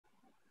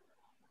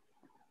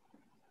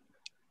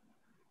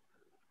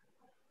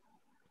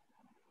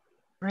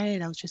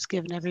Great. I was just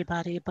giving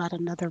everybody about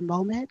another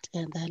moment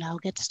and then I'll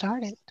get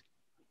started.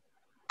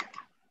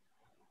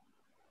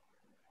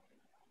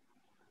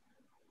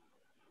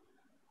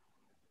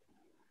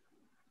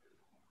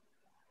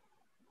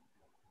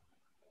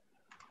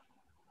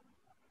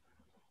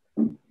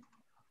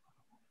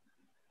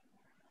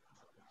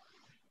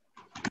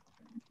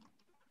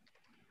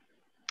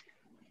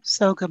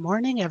 So good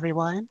morning,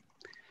 everyone.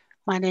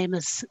 My name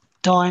is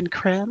Dawn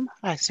Krim.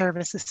 I serve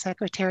as the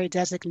Secretary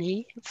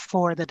Designee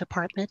for the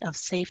Department of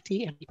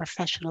Safety and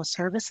Professional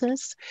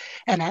Services,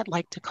 and I'd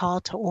like to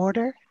call to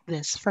order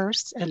this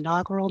first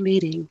inaugural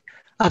meeting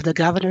of the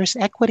Governor's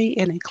Equity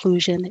and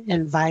Inclusion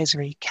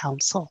Advisory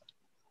Council.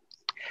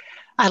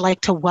 I'd like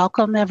to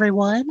welcome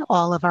everyone,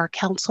 all of our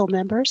council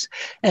members,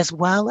 as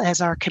well as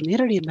our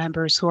community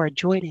members who are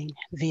joining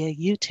via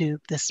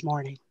YouTube this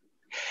morning.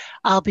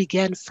 I'll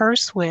begin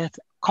first with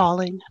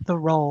calling the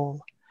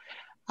roll.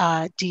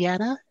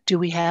 Deanna, do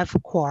we have a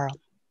quorum?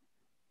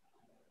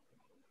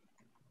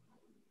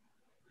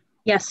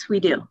 Yes, we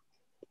do.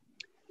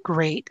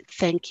 Great,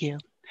 thank you.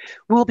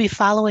 We'll be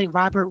following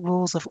Robert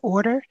Rules of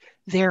Order.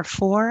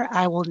 Therefore,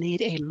 I will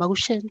need a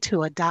motion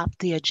to adopt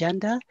the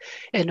agenda.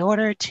 In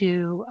order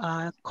to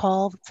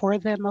call for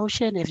the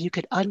motion, if you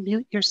could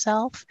unmute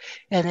yourself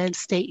and then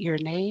state your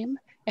name,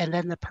 and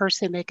then the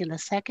person making the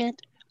second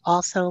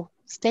also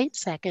state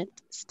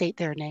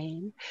their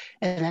name,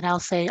 and then I'll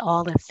say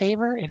all in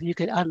favor if you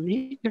could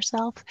unmute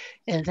yourself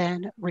and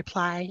then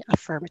reply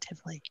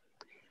affirmatively.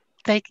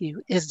 Thank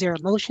you. Is there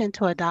a motion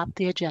to adopt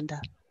the agenda?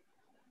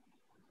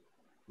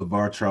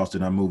 LeVar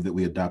Charleston, I move that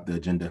we adopt the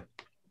agenda.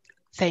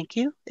 Thank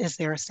you. Is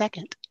there a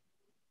second?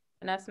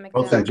 Vanessa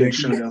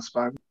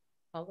McDowell.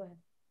 Oh, go ahead.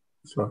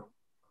 So.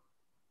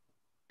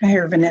 I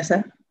hear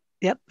Vanessa.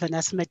 Yep,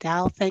 Vanessa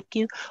McDowell, thank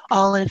you.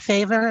 All in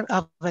favor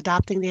of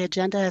adopting the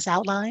agenda as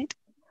outlined?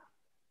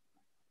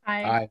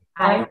 Aye.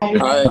 Aye.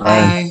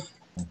 Aye.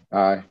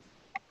 Aye.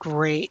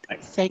 Great,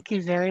 thank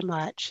you very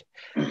much.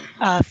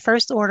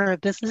 First order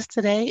of business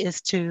today is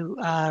to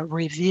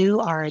review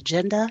our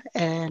agenda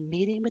and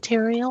meeting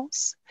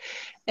materials.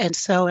 And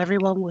so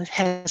everyone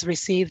has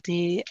received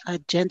the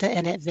agenda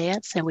in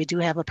advance, and we do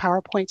have a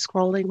PowerPoint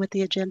scrolling with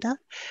the agenda.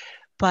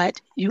 But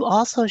you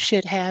also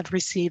should have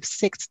received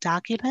 6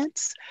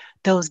 documents.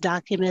 Those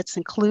documents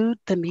include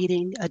the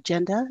meeting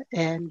agenda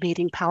and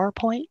meeting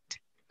PowerPoint,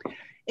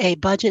 a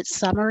budget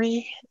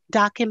summary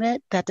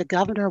document that the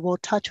governor will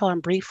touch on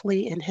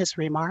briefly in his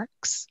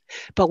remarks,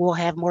 but we'll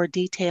have more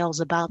details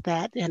about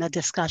that in a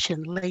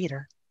discussion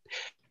later.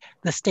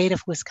 The state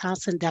of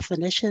Wisconsin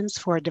definitions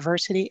for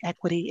diversity,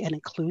 equity, and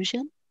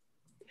inclusion,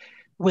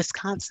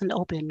 Wisconsin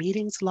open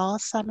meetings law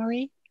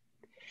summary,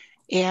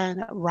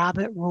 and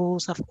Robert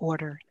Rules of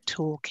Order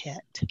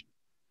toolkit.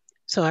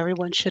 So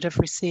everyone should have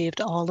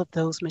received all of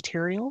those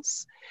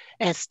materials.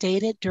 As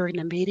stated during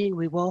the meeting,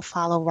 we will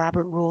follow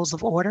Robert Rules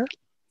of Order.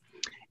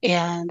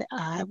 And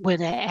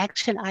when an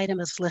action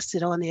item is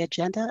listed on the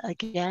agenda,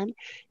 again,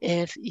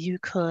 if you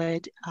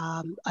could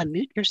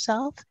unmute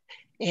yourself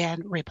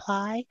and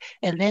reply.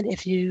 And then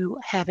if you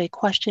have a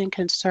question,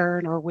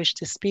 concern, or wish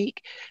to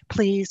speak,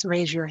 please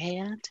raise your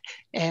hand.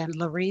 And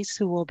Larice,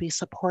 who will be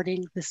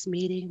supporting this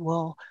meeting,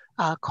 will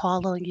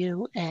call on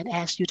you and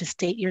ask you to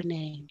state your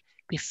name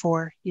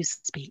before you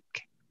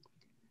speak.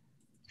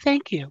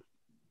 Thank you.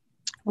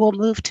 We'll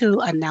move to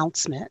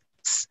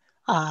announcements.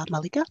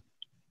 Malika?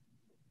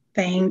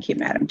 Thank you,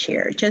 Madam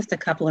Chair. Just a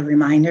couple of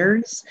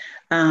reminders.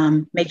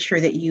 Make sure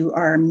that you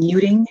are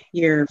muting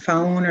your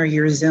phone or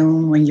your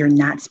Zoom when you're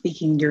not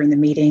speaking during the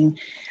meeting.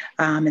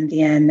 And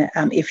then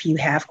if you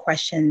have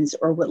questions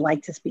or would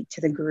like to speak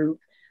to the group,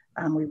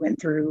 we went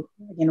through,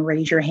 again,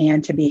 raise your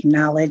hand to be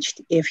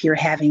acknowledged. If you're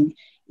having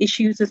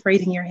issues with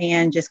raising your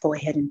hand, just go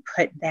ahead and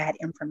put that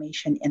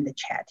information in the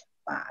chat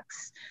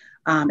box.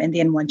 And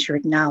then once you're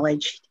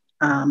acknowledged,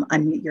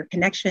 unmute your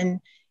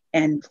connection.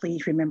 And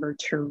please remember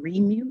to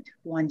remute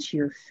once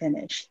you're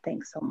finished.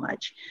 Thanks so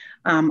much.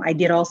 I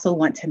did also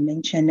want to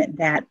mention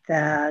that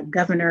the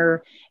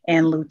governor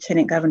and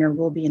lieutenant governor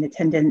will be in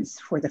attendance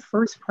for the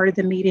first part of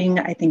the meeting.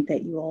 I think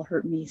that you all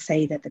heard me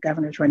say that the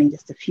governor's running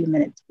just a few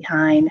minutes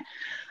behind.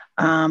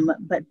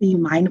 But be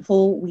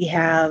mindful, we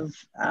have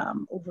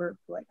over,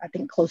 I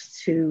think,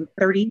 close to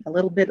 30, a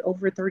little bit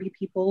over 30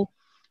 people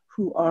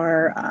who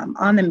are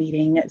on the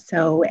meeting.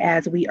 So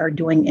as we are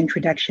doing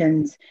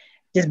introductions,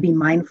 just be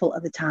mindful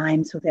of the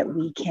time so that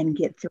we can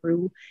get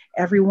through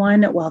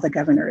everyone while the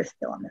governor is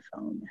still on the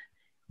phone.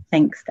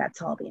 Thanks,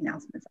 that's all the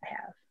announcements I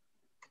have.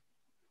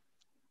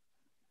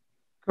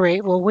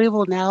 Great, well, we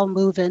will now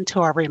move into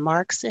our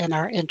remarks and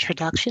our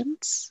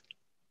introductions.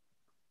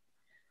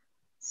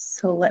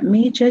 So let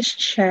me just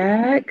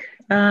check.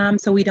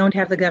 So we don't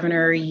have the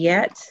governor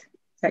yet,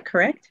 is that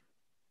correct?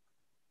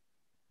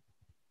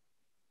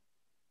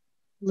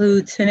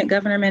 Lieutenant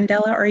Governor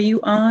Mandela, are you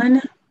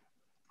on?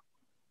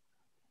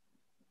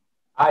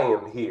 I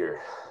am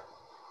here.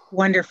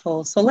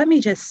 Wonderful. So let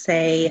me just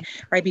say,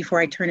 right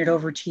before I turn it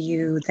over to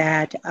you,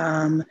 that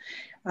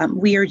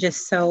We are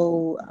just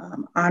so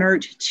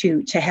honored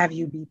to have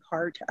you be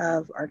part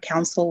of our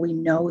council. We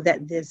know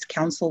that this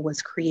council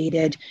was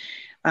created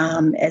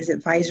as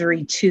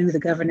advisory to the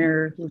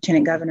governor,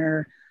 Lieutenant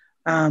Governor,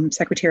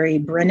 Secretary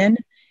Brennan.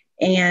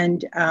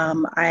 And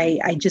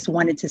I just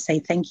wanted to say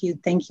thank you.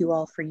 Thank you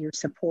all for your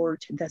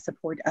support. The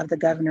support of the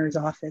governor's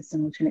office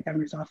and Lieutenant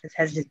Governor's office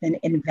has just been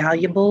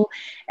invaluable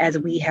as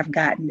we have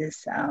gotten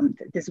this,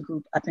 this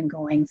group up and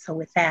going. So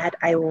with that,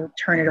 I will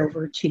turn it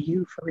over to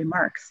you for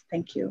remarks.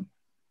 Thank you.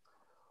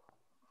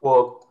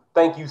 Well,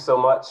 thank you so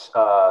much.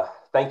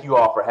 Thank you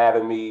all for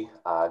having me.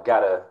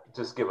 Gotta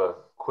just give a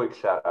quick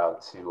shout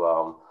out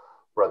to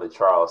Brother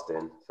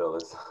Charleston. Feel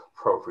it's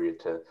appropriate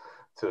to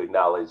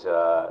acknowledge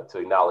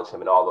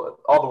him and all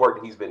the work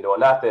that he's been doing.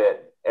 Not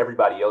that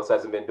everybody else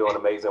hasn't been doing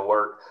amazing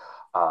work,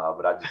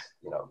 but I just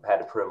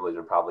had the privilege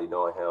of probably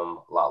knowing him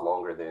a lot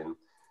longer than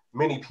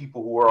many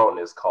people who are on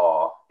this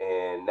call.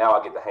 And now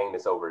I get to hang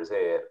this over his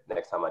head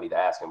next time I need to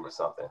ask him for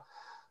something.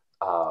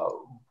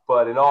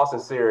 But in all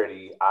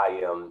sincerity,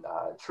 I am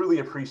truly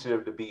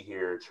appreciative to be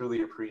here,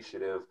 truly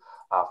appreciative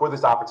for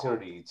this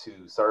opportunity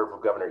to serve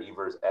with Governor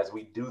Evers as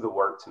we do the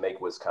work to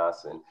make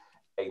Wisconsin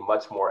a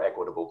much more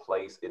equitable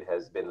place. It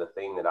has been the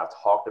thing that I've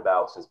talked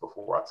about since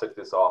before I took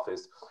this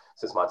office,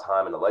 since my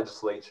time in the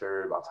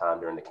legislature, my time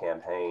during the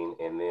campaign,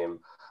 and then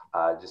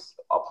just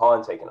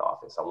upon taking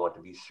office. I want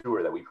to be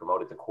sure that we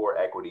promoted the core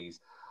equities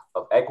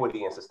of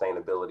equity and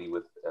sustainability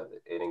with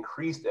an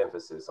increased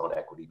emphasis on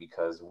equity,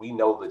 because we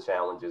know the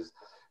challenges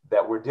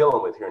that we're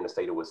dealing with here in the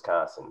state of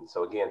Wisconsin.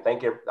 So again,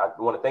 I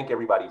want to thank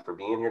everybody for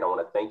being here. And I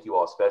want to thank you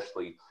all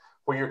especially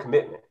for your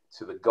commitment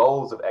to the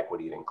goals of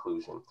equity and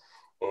inclusion.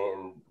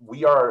 And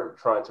we are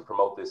trying to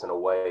promote this in a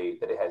way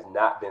that it has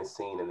not been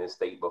seen in this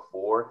state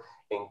before.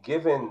 And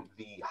given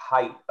the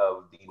height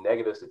of the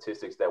negative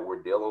statistics that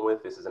we're dealing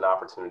with, this is an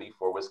opportunity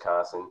for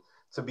Wisconsin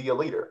to be a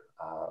leader,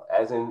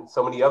 as in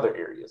so many other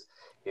areas.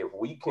 If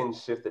we can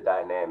shift the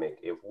dynamic,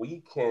 if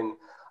we can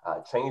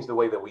change the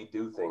way that we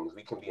do things,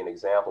 we can be an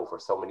example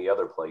for so many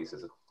other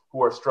places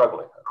who are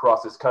struggling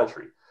across this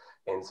country.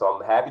 And so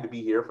I'm happy to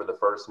be here for the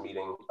first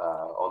meeting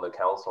on the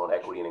Council on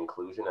Equity and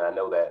Inclusion. And I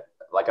know that,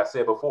 like I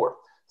said before,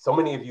 so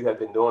many of you have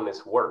been doing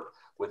this work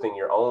within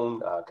your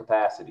own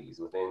capacities,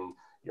 within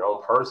your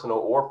own personal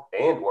or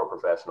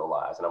professional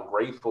lives. And I'm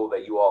grateful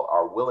that you all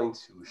are willing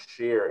to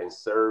share and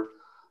serve,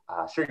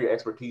 share your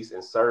expertise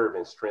and serve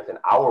and strengthen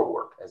our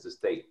work as a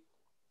state.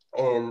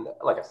 And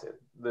like I said,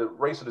 the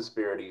racial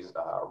disparities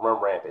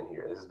run rampant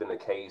here. This has been the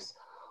case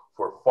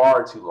for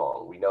far too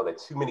long. We know that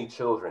too many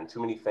children,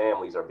 too many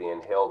families are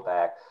being held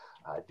back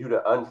due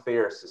to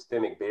unfair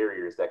systemic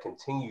barriers that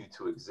continue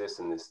to exist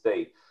in this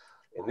state.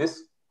 And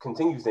this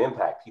continues to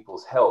impact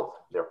people's health,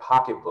 their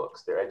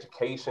pocketbooks, their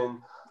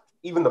education,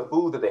 even the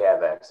food that they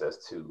have access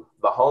to,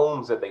 the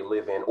homes that they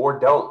live in or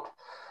don't,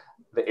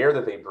 the air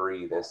that they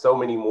breathe, and so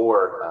many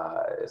more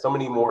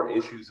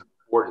issues of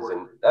importance.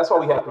 And that's why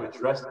we have to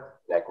address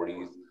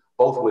inequities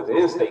both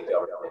within state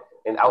government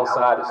and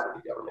outside of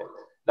state government,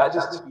 not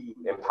just to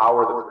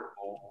empower the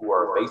people who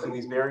are facing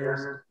these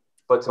barriers,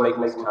 but to make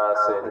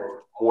Wisconsin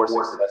more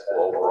successful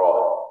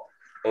overall.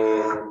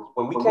 And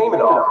when we came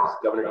into office,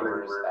 Governor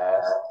Evers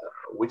asked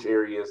which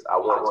areas I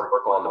wanted to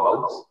work on the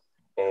most.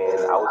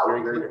 And I was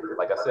very clear.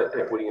 Like I said,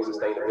 equity and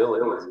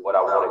sustainability is what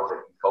I wanted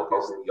to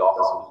focus the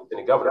office of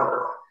Lieutenant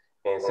Governor.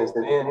 And since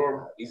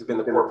then, these have been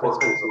the core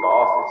principles of my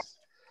office.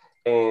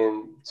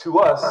 And to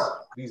us,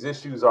 these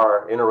issues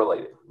are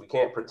interrelated. We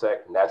can't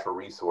protect natural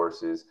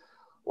resources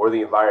or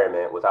the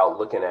environment without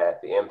looking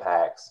at the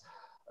impacts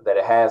that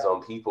it has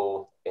on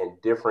people in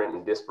different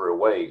and disparate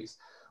ways.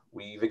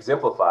 We've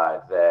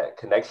exemplified that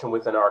connection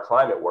within our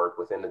climate work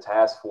within the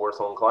Task Force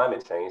on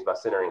Climate Change by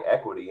centering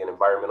equity and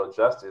environmental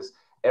justice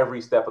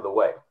every step of the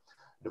way.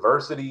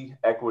 Diversity,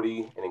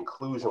 equity, and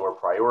inclusion were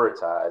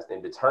prioritized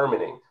in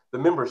determining the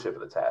membership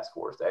of the task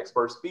force, the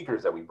expert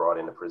speakers that we brought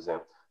in to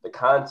present, the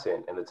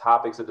content and the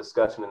topics of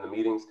discussion in the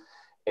meetings,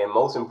 and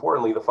most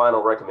importantly, the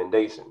final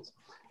recommendations.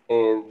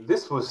 And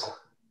this was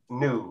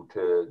new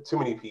to too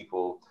many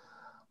people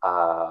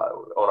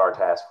on our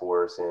task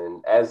force,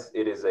 and as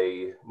it is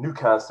a new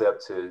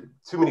concept to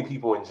too many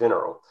people in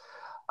general.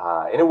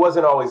 And it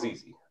wasn't always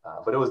easy,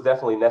 but it was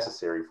definitely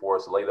necessary for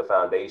us to lay the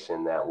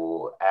foundation that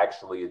will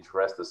actually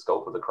address the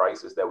scope of the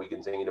crisis that we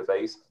continue to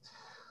face.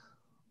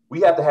 We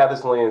have to have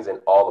this lens in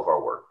all of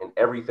our work and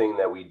everything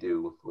that we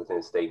do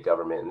within state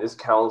government. And this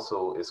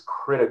council is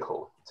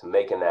critical to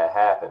making that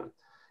happen.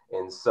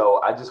 And so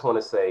I just want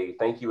to say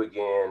thank you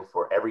again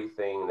for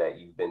everything that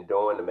you've been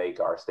doing to make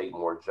our state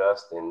more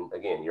just, and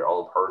again, your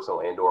own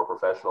personal and or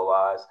professional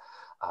lives.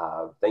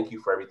 Thank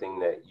you for everything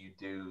that you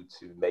do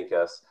to make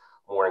us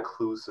more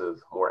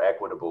inclusive, more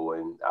equitable.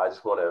 And I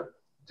just want to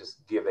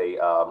just give a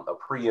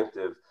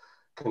preemptive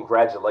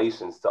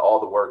congratulations to all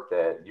the work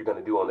that you're going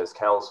to do on this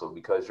council,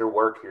 because your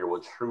work here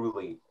will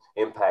truly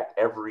impact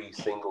every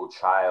single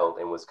child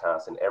in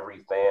Wisconsin, every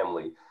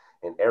family,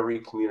 in every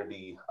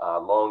community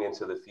long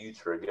into the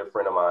future. A good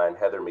friend of mine,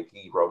 Heather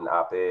McGee, wrote an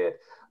op-ed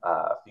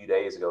a few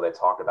days ago that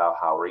talked about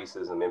how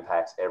racism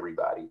impacts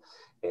everybody.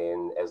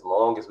 And as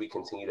long as we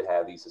continue to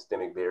have these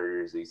systemic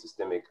barriers, these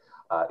systemic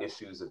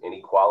issues of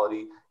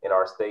inequality in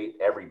our state,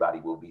 everybody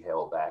will be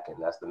held back.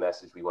 And that's the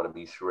message we want to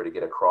be sure to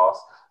get across.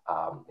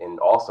 And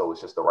also,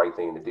 it's just the right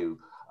thing to do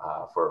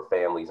for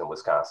families in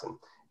Wisconsin.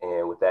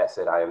 And with that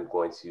said, I am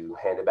going to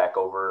hand it back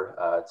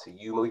over to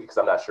you, Malika, because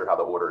I'm not sure how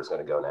the order is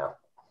going to go now.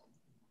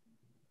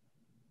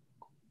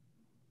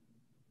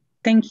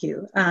 Thank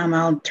you.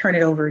 I'll turn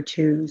it over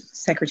to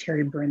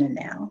Secretary Brennan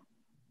now.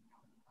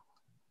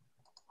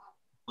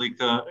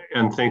 Malika,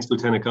 and thanks,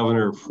 Lieutenant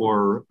Governor,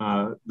 for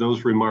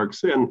those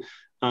remarks. And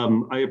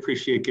I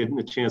appreciate getting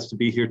the chance to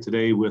be here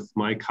today with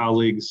my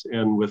colleagues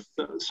and with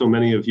so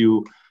many of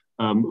you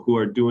who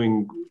are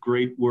doing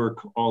great work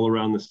all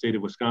around the state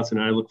of Wisconsin.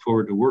 And I look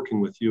forward to working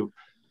with you.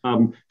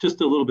 Just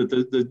a little bit,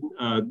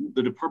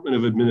 the Department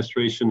of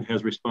Administration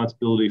has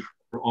responsibility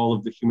for all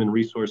of the human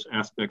resource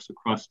aspects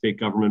across state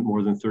government,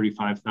 more than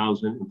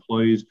 35,000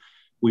 employees.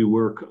 We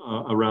work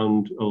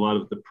around a lot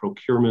of the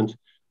procurement,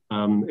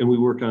 and we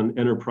work on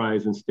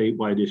enterprise and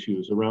statewide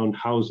issues around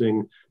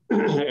housing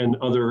and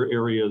other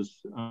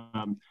areas.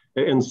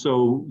 And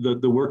so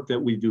the work that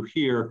we do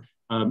here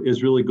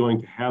is really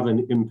going to have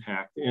an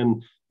impact.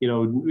 And, you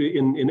know,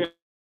 in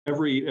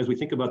every, as we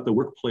think about the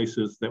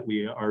workplaces that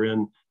we are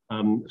in,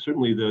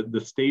 certainly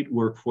the state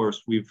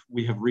workforce,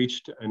 we have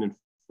reached an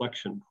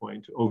inflection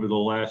point over the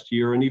last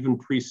year and even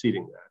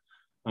preceding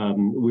that.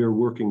 We're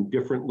working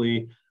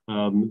differently.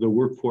 The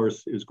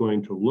workforce is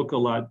going to look a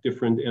lot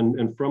different.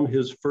 And from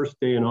his first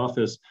day in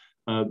office,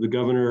 the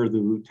governor, the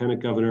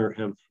lieutenant governor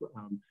have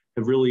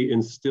really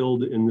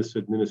instilled in this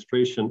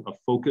administration a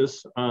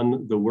focus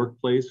on the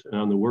workplace and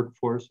on the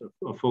workforce,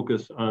 a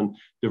focus on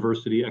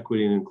diversity,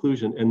 equity, and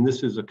inclusion. And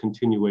this is a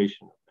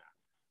continuation of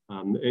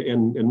that.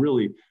 And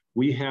really,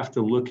 we have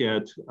to look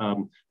at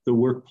the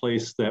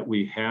workplace that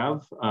we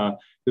have.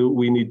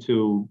 We need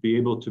to be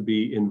able to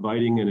be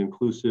inviting and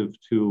inclusive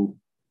to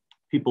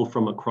people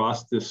from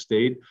across this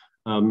state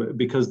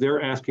because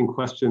they're asking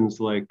questions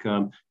like,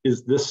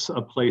 is this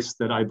a place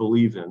that I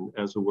believe in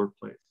as a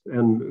workplace?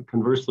 And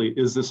conversely,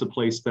 is this a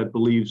place that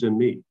believes in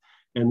me?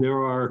 And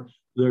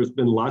there's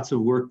been lots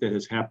of work that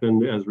has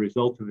happened as a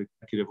result of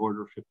Executive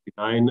Order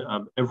 59.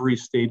 Every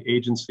state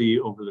agency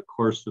over the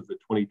course of the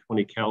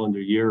 2020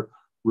 calendar year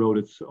wrote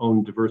its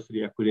own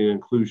diversity, equity, and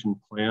inclusion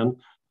plan.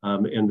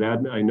 And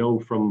that I know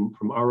from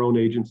our own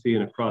agency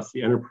and across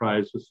the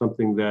enterprise was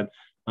something that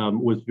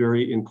was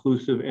very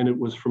inclusive, and it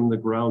was from the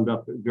ground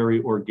up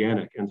very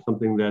organic, and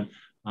something that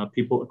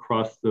people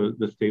across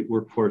the state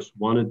workforce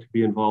wanted to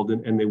be involved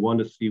in, and they want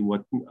to see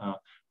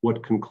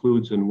what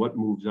concludes and what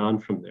moves on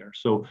from there.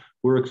 So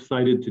we're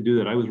excited to do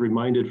that. I was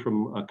reminded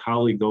from a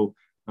colleague, though,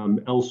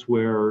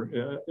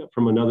 elsewhere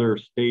from another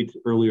state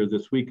earlier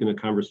this week in a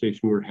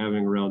conversation we were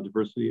having around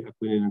diversity,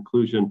 equity, and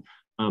inclusion.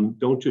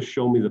 Don't just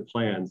show me the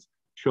plans,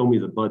 show me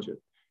the budget.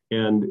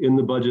 And in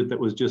the budget that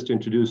was just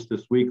introduced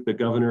this week, the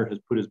governor has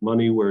put his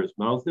money where his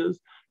mouth is.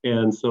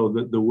 And so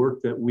the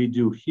work that we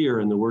do here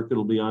and the work that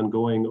will be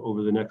ongoing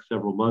over the next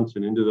several months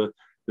and into the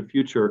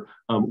future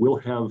will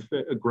have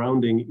a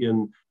grounding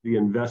in the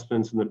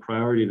investments and the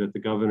priority that the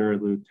governor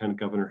and the lieutenant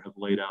governor have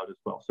laid out as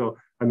well. So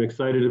I'm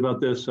excited about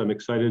this. I'm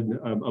excited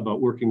about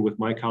working with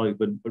my colleagues,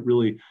 but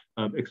really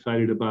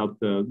excited about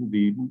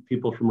the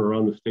people from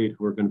around the state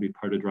who are going to be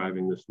part of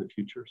driving this in the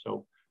future.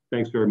 So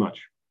thanks very much.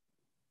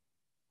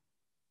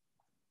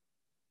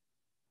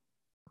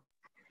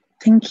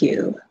 Thank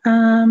you.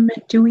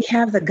 Do we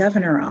have the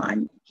governor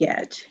on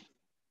yet?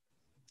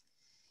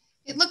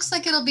 It looks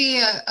like it'll be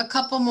a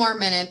couple more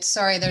minutes.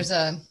 Sorry, there's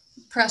a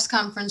press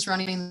conference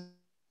running.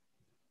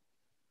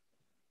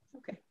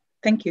 Okay,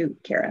 thank you,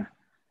 Kara.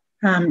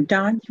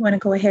 Dawn, you want to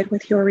go ahead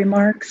with your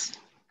remarks?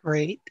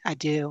 Great, I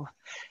do.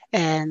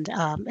 And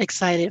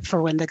excited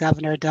for when the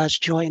governor does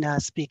join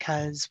us,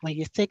 because when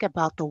you think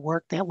about the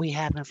work that we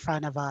have in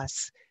front of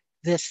us,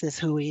 this is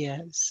who he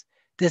is.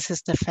 This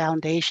is the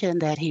foundation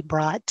that he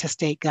brought to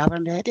state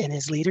government in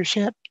his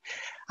leadership.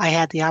 I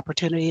had the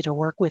opportunity to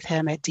work with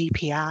him at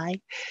DPI,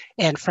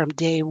 and from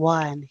day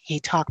one, he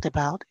talked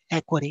about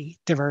equity,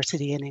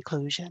 diversity, and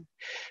inclusion.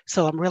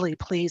 So I'm really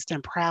pleased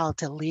and proud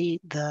to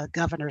lead the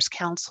Governor's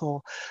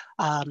Council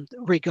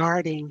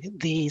regarding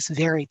these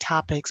very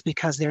topics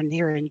because they're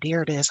near and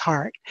dear to his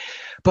heart.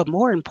 But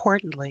more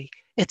importantly,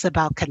 it's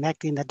about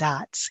connecting the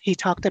dots. He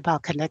talked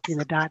about connecting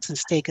the dots in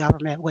state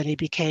government when he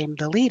became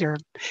the leader,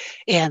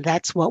 and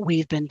that's what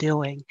we've been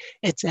doing.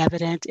 It's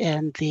evident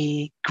in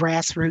the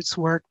grassroots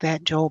work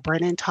that Joel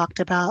Brennan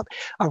talked about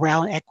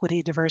around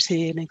equity,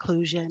 diversity, and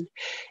inclusion.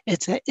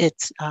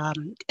 It's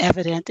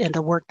evident in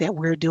the work that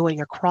we're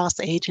doing across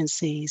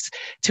agencies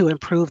to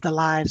improve the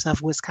lives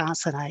of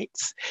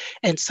Wisconsinites.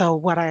 And so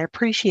what I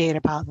appreciate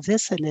about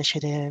this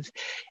initiative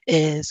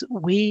is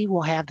we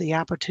will have the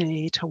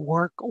opportunity to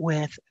work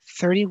with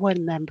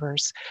 31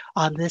 members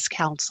on this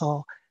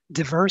council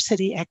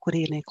diversity,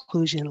 equity, and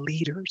inclusion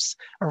leaders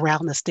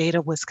around the state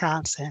of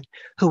Wisconsin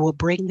who will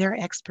bring their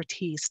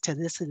expertise to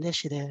this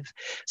initiative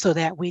so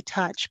that we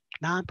touch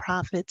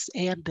nonprofits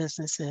and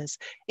businesses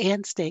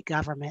and state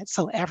government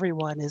so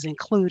everyone is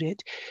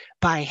included.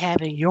 By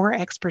having your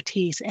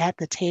expertise at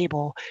the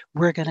table,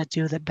 we're going to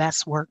do the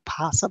best work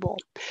possible.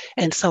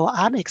 And so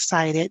I'm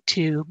excited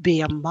to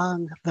be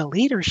among the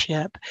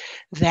leadership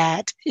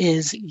that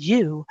is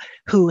you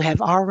who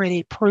have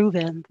already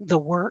proven the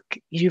work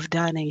you've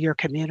done in your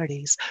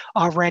communities,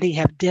 already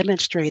have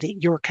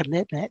demonstrated your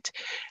commitment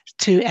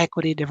to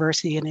equity,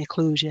 diversity, and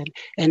inclusion.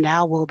 And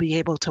now we'll be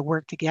able to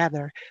work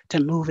together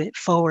to move it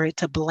forward,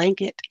 to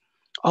blanket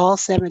all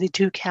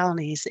 72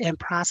 counties and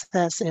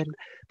process and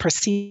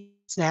proceed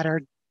that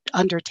are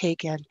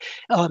undertaken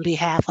on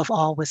behalf of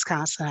all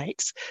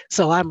Wisconsinites.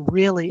 So I'm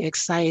really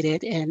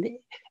excited and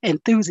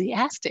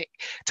enthusiastic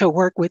to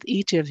work with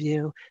each of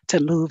you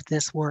to move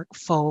this work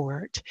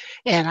forward.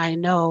 And I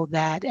know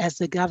that as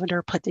the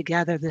governor put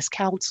together this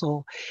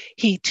council,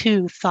 he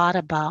too thought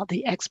about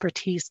the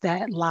expertise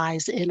that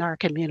lies in our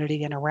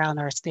community and around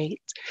our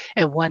state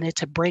and wanted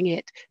to bring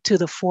it to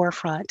the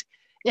forefront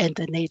in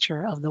the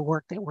nature of the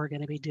work that we're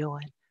going to be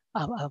doing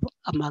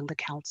among the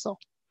council.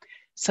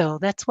 So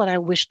that's what I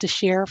wish to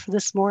share for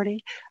this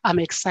morning. I'm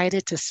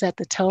excited to set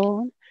the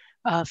tone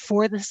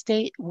for the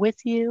state with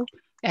you.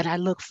 And I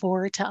look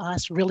forward to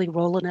us really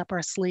rolling up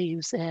our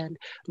sleeves and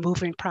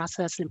moving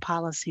process and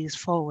policies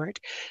forward.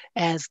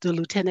 As the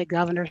Lieutenant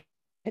Governor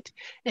said,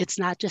 it's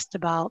not just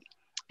about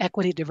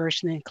equity,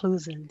 diversity, and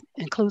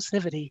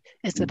inclusivity.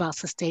 It's about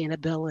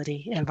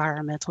sustainability,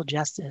 environmental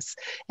justice.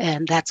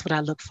 And that's what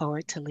I look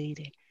forward to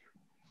leading.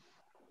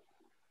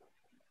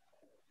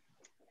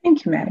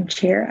 Thank you, Madam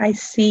Chair. I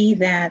see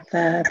that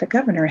the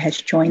governor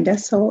has joined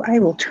us, so I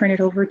will turn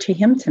it over to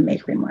him to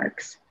make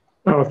remarks.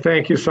 Oh,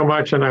 thank you so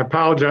much. And I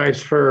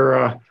apologize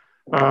for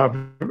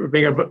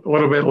being a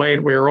little bit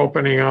late. We were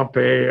opening up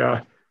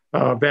a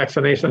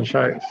vaccination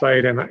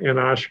site in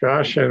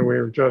Oshkosh, and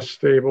we're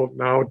just able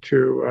now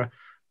to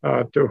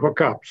hook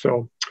up.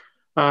 So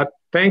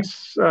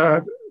thanks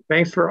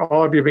for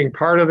all of you being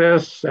part of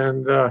this.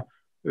 And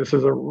this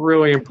is a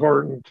really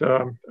important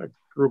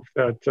group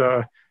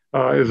that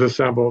is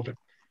assembled.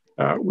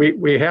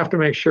 We have to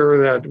make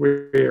sure that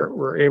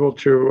we're able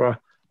to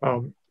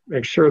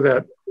make sure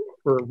that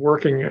we're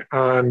working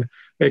on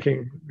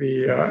making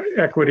the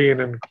equity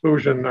and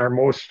inclusion our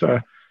most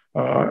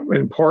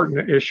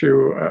important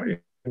issue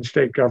in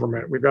state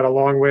government. We've got a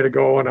long way to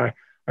go, and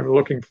I'm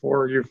looking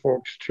for you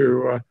folks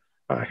to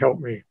help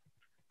me.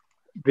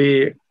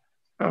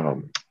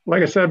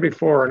 Like I said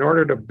before, in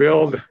order to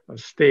build a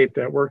state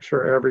that works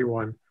for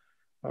everyone,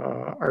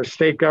 our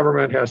state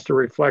government has to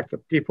reflect the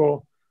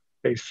people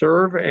they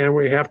serve, and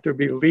we have to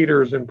be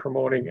leaders in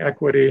promoting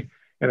equity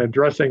and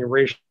addressing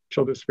racial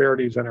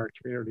disparities in our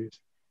communities.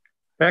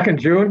 Back in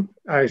June,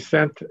 I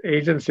sent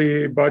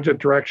agency budget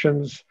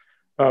directions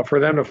for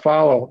them to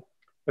follow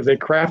as they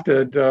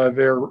crafted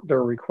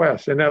their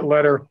requests. In that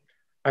letter,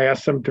 I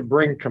asked them to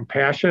bring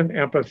compassion,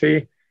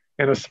 empathy,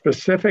 and a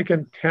specific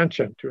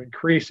intention to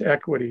increase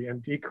equity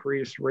and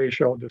decrease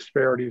racial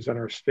disparities in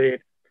our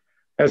state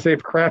as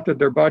they've crafted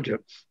their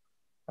budgets.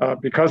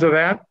 Because of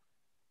that,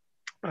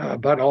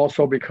 but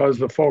also because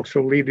the folks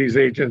who lead these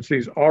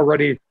agencies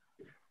already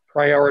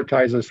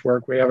prioritize this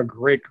work. We have a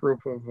great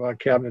group of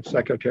cabinet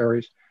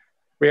secretaries.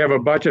 We have a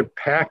budget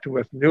packed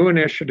with new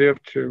initiatives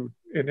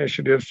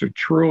to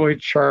truly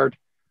chart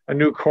a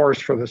new course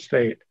for the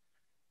state.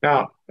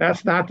 Now,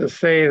 that's not to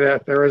say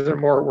that there isn't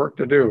more work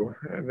to do,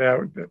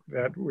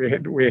 that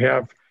we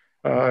have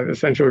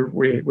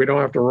essentially, we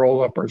don't have to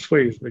roll up our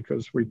sleeves,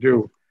 because we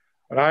do.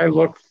 But I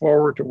look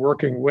forward to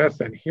working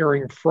with and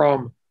hearing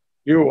from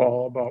you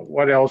all about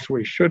what else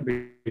we should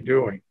be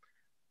doing.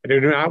 I do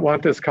not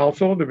want this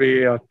council to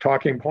be a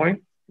talking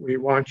point. We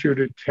want you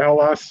to tell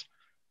us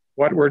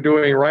what we're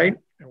doing right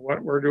and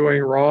what we're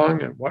doing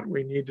wrong and what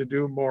we need to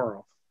do more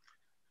of.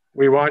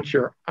 We want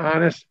your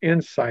honest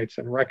insights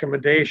and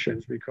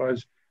recommendations,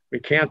 because we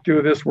can't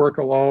do this work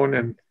alone,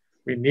 and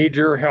we need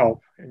your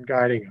help in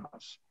guiding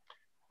us.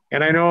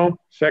 And I know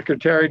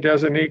Secretary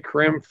Designee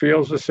Krim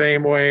feels the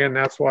same way, and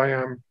that's why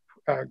I'm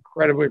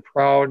incredibly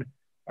proud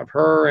of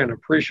her and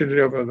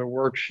appreciative of the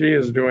work she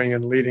is doing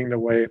in leading the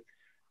way.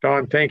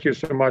 Dawn, thank you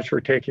so much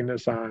for taking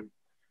this on.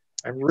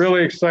 I'm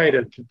really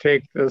excited to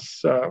take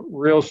this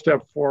real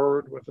step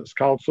forward with this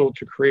council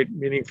to create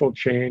meaningful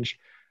change.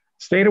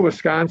 State of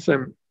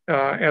Wisconsin,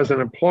 as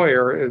an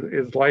employer,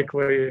 is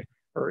likely,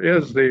 or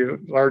is the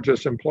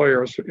largest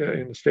employer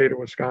in the state of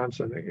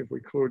Wisconsin, if we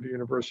include the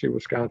University of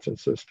Wisconsin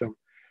system.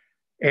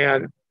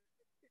 And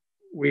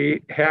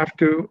we have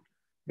to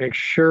make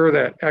sure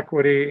that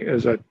equity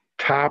is a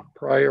top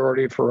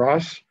priority for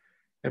us.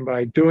 And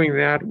by doing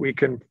that, we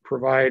can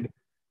provide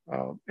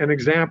an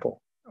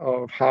example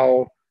of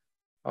how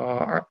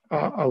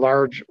a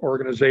large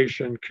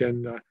organization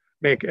can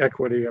make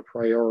equity a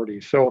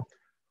priority. So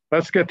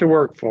let's get to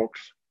work,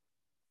 folks.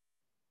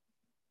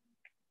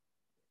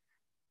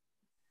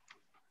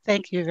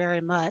 Thank you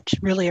very much.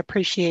 Really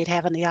appreciate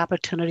having the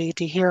opportunity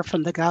to hear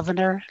from the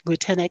governor,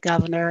 Lieutenant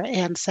Governor,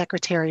 and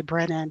Secretary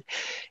Brennan.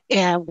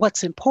 And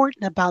what's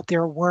important about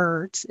their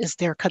words is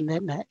their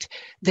commitment.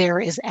 There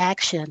is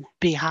action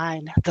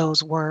behind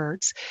those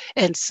words.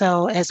 And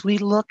so as we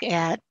look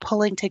at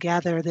pulling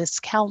together this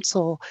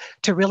council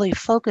to really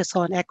focus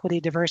on equity,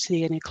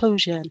 diversity, and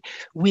inclusion,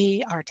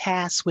 we are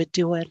tasked with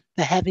doing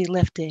the heavy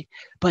lifting,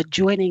 but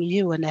joining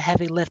you in the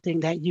heavy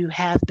lifting that you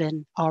have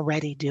been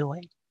already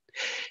doing.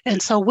 And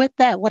so with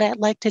that, what I'd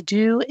like to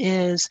do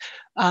is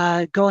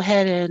go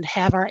ahead and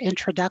have our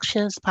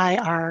introductions by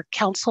our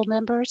council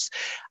members.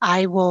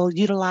 I will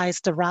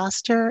utilize the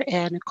roster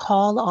and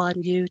call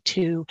on you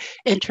to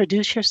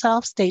introduce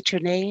yourself, state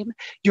your name,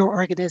 your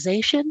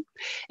organization,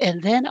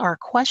 and then our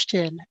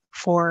question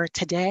for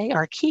today,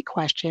 our key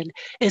question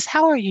is,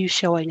 how are you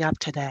showing up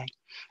today?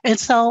 And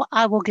so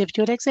I will give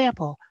you an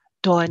example.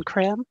 Dawn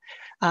Krim,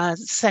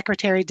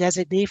 Secretary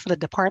Designee for the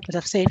Department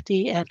of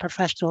Safety and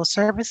Professional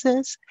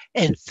Services.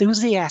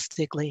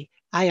 Enthusiastically,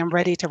 I am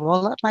ready to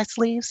roll up my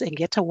sleeves and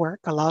get to work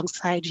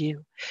alongside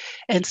you.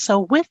 And so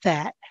with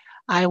that,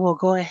 I will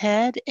go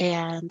ahead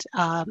and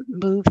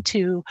move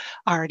to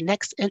our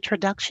next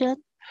introduction.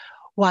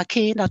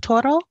 Joaquin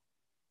Altoro.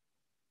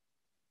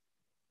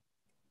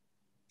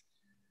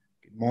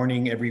 Good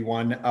morning,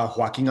 everyone.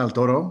 Joaquin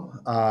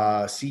Altoro,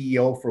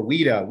 CEO for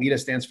WHEDA. WHEDA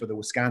stands for the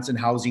Wisconsin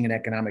Housing and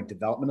Economic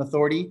Development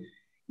Authority.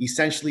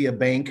 Essentially a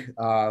bank.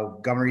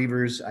 Governor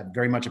Evers, I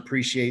very much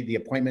appreciate the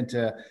appointment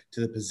to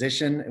the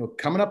position. We're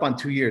coming up on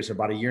 2 years,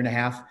 about a year and a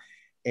half.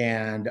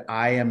 And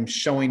I am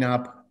showing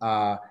up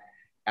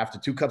after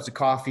 2 cups of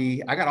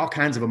coffee. I got all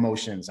kinds of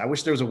emotions. I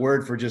wish there was a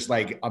word for just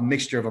like a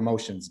mixture of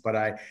emotions, but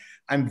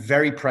I'm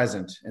very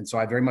present. And so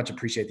I very much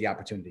appreciate the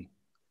opportunity.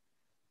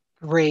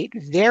 Great,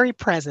 very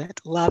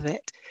present, love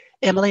it.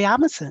 Emily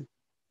Amundson.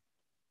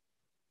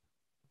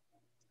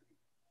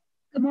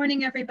 Good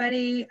morning,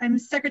 everybody. I'm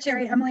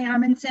Secretary Emily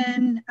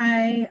Amundson.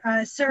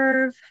 I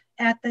serve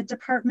at the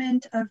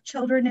Department of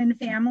Children and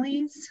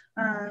Families,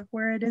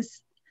 where it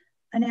is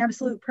an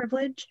absolute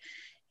privilege.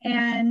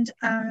 And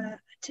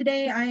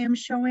today I am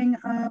showing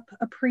up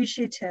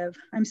appreciative.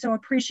 I'm so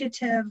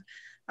appreciative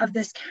of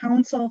this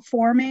council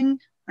forming.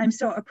 I'm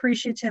so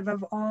appreciative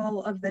of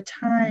all of the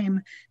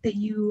time that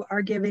you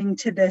are giving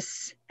to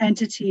this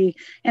entity,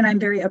 and I'm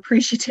very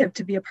appreciative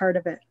to be a part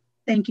of it.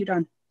 Thank you,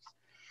 Dawn.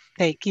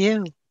 Thank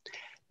you.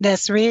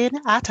 Nasreen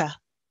Atta.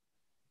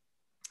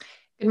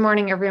 Good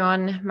morning,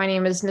 everyone. My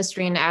name is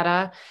Nasreen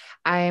Atta.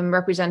 I'm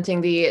representing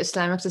the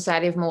Islamic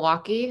Society of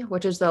Milwaukee,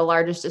 which is the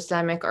largest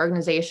Islamic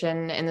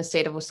organization in the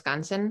state of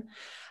Wisconsin.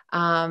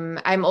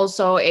 I'm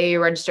also a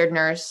registered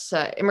nurse,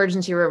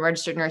 emergency room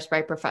registered nurse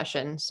by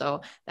profession,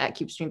 so that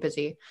keeps me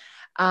busy.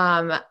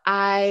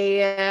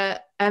 I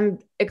am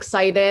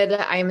excited.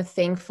 I'm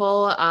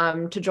thankful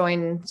to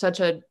join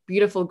such a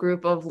beautiful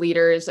group of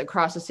leaders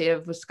across the state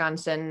of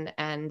Wisconsin,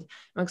 and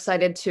I'm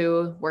excited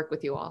to work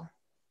with you all.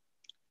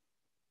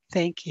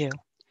 Thank you.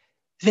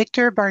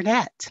 Victor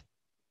Barnett.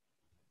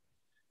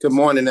 Good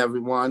morning,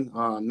 everyone.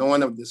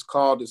 Knowing of this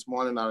call this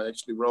morning, I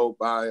actually rode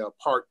by a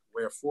park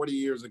where 40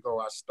 years ago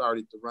I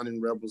started the Running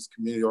Rebels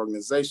Community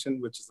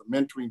Organization, which is a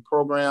mentoring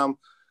program.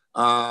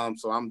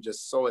 So I'm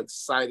just so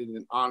excited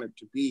and honored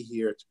to be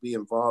here, to be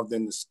involved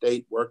in the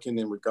state, working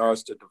in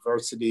regards to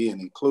diversity and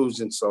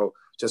inclusion. So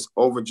just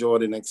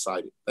overjoyed and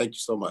excited. Thank you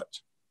so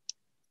much.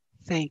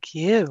 Thank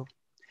you.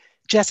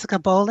 Jessica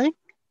Bowling.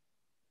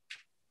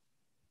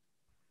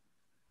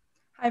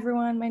 Hi,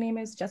 everyone. My name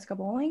is Jessica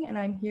Bowling, and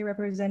I'm here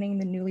representing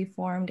the newly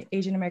formed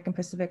Asian American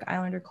Pacific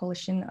Islander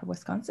Coalition of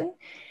Wisconsin.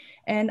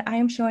 And I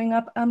am showing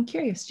up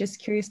curious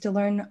to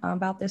learn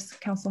about this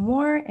council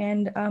more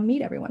and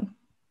meet everyone.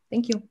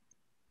 Thank you.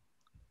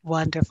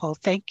 Wonderful.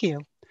 Thank you.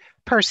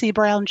 Percy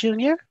Brown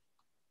Jr.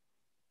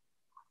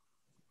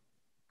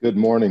 Good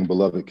morning,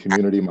 beloved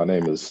community. My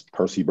name is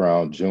Percy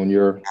Brown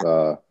Jr.,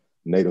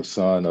 native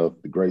son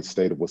of the great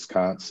state of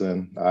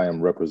Wisconsin. I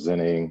am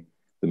representing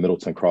the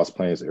Middleton Cross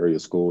Plains Area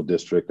School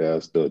District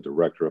as the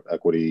Director of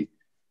Equity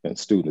and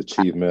Student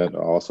Achievement. I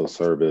also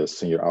serve as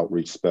Senior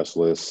Outreach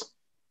Specialist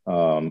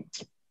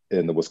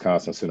in the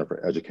Wisconsin Center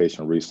for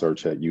Education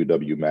Research at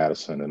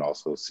UW-Madison, and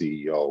also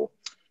CEO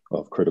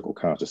of Critical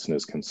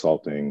Consciousness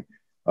Consulting.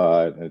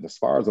 And as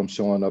far as I'm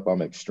showing up,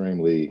 I'm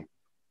extremely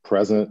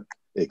present,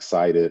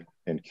 excited,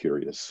 and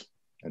curious.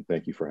 And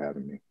thank you for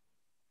having me.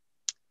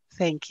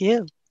 Thank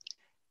you.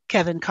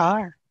 Kevin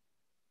Carr.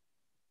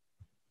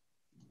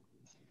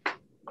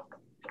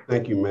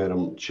 Thank you,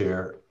 Madam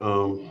Chair.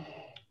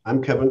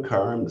 I'm Kevin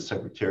Carr. I'm the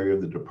Secretary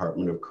of the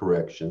Department of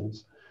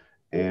Corrections.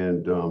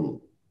 And,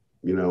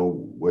 you know,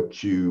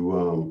 what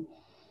you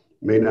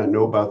may not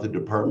know about the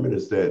department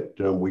is that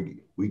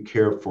we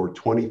care for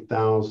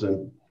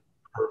 20,000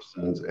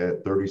 persons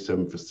at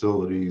 37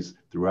 facilities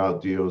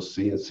throughout DOC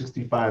and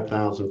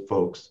 65,000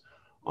 folks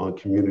on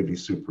community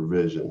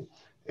supervision.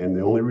 And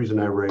the only reason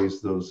I raise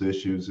those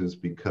issues is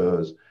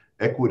because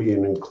equity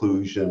and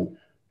inclusion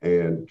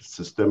and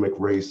systemic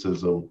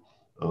racism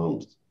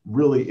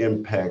really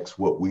impacts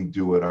what we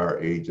do at our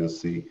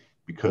agency,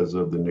 because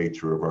of the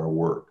nature of our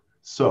work.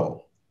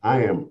 So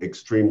I am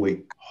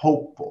extremely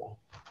hopeful,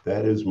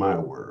 that is my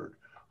word,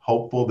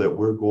 hopeful that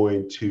we're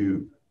going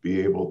to be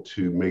able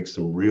to make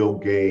some real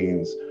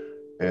gains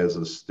as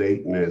a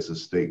state and as a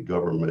state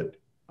government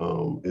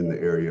in the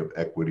area of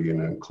equity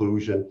and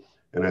inclusion.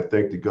 And I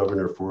thank the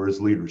governor for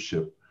his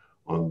leadership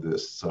on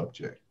this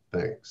subject.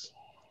 Thanks.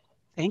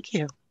 Thank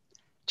you.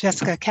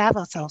 Jessica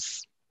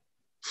Cavazos.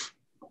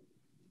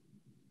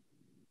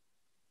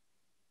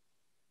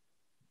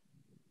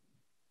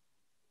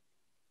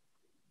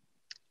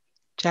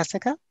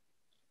 Jessica?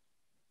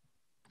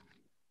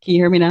 Can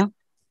you hear me now?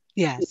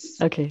 Yes.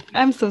 Okay.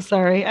 I'm so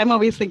sorry. I'm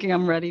always thinking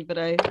I'm ready, but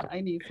I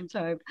need some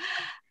time.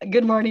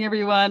 Good morning,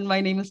 everyone. My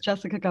name is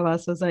Jessica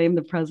Cavazos. I am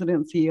the president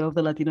and CEO of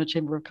the Latino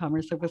Chamber of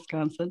Commerce of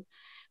Wisconsin.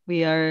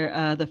 We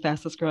are the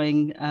fastest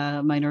growing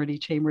minority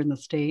chamber in the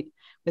state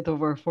with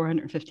over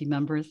 450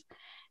 members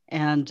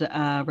and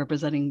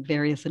representing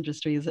various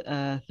industries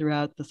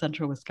throughout the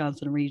central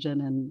Wisconsin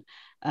region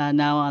and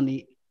now on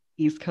the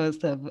East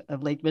Coast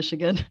of Lake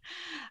Michigan.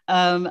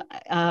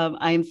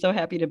 I'm so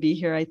happy to be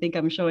here. I think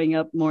I'm showing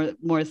up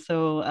more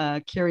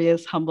so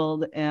curious,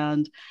 humbled,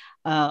 and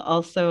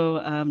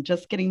also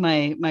just getting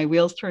my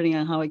wheels turning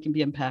on how I can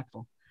be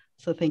impactful.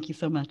 So thank you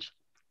so much.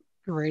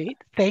 Great,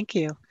 thank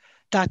you.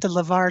 Dr.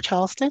 LeVar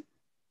Charleston.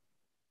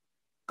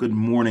 Good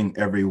morning,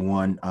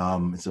 everyone.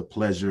 It's a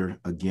pleasure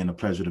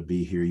to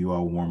be here. You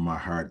all warm my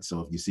heart.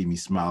 So if you see me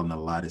smiling a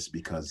lot, it's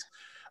because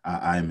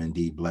I am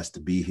indeed blessed to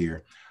be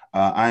here.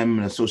 I'm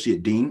an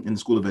associate dean in the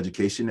School of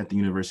Education at the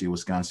University of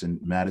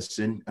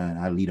Wisconsin-Madison, and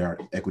I lead our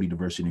equity,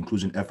 diversity, and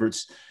inclusion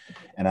efforts.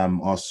 And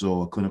I'm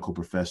also a clinical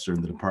professor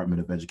in the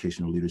Department of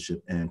Educational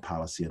Leadership and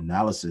Policy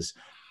Analysis.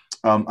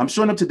 I'm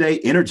showing up today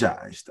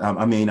energized.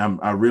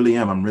 I really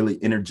am. I'm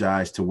really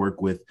energized to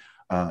work with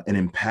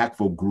an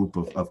impactful group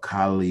of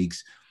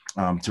colleagues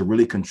to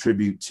really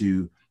contribute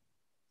to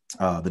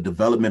the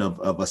development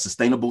of a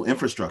sustainable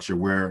infrastructure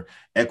where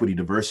equity,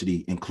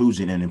 diversity,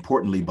 inclusion, and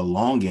importantly,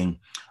 belonging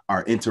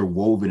are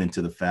interwoven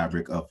into the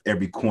fabric of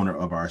every corner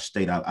of our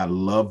state. I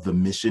love the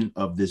mission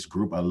of this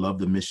group. I love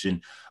the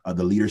mission of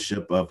the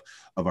leadership of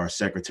our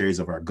secretaries,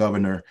 of our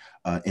governor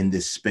in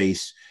this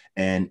space.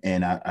 And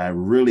I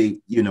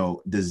really,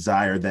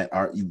 desire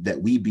that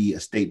we be a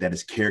state that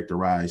is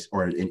characterized,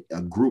 or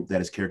a group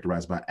that is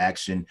characterized by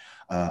action,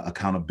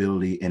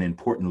 accountability, and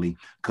importantly,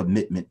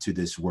 commitment to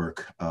this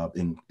work of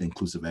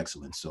inclusive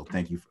excellence. So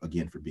thank you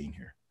again for being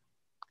here.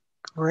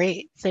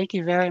 Great, thank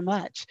you very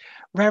much.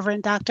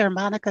 Reverend Dr.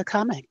 Monica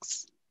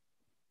Cummings.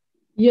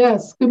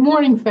 Yes, good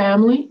morning,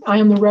 family. I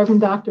am the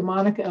Reverend Dr.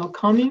 Monica L.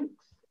 Cummings.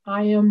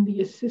 I am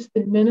the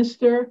Assistant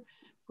Minister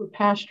for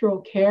Pastoral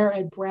Care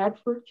at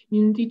Bradford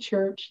Community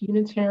Church,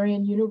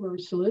 Unitarian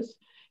Universalist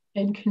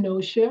in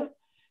Kenosha,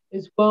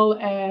 as well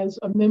as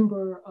a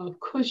member of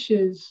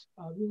Cush's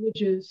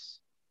Religious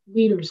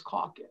Leaders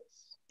Caucus.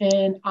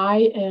 And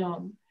I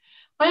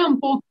am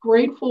both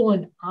grateful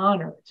and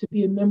honored to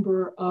be a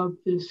member of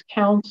this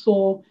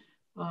council.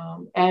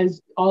 As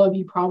all of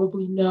you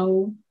probably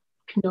know,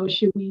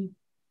 Kenosha,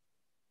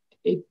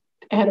 it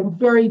had a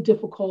very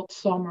difficult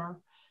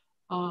summer.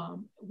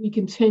 We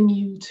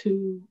continue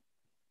to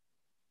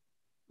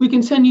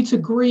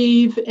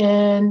grieve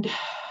and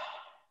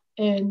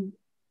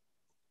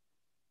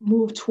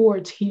move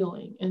towards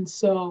healing. And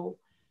so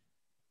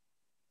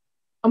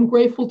I'm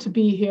grateful to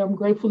be here. I'm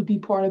grateful to be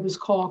part of this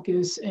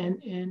caucus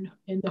and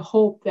the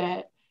hope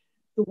that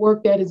the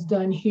work that is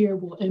done here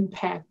will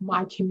impact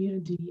my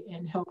community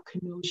and help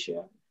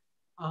Kenosha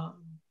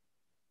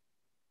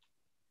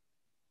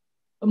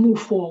move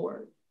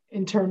forward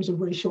in terms of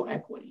racial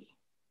equity.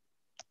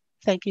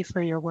 Thank you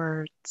for your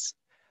words.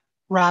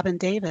 Robin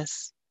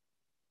Davis.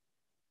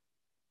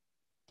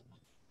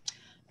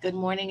 Good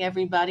morning,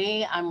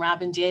 everybody. I'm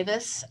Robin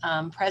Davis,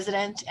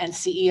 President and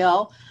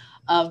CEO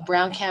of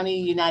Brown County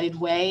United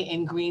Way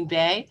in Green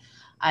Bay.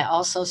 I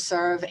also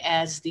serve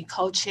as the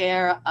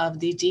co-chair of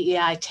the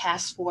DEI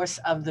Task Force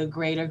of the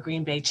Greater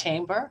Green Bay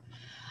Chamber.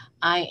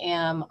 I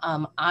am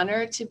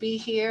honored to be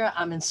here.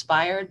 I'm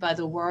inspired by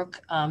the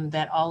work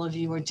that all of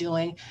you are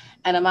doing,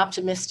 and I'm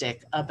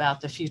optimistic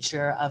about the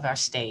future of our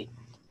state.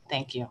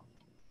 Thank you.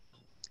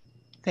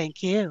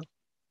 Thank you.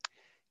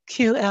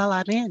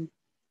 QL Amin.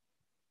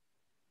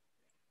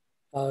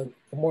 Good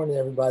morning,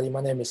 everybody.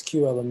 My name is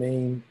QL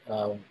Amin,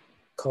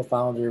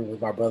 co-founder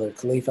with my brother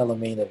Khalif El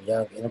Amin of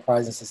Young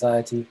Enterprising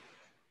Society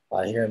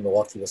here in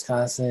Milwaukee,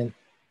 Wisconsin.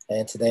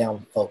 And today I'm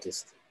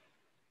focused.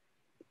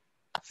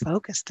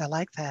 Focused, I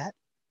like that.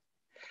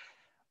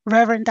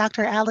 Reverend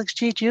Dr. Alex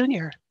G.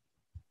 Jr.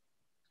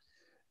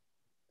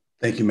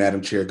 Thank you,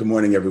 Madam Chair. Good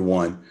morning,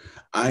 everyone.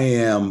 I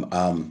am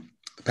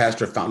the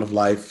pastor of Fountain of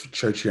Life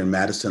Church here in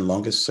Madison,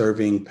 longest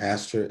serving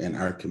pastor in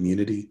our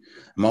community.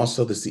 I'm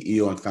also the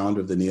CEO and founder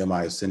of the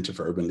Nehemiah Center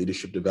for Urban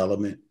Leadership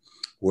Development,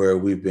 where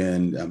we've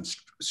been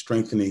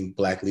strengthening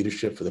Black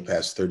leadership for the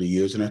past 30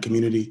 years in our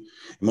community.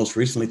 And most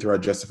recently, through our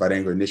Justified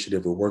Anger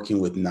Initiative, we're working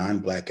with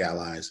non-Black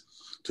allies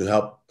to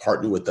help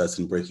partner with us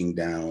in breaking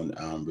down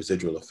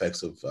residual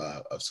effects of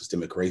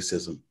systemic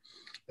racism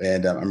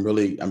And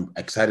I'm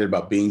excited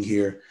about being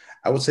here.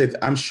 I would say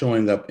that I'm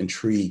showing up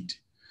intrigued.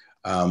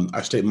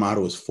 Our state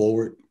motto is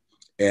forward,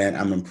 and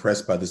I'm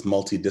impressed by this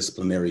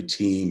multidisciplinary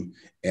team.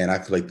 And I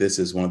feel like this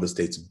is one of the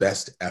state's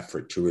best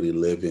effort to really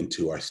live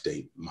into our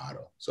state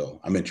motto.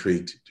 So I'm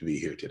intrigued to be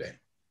here today.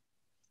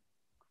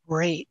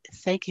 Great,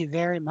 thank you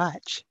very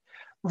much.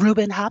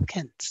 Reuben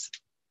Hopkins.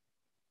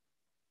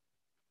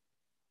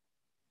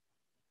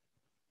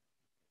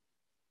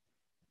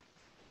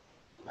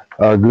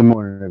 Good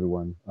morning,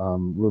 everyone.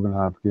 Reuben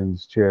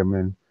Hopkins,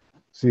 Chairman,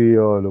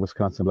 CEO of the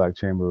Wisconsin Black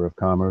Chamber of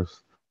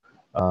Commerce.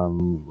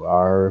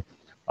 Our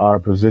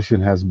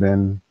position has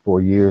been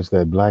for years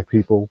that Black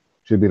people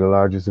should be the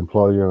largest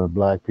employer of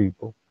Black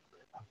people.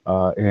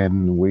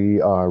 And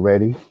we are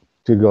ready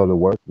to go to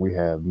work. We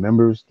have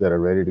members that are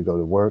ready to go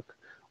to work.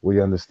 We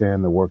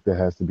understand the work that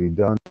has to be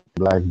done,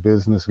 Black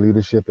business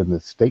leadership in the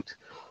state,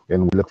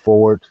 and we look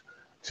forward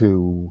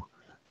to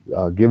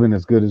giving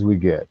as good as we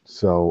get.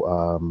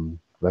 So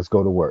let's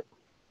go to work.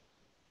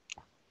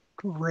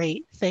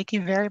 Great, thank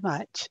you very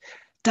much.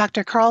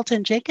 Dr.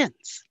 Carlton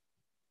Jenkins.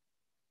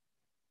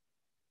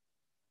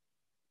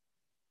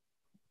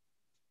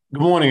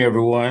 Good morning,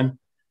 everyone.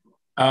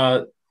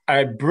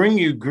 I bring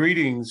you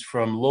greetings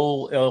from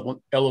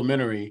Lowell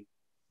Elementary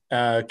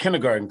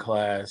kindergarten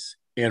class,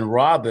 and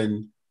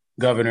Robin,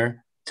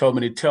 Governor, told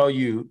me to tell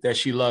you that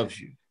she loves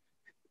you.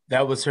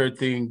 That was her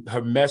thing,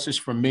 her message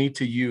from me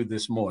to you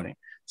this morning.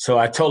 So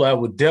I told her I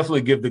would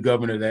definitely give the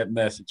governor that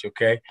message,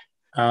 okay?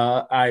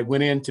 I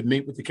went in to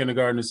meet with the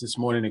kindergartners this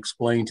morning and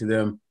explain to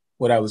them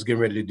what I was getting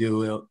ready to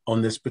do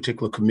on this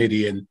particular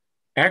committee. And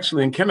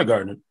actually in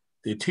kindergarten,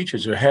 the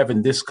teachers are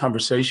having this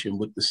conversation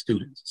with the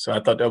students. So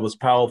I thought that was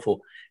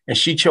powerful. And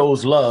she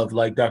chose love,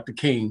 like Dr.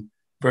 King,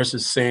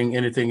 versus saying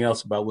anything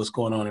else about what's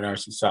going on in our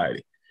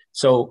society.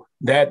 So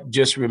that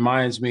just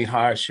reminds me how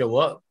I show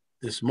up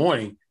this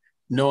morning,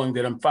 knowing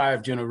that I'm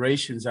 5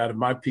 generations out of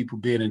my people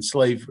being in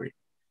slavery,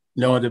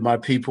 knowing that my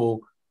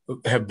people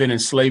have been in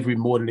slavery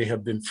more than they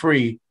have been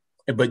free,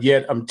 but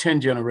yet I'm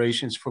 10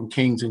 generations from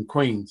kings and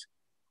queens.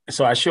 And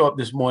so I show up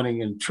this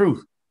morning in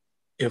truth.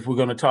 If we're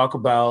going to talk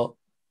about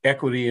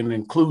equity and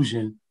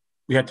inclusion,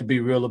 we have to be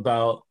real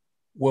about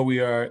where we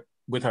are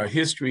with our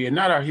history, and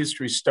not our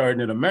history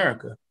starting in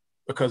America,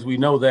 because we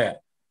know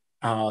that.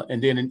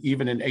 And then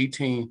even in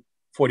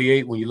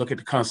 1848, when you look at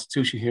the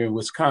Constitution here in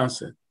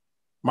Wisconsin,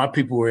 my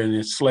people were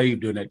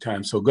enslaved during that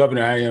time. So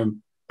Governor, I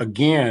am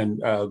again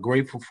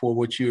grateful for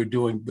what you're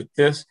doing with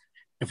this.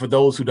 And for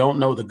those who don't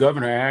know, the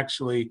governor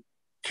actually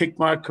kicked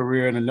my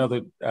career in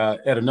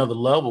at another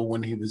level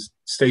when he was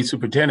state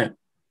superintendent.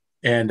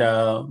 And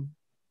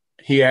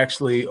he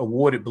actually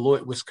awarded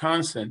Beloit,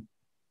 Wisconsin,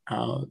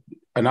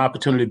 an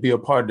opportunity to be a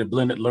part of the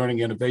Blended Learning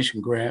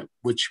Innovation Grant,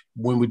 which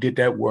when we did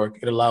that work,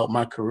 it allowed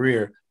my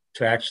career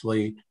to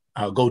actually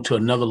go to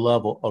another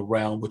level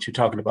around what you're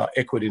talking about,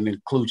 equity and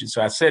inclusion.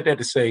 So I said that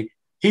to say,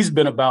 he's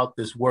been about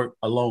this work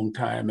a long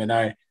time, and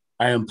I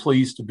am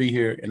pleased to be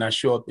here, and I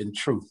show up in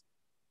truth.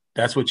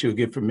 That's what you'll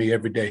get from me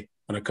every day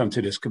when I come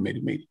to this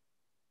committee meeting.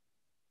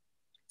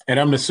 And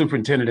I'm the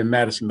superintendent in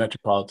Madison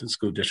Metropolitan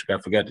School District.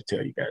 I forgot to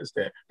tell you guys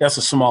that. That's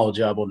a small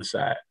job on the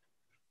side.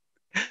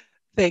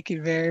 Thank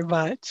you very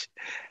much.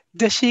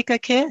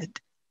 Dashika Kidd.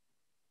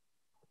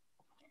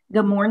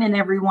 Good morning,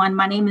 everyone.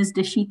 My name is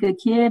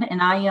Dashika Kidd, and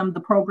I am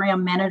the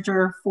program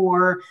manager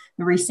for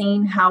the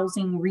Racine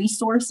Housing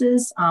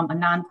Resources, a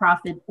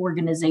nonprofit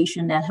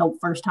organization that help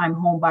first-time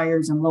home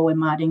buyers and low and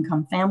moderate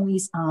income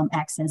families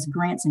access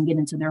grants and get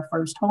into their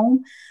first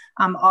home.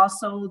 I'm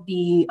also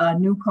the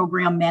new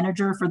program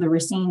manager for the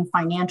Racine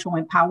Financial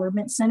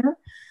Empowerment Center,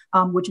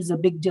 which is a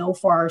big deal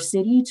for our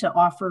city to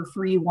offer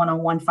free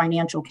one-on-one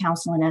financial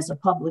counseling as a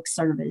public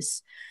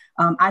service.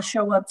 I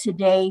show up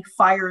today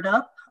fired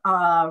up,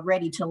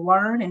 ready to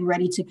learn and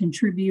ready to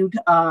contribute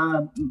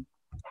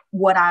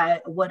what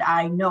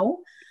I know,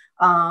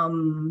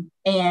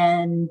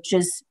 and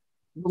just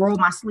roll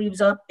my sleeves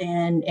up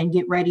and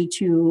get ready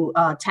to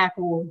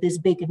tackle this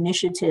big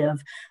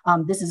initiative.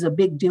 This is a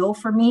big deal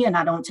for me, and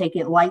I don't take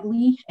it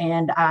lightly,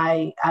 and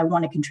I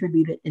want to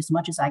contribute it as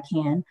much as I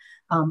can.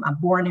 I'm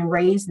born and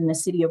raised in the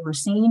city of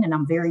Racine, and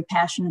I'm very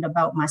passionate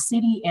about my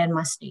city and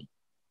my state.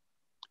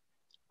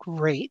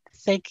 Great,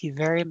 thank you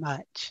very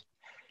much.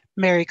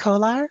 Mary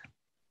Kolar.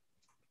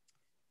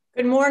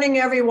 Good morning,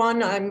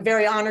 everyone. I'm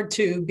very honored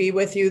to be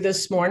with you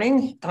this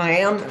morning. I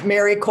am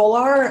Mary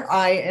Kolar.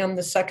 I am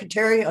the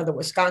Secretary of the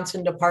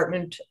Wisconsin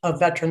Department of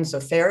Veterans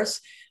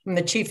Affairs. I'm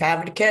the Chief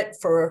Advocate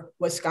for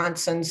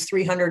Wisconsin's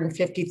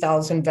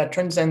 350,000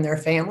 veterans and their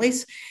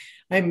families.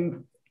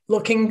 I'm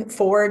looking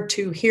forward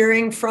to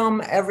hearing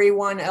from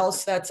everyone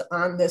else that's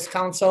on this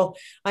council.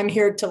 I'm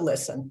here to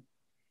listen.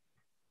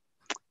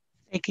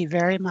 Thank you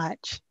very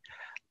much.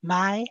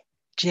 Mai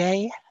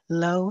J.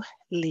 Lo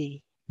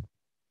Lee.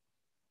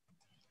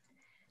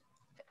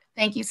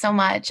 Thank you so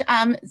much.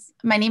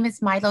 My name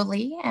is Milo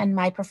Lee, and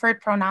my preferred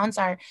pronouns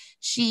are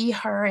she,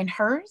 her, and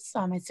hers.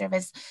 I serve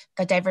as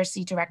the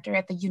Diversity Director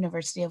at the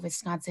University of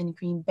Wisconsin,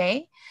 Green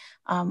Bay.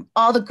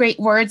 All the great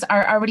words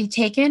are already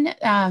taken.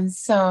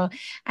 So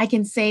I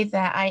can say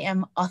that I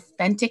am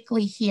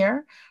authentically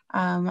here.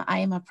 I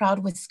am a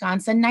proud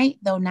Wisconsinite,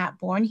 though not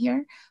born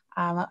here.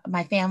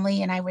 My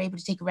family and I were able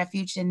to take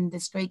refuge in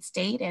this great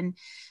state, and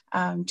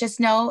just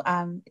know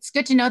it's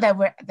good to know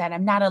that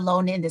I'm not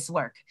alone in this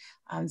work.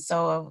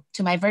 So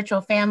to my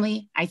virtual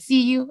family, I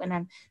see you, and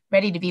I'm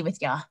ready to be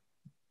with y'all.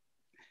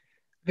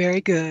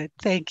 Very good,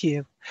 thank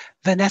you.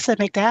 Vanessa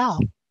McDowell.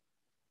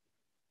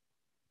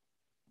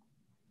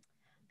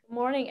 Good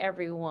morning,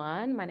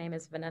 everyone. My name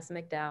is Vanessa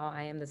McDowell.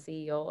 I am the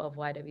CEO of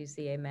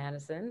YWCA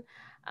Madison,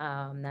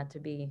 not to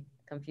be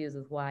confused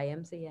with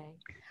YMCA.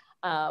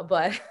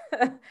 But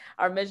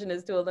our mission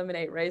is to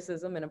eliminate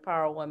racism and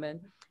empower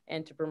women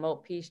and to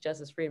promote peace,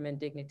 justice, freedom, and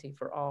dignity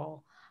for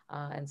all.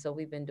 And so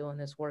we've been doing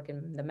this work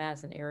in the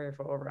Madison area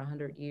for over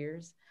 100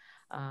 years.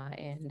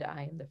 And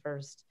I am the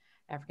first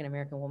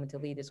African-American woman to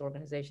lead this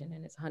organization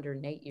in its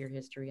 108-year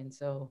history. And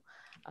so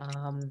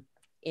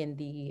in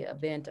the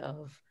event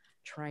of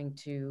trying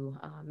to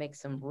make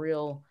some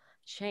real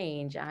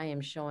change, I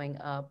am showing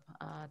up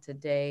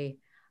today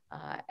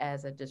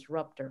as a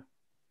disruptor.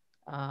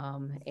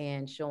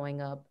 And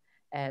showing up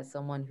as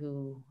someone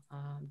who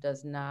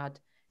does not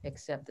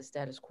accept the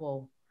status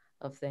quo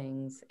of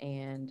things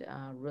and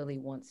really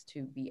wants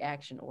to be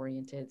action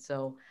oriented.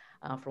 So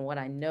from what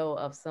I know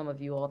of some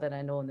of you all that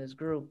I know in this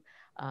group,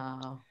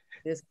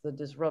 this is a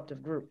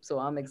disruptive group. So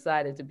I'm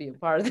excited to be a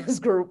part of this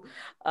group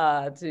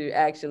to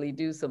actually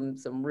do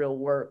some real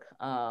work.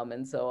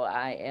 And so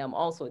I am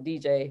also a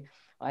DJ.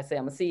 I say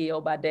I'm a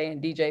CEO by day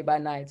and DJ by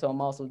night. So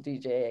I'm also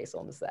DJ Ace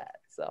on the side.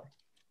 So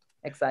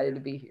excited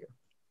to be here.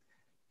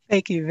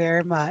 Thank you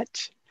very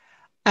much.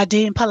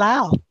 Adine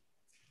Palau.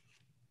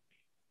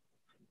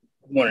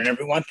 Good morning,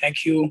 everyone.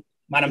 Thank you,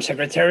 Madam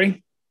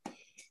Secretary.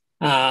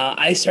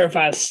 I serve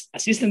as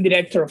Assistant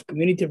Director of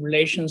Community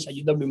Relations at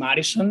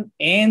UW-Madison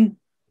and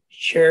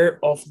Chair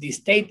of the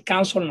State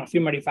Council on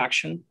Affirmative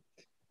Action.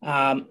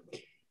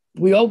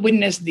 We all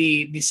witnessed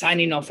the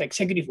signing of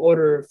Executive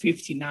Order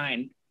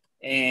 59.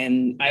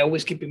 And I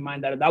always keep in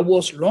mind that that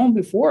was long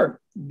before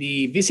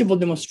the visible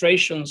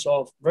demonstrations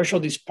of racial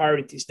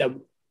disparities that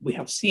we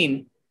have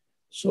seen.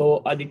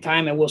 So at the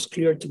time, it was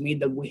clear to me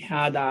that we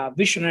had a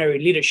visionary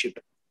leadership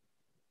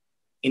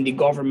in the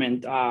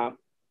government of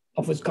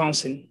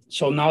Wisconsin.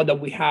 So now that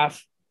we have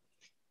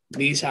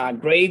this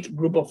great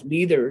group of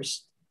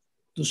leaders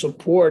to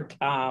support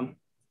our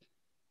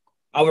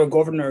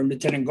governor and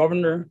lieutenant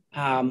governor,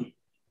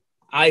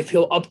 I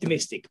feel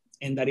optimistic,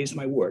 and that is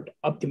my word,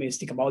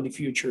 optimistic about the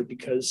future,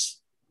 because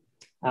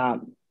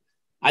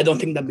I don't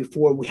think that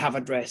before we have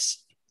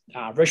addressed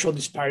racial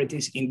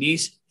disparities in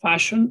this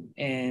fashion,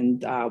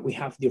 and we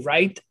have the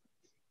right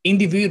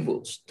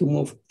individuals to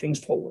move things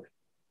forward.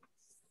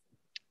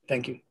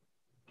 Thank you.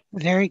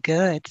 Very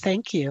good,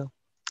 thank you.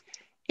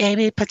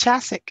 Amy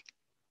Pachasik.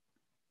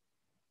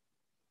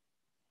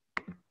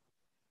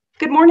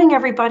 Good morning,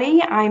 everybody.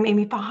 I'm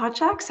Amy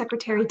Pachacek,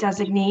 Secretary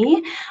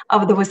Designee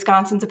of the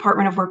Wisconsin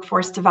Department of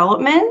Workforce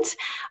Development.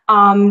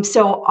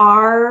 So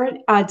our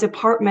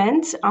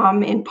department,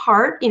 in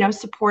part,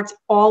 supports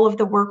all of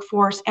the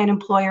workforce and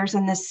employers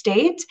in this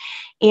state.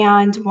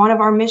 And one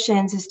of our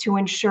missions is to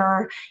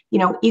ensure,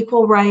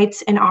 equal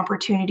rights and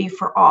opportunity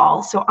for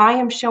all. So I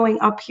am showing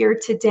up here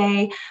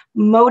today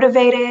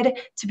motivated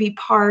to be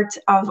part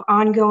of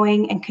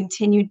ongoing and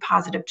continued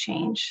positive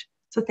change.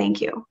 So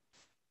thank you.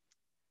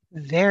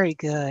 Very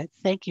good.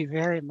 Thank you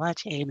very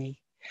much, Amy.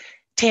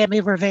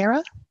 Tammy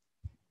Rivera.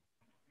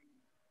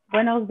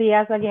 Buenos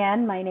dias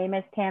again. My name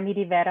is Tammy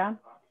Rivera.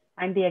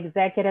 I'm the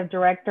Executive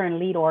Director and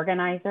Lead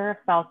Organizer of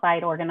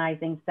Southside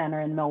Organizing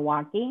Center in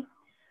Milwaukee.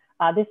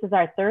 This is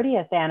our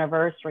 30th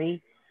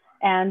anniversary,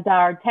 and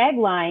our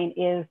tagline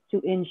is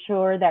to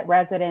ensure that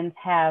residents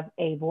have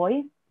a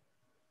voice,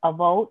 a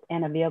vote,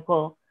 and a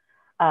vehicle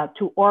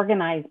to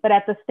organize. But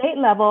at the state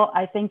level,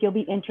 I think you'll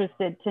be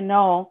interested to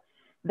know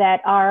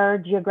that our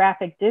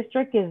geographic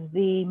district is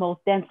the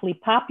most densely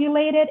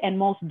populated and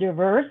most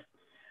diverse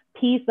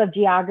piece of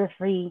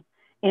geography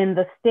in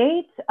the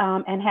state,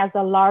 and has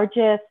the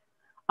largest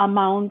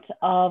amount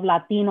of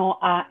Latino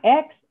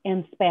AX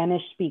and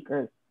Spanish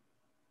speakers.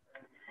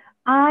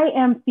 I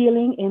am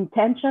feeling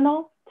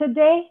intentional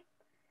today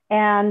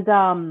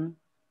and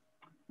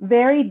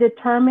very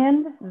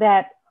determined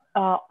that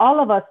all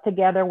of us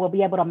together will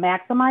be able to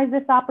maximize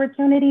this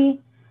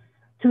opportunity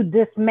to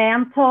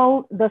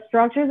dismantle the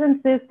structures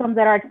and systems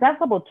that are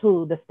accessible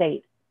to the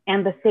state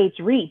and the state's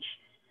reach.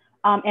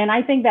 And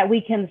I think that we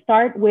can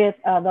start with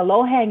the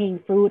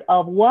low-hanging fruit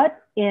of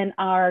what in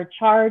our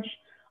charge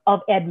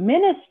of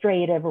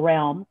administrative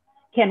realm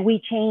can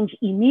we change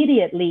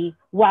immediately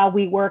while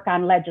we work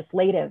on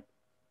legislative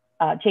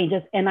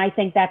changes. And I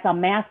think that's a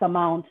mass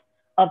amount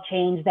of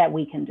change that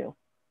we can do.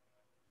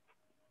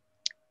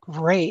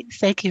 Great,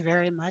 thank you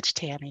very much,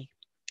 Tammy.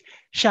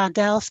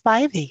 Shondell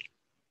Spivey.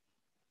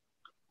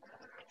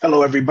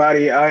 Hello,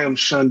 everybody. I am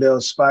Shondell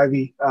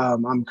Spivey.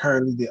 I'm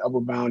currently the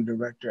Upward Bound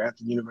Director at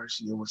the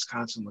University of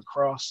Wisconsin-La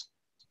Crosse.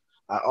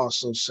 I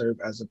also serve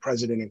as the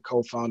president and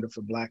co-founder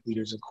for Black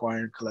Leaders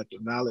Acquiring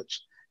Collective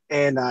Knowledge.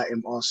 And I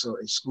am also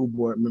a school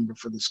board member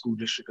for the School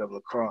District of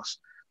La Crosse.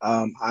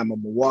 I'm a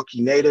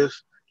Milwaukee native,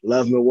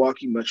 love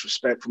Milwaukee, much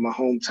respect for my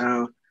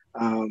hometown,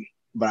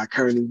 but I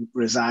currently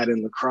reside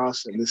in La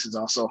Crosse, and this is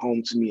also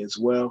home to me as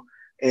well.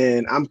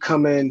 And I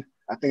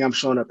think I'm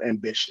showing up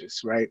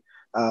ambitious, right?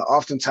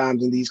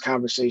 Oftentimes in these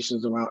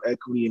conversations around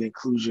equity and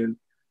inclusion,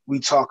 we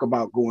talk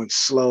about going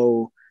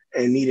slow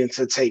and needing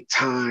to take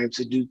time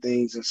to do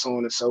things and so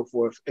on and so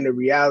forth. And the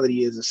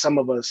reality is that some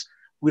of us,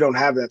 we don't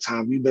have that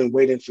time. We've been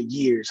waiting for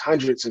years,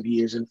 hundreds of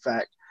years, in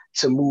fact,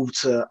 to move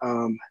to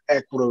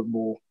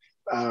equitable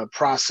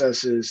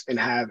processes and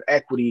have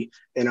equity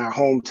in our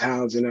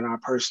hometowns and in our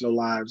personal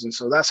lives. And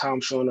so that's how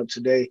I'm showing up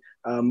today.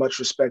 Much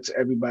respect to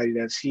everybody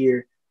that's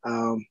here.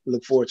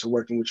 Look forward to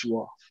working with you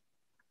all.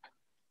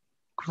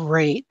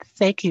 Great.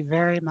 Thank you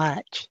very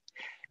much.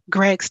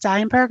 Greg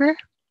Steinberger.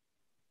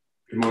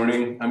 Good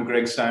morning. I'm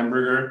Greg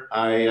Steinberger.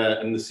 I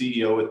am the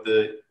CEO at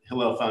the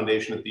Hillel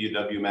Foundation at the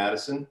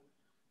UW-Madison.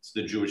 It's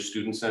the Jewish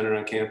Student Center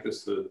on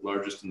campus, the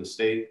largest in the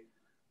state.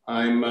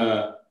 I'm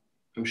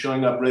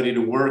showing up ready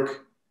to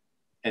work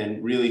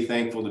and really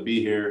thankful to be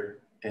here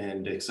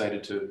and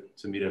excited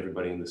to meet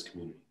everybody in this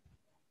community.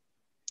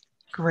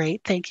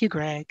 Great. Thank you,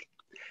 Greg.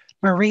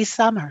 Marie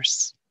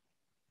Summers.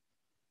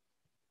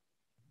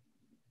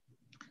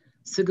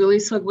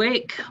 Saguli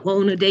Swagwake,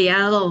 Wauna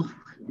Deyalo,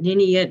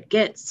 Niniet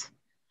Gets.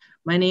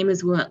 My name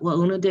is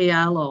Wauna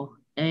Deyalo,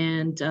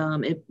 and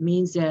it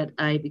means that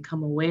I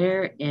become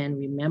aware and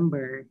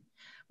remember.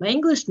 My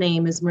English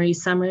name is Marie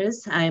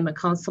Summers. I am a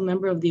council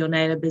member of the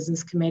Oneida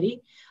Business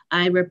Committee.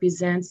 I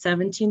represent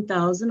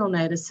 17,000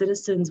 Oneida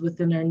citizens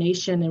within our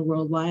nation and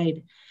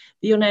worldwide.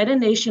 The Oneida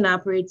Nation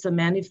operates a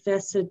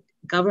manifested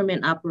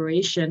government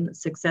operation,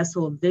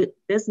 successful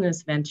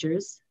business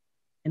ventures,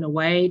 and a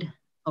wide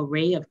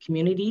array of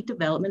community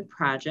development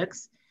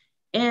projects.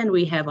 And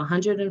we have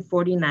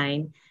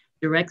 149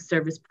 direct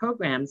service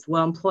programs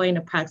while employing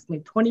approximately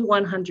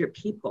 2,100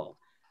 people.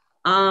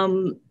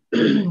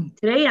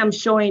 Today I'm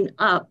showing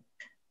up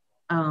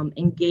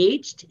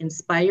engaged,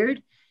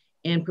 inspired,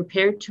 and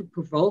prepared to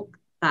provoke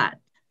thought.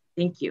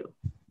 Thank you.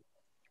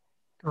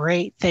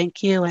 Great,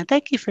 thank you. And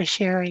thank you for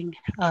sharing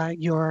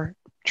your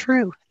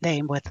true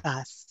name with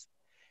us.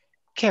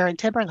 Karen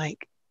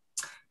Timberlake.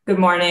 Good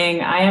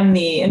morning. I am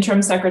the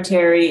interim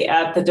secretary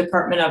at the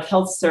Department of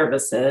Health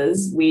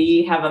Services.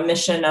 We have a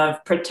mission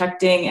of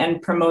protecting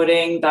and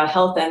promoting the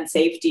health and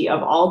safety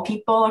of all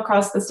people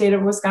across the state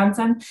of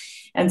Wisconsin.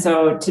 And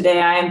so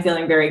today I am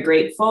feeling very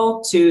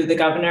grateful to the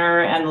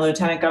governor and the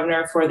lieutenant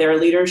governor for their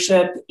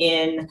leadership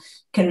in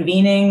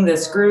convening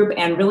this group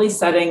and really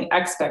setting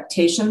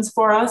expectations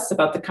for us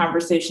about the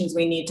conversations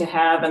we need to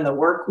have and the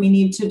work we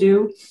need to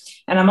do.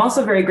 And I'm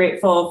also very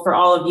grateful for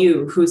all of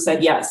you who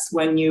said yes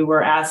when you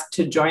were asked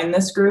to join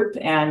this group.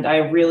 And I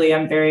really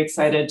am very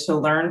excited to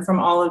learn from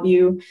all of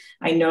you.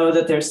 I know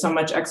that there's so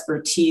much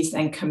expertise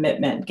and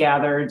commitment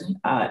gathered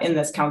in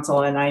this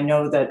council. And I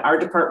know that our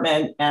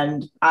department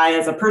and I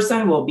as a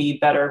person will be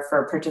better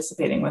for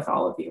participating with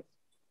all of you.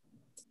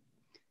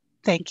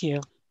 Thank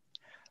you.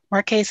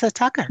 Marquesa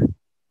Tucker.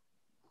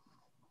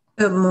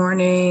 Good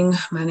morning.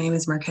 My name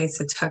is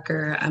Marquesa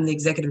Tucker. I'm the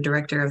Executive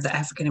Director of the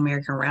African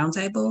American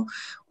Roundtable.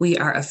 We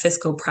are a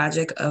fiscal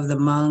project of the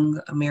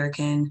Hmong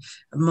American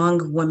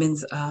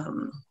Women's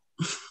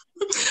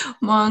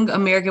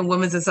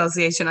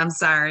Association,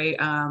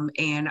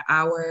 and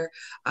our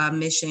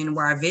mission,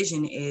 where our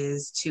vision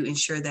is to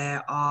ensure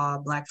that all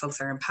Black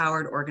folks are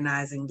empowered,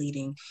 organizing,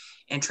 leading,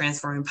 and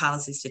transforming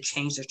policies to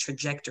change the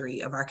trajectory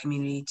of our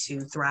community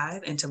to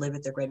thrive and to live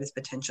at their greatest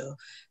potential.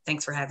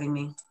 Thanks for having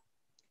me.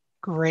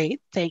 Great,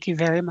 thank you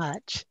very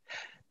much.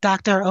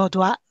 Dr.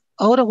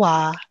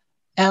 Odawa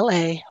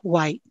L.A.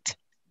 White.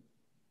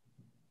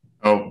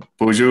 Oh,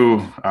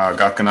 Buju,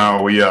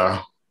 Gakana, we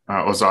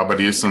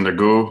Ozabadis and the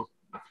Gu,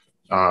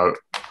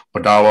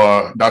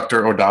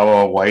 Dr.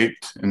 Odawa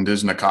White,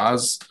 Indigenous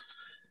cause.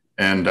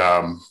 And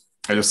I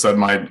just said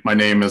my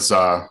name is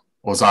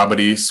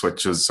Ozabadis,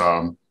 which is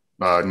a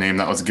name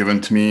that was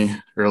given to me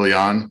early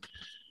on.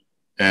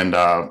 And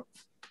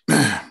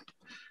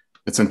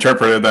it's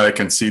interpreted that I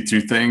can see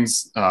through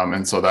things.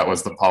 And so that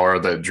was the power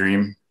of that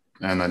dream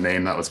and the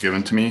name that was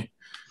given to me.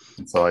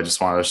 And so I just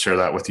wanted to share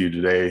that with you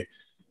today.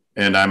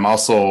 And I'm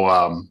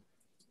also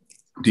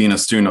Dean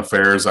of Student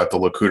Affairs at the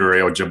Lakota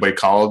Ojibwe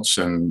College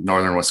in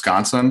Northern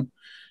Wisconsin.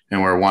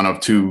 And we're one of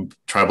 2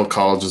 tribal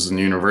colleges and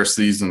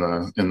universities in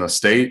the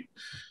state.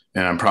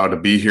 And I'm proud to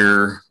be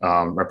here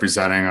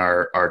representing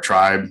our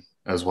tribe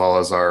as well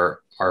as our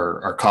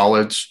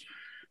college.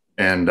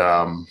 And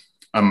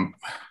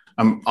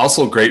I'm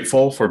also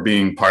grateful for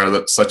being part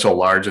of such a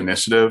large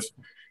initiative,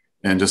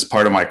 and just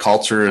part of my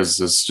culture is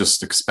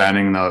just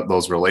expanding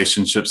those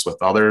relationships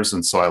with others.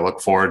 And so I look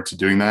forward to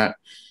doing that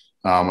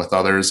with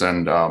others.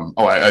 And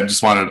I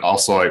just wanted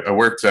also, I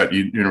worked at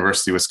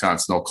University of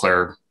Wisconsin-Eau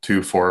Claire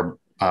too for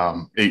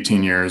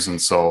 18 years.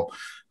 And so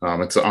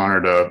it's an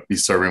honor to be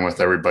serving with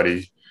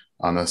everybody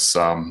on this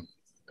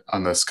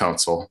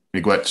council.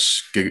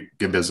 Miigwech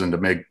Gibizin to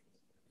Mig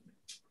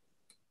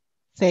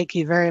Thank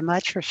you very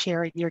much for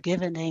sharing your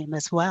given name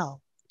as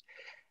well.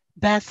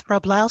 Beth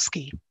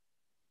Roblowski.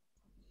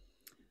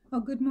 Oh,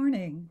 good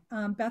morning.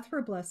 Beth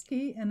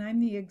Roblowski, and I'm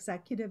the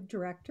Executive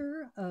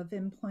Director of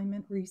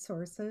Employment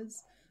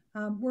Resources.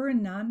 We're a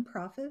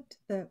nonprofit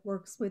that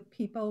works with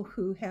people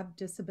who have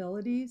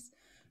disabilities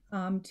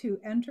to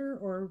enter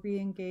or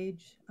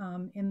re-engage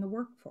in the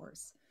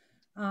workforce.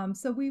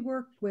 So we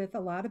work with a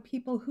lot of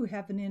people who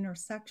have an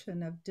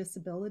intersection of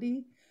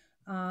disability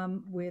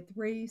with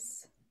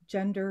race,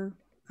 gender,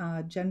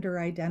 gender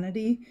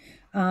identity,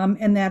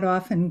 and that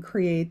often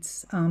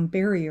creates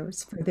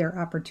barriers for their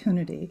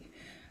opportunity.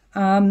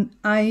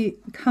 I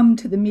come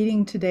to the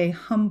meeting today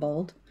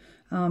humbled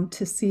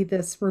to see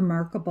this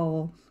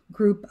remarkable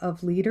group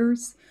of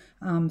leaders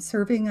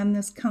serving on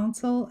this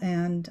council,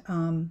 and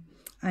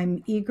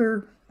I'm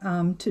eager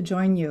to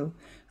join you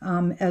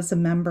as a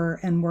member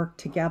and work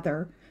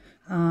together.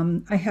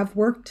 I have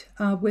worked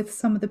with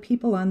some of the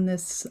people on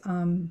this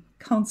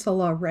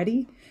council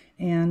already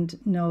and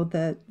know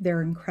that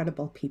they're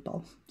incredible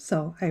people.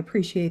 So I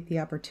appreciate the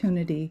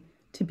opportunity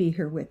to be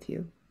here with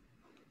you.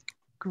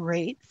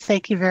 Great,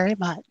 thank you very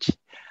much.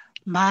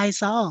 Mai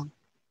Zong.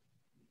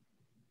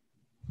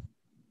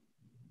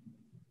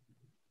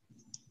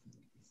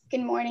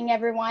 Good morning,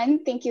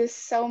 everyone. Thank you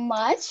so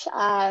much.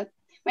 My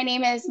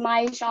name is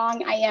Mai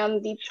Zhang. I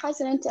am the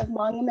president of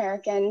Hmong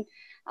American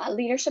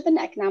Leadership and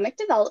Economic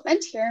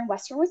Development here in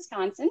Western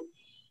Wisconsin.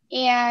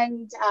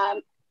 And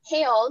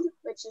HALED,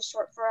 which is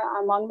short for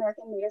Hmong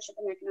American Leadership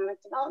and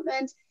Economic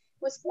Development,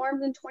 was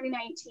formed in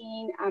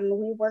 2019.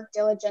 We work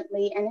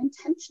diligently and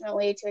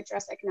intentionally to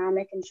address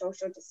economic and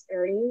social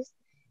disparities,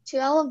 to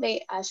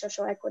elevate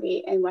social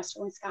equity in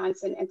Western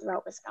Wisconsin and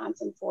throughout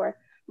Wisconsin for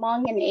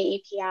Hmong and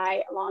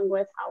AAPI, along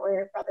with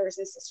our brothers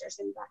and sisters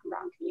in Black and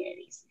Brown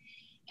communities.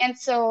 And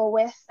so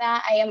with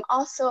that, I am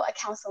also a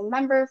council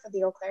member for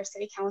the Eau Claire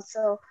City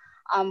Council,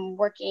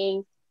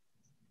 working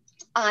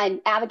on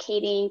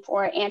advocating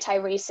for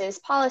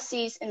anti-racist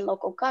policies in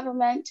local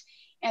government.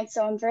 And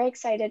so I'm very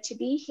excited to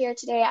be here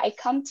today. I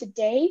come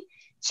today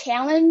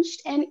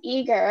challenged and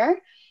eager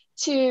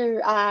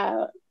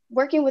to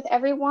working with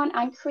everyone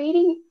on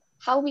creating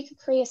how we could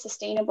create a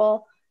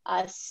sustainable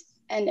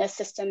and a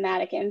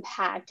systematic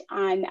impact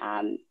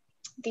on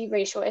the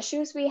racial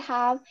issues we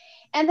have.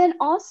 And then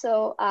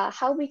also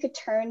how we could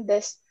turn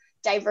this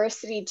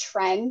diversity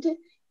trend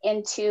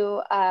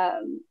into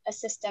a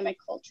systemic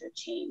culture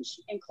change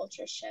and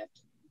culture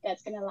shift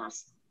that's gonna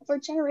last for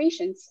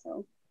generations.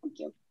 So thank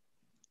you.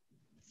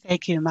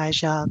 Thank you, Mai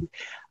Zhang.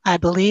 I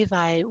believe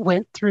I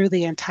went through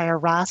the entire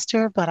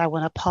roster, but I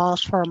want to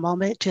pause for a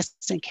moment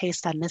just in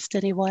case I missed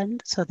anyone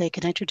so they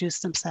can introduce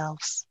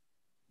themselves.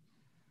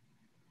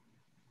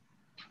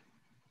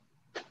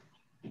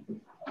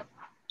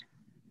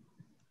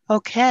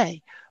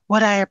 Okay,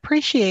 what I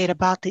appreciate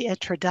about the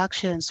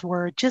introductions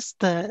were just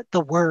the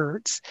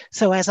words.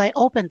 So as I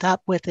opened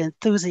up with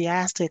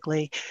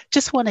enthusiastically,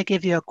 just want to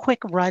give you a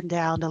quick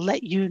rundown to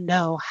let you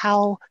know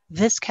how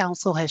this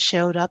council has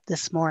showed up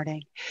this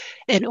morning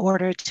in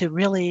order to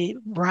really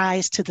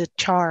rise to the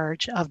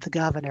charge of the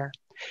governor.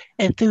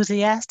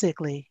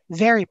 Enthusiastically,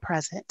 very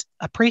present,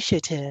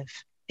 appreciative,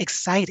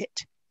 excited,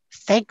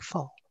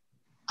 thankful,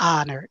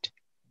 honored,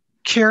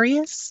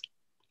 curious,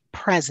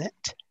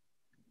 present,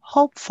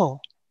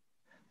 hopeful,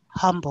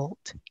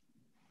 humbled,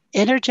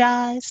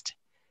 energized,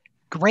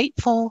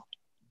 grateful,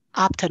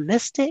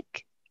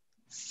 optimistic,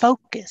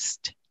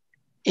 focused,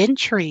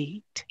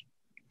 intrigued,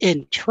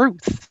 in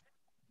truth,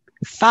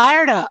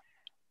 fired up,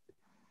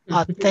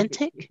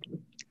 authentic,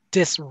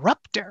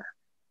 disruptor,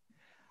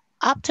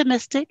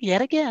 optimistic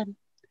yet again,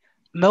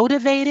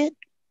 motivated,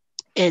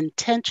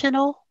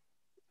 intentional,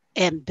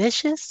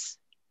 ambitious,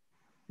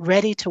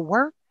 ready to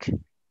work,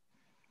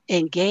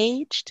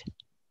 engaged,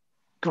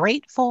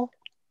 grateful,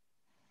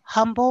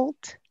 humbled,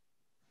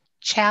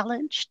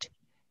 challenged,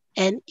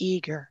 and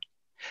eager.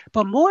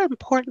 But more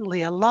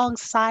importantly,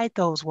 alongside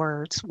those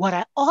words, what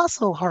I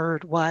also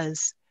heard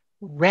was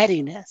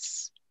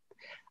readiness.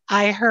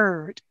 I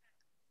heard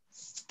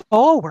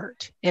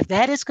forward. If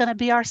that is going to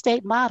be our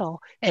state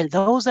model, and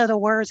those are the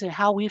words and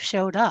how we've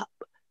showed up,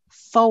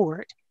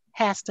 forward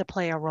has to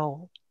play a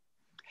role.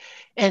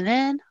 And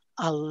then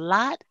a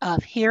lot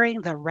of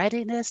hearing the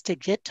readiness to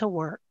get to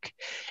work.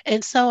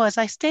 And so, as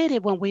I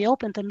stated when we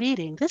opened the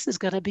meeting, this is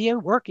going to be a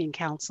working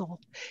council.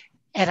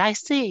 And I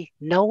see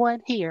no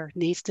one here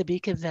needs to be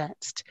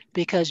convinced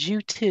because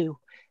you too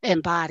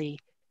embody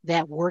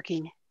that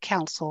working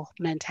council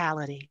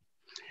mentality.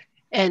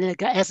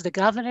 And as the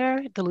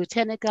governor, the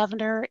lieutenant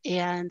governor,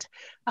 and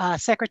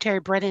Secretary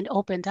Brennan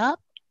opened up,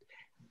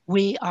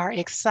 we are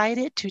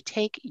excited to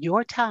take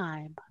your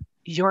time,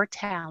 your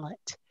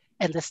talent,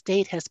 and the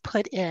state has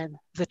put in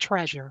the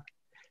treasure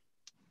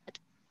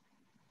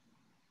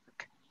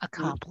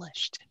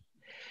accomplished.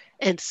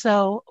 And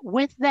so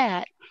with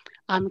that,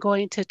 I'm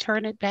going to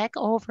turn it back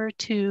over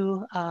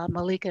to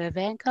Malika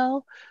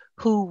Ivanko,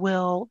 who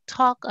will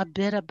talk a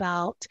bit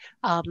about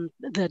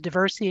the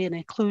diversity and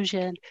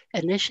inclusion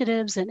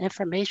initiatives and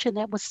information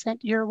that was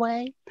sent your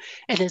way.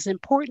 It is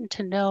important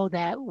to know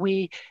that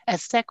we,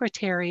 as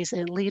secretaries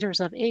and leaders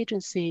of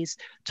agencies,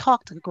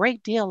 talked a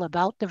great deal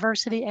about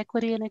diversity,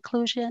 equity, and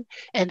inclusion.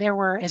 And there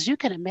were, as you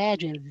can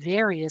imagine,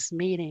 various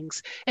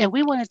meetings. And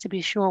we wanted to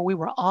be sure we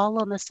were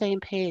all on the same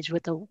page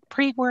with the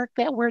pre-work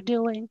that we're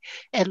doing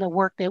and the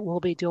work that we'll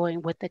be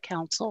doing with the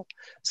council.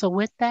 So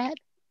with that,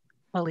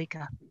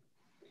 Malika.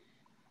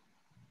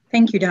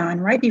 Thank you, Dawn.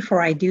 Right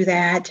before I do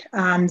that,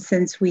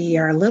 since we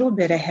are a little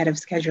bit ahead of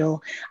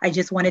schedule, I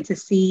just wanted to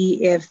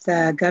see if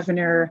the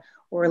governor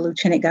or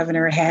lieutenant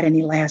governor had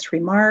any last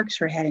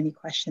remarks or had any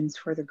questions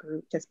for the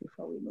group just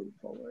before we move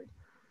forward.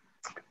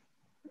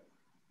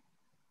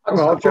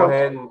 I'll go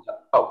ahead and,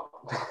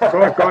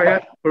 go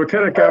ahead.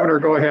 Lieutenant Governor,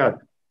 go ahead.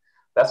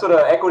 That's what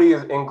equity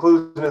and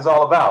inclusion is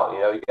all about. You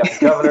know, you got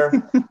the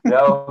governor, you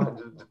know,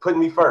 putting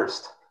me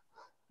first.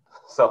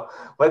 So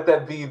let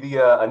that be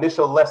the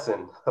initial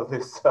lesson of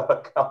this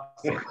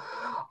council.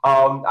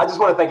 I just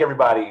want to thank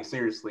everybody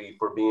seriously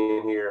for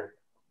being here.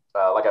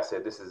 Like I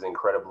said, this is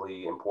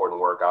incredibly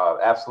important work. I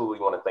absolutely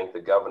want to thank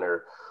the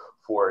governor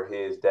for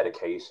his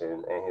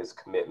dedication and his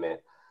commitment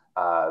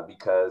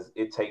because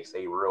it takes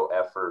a real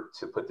effort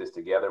to put this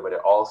together, but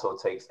it also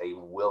takes a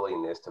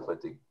willingness to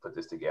put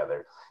this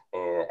together.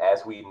 And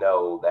as we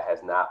know, that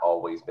has not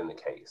always been the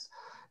case.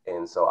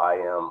 And so I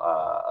am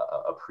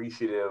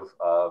appreciative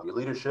of your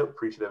leadership,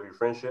 appreciative of your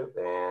friendship,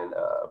 and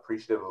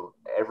appreciative of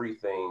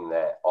everything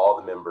that all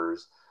the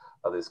members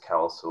of this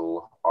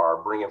council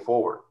are bringing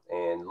forward.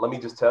 And let me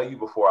just tell you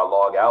before I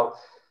log out,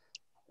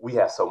 we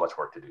have so much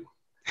work to do,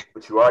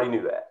 but you already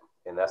knew that.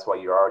 And that's why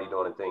you're already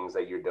doing the things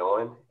that you're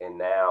doing. And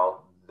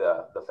now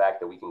the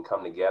fact that we can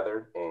come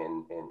together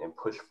and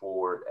push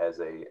forward as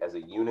a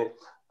unit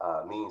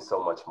means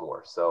so much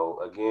more.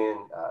 So again,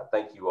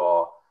 thank you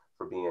all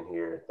for being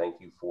here. Thank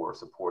you for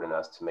supporting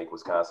us to make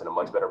Wisconsin a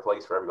much better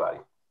place for everybody.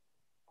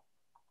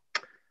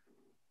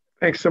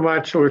 Thanks so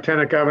much,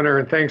 Lieutenant Governor,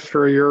 and thanks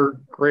for your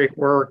great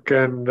work.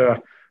 And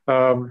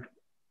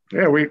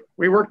yeah, we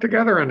worked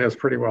together on this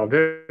pretty well,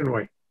 didn't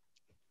we?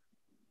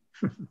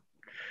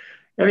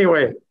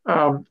 Anyway,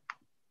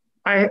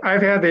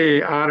 I've had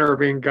the honor of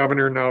being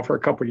governor now for a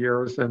couple of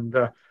years, and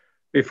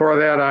before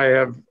that, I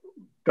have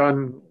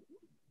done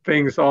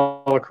things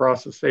all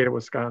across the state of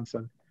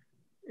Wisconsin.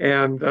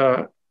 And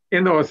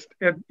in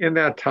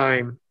that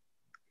time,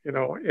 you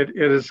know, it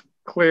is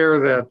clear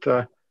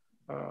that,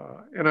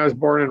 and I was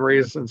born and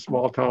raised in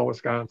small town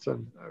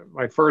Wisconsin.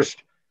 My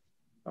first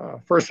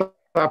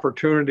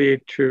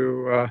opportunity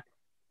to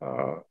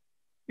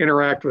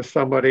interact with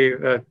somebody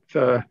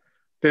that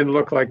didn't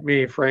look like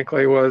me,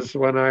 frankly, was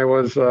when I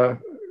was a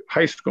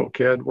high school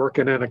kid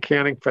working in a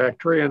canning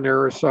factory, and there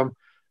were some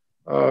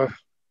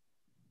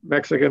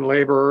Mexican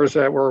laborers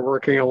that were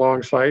working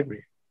alongside me.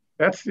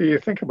 You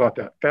think about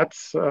that.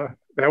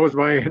 That was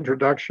my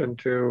introduction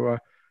to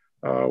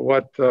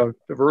what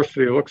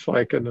diversity looks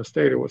like in the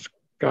state of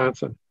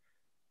Wisconsin.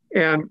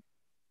 And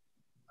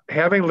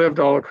having lived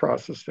all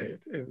across the state,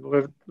 and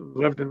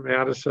lived in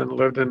Madison,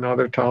 lived in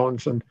other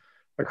towns and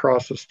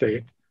across the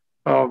state,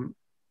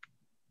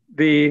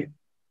 the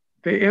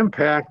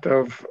impact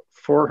of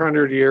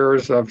 400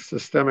 years of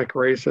systemic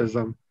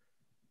racism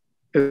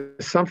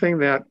is something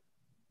that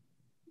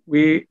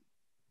we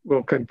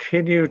will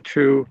continue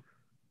to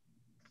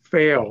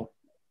fail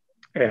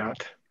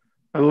at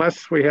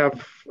unless we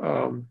have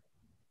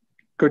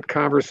good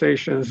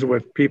conversations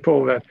with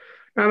people that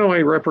not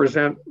only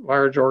represent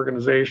large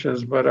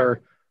organizations, but are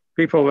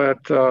people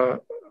that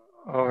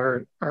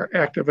are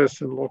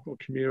activists in local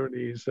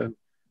communities. And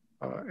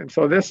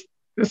so this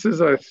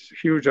is a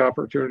huge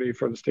opportunity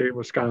for the state of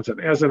Wisconsin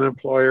as an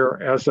employer,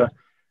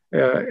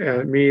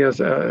 and me as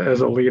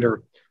a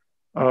leader.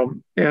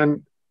 And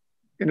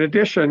in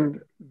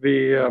addition,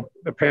 the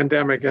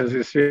pandemic, as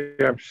you see,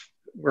 I'm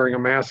wearing a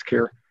mask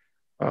here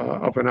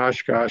up in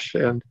Oshkosh,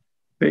 and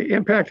the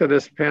impact of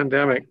this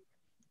pandemic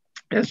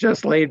has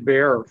just laid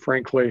bare,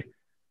 frankly,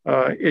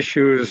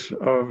 issues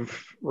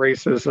of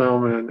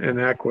racism and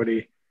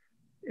inequity.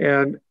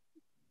 And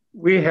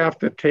we have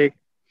to take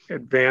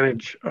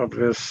advantage of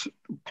this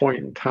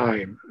point in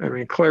time. I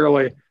mean,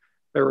 clearly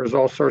there was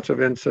all sorts of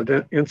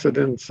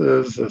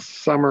incidences this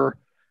summer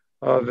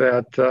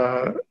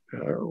that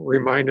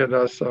reminded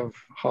us of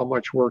how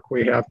much work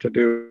we have to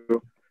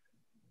do.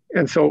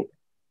 And so,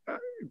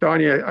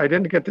 Danya, I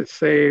didn't get to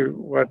say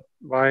what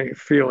my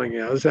feeling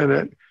is,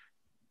 and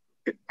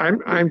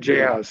I'm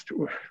jazzed.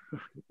 You're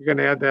going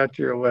to add that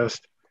to your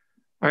list.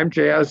 I'm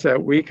jazzed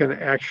that we can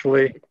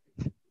actually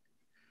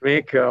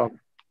make a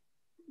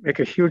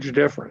huge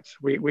difference.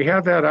 We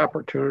have that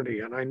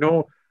opportunity, and I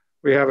know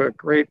we have a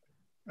great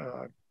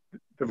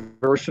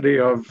diversity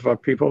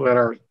of people that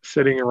are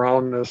sitting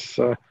around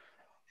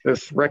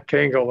this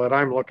rectangle that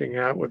I'm looking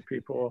at, with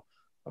people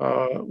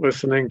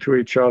listening to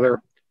each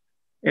other,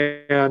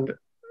 and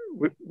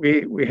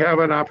we have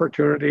an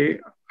opportunity.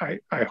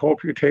 I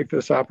hope you take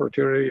this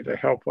opportunity to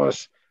help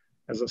us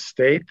as a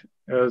state,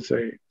 as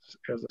a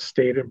as a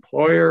state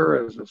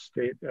employer, as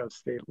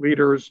state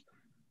leaders,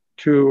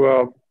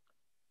 to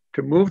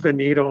move the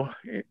needle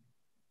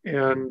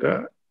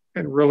and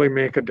really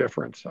make a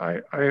difference.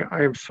 I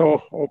am so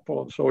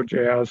hopeful and so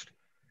jazzed.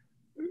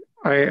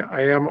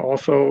 I am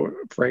also,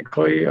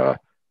 frankly,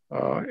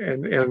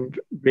 and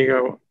being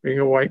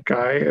a white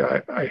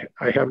guy,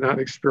 I have not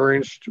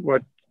experienced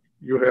what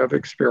you have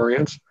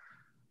experienced,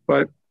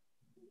 but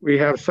we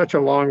have such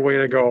a long way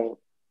to go.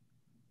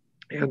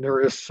 And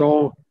there is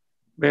so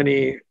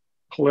many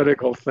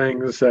political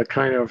things that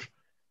kind of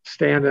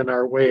stand in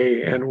our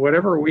way. And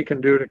whatever we can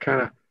do to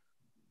kind of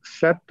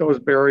set those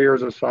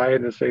barriers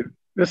aside and say,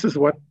 this is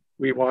what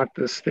we want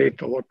this state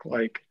to look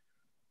like.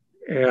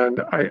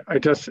 And I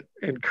just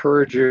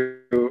encourage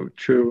you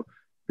to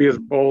be as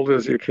bold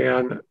as you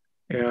can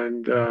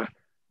and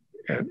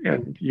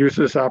use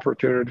this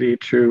opportunity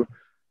to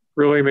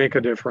really make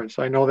a difference.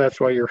 I know that's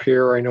why you're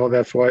here. I know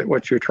that's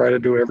what you try to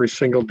do every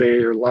single day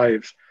of your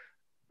lives.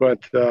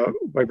 But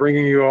by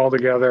bringing you all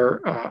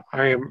together,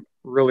 I am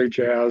really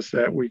jazzed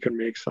that we can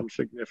make some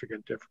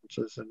significant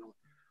differences in the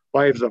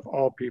lives of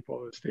all people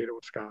in the state of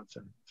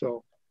Wisconsin.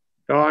 So,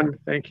 Dawn,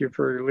 thank you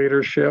for your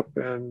leadership,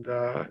 and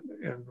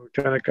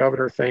Lieutenant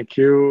Governor, thank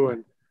you,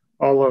 and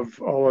all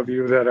of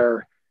you that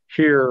are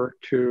here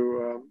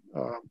to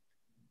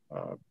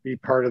be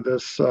part of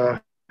this.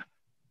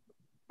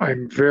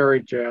 I'm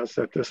very jazzed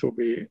that this will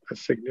be a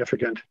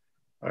significant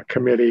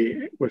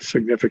committee with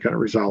significant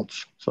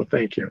results. So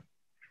thank you.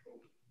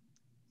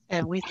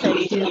 And we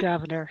thank you,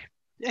 Governor.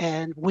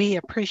 And we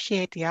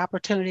appreciate the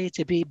opportunity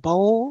to be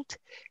bold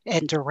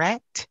and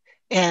direct,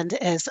 and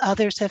as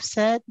others have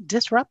said,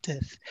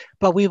 disruptive.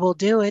 But we will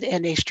do it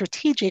in a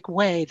strategic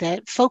way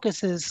that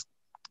focuses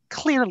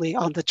clearly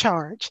on the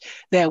charge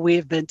that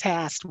we've been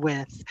tasked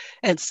with.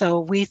 And so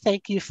we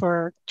thank you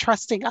for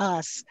trusting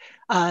us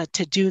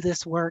to do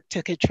this work,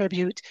 to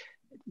contribute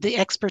the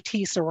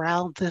expertise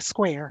around the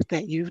square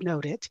that you've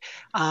noted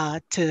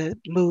to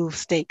move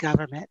state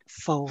government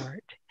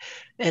forward.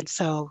 And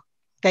so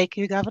thank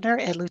you, Governor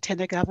and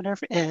Lieutenant Governor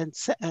and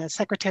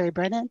Secretary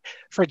Brennan,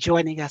 for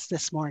joining us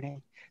this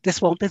morning.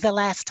 This won't be the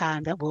last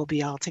time that we'll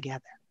be all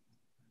together.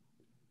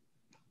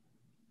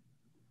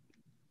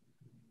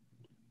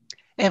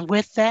 And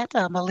with that,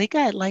 Malika,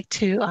 I'd like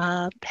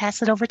to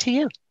pass it over to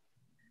you.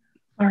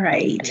 All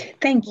right.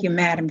 Thank you,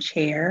 Madam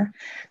Chair.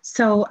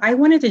 So I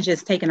wanted to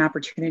just take an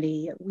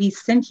opportunity. We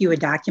sent you a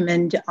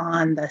document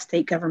on the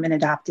state government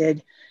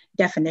adopted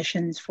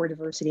definitions for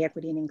diversity,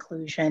 equity, and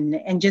inclusion,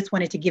 and just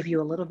wanted to give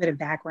you a little bit of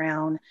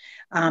background.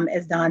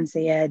 As Dawn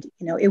said,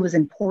 it was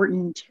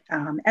important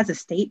as a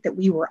state that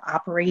we were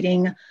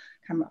operating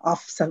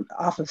off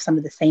of some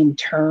of the same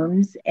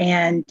terms.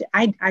 And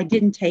I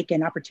didn't take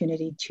an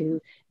opportunity to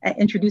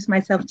introduce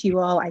myself to you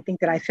all. I think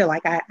that I feel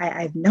like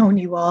I've known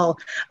you all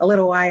a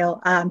little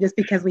while, just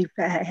because we've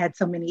had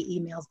so many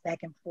emails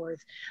back and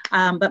forth.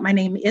 But my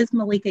name is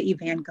Malika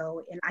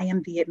Ivango, and I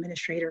am the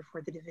administrator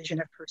for the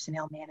Division of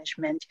Personnel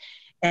Management.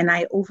 And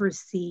I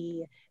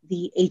oversee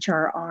the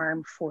HR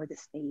arm for the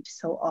state.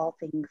 So all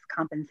things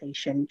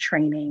compensation,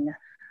 training,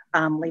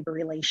 labor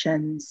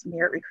relations,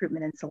 merit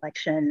recruitment and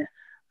selection,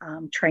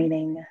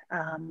 training,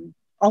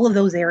 all of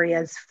those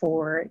areas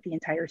for the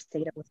entire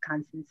state of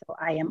Wisconsin. So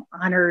I am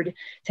honored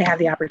to have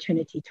the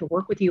opportunity to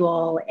work with you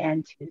all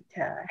and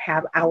to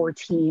have our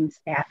team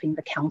staffing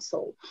the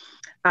council.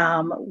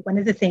 One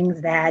of the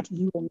things that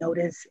you will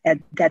notice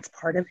that's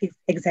part of his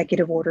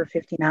Executive Order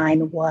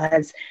 59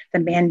 was the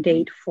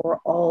mandate for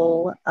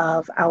all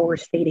of our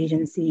state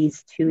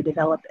agencies to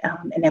develop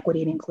an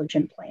equity and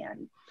inclusion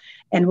plan.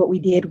 And what we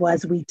did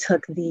was we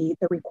took the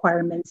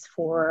requirements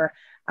for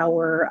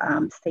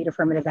our state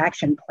affirmative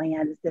action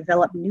plans,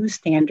 developed new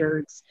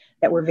standards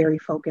that were very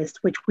focused,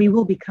 which we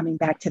will be coming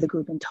back to the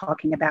group and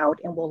talking about,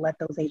 and we'll let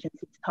those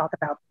agencies talk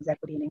about those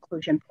equity and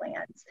inclusion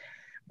plans.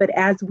 But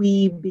as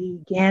we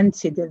began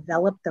to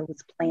develop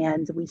those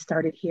plans, we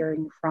started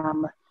hearing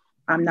from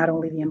not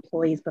only the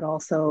employees, but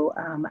also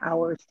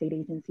our state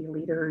agency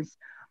leaders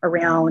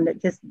around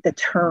just the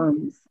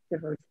terms,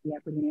 diversity,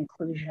 equity, and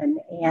inclusion.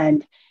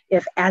 And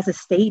if as a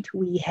state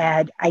we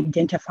had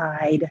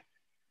identified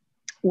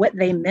what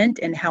they meant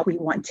and how we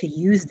want to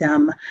use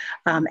them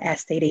as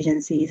state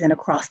agencies and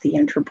across the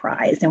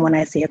enterprise. And when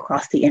I say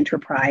across the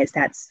enterprise,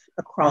 that's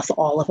across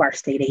all of our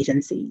state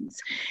agencies.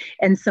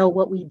 And so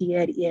what we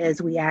did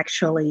is we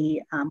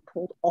actually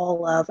pulled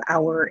all of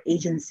our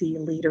agency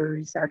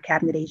leaders, our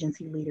cabinet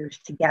agency leaders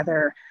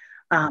together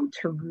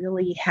to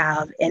really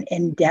have an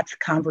in-depth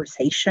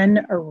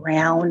conversation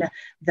around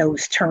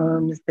those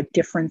terms, the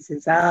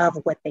differences of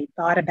what they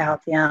thought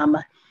about them,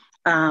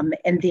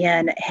 and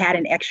then had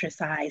an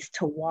exercise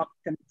to walk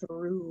them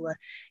through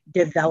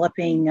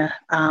developing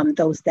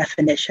those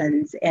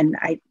definitions. And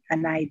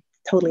I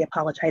totally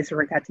apologize, I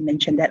forgot to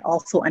mention that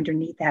also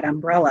underneath that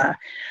umbrella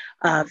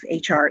of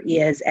HR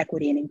is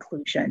equity and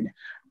inclusion.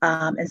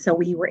 And so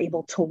we were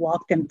able to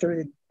walk them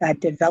through the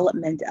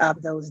development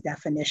of those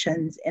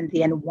definitions. And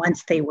then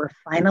once they were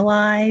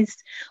finalized,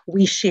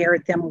 we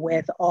shared them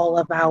with all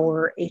of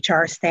our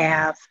HR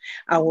staff,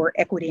 our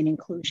equity and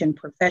inclusion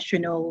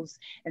professionals,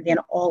 and then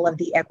all of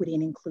the equity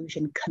and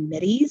inclusion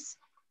committees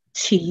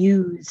to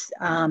use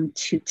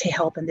to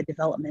help in the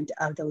development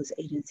of those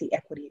agency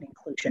equity and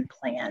inclusion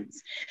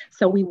plans.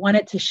 So we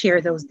wanted to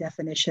share those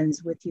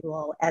definitions with you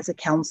all as a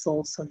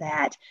council so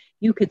that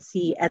you could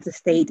see as a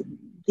state,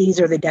 these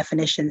are the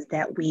definitions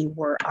that we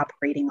were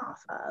operating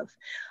off of.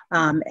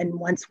 And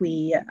once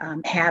we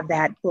have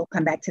that, we'll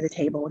come back to the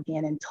table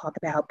again and talk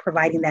about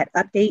providing that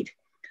update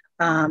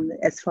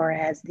as far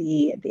as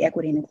the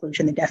equity and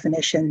inclusion, the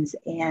definitions,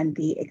 and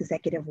the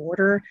executive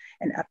order.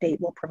 An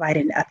update will provide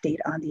an update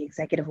on the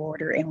executive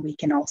order, and we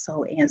can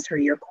also answer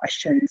your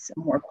questions,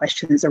 more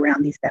questions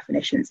around these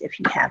definitions if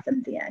you have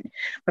them then.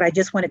 But I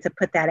just wanted to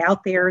put that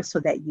out there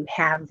so that you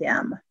have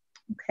them,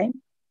 okay?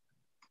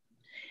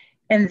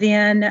 And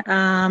then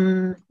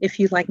if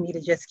you'd like me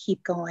to just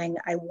keep going,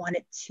 I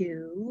wanted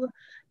to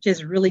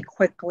just really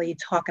quickly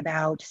talk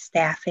about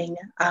staffing.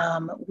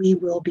 We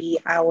will be,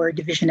 our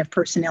Division of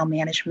Personnel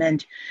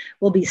Management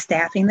will be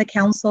staffing the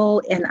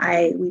council. And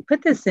we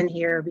put this in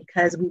here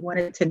because we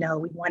wanted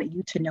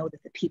you to know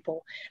that the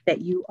people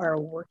that you are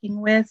working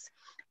with.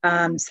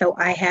 So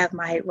I have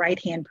my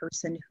right-hand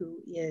person who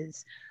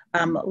is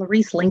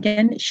Larice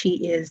Lincoln.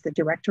 She is the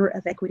Director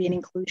of Equity and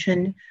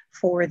Inclusion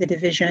for the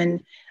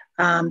division.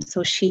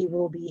 So she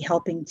will be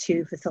helping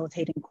to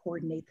facilitate and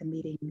coordinate the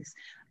meetings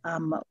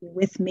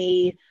with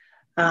me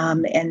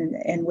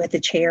and with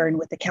the chair and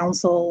with the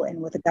council and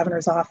with the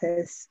governor's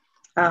office.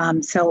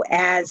 So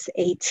as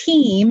a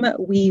team,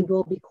 we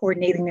will be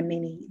coordinating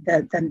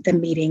the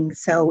meeting.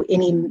 So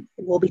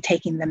we'll be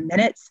taking the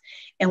minutes,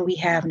 and we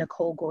have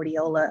Nicole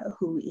Gordiola,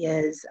 who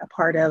is a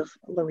part of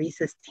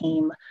Larice's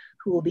team,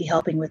 who will be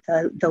helping with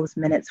those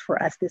minutes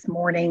for us this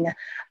morning.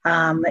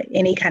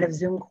 Any kind of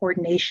Zoom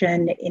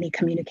coordination, any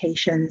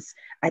communications.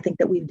 I think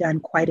that we've done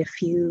quite a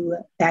few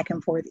back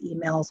and forth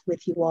emails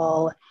with you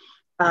all.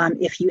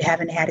 If you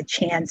haven't had a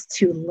chance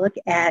to look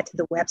at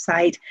the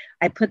website,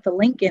 I put the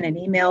link in an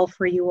email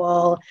for you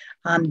all.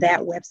 That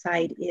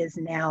website is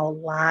now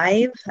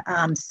live.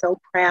 I'm so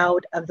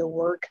proud of the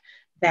work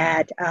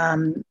that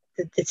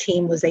the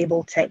team was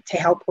able to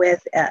help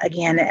with.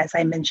 Again, as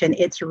I mentioned,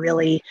 it's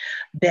really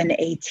been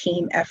a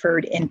team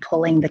effort in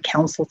pulling the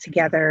council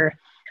together.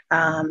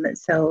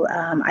 So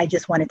I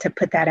just wanted to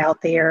put that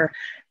out there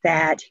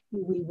that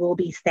we will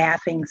be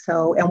staffing.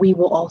 And we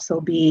will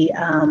also be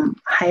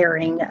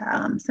hiring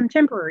some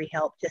temporary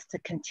help just to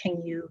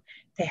continue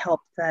to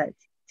help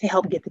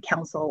get the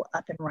council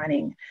up and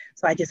running.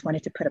 So I just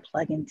wanted to put a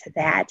plug into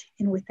that.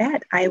 And with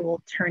that, I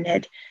will turn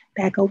it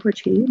back over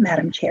to you,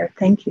 Madam Chair.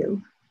 Thank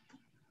you.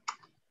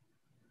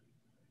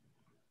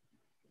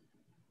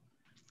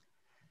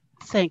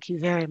 Thank you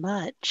very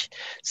much.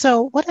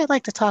 So what I'd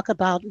like to talk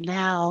about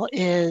now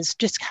is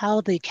just how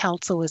the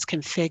council is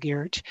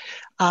configured.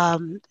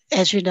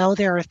 As you know,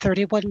 there are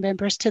 31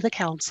 members to the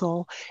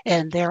council,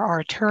 and there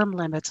are term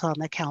limits on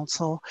the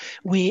council.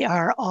 We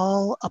are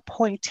all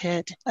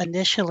appointed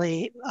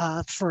initially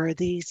for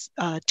these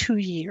 2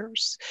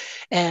 years,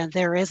 and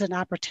there is an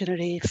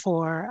opportunity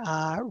for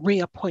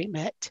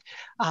reappointment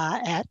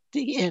at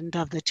the end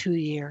of the 2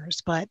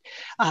 years. But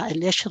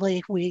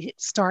initially, we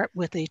start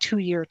with a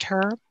 2-year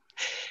term.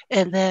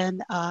 And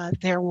then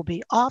there will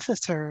be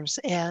officers,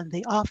 and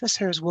the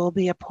officers will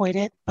be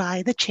appointed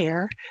by the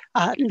chair,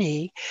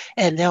 me,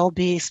 and there'll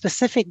be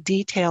specific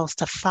details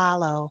to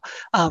follow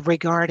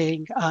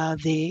regarding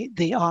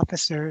the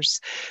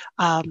officers.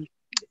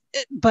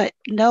 But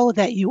know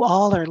that you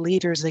all are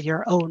leaders in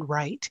your own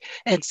right.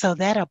 And so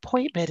that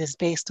appointment is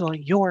based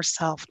on your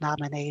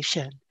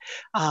self-nomination.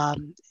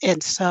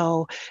 And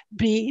so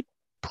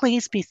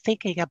please be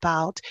thinking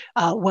about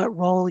what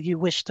role you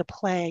wish to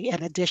play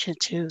in addition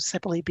to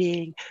simply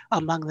being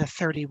among the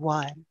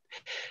 31.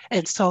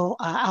 And so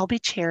I'll be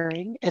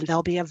chairing, and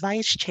there'll be a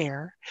vice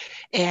chair,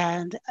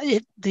 and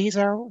these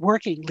are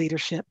working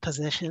leadership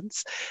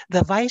positions.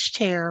 The vice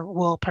chair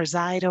will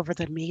preside over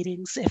the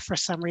meetings. If for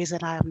some reason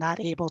I am not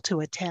able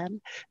to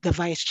attend, the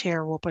vice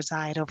chair will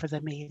preside over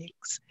the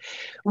meetings.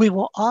 We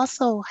will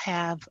also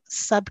have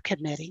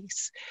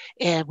subcommittees,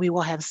 and we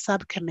will have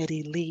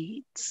subcommittee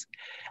leads.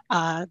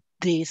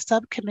 The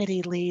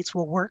subcommittee leads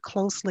will work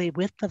closely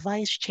with the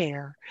vice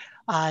chair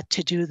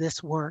to do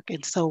this work.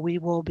 And so we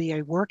will be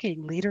a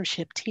working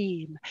leadership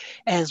team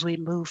as we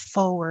move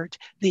forward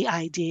the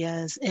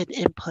ideas and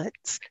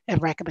inputs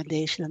and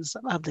recommendations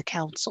of the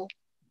council.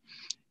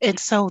 And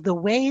so the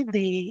way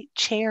the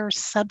chair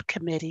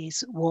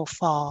subcommittees will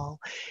fall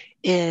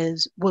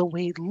is when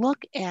we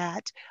look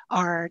at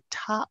our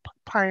top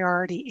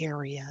priority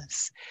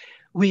areas,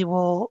 we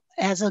will,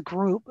 as a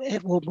group,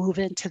 it will move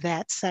into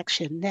that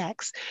section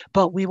next,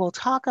 but we will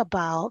talk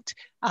about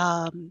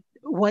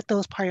what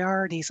those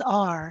priorities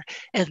are,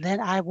 and then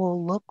I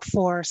will look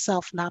for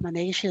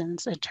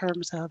self-nominations in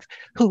terms of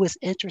who is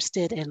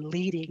interested in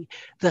leading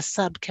the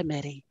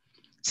subcommittee.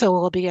 So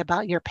it will be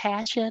about your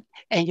passion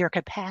and your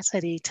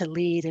capacity to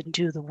lead and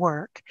do the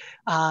work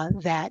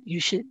that you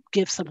should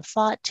give some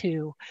thought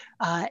to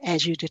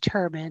as you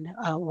determine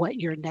what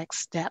your next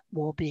step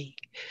will be.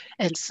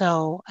 And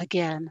so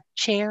again,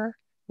 chair,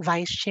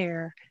 vice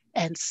chair,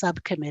 and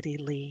subcommittee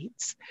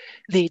leads.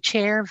 The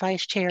chair,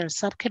 vice chair, and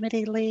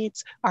subcommittee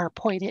leads are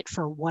appointed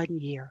for 1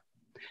 year.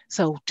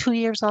 So 2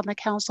 years on the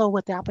council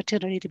with the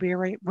opportunity to be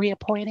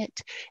reappointed,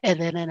 and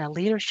then in a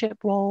leadership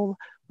role,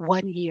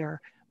 1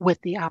 year with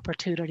the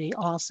opportunity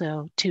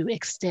also to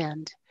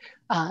extend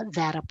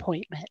that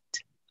appointment.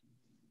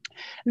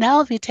 Now,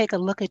 if you take a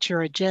look at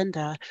your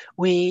agenda,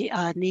 we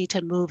need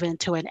to move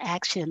into an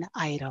action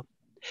item.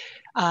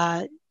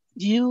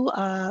 You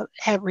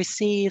have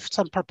received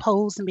some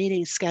proposed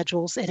meeting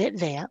schedules in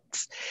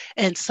advance.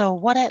 And so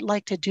what I'd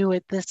like to do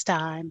at this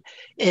time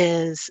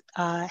is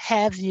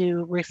have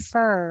you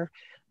refer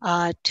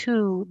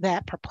to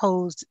that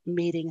proposed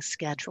meeting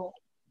schedule.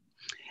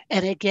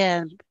 And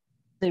again,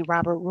 the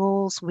Robert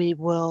rules, we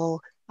will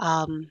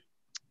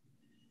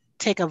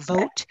take a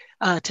vote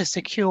to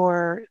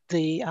secure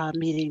the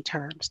meeting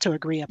terms to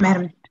agree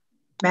upon.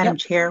 Madam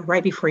Chair,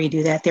 right before you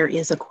do that, there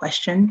is a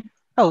question.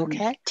 Oh,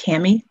 okay.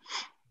 Tammy.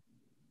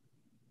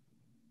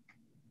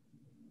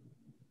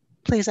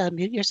 Please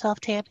unmute yourself,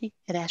 Tammy,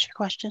 and ask your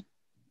question.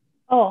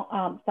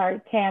 Oh,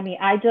 sorry, Tammy.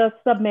 I just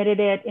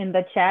submitted it in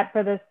the chat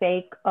for the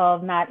sake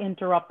of not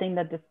interrupting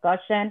the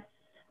discussion,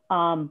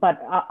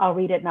 but I'll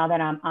read it now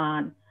that I'm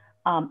on.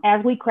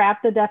 As we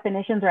craft the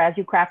definitions, or as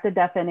you craft the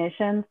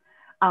definitions,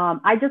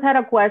 I just had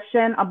a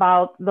question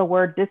about the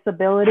word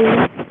disability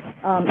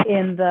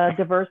in the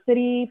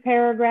diversity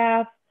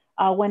paragraph.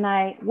 When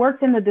I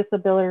worked in the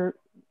disability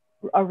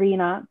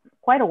arena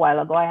quite a while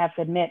ago, I have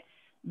to admit,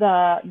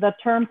 the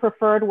term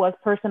preferred was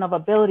person of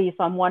ability.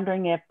 So I'm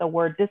wondering if the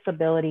word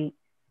disability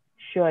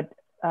should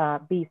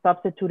be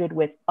substituted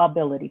with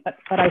ability, but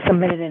I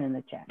submitted it in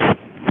the chat.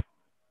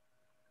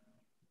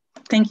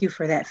 Thank you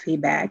for that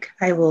feedback.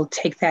 I will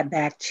take that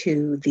back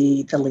to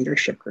the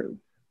leadership group.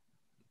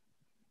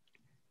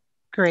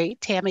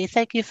 Great, Tammy,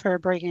 thank you for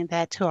bringing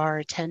that to our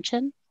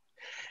attention.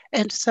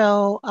 And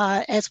so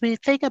as we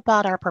think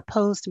about our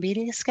proposed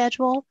meeting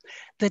schedule,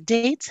 the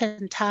dates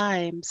and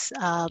times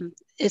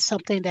is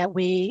something that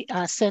we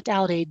sent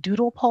out a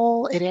doodle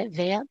poll in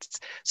advance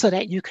so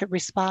that you could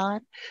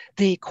respond.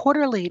 The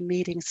quarterly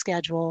meeting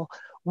schedule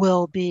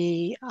will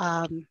be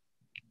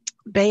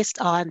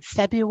based on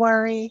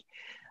February,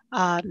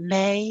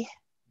 May,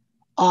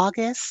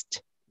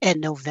 August, and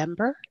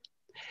November.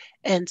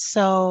 And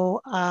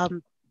so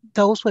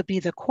those would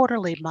be the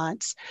quarterly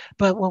months.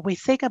 But when we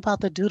think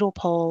about the doodle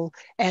poll,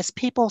 as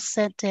people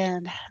sent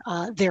in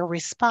their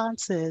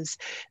responses,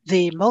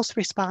 the most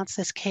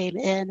responses came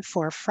in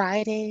for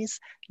Fridays,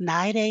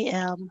 9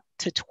 a.m.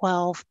 to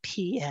 12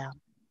 p.m.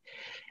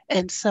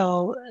 And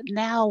so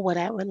now what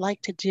I would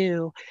like to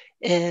do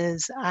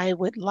is I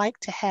would like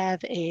to have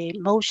a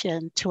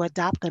motion to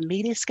adopt the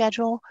meeting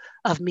schedule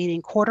of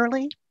meeting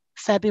quarterly,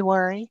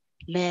 February,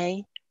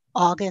 May,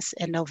 August,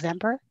 and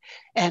November,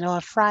 and on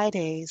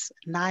Fridays,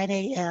 9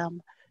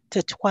 a.m.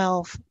 to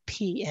 12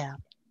 p.m.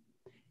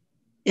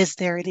 Is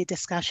there any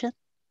discussion?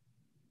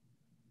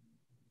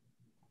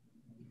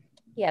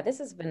 Yeah, this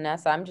is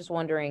Vanessa. I'm just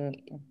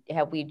wondering,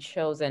 have we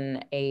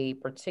chosen a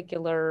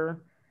particular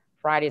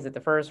Friday? Is it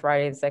the first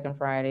Friday, the second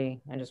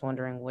Friday? I'm just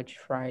wondering which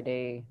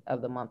Friday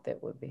of the month it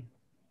would be.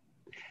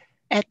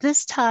 At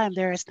this time,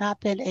 there has not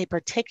been a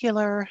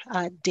particular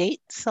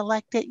date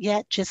selected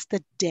yet, just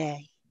the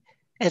day.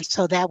 And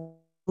so that will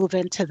move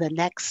into the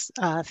next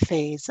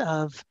phase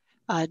of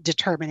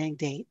determining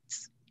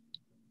dates.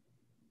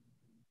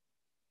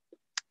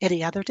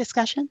 Any other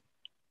discussion?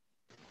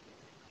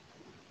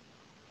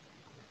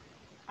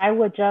 I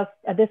would just,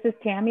 this is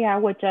Tammy, I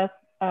would just,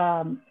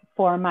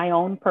 for my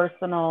own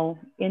personal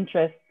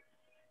interest,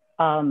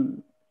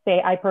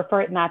 say I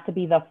prefer it not to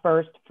be the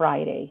first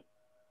Friday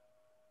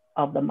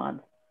of the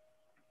month.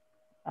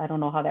 I don't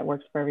know how that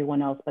works for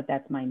everyone else, but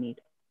that's my need.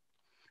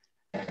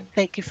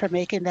 Thank you for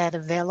making that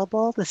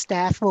available. The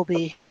staff will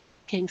be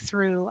working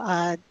through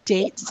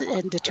dates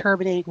and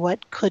determining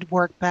what could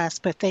work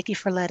best, but thank you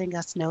for letting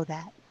us know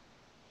that.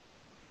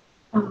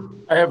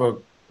 I have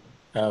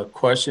a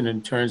question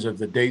in terms of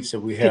the dates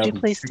that we have. Could you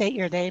please state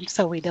your name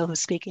so we know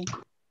who's speaking?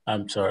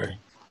 I'm sorry.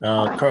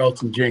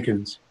 Carlton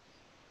Jenkins.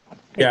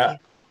 Yeah.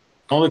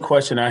 Only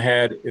question I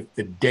had, if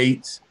the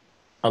dates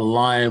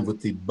align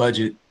with the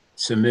budget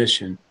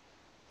submission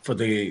for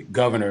the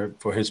governor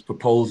for his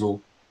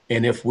proposal,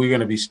 and if we're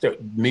going to be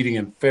meeting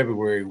in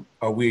February,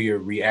 are we a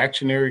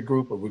reactionary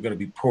group or we're going to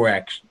be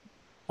proactive?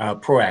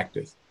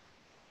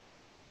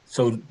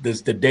 So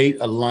does the date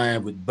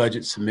align with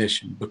budget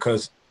submission?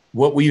 Because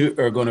what we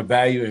are going to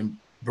value and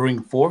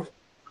bring forth,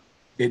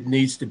 it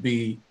needs to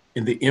be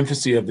in the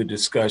infancy of the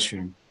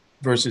discussion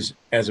versus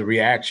as a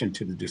reaction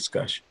to the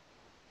discussion.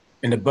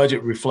 And the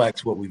budget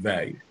reflects what we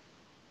value.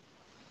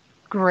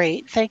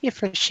 Great, thank you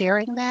for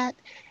sharing that.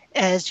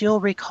 As you'll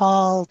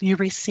recall, you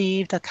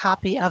received a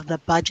copy of the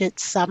budget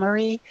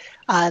summary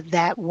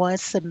that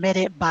was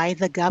submitted by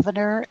the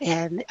governor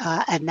and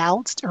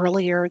announced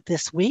earlier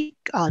this week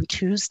on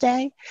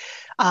Tuesday.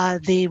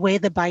 The way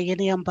the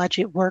biennium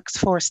budget works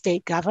for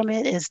state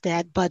government is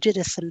that budget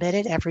is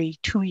submitted every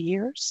 2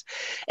 years.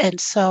 And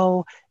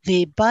so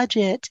the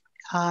budget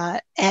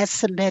as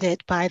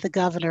submitted by the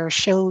governor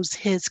shows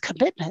his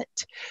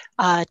commitment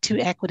to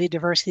equity,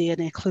 diversity,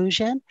 and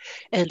inclusion.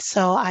 And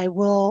so I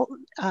will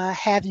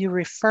have you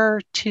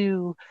refer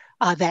to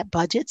that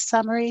budget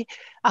summary.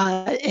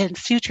 In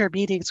future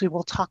meetings, we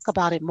will talk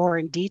about it more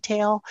in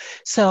detail.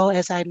 So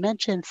as I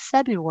mentioned,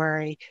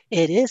 February,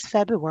 it is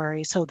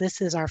February, so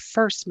this is our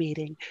first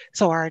meeting.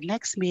 So our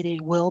next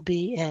meeting will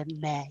be in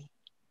May.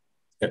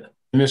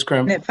 Ms.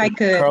 Crum, if I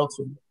could,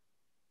 Carlton,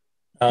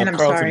 and I'm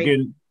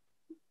sorry.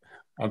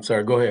 I'm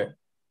sorry, go ahead.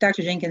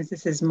 Dr. Jenkins,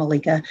 this is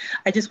Malika.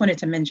 I just wanted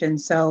to mention,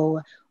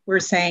 so we're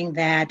saying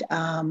that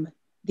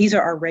these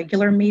are our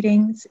regular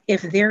meetings.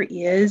 If there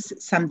is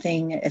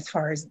something as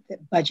far as the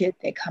budget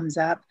that comes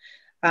up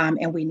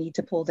and we need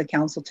to pull the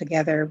council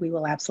together, we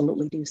will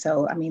absolutely do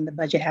so. I mean, the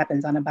budget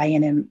happens on a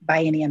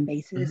biennium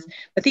basis,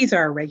 but these are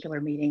our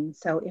regular meetings.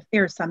 So if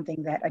there's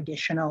something that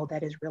additional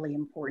that is really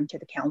important to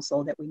the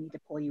council that we need to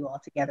pull you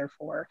all together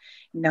for,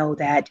 know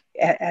that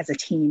as a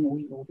team,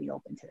 we will be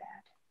open to that.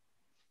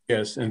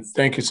 Yes, and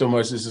thank you so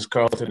much. This is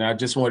Carlton. I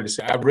just wanted to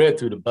say, I read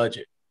through the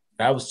budget.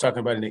 I was talking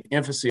about the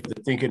emphasis of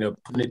the thinking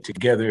of putting it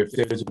together. If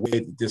there's a way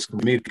that this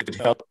committee could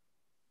help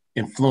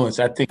influence,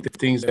 I think the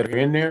things that are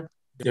in there,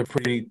 they're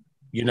pretty,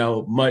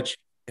 much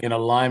in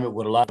alignment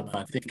with a lot of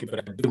my thinking, but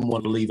I didn't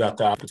want to leave out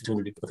the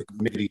opportunity for the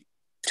committee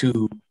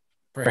to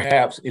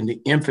perhaps in the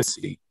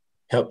emphasis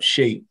help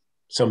shape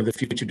some of the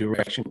future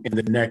direction in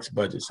the next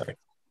budget cycle.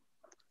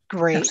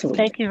 Great. Absolutely.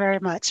 Thank you very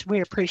much.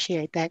 We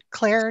appreciate that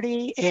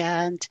clarity,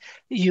 and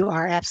you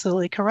are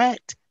absolutely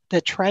correct. The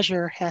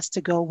treasure has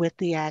to go with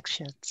the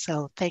action.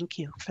 So thank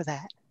you for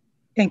that.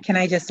 And can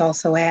I just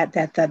also add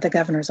that the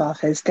governor's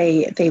office,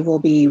 they will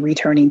be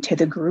returning to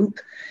the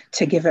group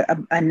to give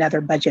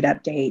another budget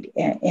update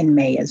in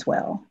May as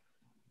well.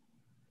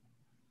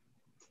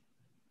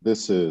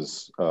 This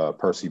is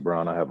Percy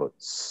Brown. I have a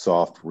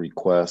soft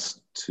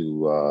request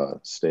to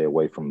stay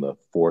away from the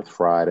fourth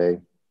Friday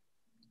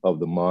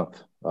of the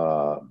month.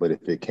 But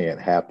if it can't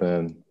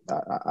happen,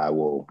 I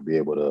will be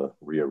able to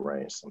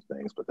rearrange some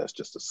things, but that's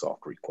just a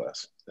soft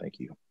request. Thank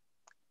you.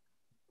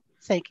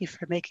 Thank you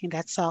for making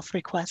that soft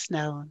request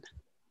known.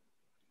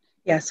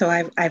 Yeah, so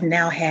I've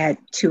now had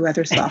 2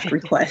 other soft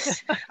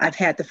requests. I've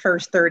had the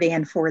first, third,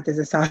 and fourth as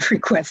a soft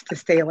request to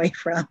stay away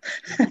from.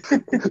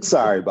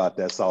 Sorry about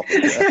that soft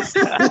request.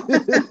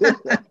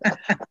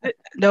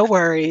 No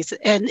worries.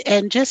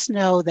 And just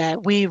know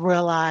that we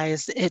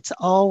realize it's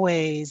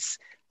always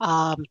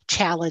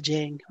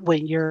challenging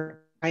when you're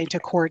trying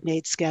to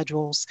coordinate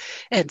schedules.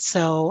 And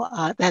so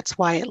that's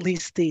why at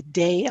least the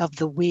day of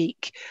the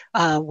week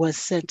was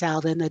sent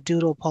out in the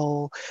doodle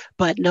poll.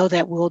 But know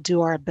that we'll do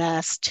our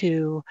best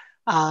to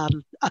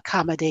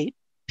accommodate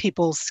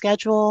people's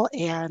schedule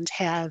and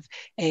have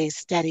a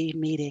steady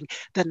meeting.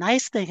 The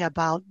nice thing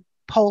about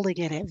polling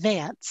in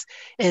advance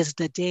is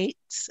the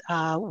dates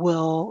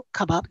will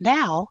come up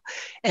now,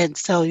 and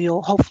so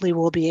you'll hopefully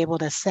will be able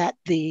to set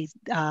the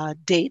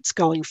dates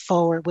going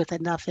forward with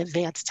enough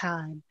advance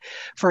time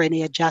for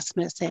any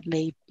adjustments that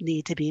may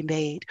need to be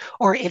made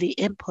or any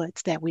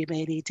inputs that we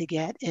may need to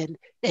get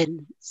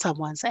in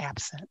someone's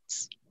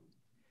absence.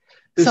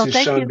 This is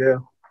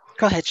Shondell.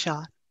 Go ahead,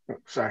 Sean. Oh,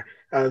 sorry,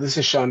 this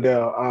is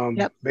Shondell.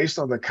 Yep. Based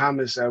on the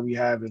comments that we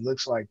have, it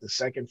looks like the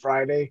second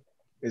Friday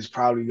is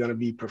probably going to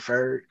be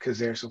preferred because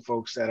there's some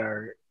folks that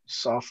are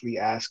softly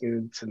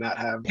asking to not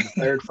have the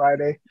third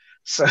Friday.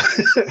 So,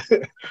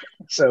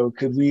 so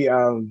could we,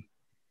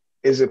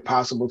 is it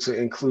possible to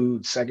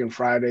include second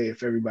Friday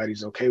if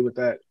everybody's okay with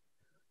that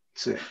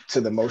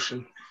to the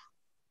motion?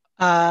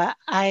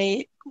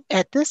 I,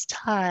 at this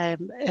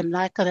time, am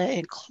not going to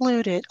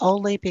include it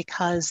only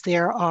because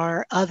there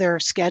are other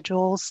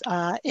schedules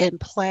in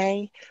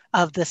play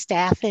of the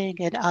staffing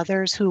and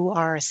others who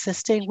are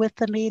assisting with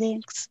the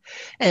meetings.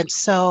 And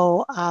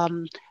so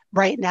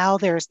right now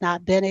there's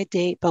not been a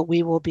date, but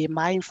we will be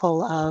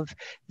mindful of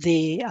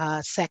the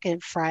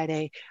second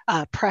Friday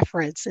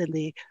preference in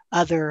the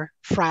other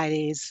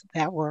Fridays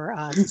that were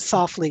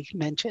softly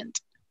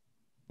mentioned.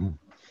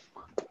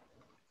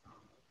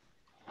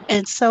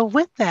 And so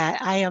with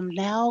that, I am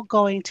now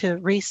going to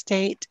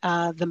restate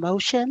the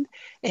motion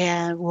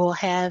and we'll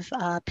have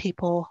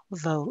people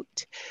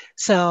vote.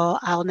 So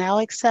I'll now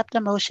accept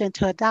a motion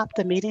to adopt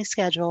the meeting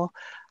schedule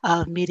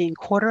of meeting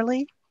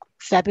quarterly,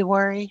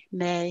 February,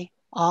 May,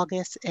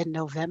 August, and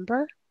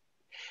November.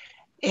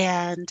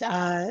 And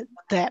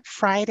that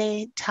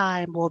Friday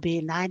time will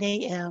be 9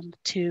 a.m.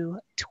 to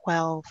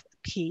 12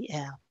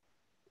 p.m.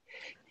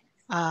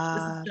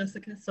 This is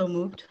Jessica, so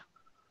moved.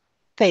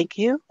 Thank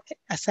you.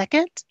 A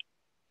second?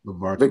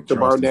 Victor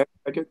Barnett,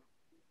 second.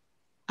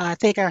 I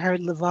think I heard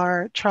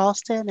LeVar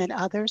Charleston and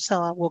others,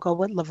 so we'll go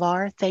with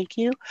LeVar. Thank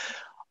you.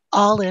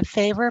 All in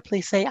favor,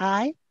 please say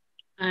aye.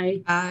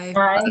 Aye. Aye.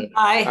 Aye.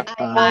 Aye.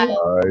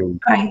 Aye.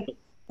 Aye.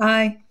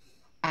 Aye.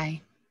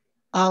 Aye.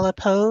 All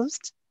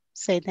opposed,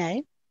 say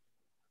nay.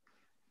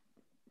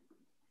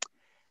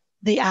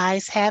 The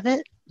ayes have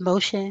it.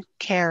 Motion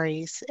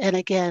carries. And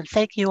again,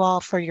 thank you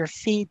all for your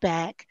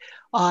feedback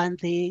on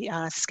the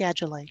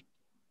scheduling.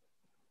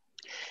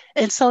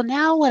 And so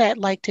now what I'd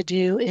like to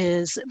do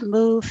is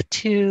move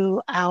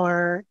to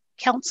our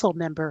council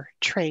member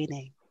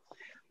training.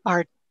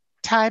 Our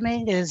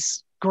timing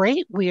is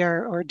great. We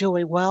are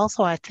doing well,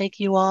 so I thank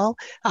you all.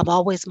 I'm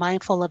always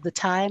mindful of the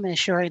time,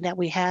 ensuring that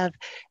we have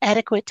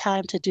adequate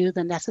time to do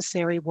the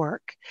necessary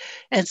work.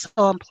 And so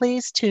I'm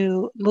pleased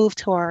to move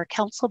to our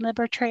council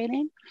member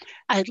training.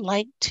 I'd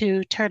like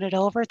to turn it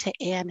over to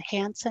Ann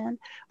Hansen,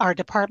 our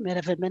Department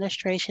of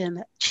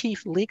Administration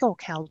Chief Legal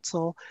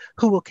Counsel,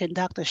 who will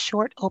conduct a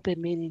short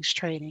open meetings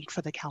training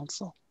for the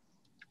council.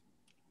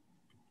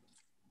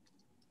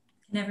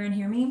 Can everyone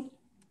hear me?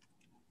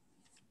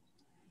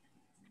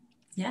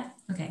 Yeah,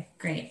 okay,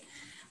 great.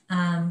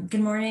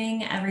 Good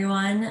morning,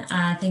 everyone.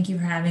 Thank you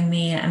for having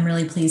me. I'm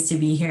really pleased to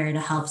be here to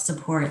help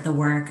support the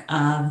work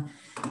of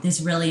this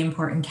really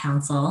important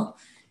council.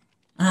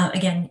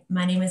 Again,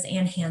 my name is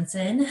Ann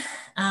Hansen,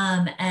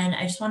 and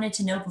I just wanted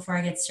to note before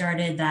I get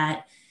started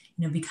that,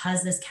 you know,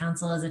 because this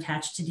council is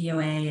attached to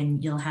DOA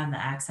and you'll have the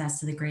access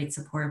to the great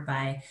support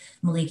by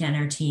Malika and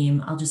her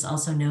team, I'll just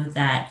also note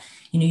that,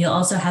 you know, you'll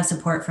also have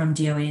support from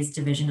DOA's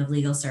Division of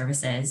Legal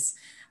Services.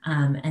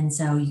 And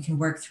so you can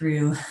work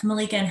through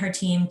Malika and her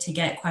team to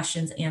get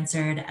questions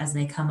answered as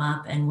they come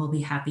up, and we'll be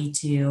happy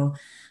to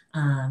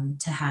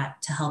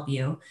help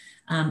you.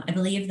 I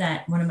believe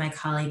that one of my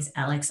colleagues,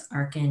 Alex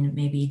Arkin,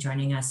 may be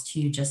joining us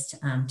too, just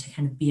to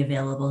kind of be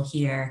available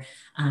here,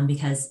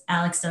 because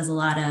Alex does a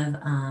lot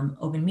of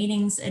open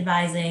meetings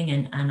advising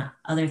and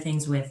other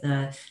things with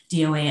the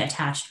DOA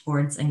attached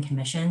boards and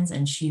commissions,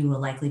 and she will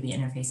likely be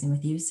interfacing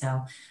with you. So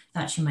I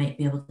thought she might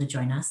be able to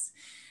join us.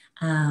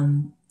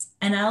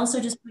 And I also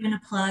just want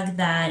to plug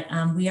that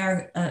we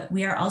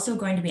are also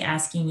going to be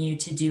asking you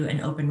to do an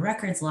open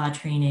records law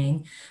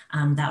training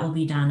that will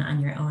be done on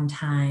your own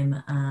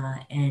time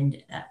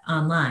and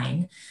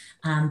online.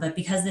 But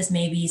because this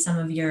may be some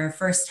of your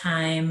first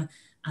time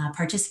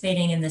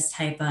participating in this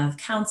type of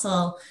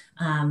council,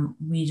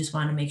 we just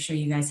want to make sure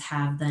you guys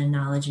have the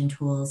knowledge and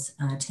tools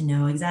to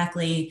know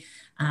exactly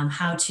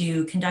how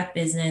to conduct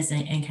business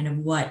and kind of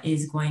what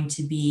is going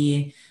to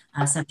be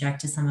subject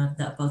to some of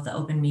both the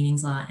open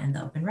meetings law and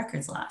the open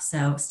records law.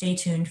 So stay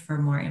tuned for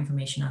more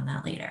information on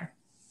that later.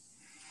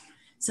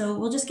 So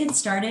we'll just get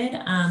started.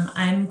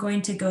 I'm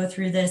going to go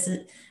through this,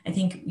 I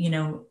think, you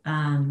know,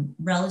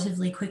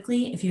 relatively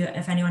quickly.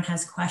 If anyone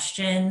has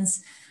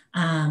questions,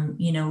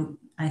 you know,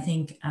 I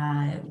think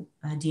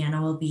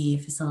Deanna will be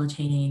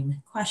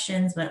facilitating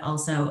questions, but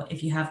also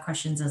if you have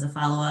questions as a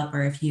follow-up,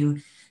 or if you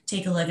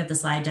take a look at the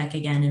slide deck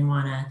again and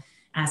want to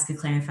ask a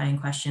clarifying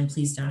question,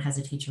 please don't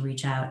hesitate to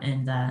reach out.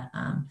 And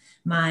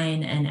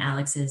mine and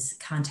Alex's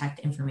contact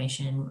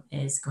information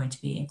is going to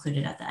be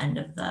included at the end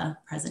of the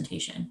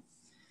presentation.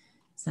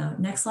 So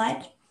next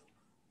slide.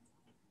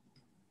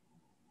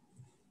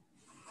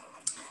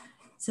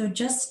 So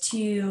just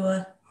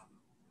to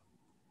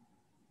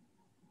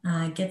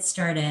get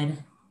started,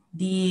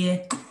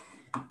 the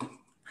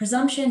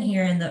presumption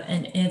here, and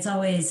it's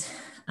always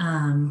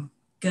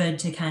good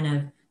to kind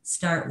of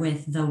start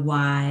with the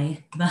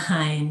why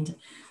behind,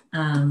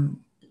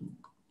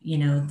 you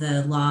know,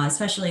 the law,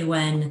 especially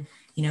when,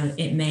 you know,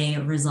 it may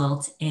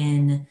result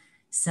in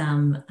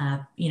some,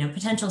 you know,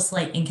 potential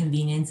slight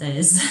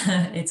inconveniences.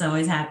 It's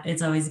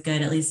always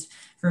good, at least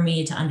for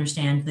me, to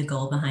understand the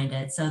goal behind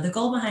it. So the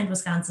goal behind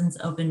Wisconsin's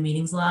open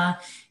meetings law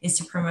is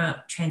to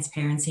promote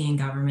transparency in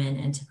government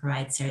and to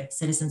provide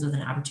citizens with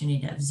an opportunity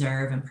to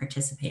observe and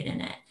participate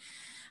in it.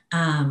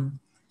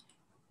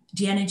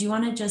 Deanna, do you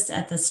want to just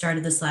at the start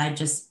of the slide,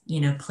 just, you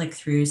know, click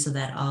through so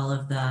that all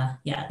of the,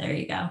 yeah, there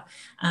you go.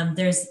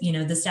 There's, you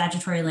know, the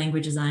statutory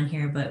language is on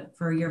here, but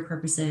for your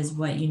purposes,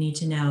 what you need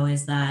to know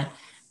is that,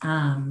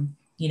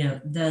 you know,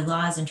 the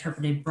law is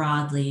interpreted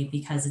broadly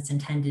because it's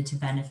intended to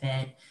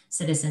benefit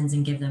citizens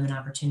and give them an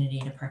opportunity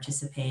to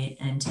participate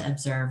and to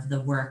observe the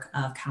work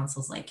of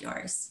councils like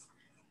yours.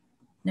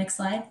 Next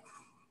slide.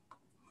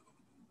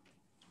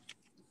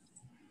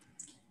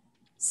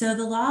 So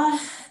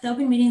the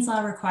open meetings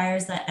law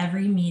requires that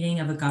every meeting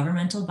of a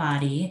governmental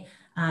body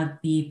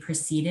be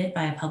preceded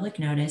by a public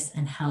notice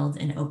and held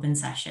in open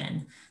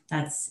session.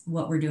 That's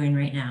what we're doing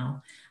right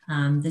now.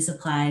 This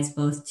applies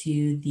both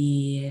to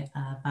the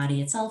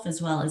body itself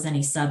as well as any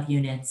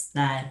subunits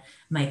that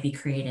might be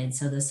created.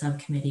 So the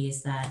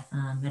subcommittees that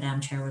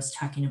Madam Chair was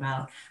talking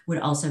about would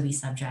also be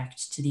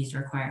subject to these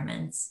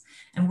requirements.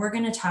 And we're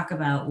going to talk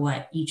about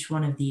what each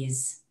one of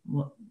these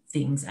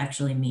things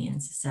actually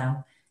means.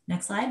 So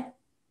next slide.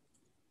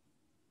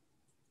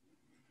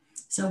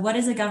 So what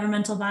is a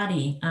governmental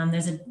body?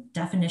 There's a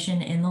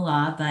definition in the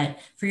law, but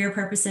for your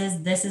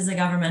purposes, this is a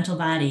governmental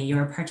body.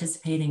 You're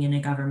participating in a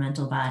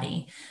governmental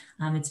body.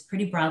 It's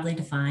pretty broadly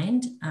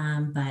defined,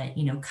 but,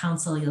 you know,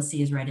 council, you'll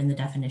see, is right in the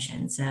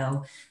definition.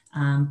 So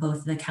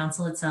Both the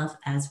council itself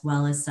as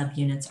well as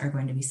subunits are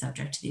going to be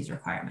subject to these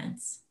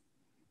requirements.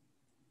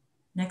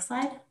 Next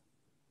slide.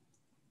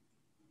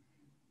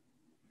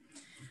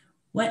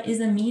 What is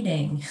a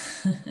meeting?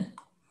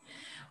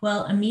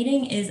 Well, a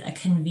meeting is a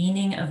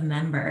convening of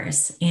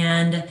members,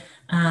 and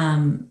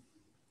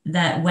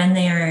that when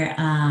they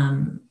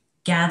are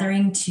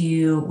gathering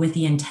with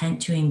the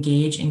intent to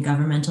engage in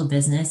governmental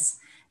business,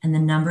 and the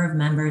number of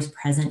members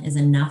present is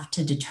enough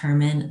to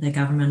determine the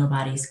governmental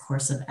body's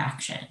course of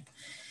action.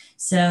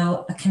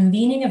 So a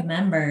convening of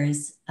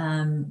members,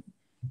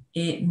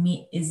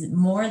 is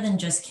more than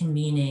just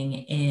convening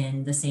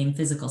in the same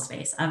physical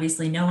space.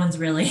 Obviously, no one's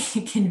really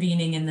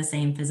convening in the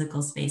same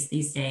physical space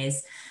these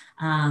days.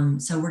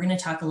 So we're going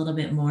to talk a little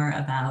bit more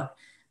about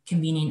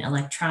convening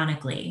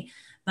electronically.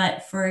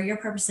 But for your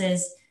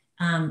purposes,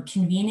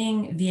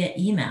 convening via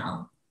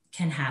email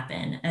can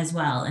happen as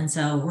well. And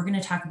so we're going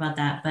to talk about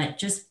that, but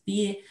just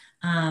be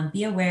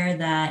aware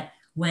that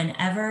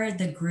whenever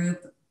the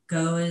group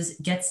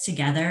gets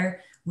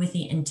together with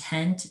the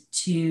intent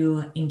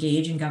to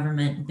engage in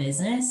government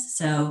business,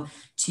 so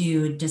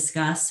to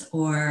discuss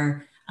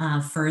or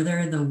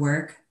further the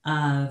work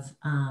of,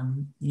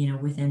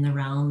 within the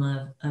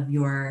realm of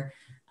your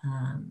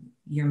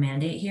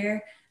mandate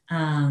here,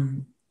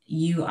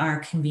 you are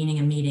convening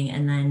a meeting,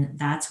 and then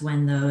that's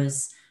when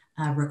those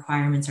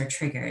requirements are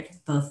triggered,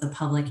 both the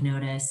public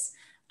notice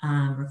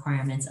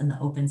requirements and the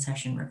open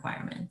session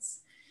requirements.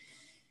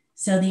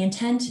 So the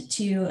intent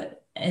to,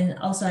 and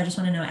also I just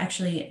want to know,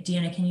 actually,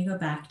 Deanna, can you go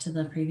back to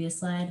the previous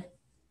slide?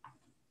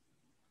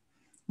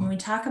 When we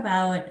talk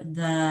about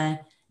the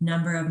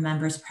number of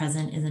members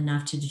present is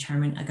enough to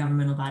determine a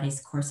governmental body's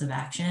course of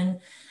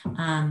action,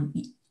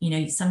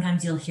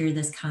 sometimes you'll hear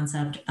this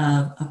concept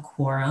of a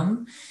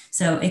quorum.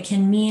 So it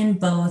can mean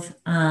both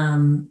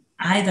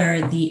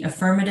either the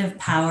affirmative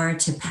power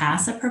to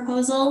pass a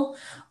proposal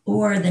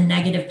or the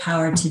negative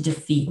power to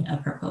defeat a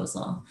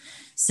proposal.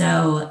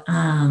 So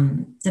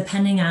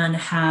depending on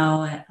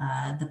how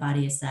the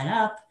body is set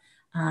up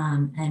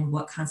and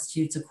what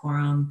constitutes a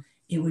quorum,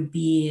 it would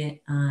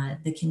be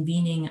the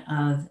convening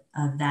of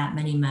that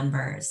many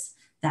members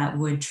that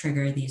would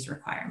trigger these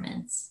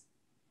requirements.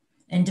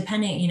 And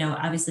depending,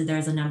 obviously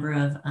there's a number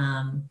of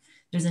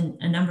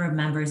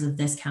members of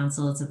this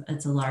council.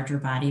 It's a larger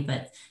body,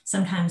 but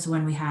sometimes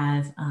when we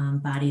have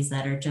bodies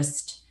that are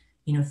just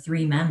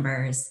 3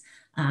 members,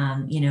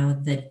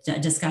 the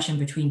discussion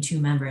between 2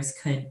 members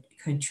could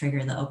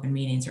trigger the open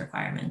meetings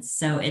requirements.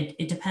 So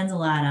it depends a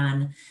lot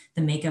on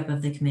the makeup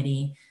of the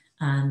committee,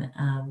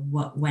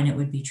 when it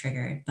would be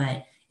triggered.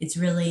 But it's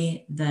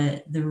really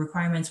the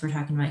requirements we're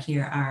talking about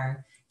here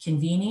are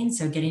convening,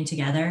 so getting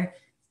together,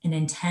 an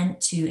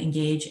intent to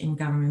engage in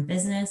government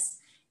business,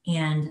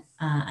 and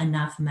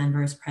enough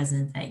members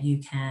present that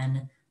you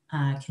can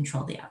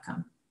control the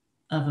outcome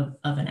of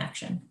an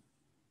action.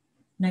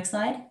 Next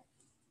slide.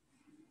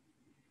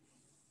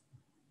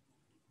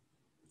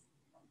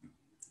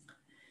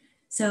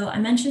 So I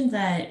mentioned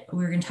that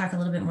we're going to talk a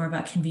little bit more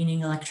about convening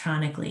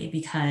electronically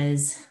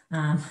because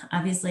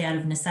obviously out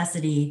of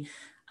necessity,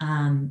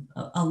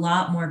 a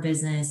lot more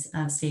business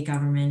of state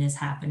government is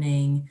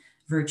happening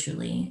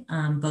virtually,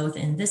 both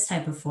in this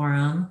type of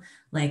forum,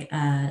 like,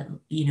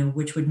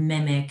 which would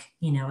mimic,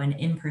 an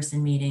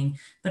in-person meeting,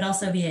 but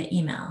also via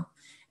email.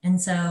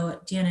 And so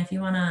Deanna, if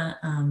you want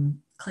to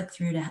click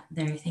through to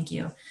there, thank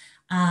you.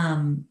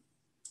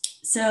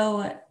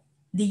 So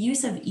the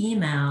use of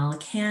email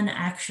can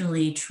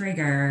actually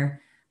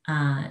trigger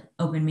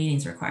open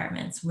meetings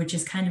requirements, which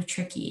is kind of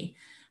tricky.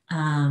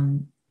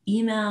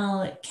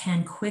 Email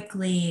can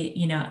quickly,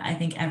 I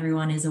think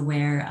everyone is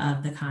aware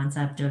of the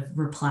concept of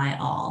reply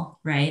all,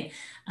 right?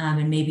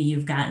 And maybe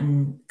you've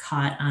gotten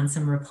caught on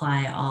some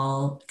reply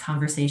all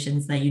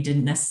conversations that you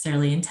didn't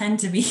necessarily intend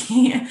to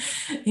be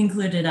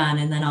included on,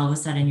 and then all of a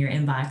sudden your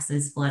inbox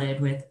is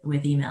flooded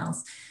with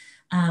emails.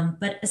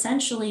 But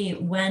essentially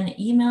when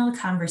email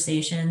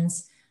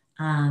conversations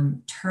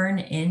turn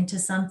into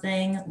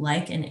something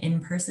like an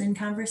in-person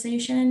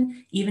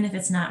conversation, even if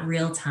it's not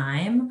real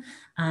time,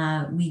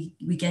 we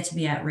get to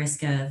be at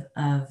risk of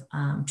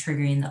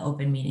triggering the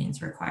open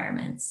meetings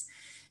requirements.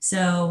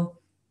 So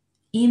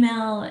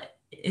email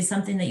is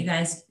something that you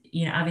guys,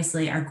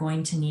 obviously are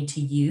going to need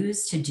to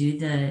use to do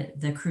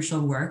the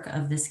crucial work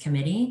of this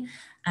committee.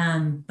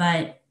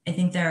 But I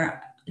think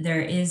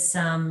there is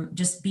some,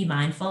 just be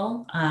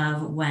mindful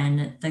of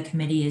when the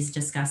committee is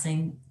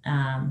discussing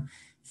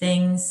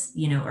things,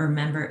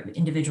 or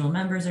individual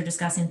members are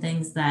discussing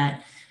things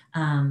that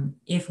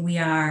if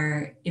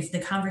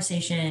the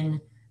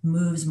conversation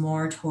moves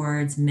more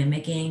towards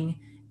mimicking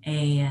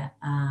a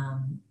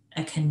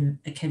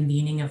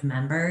convening of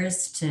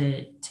members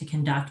to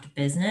conduct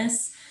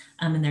business,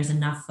 and there's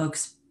enough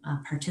folks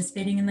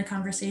participating in the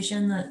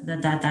conversation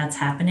that's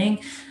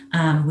happening,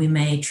 we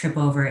may trip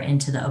over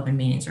into the open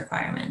meetings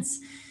requirements.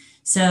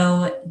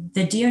 So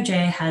the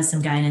DOJ has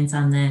some guidance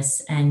on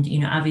this, and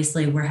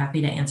obviously we're happy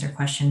to answer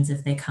questions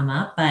if they come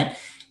up, but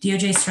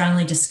DOJ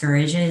strongly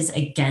discourages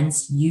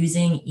against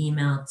using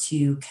email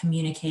to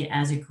communicate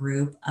as a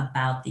group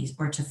about these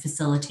or to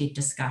facilitate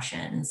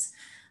discussions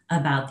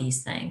about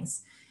these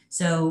things.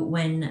 So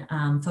when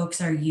folks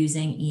are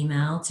using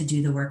email to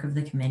do the work of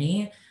the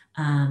committee,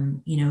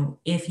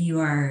 if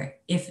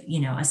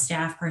a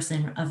staff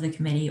person of the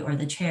committee or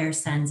the chair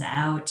sends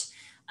out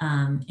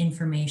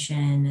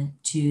information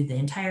to the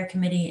entire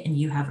committee and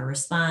you have a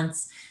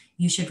response,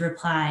 you should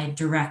reply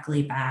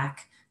directly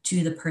back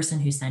to the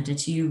person who sent it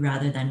to you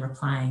rather than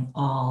replying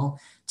all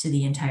to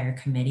the entire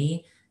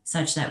committee,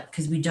 such that,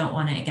 because we don't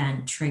want to,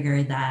 again,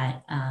 trigger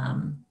that,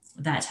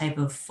 that type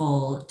of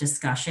full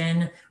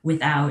discussion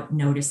without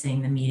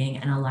noticing the meeting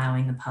and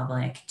allowing the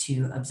public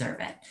to observe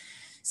it.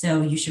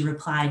 So you should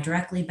reply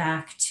directly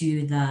back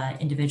to the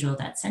individual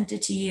that sent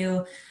it to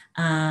you.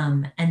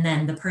 And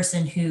then the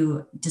person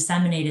who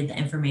disseminated the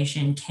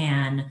information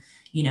can,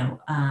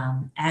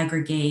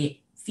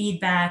 aggregate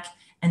feedback,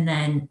 and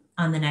then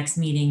on the next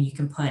meeting, you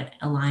can put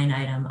a line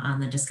item on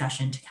the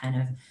discussion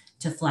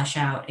to flesh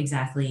out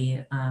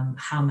exactly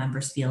how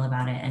members feel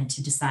about it and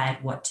to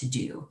decide what to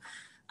do.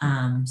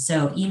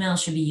 So email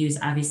should be used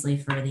obviously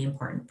for the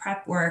important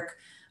prep work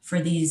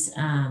for these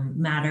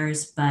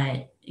matters,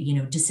 but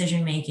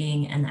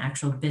decision-making and the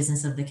actual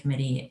business of the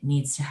committee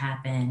needs to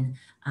happen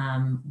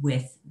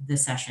with the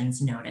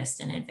sessions noticed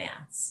in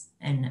advance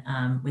and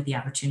with the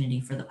opportunity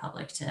for the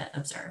public to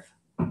observe.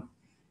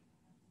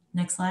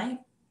 Next slide.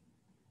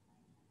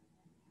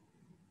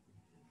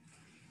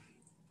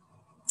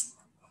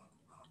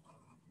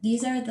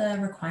 These are the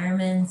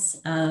requirements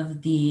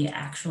of the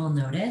actual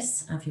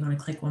notice. If you want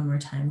to click one more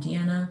time,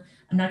 Deanna.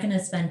 I'm not going to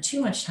spend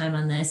too much time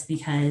on this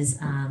because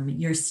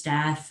your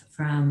staff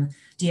from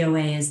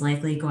DOA is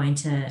likely going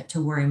to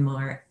worry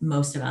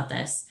most about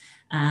this.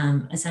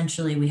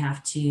 Essentially, we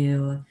have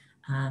to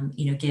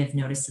give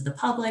notice to the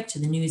public, to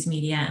the news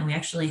media, and we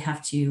actually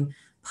have to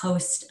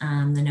post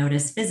the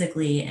notice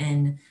physically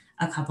in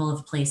a couple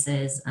of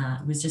places. I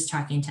was just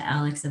talking to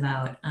Alex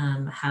about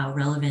how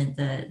relevant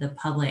the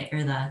public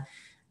or the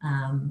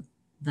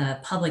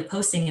public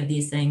posting of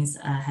these things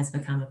has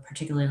become,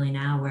 particularly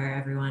now where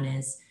everyone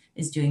is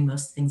doing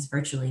most things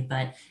virtually,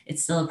 but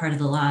it's still a part of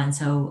the law. And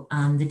so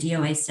the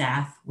DOA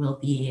staff will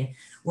be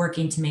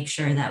working to make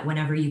sure that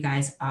whenever you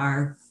guys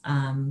are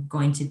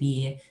going to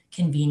be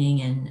convening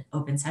in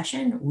open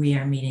session, we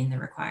are meeting the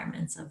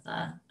requirements of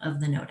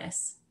the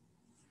notice.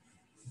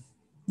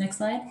 Next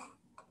slide.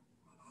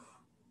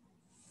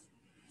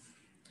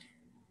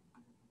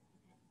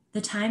 The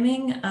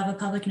timing of a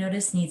public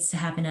notice needs to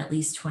happen at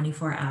least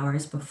 24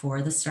 hours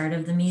before the start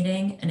of the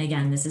meeting. And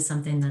again, this is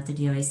something that the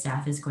DOA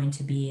staff is going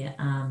to be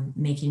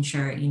making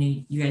sure,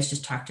 you guys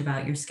just talked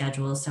about your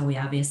schedule. So we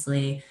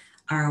obviously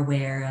are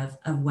aware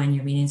of when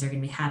your meetings are going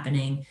to be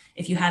happening.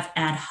 If you have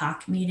ad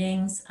hoc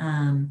meetings,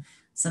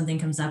 something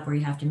comes up where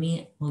you have to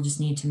meet, we'll just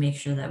need to make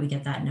sure that we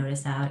get that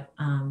notice out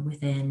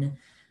within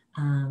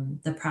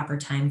the proper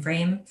time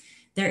frame.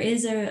 There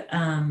is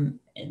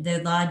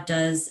the law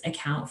does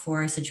account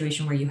for a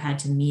situation where you had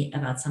to meet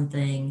about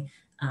something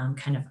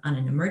kind of on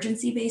an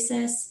emergency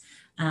basis.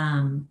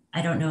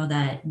 I don't know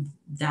that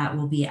that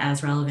will be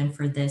as relevant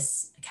for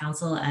this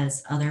council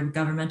as other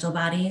governmental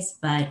bodies,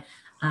 but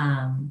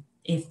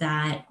if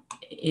that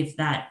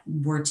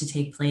were to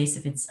take place,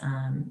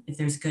 if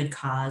there's good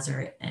cause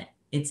or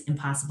it's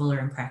impossible or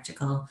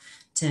impractical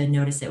to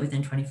notice it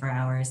within 24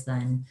 hours,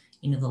 then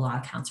the law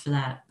accounts for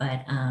that.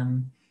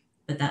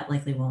 But that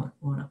likely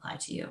won't apply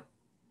to you.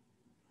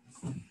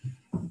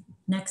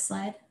 Next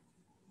slide.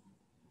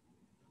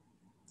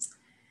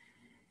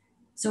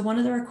 So one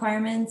of the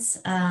requirements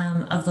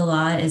of the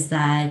law is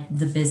that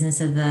the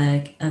business of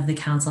the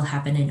council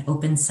happen in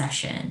open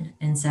session.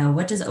 And so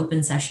what does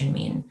open session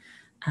mean?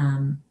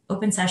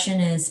 Open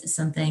session is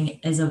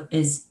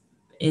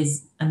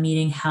a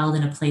meeting held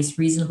in a place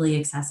reasonably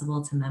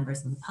accessible to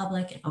members of the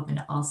public and open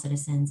to all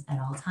citizens at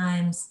all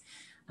times.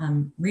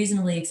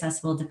 Reasonably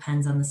accessible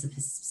depends on the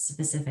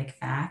specific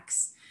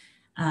facts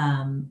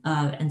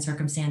and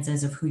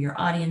circumstances of who your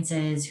audience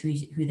is, who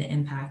the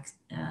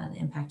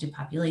impacted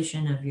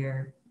population of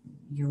your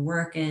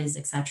work is,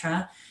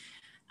 etc.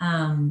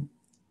 Again,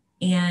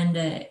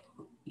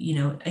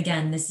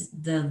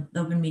 the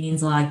Open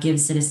Meetings Law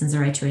gives citizens the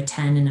right to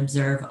attend and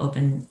observe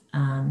open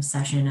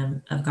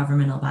session of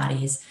governmental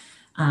bodies,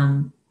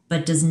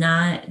 but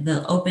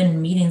the Open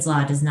Meetings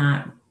Law does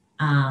not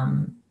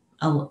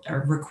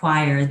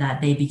require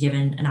that they be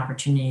given an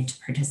opportunity to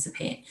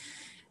participate.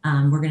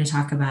 We're going to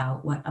talk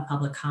about what a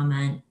public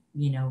comment,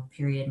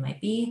 period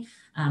might be,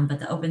 but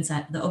the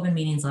Open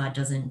Meetings Law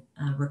doesn't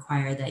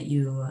require that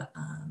you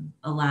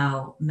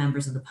allow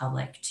members of the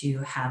public to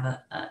have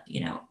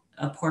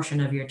a portion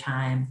of your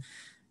time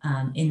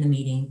in the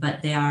meeting,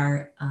 but they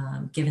are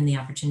given the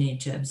opportunity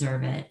to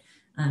observe it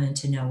and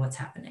to know what's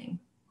happening.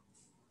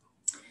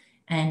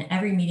 And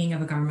every meeting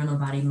of a governmental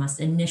body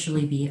must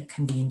initially be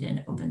convened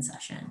in open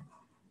session.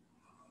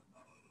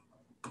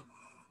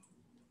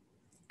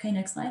 Okay,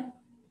 next slide.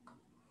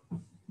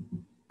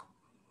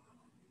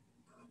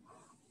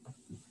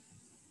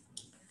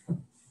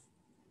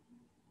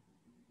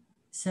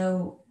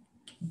 So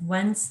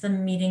once the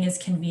meeting is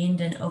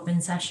convened in open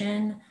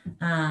session,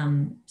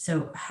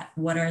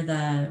 what are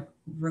the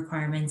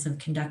requirements of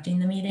conducting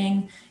the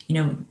meeting? You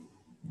know,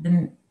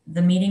 the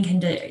meeting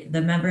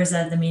the members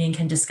of the meeting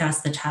can discuss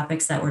the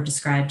topics that were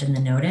described in the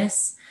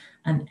notice,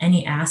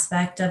 any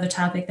aspect of a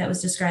topic that was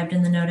described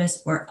in the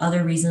notice, or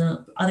other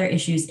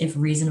issues if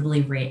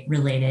reasonably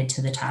related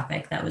to the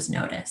topic that was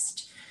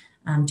noticed.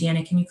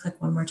 Deanna, can you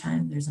click one more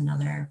time? There's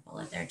another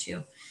bullet there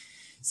too.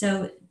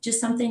 So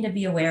just something to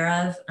be aware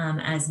of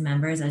as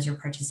members, as you're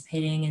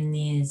participating in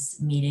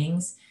these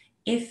meetings.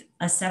 If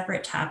a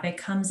separate topic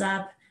comes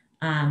up,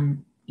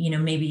 you know,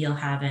 maybe you'll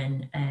have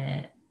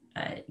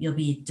you'll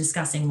be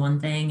discussing one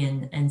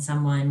thing and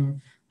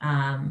someone,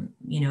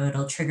 you know,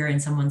 it'll trigger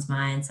in someone's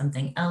mind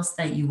something else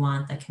that you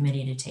want the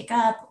committee to take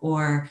up,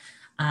 or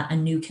a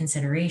new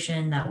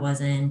consideration that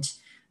wasn't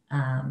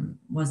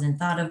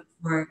thought of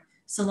before.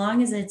 So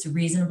long as it's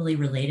reasonably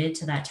related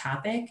to that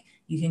topic,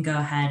 you can go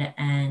ahead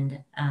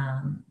and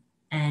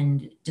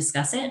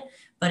discuss it.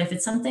 But if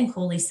it's something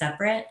wholly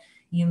separate,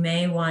 you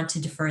may want to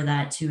defer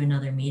that to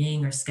another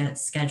meeting or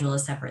schedule a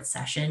separate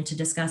session to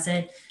discuss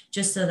it,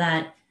 just so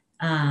that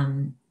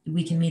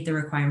we can meet the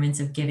requirements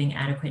of giving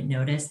adequate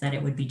notice that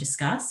it would be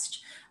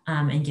discussed,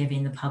 and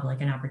giving the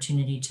public an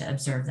opportunity to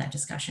observe that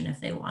discussion if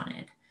they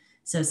wanted.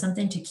 So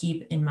something to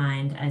keep in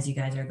mind as you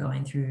guys are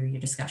going through your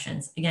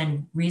discussions.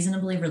 Again,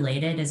 reasonably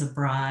related is a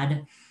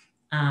broad,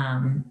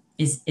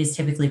 is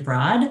typically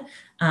broad,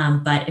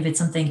 but if it's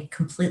something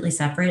completely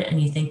separate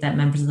and you think that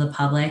members of the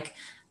public,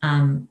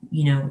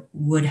 you know,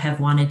 would have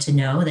wanted to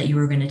know that you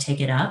were going to take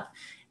it up,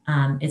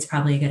 it's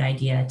probably a good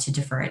idea to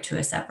defer it to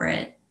a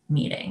separate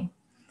meeting.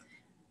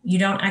 You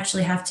don't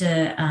actually have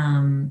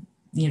to,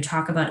 you know,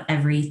 talk about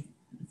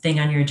everything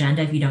on your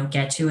agenda if you don't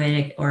get to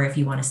it, or if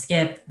you want to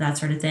skip, that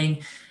sort of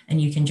thing. And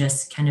you can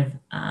just kind of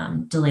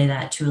delay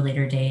that to a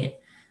later date.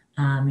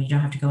 You don't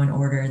have to go in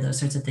order, those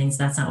sorts of things.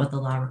 That's not what the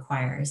law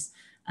requires.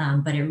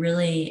 But it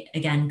really,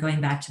 again,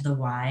 going back to the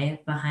why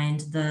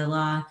behind the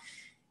law,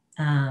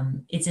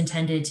 it's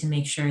intended to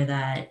make sure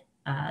that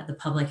the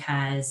public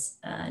has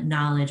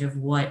knowledge of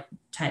what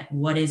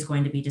is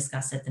going to be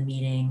discussed at the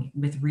meeting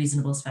with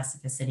reasonable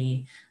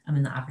specificity,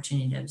 and the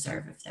opportunity to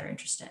observe if they're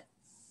interested.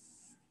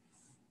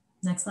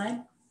 Next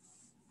slide.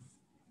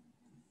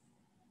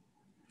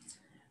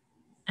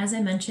 As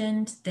I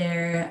mentioned,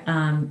 there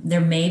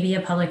may be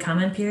a public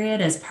comment period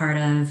as part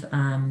of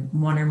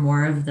one or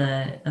more of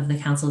the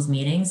council's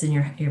meetings, and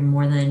you're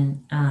more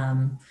than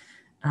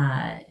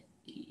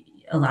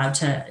allowed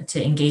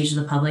to engage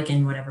the public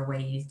in whatever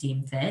way you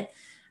deem fit.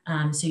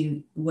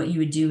 So what you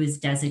would do is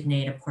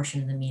designate a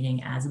portion of the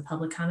meeting as a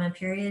public comment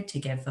period to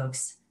give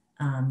folks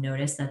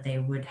notice that they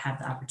would have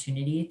the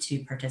opportunity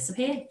to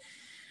participate.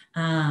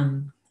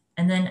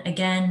 And then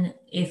again,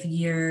 if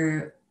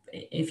you're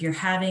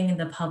having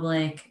the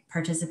public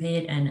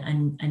participate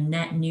and a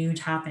net new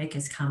topic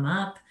has come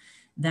up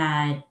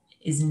that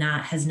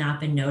has not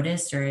been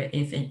noticed, or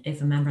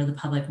if a member of the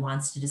public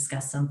wants to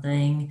discuss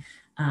something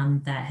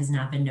that has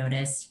not been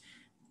noticed,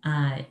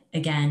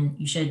 again,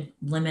 you should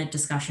limit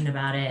discussion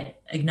about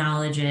it,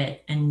 acknowledge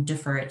it, and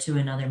defer it to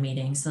another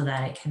meeting so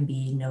that it can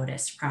be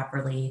noticed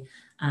properly.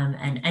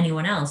 And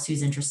anyone else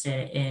who's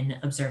interested in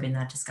observing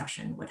that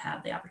discussion would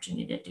have the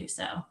opportunity to do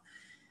so.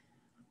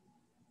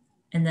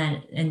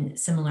 And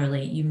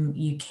similarly,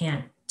 you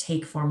can't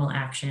take formal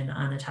action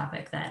on a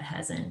topic that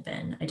hasn't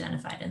been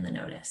identified in the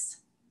notice.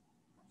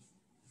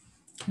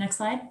 Next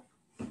slide.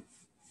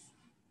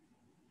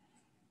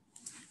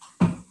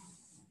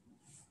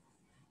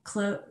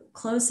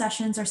 Closed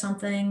sessions are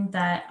something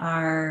that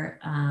are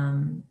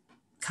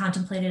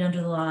contemplated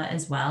under the law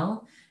as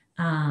well.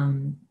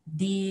 I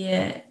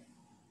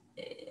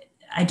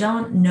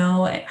don't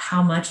know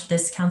how much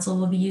this council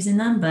will be using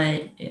them,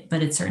 but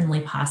it's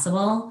certainly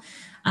possible.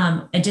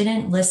 I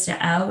didn't list it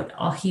out.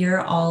 I'll hear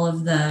all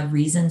of the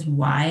reasons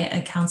why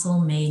a council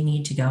may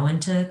need to go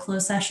into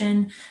closed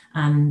session.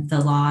 The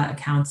law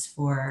accounts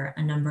for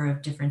a number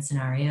of different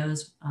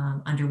scenarios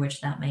under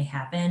which that may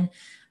happen.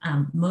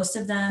 Most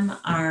of them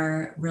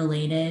are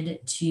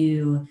related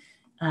to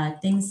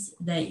things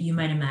that you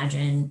might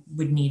imagine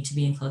would need to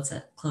be in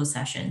closed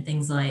session.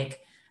 Things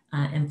like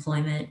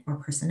employment or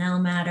personnel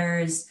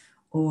matters,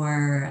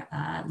 or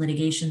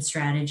litigation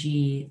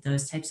strategy,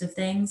 those types of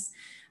things.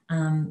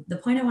 The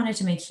point I wanted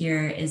to make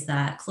here is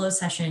that closed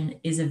session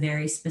is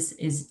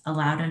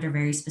allowed under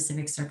very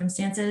specific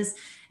circumstances,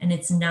 and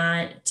it's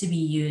not to be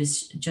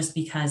used just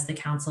because the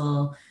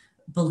council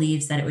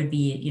believes that it would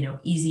be, you know,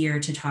 easier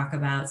to talk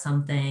about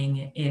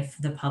something if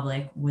the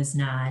public was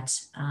not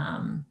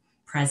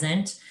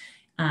present.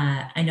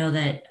 I know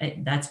that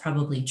that's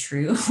probably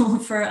true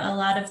for a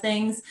lot of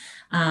things,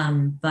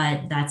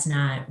 but that's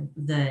not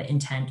the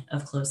intent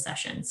of closed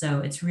session.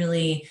 So it's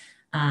really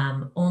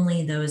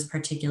only those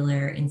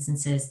particular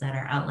instances that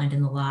are outlined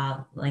in the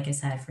law, like I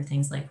said, for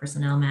things like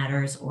personnel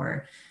matters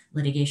or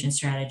litigation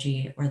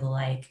strategy or the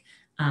like,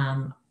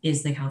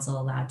 is the council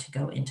allowed to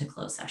go into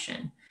closed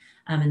session.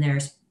 And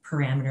there's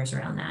parameters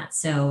around that.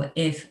 So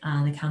if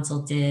the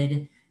council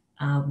did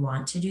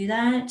want to do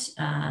that,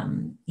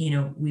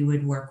 we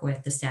would work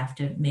with the staff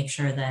to make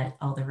sure that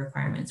all the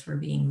requirements were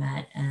being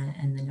met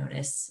and the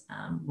notice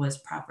was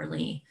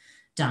properly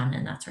done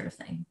and that sort of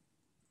thing.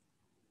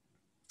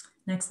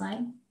 Next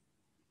slide.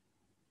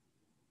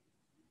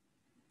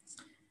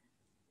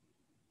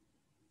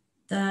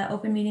 The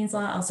open meetings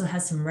law also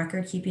has some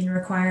record keeping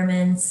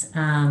requirements.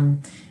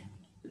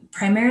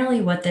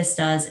 Primarily what this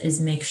does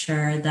is make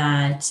sure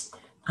that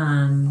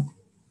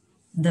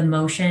the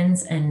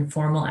motions and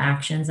formal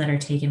actions that are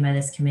taken by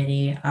this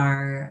committee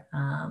are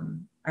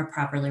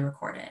properly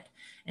recorded.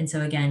 And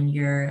so again,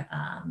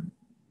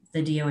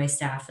 the DOA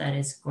staff that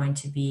is going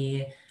to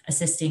be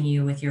assisting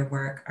you with your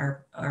work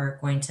are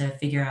going to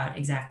figure out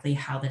exactly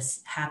how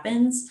this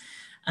happens.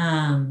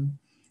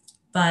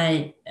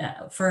 But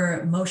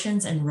for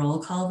motions and roll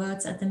call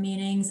votes at the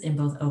meetings in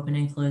both open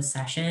and closed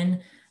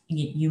session,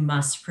 you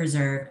must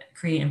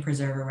create and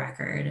preserve a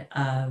record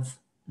of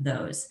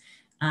those.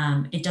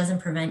 It doesn't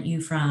prevent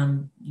you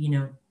from,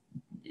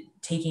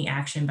 taking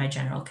action by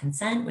general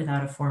consent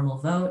without a formal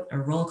vote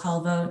or roll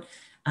call vote,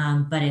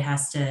 but it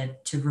has to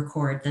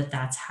record that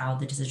that's how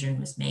the decision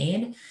was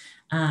made.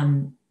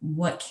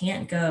 What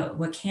can't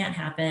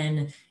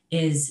happen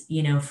is,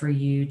 for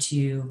you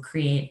to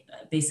create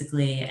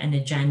basically an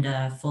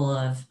agenda full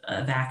of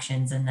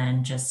actions and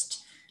then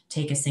just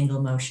take a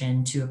single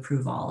motion to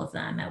approve all of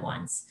them at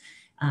once.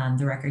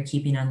 The record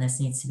keeping on this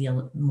needs to be a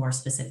little more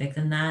specific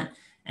than that.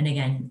 And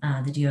again,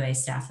 the DOA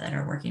staff that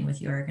are working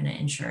with you are going to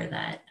ensure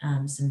that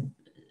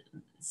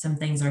some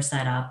things are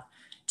set up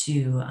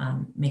to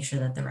make sure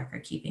that the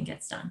record keeping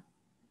gets done.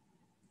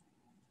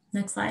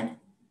 Next slide.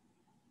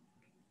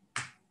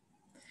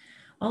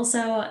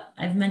 Also,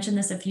 I've mentioned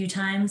this a few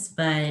times,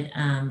 but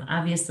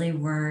obviously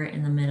we're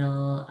in the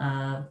middle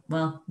of,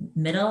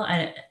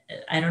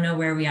 I don't know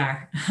where we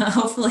are.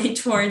 Hopefully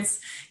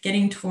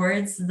getting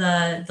towards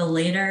the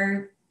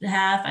later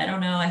half, I don't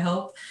know, I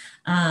hope,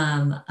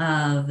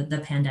 of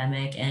the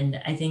pandemic.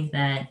 And I think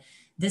that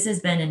this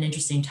has been an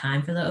interesting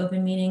time for the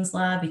open meetings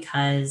law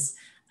because,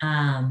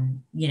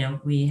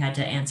 we had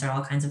to answer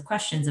all kinds of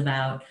questions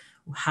about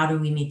how do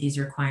we meet these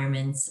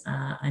requirements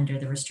under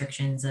the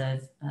restrictions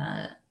of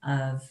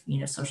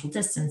social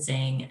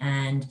distancing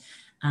and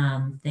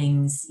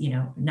things,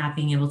 not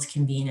being able to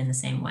convene in the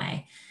same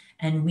way.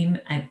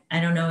 And I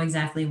don't know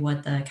exactly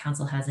what the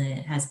council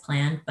has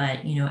planned, but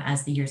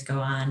as the years go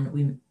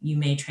on, you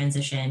may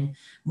transition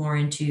more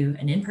into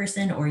an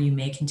in-person, or you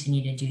may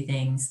continue to do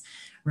things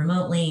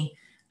remotely.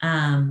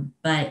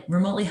 But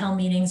remotely held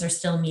meetings are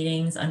still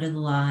meetings under the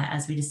law,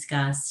 as we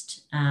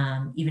discussed,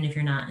 even if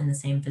you're not in the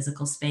same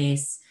physical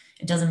space.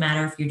 It doesn't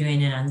matter if you're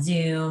doing it on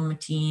Zoom,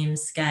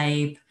 Teams,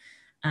 Skype,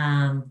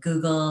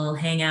 Google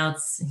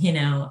Hangouts,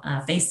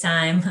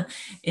 FaceTime.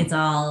 It's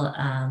all,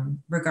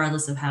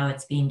 regardless of how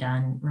it's being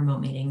done, remote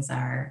meetings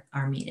are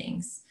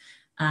meetings.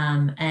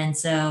 And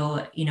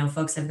so,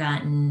 folks have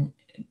gotten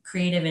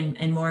creative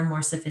and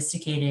more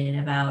sophisticated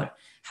about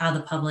how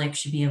the public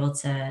should be able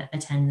to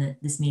attend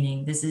this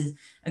meeting. This is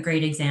a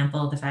great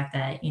example. The fact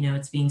that,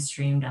 it's being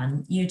streamed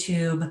on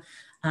YouTube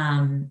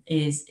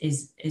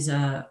is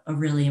a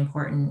really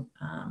important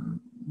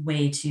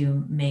way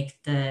to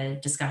make the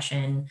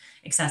discussion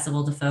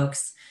accessible to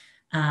folks.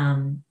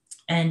 And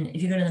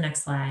if you go to the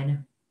next slide,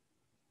 we'll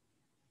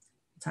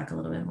talk a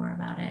little bit more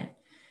about it.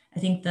 I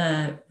think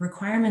the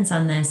requirements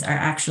on this are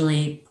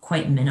actually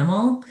quite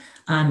minimal.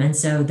 And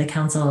so the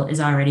council is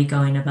already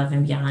going above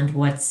and beyond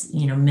what's,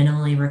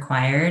 minimally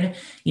required.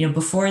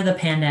 Before the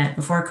pandemic,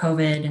 before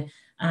COVID,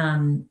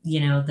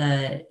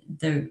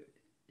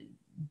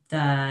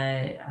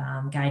 the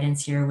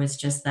guidance here was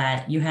just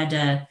that you had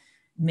to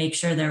make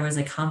sure there was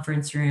a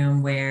conference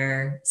room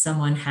where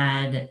someone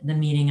had the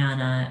meeting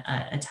on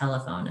a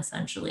telephone,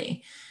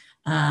 essentially.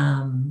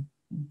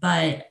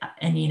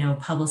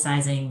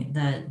 Publicizing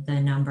the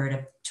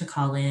number to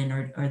call in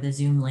or the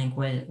Zoom link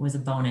was a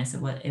bonus.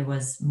 It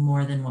was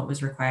more than what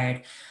was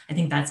required. I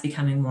think that's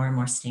becoming more and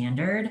more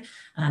standard,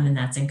 and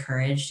that's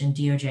encouraged. And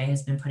DOJ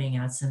has been putting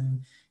out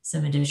some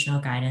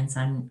additional guidance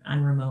on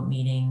remote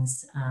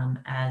meetings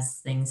as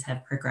things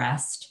have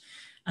progressed.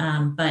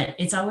 But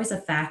it's always a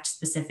fact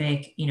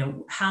specific,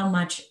 how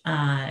much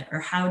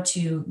or how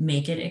to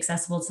make it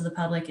accessible to the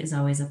public is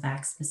always a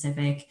fact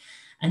specific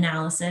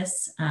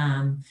analysis.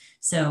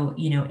 So,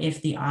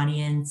 if the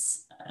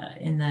audience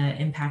in the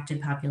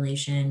impacted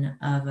population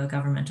of a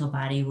governmental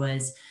body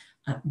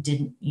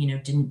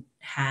didn't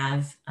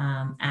have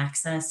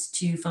access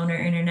to phone or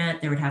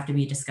internet, there would have to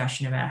be a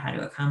discussion about how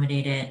to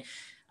accommodate it.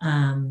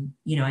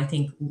 I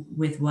think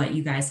with what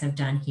you guys have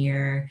done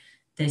here,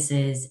 this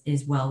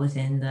is well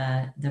within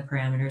the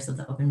parameters of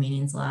the open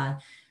meetings law.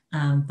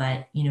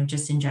 But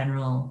just in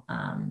general,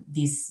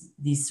 these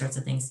sorts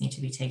of things need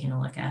to be taken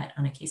a look at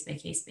on a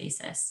case-by-case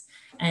basis.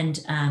 And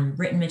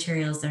written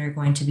materials that are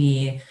going to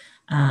be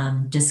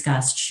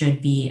discussed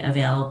should be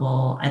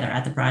available either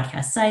at the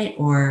broadcast site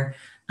or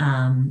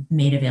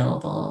made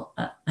available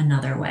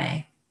another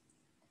way.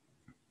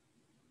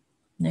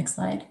 Next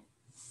slide.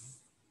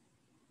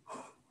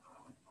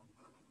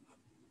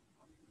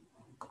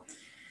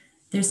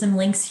 There's some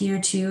links here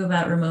too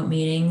about remote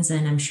meetings,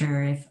 and I'm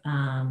sure if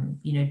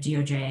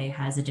DOJ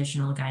has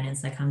additional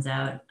guidance that comes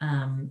out,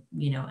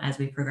 as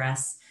we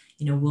progress,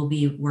 we'll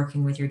be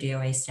working with your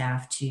DOA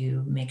staff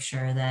to make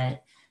sure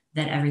that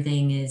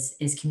everything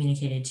is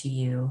communicated to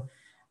you.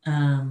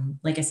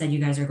 Like I said, you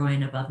guys are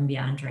going above and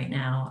beyond right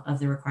now of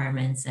the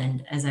requirements,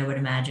 and as I would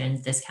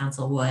imagine this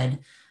council would,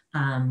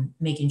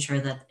 making sure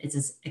that it's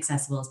as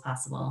accessible as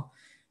possible.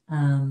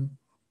 And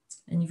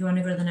if you want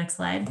to go to the next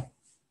slide.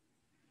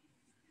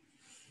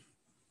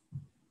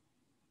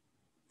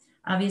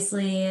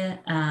 Obviously,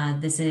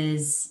 this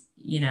is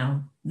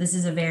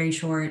a very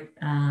short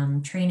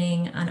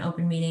training on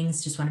open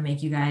meetings. Just want to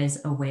make you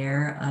guys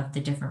aware of the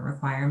different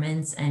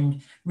requirements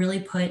and really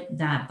put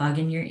that bug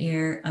in your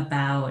ear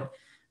about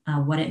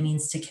what it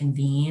means to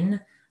convene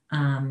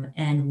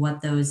and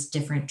what those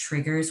different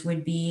triggers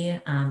would be,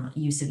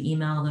 use of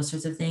email, those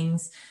sorts of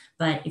things.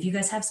 But if you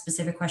guys have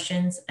specific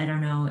questions, I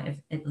don't know if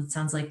it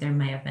sounds like there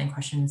might have been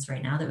questions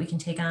right now that we can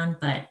take on,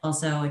 but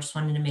also I just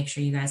wanted to make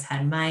sure you guys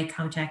had my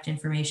contact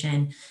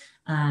information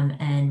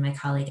and my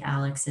colleague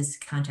Alex's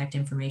contact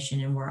information,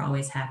 and we're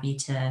always happy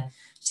to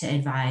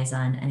advise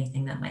on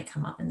anything that might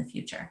come up in the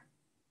future.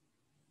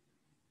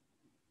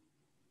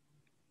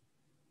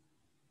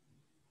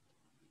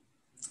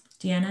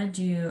 Deanna,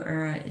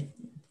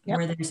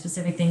 were there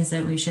specific things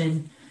that we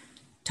should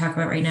talk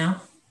about right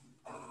now?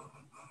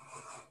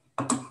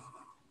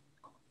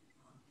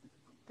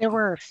 There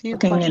were a few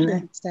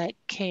questions that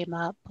came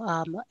up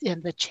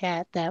in the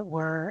chat that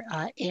were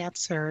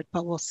answered,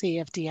 but we'll see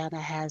if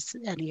Deanna has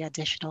any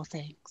additional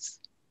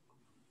things.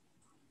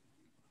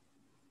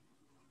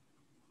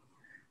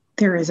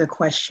 There is a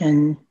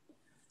question,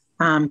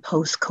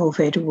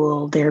 post-COVID,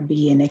 will there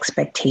be an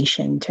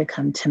expectation to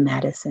come to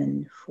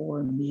Madison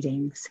for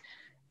meetings?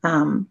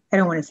 I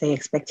don't want to say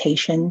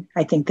expectation.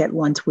 I think that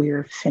once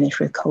we're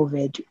finished with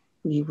COVID,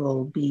 we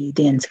will be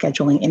then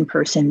scheduling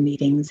in-person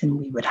meetings, and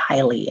we would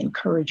highly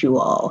encourage you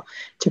all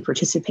to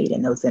participate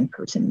in those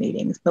in-person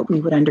meetings. But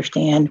we would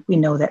understand, we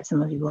know that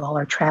some of you all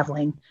are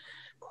traveling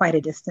quite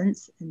a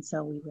distance, and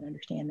so we would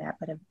understand that.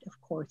 But of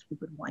course, we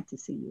would want to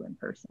see you in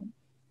person.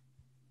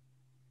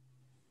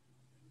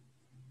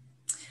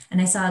 And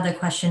I saw the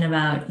question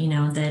about,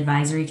 the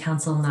advisory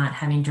council not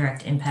having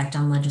direct impact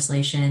on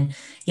legislation.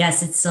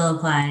 Yes, it still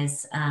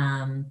applies.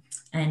 And,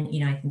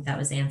 I think that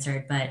was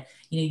answered, but,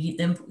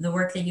 the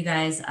work that you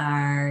guys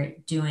are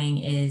doing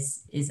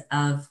is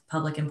of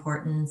public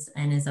importance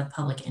and is of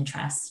public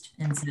interest.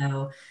 And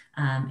so,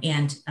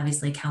 and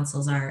obviously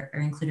councils are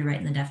included right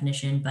in the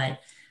definition, but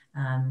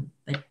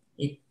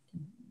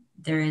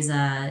there is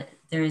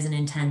an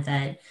intent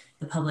that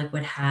the public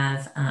would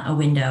have a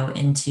window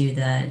into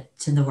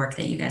the work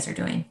that you guys are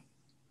doing.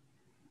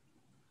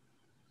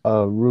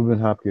 Reuben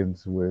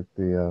Hopkins with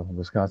the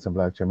Wisconsin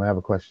Black Chairman. I have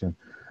a question.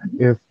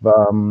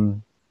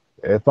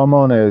 If I'm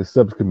on a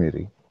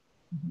subcommittee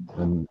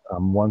and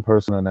I'm one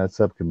person on that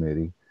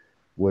subcommittee,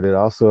 would it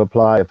also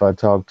apply if I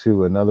talk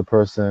to another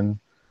person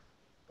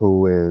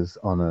who is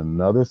on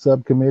another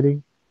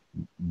subcommittee,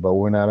 but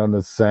we're not on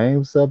the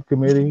same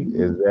subcommittee?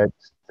 Is that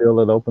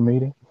still an open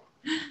meeting?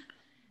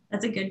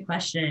 That's a good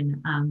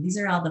question. These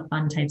are all the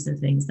fun types of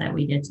things that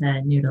we get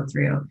to noodle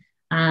through.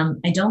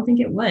 I don't think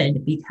it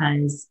would,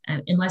 because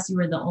unless you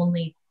were the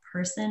only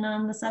person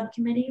on the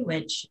subcommittee,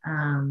 which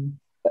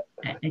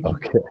I think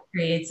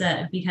creates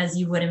because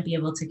you wouldn't be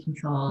able to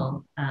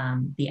control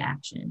the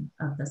action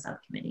of the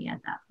subcommittee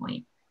at that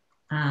point.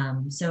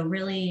 So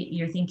really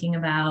you're thinking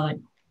about,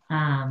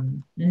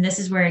 and this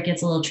is where it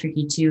gets a little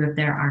tricky too, if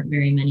there aren't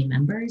very many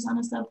members on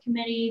a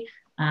subcommittee.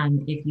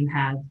 If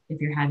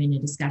you're having a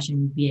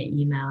discussion via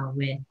email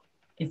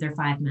if there are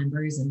 5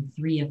 members and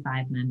 3 of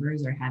 5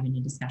 members are having a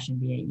discussion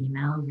via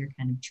email, you're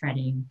kind of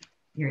treading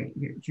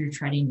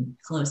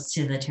close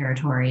to the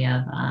territory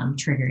of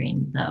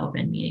triggering the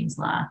open meetings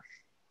law.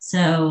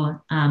 So,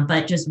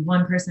 but just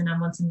one person on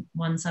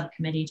one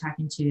subcommittee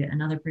talking to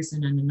another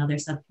person on another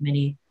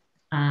subcommittee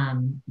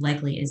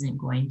likely isn't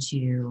going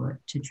to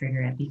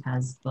trigger it,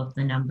 because both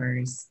the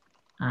numbers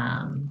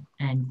and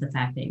the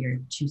fact that you're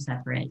 2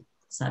 separate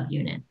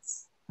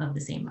subunits of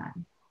the same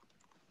body.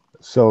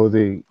 So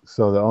the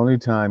only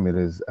time it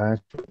is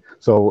actually,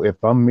 so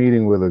if I'm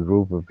meeting with a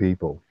group of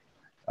people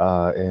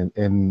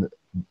and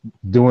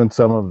doing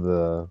some of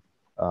the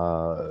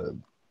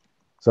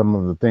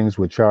things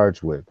we're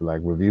charged with, like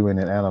reviewing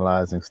and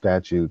analyzing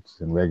statutes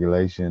and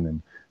regulation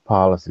and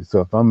policy. So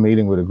if I'm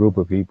meeting with a group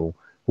of people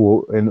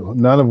and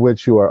none of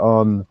which who are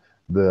on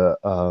the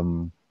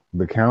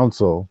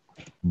council,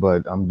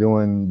 but I'm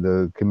doing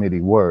the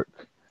committee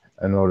work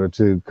in order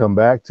to come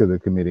back to the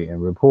committee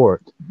and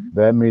report,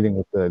 that meeting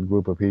with that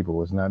group of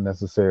people is not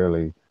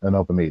necessarily an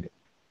open meeting.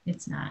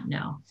 It's not,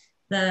 no.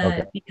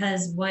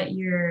 Because what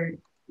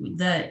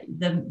the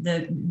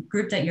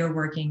group that you're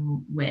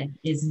working with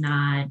is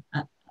not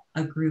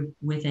a group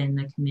within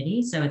the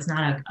committee. So it's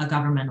not a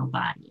governmental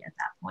body at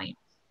that point.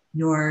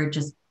 You're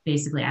just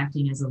basically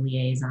acting as a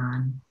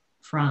liaison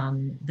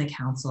from the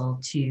council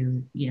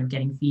to,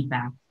 getting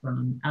feedback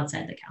from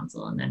outside the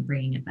council and then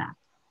bringing it back.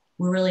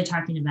 We're really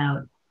talking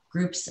about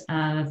groups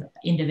of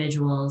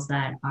individuals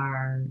that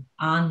are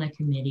on the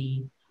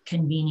committee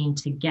convening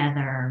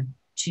together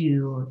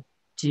to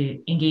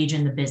engage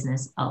in the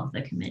business of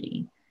the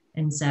committee.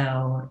 And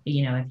so,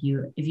 you know,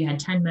 if you had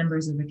 10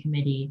 members of a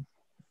committee,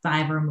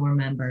 5 or more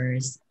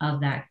members of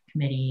that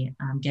committee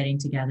getting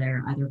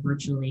together either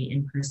virtually,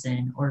 in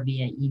person, or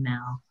via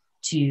email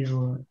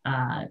to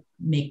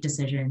make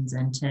decisions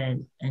and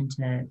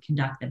to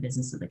conduct the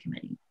business of the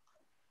committee.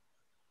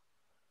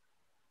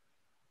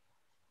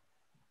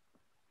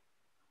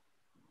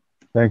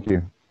 Thank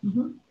you.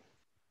 Mm-hmm.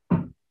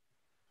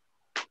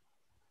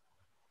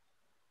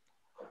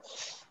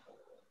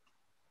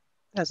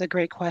 That's a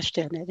great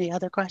question. Any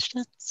other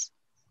questions?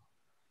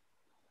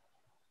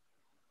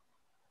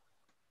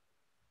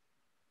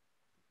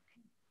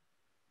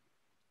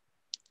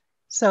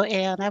 So,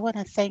 Anne, I want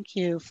to thank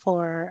you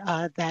for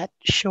that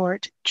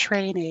short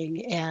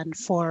training and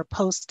for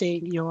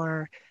posting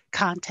your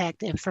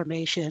contact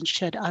information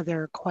should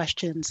other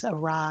questions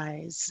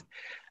arise.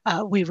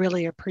 We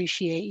really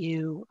appreciate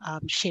you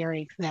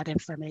sharing that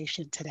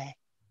information today.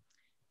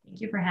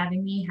 Thank you for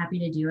having me. Happy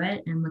to do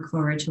it and look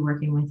forward to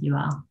working with you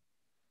all.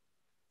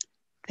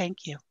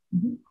 Thank you.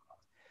 Mm-hmm.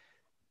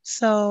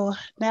 So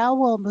now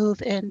we'll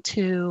move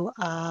into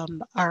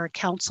our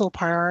council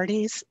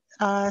priorities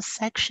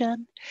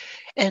section.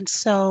 And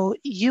so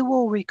you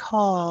will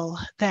recall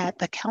that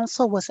the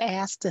council was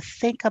asked to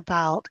think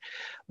about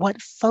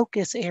what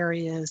focus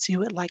areas you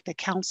would like the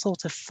council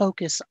to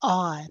focus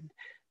on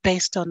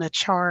based on the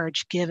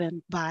charge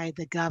given by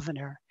the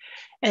governor.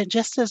 And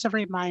just as a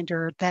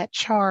reminder, that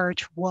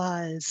charge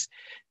was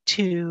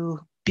to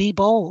be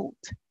bold,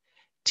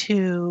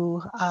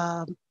 to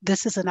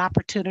this is an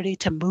opportunity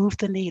to move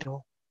the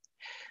needle.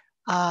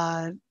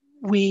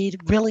 We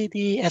really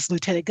need, as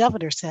Lieutenant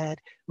Governor said,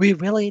 we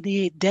really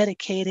need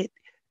dedicated,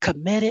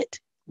 committed,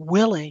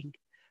 willing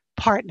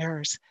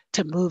partners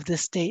to move the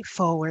state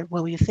forward.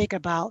 When we think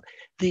about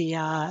the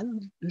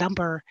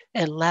number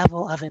and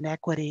level of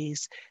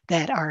inequities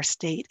that our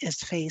state is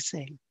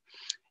facing.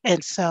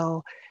 And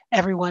so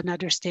everyone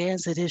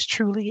understands it is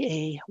truly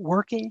a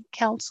working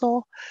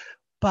council.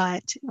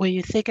 But when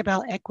you think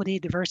about equity,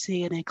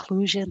 diversity, and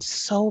inclusion,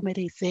 so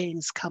many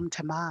things come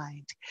to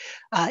mind.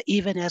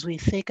 Even as we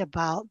think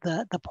about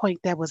the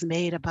point that was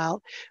made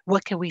about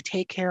what can we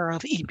take care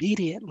of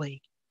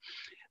immediately.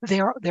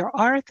 There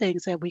are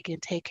things that we can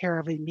take care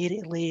of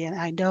immediately. And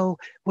I know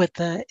with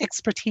the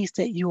expertise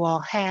that you all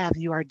have,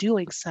 you are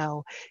doing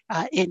so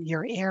in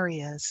your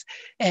areas.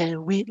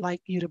 And we'd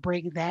like you to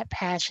bring that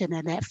passion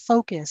and that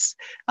focus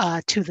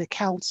to the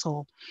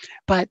council.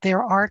 But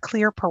there are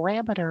clear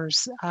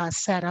parameters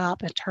set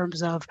up in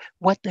terms of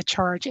what the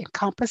charge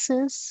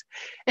encompasses.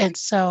 And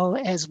so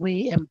as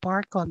we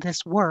embark on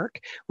this work,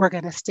 we're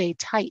going to stay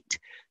tight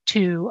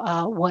to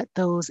what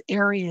those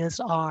areas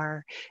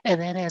are.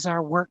 And then as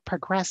our work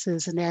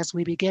progresses and as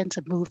we begin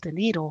to move the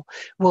needle,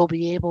 we'll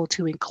be able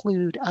to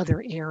include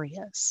other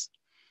areas.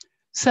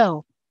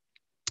 So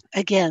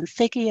again,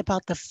 thinking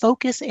about the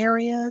focus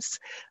areas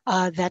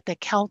that the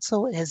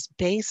council is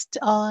based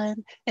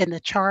on and the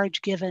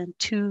charge given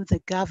to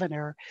the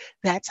governor,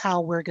 that's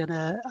how we're going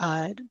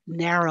to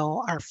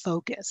narrow our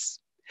focus.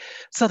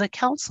 So the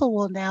council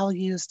will now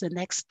use the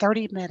next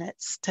 30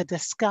 minutes to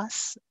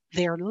discuss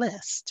their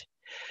list.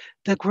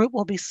 The group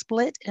will be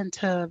split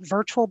into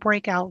virtual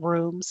breakout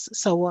rooms.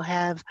 So we'll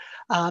have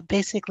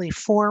basically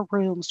 4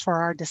 rooms for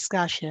our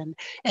discussion,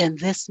 and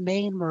this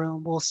main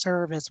room will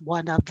serve as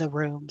one of the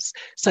rooms.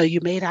 So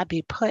you may not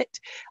be put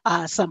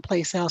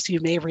someplace else, you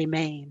may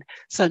remain.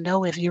 So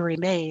know if you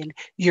remain,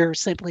 you're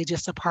simply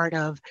just a part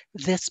of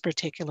this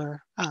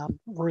particular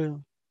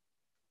room.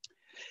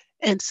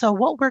 And so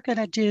what we're going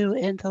to do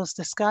in those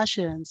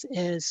discussions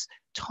is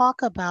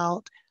talk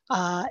about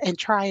and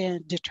try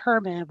and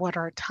determine what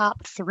our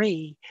top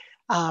 3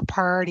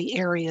 priority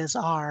areas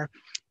are.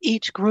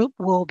 Each group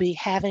will be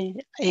having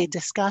a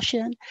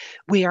discussion.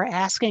 We are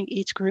asking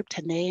each group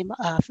to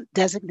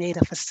designate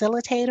a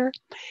facilitator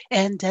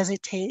and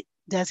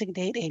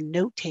designate a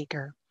note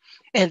taker.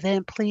 And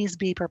then please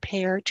be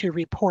prepared to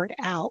report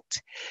out.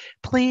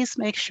 Please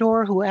make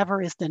sure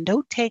whoever is the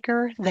note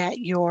taker that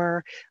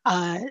your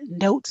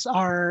notes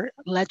are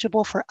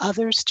legible for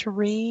others to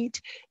read,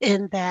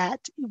 in that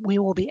we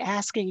will be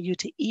asking you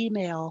to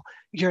email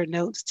your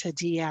notes to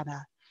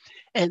Deanna.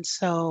 And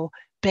so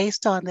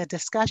based on the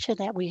discussion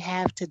that we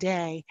have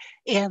today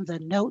and the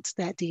notes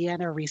that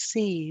Deanna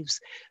receives,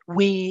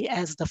 we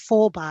as the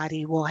full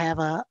body will have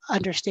an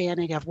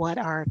understanding of what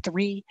our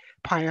 3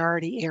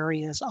 priority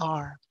areas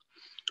are.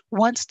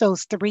 Once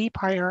those 3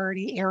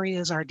 priority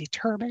areas are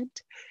determined,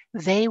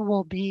 they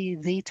will be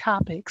the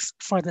topics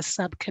for the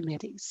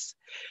subcommittees.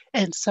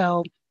 And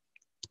so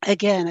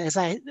again, as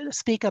I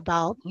speak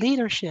about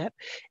leadership,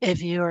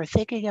 if you're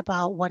thinking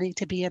about wanting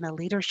to be in a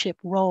leadership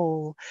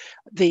role,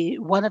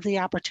 one of the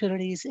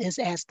opportunities is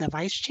as the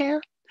vice chair.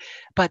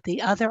 but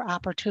the other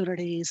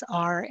opportunities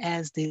are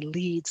as the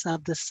leads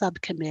of the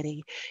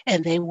subcommittee,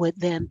 and they would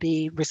then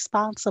be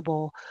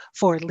responsible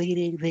for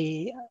leading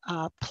the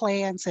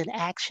plans and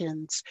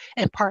actions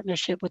in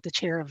partnership with the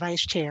chair and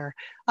vice chair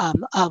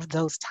of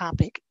those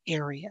topic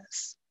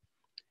areas.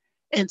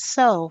 And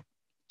so,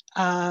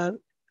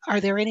 are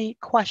there any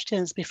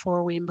questions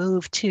before we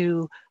move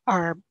to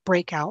our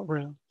breakout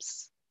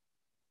rooms?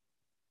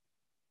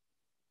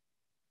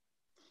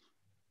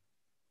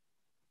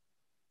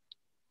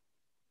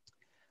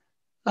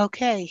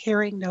 Okay,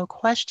 hearing no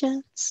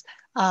questions,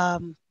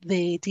 the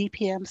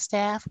DPM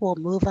staff will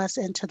move us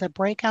into the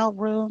breakout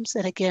rooms.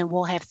 And again,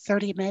 we'll have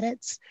 30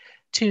 minutes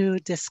to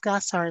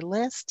discuss our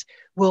list.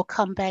 We'll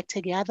come back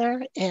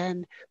together,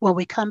 and when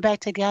we come back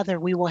together,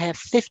 we will have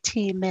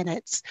 15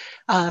 minutes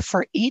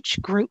for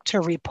each group to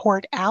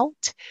report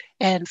out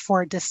and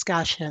for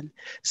discussion.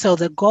 So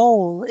the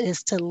goal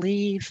is to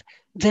leave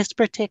this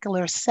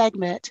particular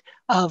segment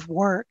of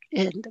work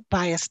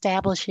by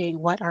establishing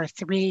what our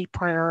 3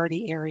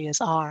 priority areas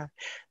are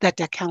that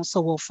the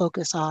council will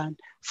focus on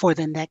for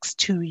the next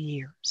 2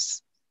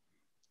 years.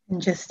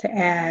 And just to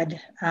add,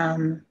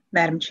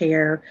 Madam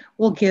Chair,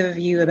 we'll give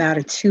you about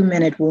a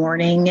 2-minute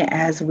warning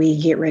as we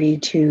get ready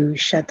to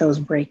shut those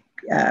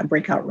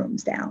breakout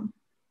rooms down.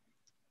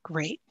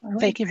 Great. Right.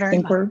 Thank you very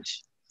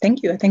much.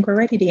 Thank you. I think we're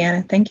ready,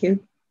 Deanna. Thank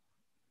you.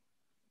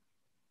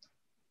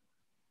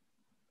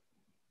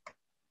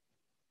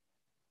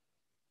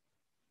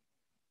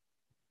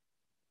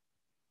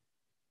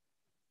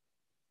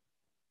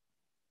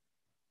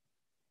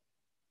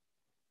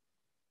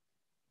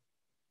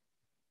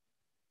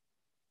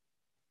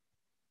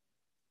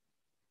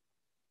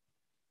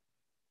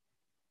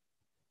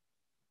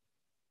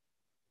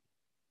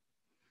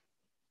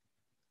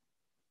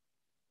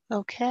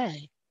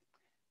 Okay.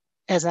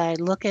 As I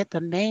look at the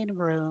main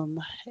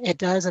room, it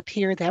does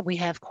appear that we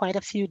have quite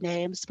a few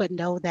names, but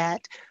know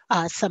that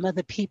some of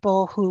the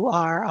people who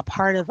are a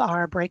part of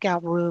our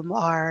breakout room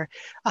are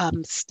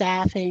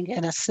staffing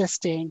and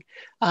assisting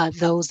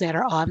those that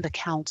are on the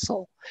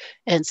council.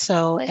 And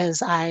so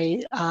as I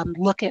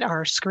look at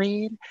our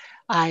screen,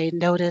 I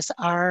notice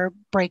our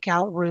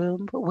breakout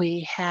room,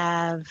 we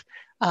have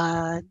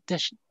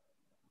Dashika,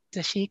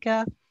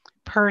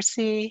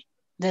 Percy,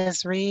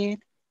 Nazreen,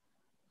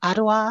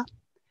 Adwa,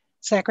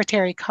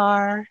 Secretary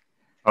Carr,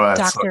 oh,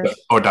 that's Dr.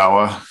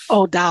 Odawa.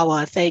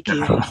 Odawa, thank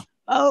you.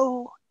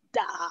 Odawa,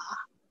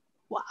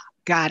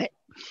 got it.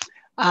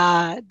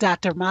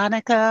 Dr.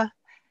 Monica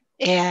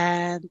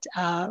and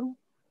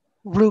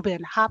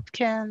Ruben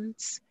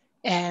Hopkins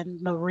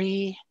and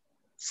Marie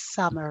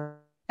Summer,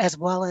 as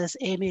well as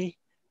Amy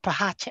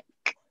Pahachek.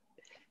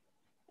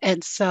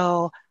 And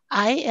so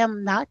I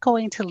am not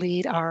going to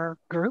lead our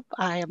group.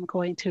 I am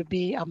going to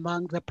be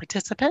among the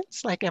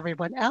participants like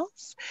everyone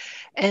else.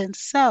 And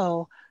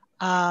so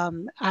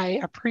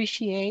I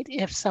appreciate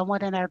if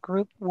someone in our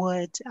group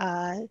would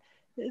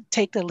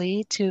take the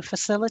lead to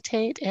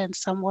facilitate and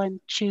someone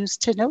choose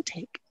to note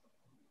take.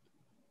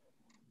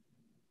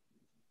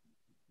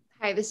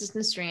 Hi, this is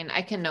Nasreen.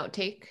 I can note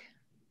take.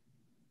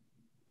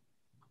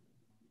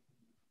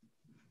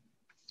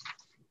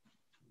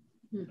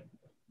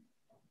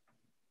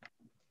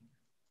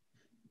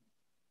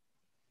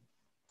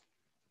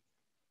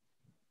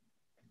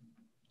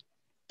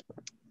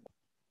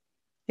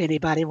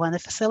 Anybody want to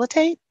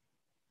facilitate?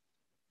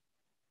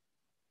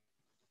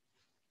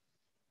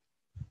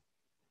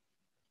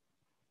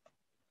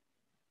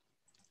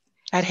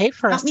 I'd hate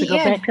for us to go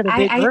back to the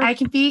big group.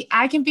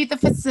 I can be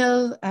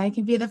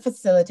the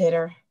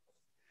facilitator.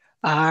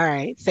 All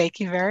right, thank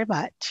you very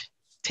much.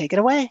 Take it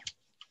away.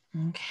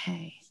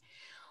 Okay.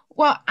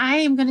 Well, I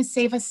am going to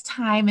save us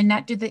time and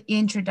not do the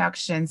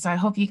introduction. So I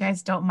hope you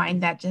guys don't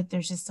mind that.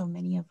 There's just so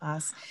many of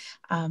us.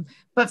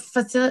 But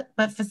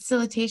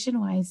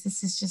facilitation wise,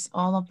 this is just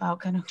all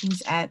about kind of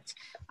who's at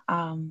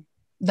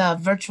the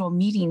virtual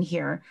meeting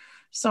here.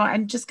 So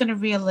I'm just going to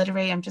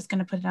reiterate, I'm just going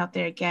to put it out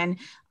there again.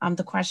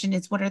 The question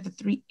is, what are the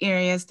 3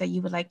 areas that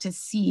you would like to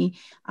see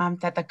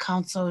that the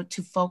council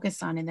to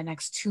focus on in the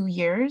next 2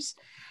 years?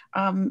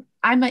 I'm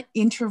an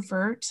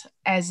introvert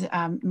as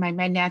my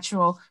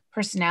natural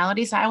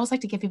personality. So I always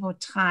like to give people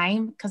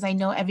time because I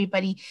know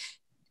everybody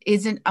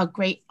isn't a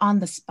great on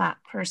the spot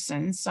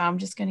person. So I'm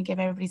just going to give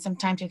everybody some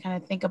time to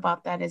kind of think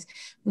about that as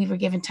we were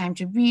given time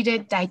to read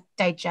it,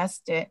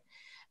 digest it.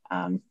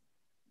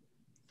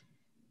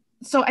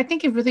 So I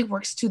think it really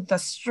works to the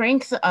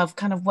strength of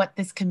kind of what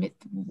this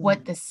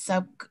what the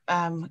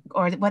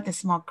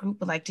small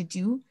group would like to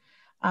do.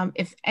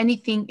 If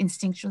anything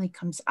instinctually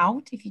comes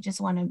out, if you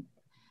just want to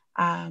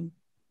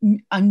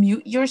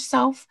unmute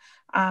yourself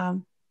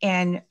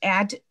and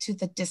add to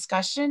the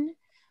discussion,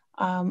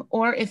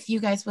 or if you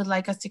guys would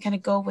like us to kind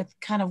of go with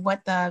kind of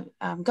what the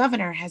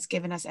governor has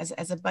given us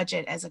as a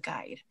budget, as a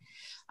guide.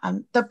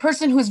 The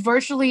person who's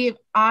virtually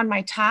on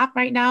my top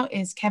right now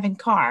is Kevin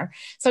Carr.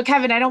 So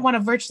Kevin, I don't want to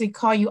virtually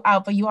call you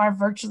out, but you are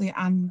virtually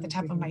on the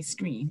top of my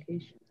screen.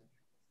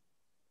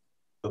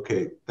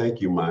 Okay,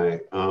 thank you, Mai.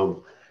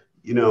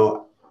 You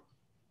know,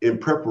 in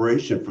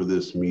preparation for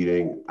this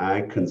meeting,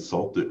 I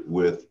consulted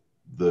with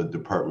the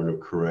Department of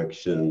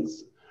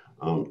Corrections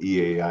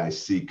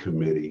EAIC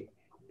committee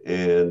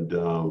and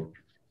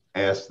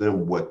asked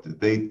them what did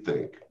they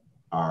think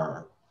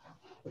our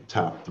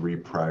top 3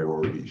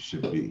 priorities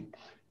should be.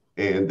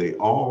 And they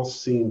all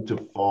seem to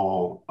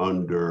fall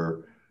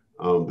under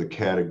the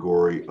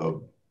category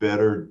of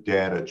better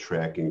data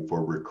tracking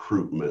for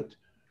recruitment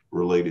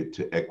related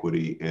to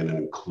equity and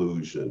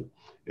inclusion.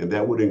 And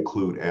that would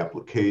include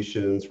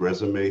applications,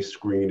 resume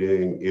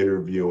screening,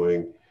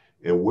 interviewing,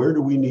 and where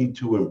do we need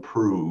to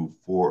improve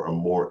for a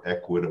more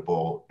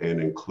equitable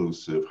and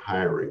inclusive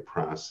hiring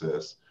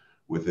process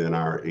within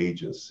our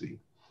agency.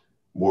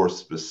 More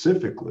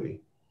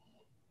specifically,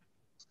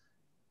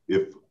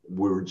 if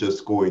we were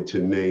just going to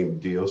name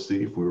DOC,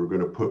 if we were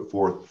going to put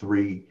forth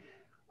 3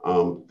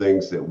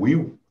 things that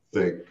we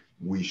think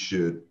we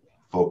should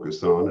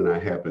focus on, and I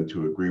happen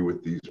to agree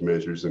with these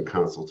measures in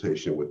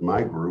consultation with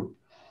my group,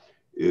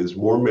 is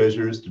more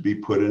measures to be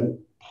put in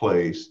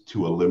place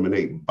to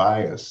eliminate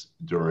bias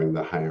during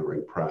the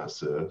hiring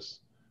process,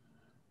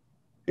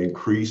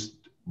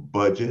 increased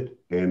budget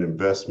and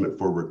investment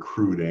for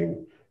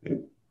recruiting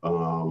and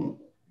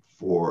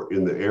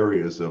in the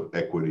areas of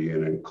equity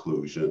and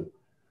inclusion,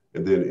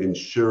 and then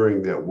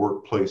ensuring that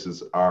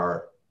workplaces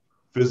are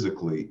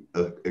physically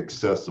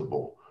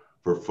accessible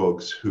for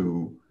folks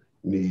who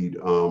need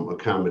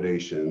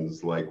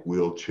accommodations like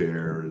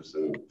wheelchairs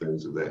and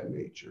things of that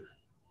nature.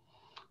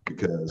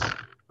 Because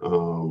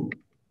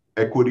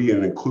equity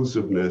and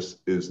inclusiveness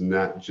is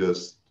not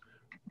just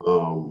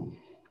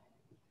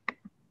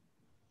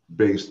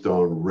based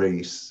on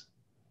race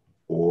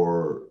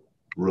or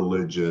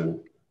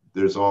religion.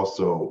 There's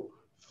also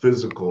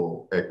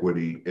physical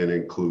equity and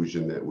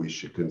inclusion that we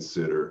should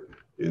consider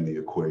in the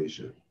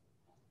equation.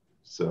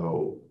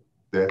 So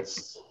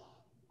that's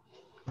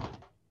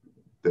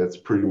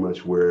pretty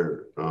much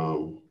where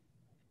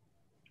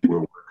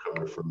we're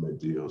coming from at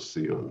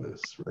DOC on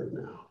this right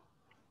now.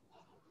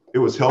 It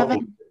was helpful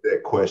to get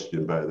that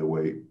question, by the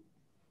way,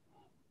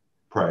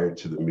 prior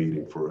to the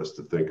meeting for us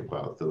to think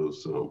about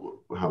those,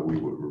 how we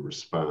would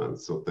respond.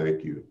 So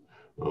thank you,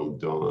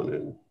 Dawn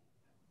and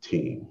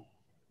team.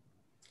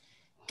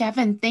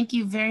 Devin, thank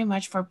you very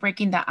much for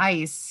breaking the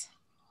ice.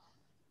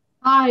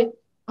 Hi,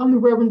 I'm the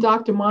Reverend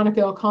Dr.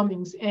 Monica L.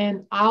 Cummings,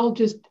 and I'll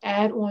just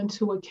add on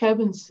to what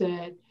Kevin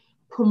said.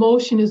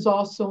 Promotion is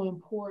also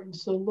important.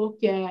 So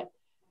look at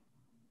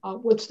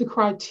what's the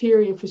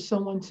criteria for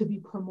someone to be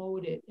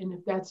promoted, and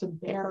if that's a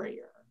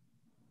barrier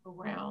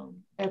around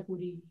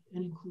equity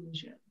and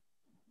inclusion.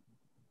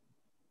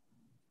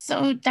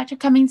 So Dr.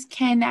 Cummings,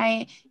 can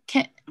I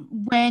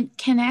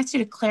ask you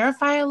to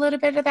clarify a little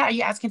bit of that? Are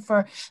you asking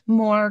for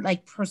more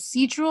like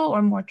procedural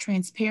or more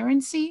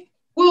transparency?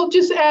 Well,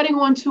 just adding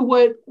on to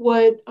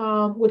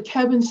what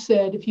Kevin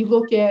said, if you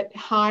look at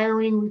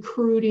hiring,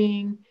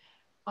 recruiting,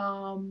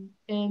 and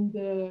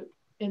the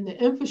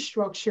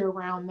infrastructure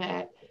around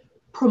that,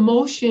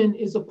 promotion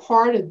is a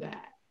part of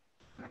that.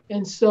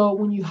 And so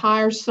when you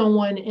hire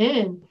someone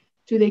in,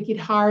 do they get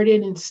hired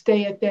in and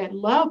stay at that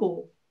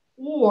level,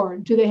 or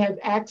do they have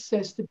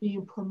access to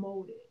being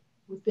promoted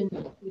within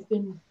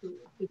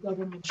the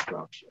government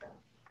structure?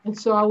 And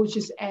so I would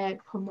just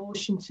add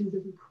promotion to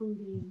the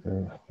recruiting.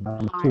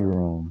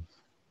 Rooms.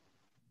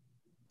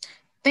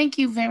 Thank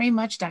you very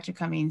much, Dr.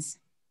 Cummings.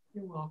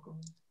 You're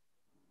welcome.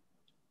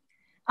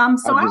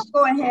 So I'll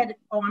go ahead.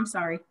 Oh, I'm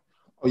sorry.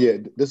 Oh yeah,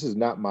 this is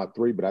not my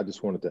 3, but I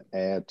just wanted to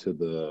add to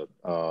the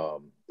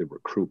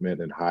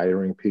recruitment and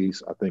hiring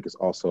piece. I think it's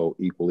also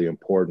equally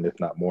important, if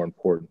not more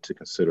important, to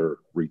consider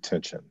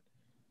retention.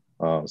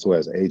 So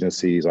as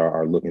agencies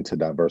are looking to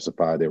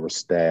diversify their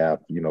staff,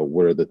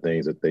 what are the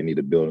things that they need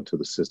to build into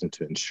the system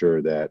to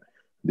ensure that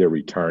they're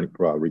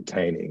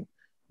retaining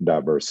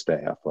diverse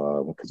staff?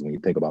 Because when you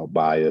think about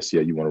bias,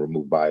 yeah, you want to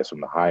remove bias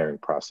from the hiring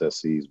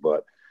processes,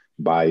 but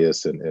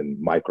bias and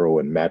micro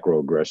and macro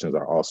aggressions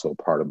are also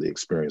part of the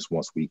experience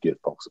once we get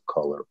folks of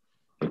color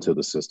into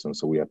the system.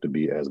 So we have to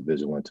be as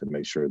vigilant to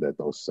make sure that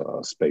those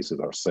spaces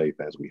are safe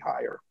as we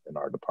hire in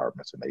our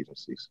departments and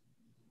agencies.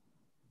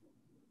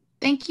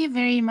 Thank you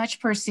very much,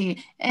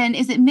 Percy. And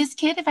is it Ms.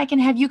 Kidd, if I can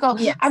have you go?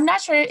 Yes. I'm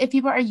not sure if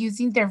people are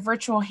using their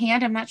virtual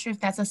hand. I'm not sure if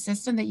that's a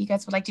system that you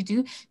guys would like to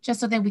do, just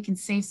so that we can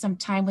save some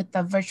time with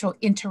the virtual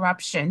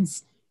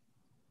interruptions.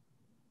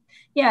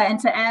 Yeah, and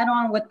to add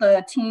on what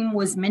the team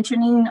was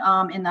mentioning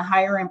in the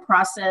hiring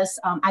process,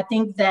 I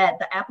think that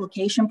the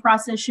application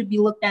process should be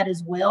looked at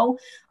as well.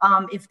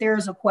 If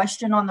there's a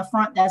question on the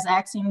front that's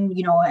asking,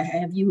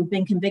 have you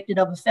been convicted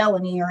of a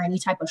felony or any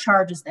type of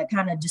charges that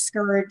kind of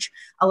discourage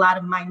a lot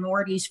of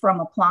minorities from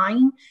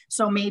applying.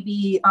 So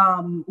maybe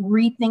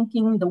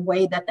rethinking the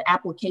way that the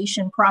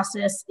application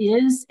process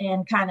is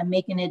and kind of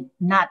making it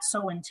not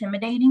so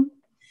intimidating.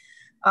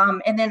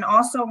 And then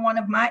also one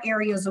of my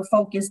areas of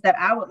focus that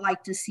I would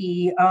like to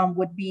see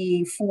would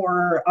be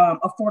for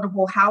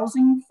affordable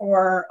housing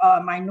for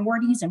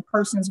minorities and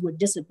persons with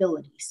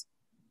disabilities.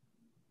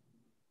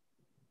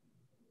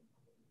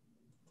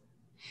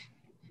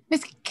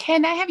 Ms.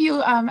 Can I have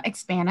you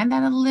expand on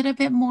that a little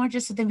bit more,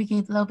 just so that we can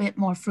get a little bit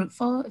more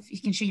fruitful? If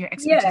you can share your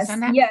expertise on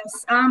that.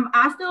 Yes.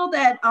 I feel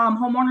that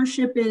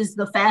homeownership is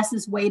the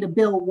fastest way to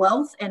build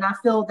wealth, and I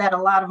feel that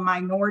a lot of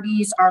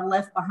minorities are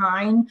left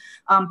behind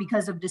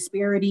because of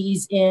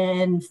disparities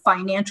in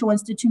financial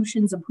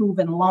institutions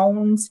approving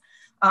loans.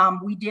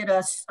 We did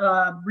a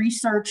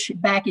research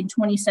back in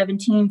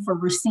 2017 for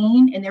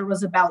Racine, and there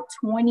was about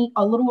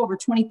a little over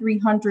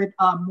 2,300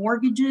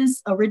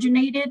 mortgages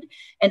originated.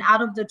 And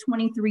out of the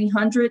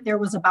 2,300, there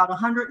was about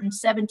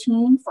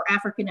 117 for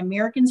African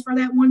Americans for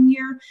that 1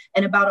 year,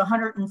 and about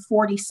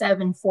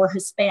 147 for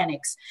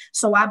Hispanics.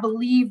 So I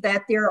believe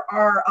that there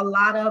are a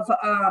lot of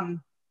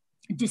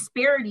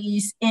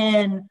disparities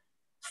in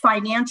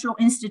financial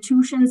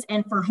institutions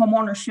and for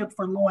homeownership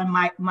for low and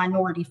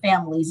minority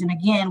families. And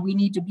again, we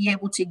need to be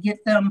able to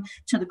get them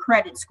to the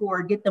credit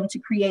score, get them to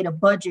create a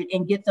budget,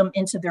 and get them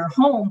into their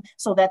home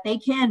so that they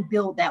can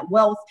build that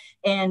wealth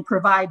and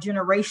provide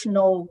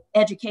generational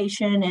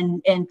education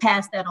and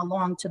pass that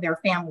along to their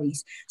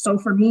families. So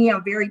for me,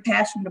 I'm very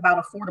passionate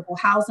about affordable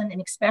housing,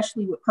 and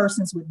especially with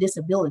persons with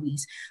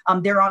disabilities.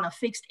 They're on a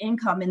fixed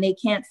income and they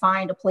can't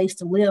find a place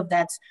to live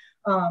that's,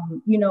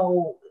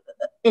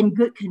 in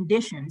good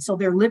condition. So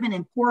they're living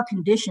in poor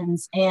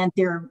conditions, and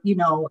they're,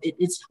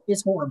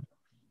 it's horrible.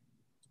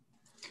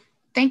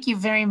 Thank you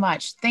very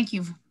much. Thank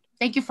you.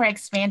 Thank you for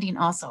expanding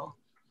also.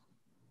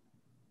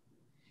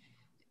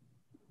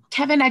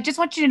 Kevin, I just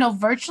want you to know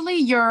virtually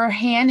your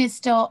hand is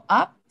still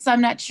up. So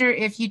I'm not sure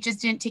if you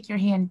just didn't take your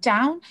hand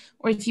down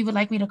or if you would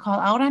like me to call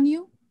out on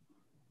you.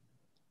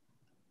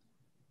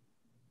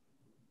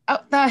 Oh,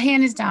 the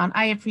hand is down.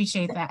 I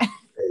appreciate that.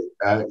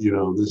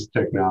 This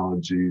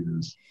technology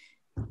is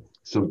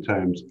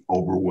sometimes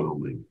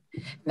overwhelming.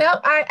 No,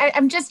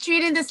 I'm just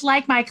treating this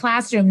like my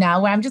classroom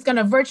now, where I'm just going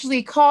to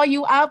virtually call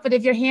you up. But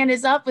if your hand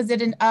is up, was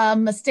it a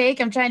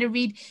mistake? I'm trying to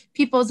read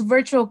people's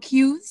virtual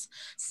cues.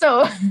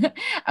 So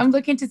I'm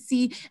looking to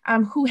see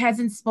who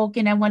hasn't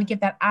spoken. I want to give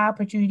that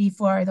opportunity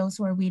for those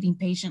who are waiting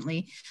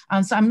patiently.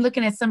 So I'm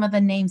looking at some of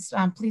the names.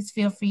 Please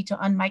feel free to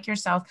unmic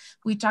yourself.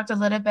 We talked a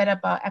little bit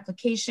about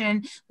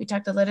application. We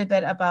talked a little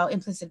bit about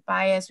implicit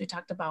bias. We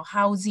talked about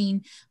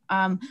housing.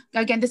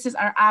 Again, this is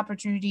our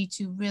opportunity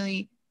to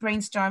really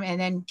brainstorm and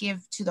then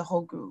give to the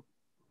whole group.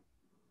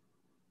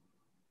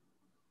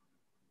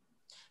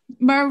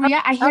 Maria,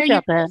 I hear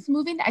your lips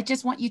moving. I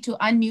just want you to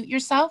unmute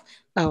yourself.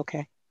 Oh,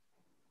 okay.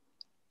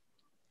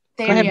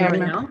 There you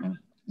are.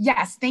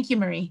 Yes, thank you,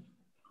 Marie.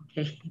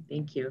 Okay,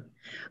 thank you.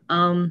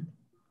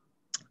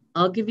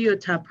 I'll give you a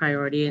top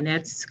priority, and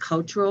that's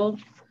cultural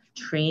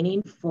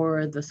training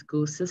for the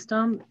school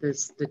system.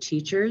 There's the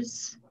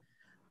teachers.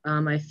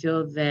 I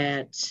feel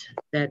that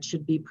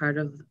should be part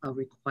of a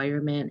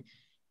requirement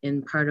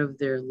in part of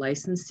their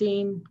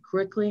licensing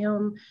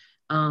curriculum,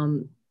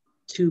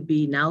 to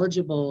be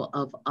knowledgeable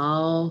of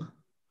all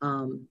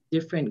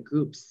different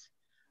groups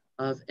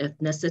of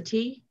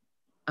ethnicity.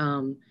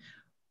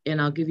 And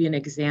I'll give you an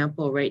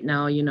example right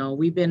now.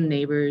 We've been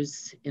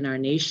neighbors in our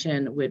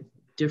nation with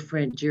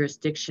different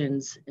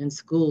jurisdictions and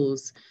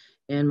schools.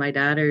 And my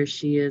daughter,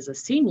 she is a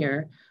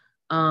senior,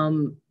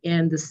 and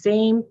the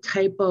same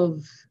type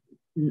of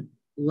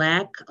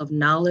lack of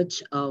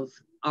knowledge of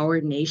our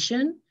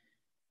nation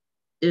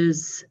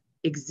is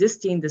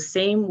existing the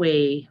same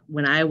way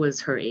when I was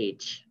her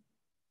age.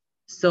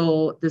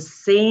 So the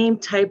same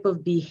type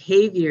of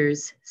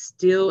behaviors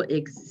still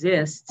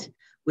exist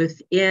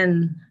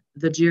within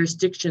the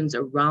jurisdictions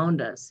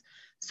around us.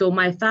 So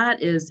my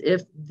thought is,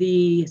 if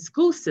the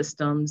school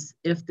systems,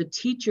 if the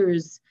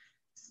teachers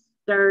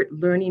start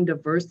learning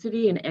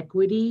diversity and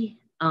equity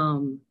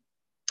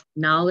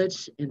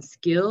knowledge and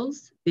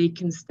skills, they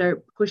can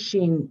start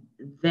pushing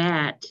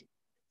that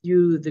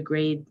through the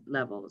grade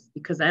levels,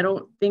 because I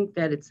don't think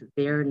that it's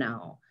there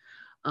now,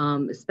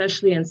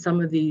 especially in some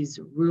of these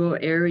rural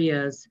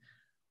areas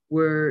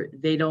where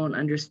they don't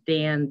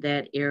understand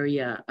that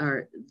area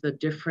or the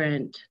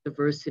different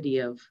diversity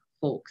of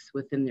folks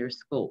within their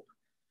scope.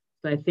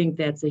 So I think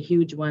that's a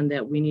huge one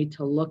that we need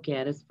to look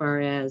at as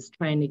far as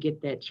trying to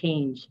get that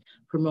change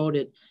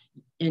promoted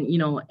and,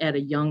 at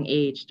a young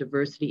age,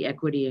 diversity,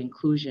 equity,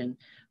 inclusion,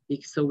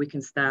 so we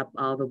can stop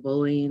all the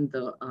bullying,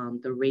 the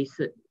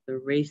racist,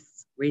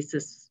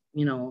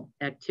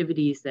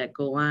 activities that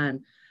go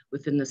on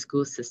within the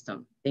school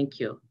system. Thank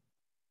you.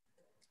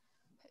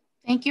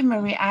 Thank you,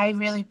 Marie. I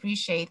really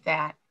appreciate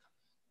that.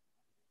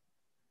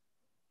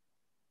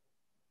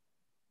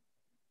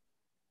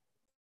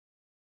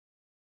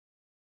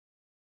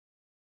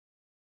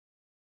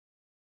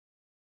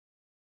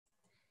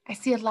 I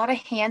see a lot of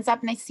hands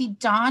up, and I see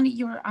Dawn,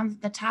 you're on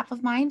the top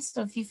of mine.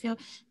 So if you feel,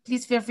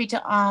 please feel free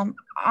to on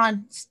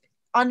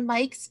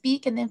mic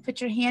speak and then put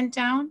your hand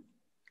down.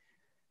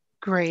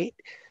 Great.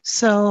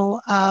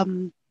 So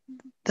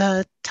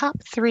the top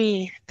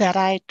three that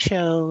I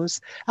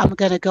chose, I'm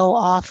going to go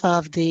off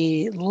of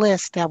the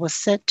list that was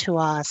sent to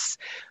us,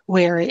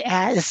 where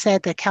it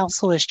said the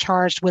council is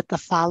charged with the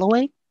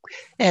following,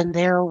 and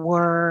there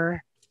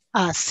were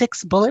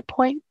 6 bullet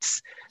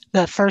points.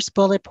 The first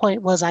bullet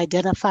point was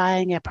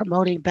identifying and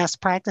promoting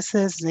best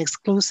practices and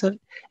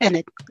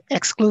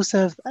excellence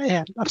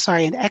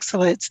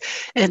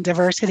in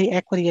diversity,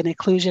 equity, and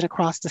inclusion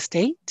across the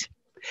state.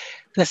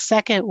 The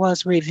second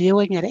was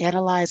reviewing and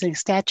analyzing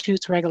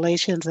statutes,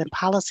 regulations, and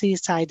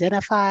policies to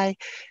identify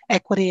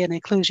equity and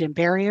inclusion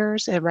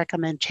barriers and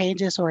recommend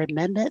changes or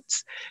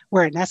amendments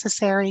where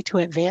necessary to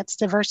advance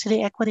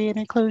diversity, equity, and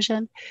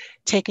inclusion,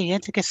 taking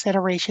into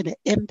consideration the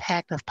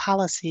impact of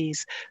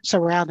policies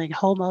surrounding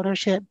home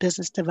ownership,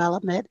 business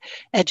development,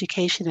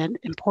 education, and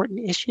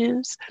important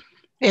issues.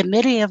 And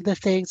many of the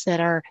things that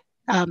are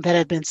that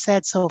have been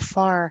said so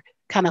far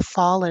kind of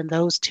fall in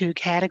those two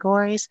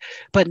categories,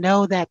 but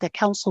know that the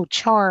council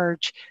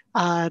charge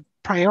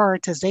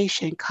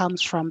prioritization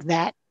comes from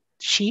that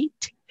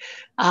sheet.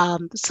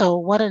 So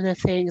one of the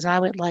things I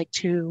would like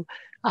to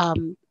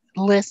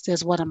list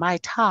as one of my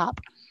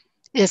top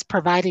is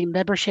providing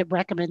membership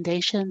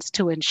recommendations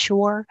to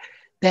ensure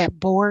that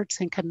boards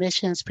and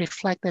commissions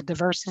reflect the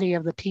diversity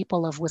of the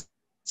people of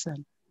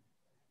Wisconsin.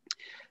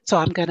 So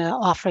I'm going to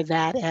offer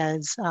that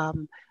as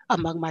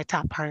among my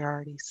top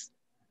priorities.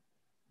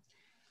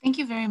 Thank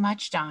you very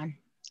much, Dawn.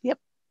 Yep.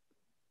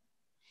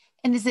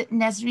 And is it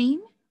Nesreen?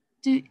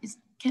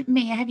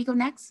 May I have you go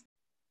next?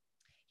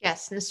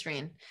 Yes,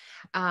 Nesreen.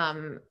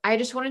 I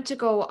just wanted to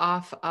go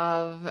off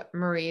of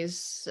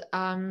Marie's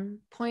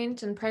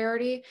point and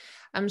priority.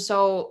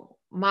 So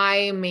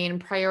my main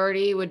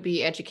priority would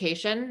be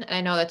education. And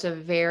I know that's a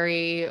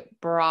very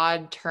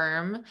broad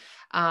term,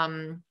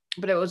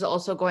 but it was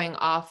also going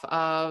off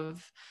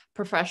of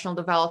professional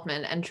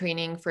development and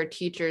training for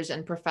teachers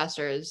and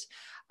professors.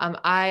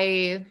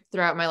 I,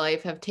 throughout my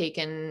life, have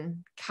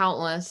taken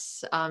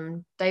countless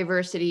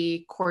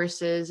diversity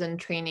courses and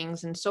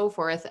trainings and so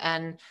forth.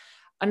 And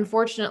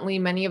unfortunately,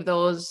 many of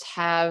those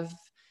have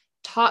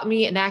taught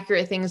me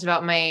inaccurate things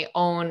about my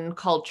own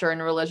culture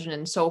and religion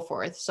and so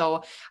forth.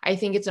 So I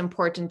think it's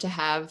important to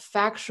have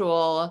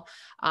factual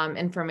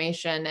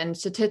information and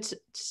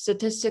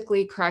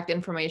statistically correct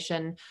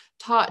information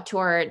taught to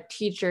our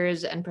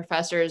teachers and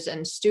professors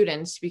and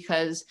students,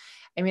 because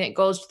I mean, it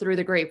goes through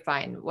the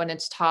grapevine. When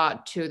it's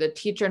taught to the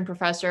teacher and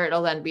professor,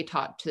 it'll then be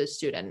taught to the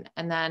student.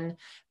 And then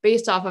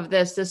based off of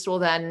this will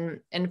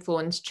then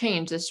influence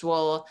change. This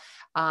will,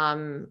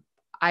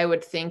 I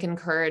would think,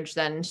 encourage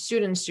then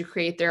students to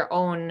create their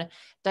own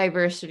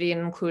diversity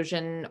and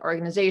inclusion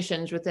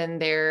organizations within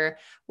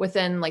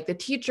like the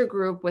teacher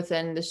group,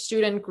 within the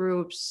student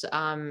groups,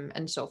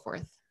 and so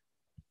forth.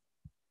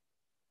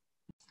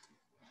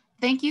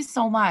 Thank you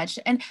so much.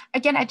 And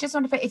again, I just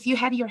want to put, if you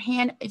had your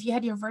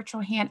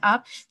virtual hand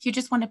up, if you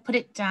just want to put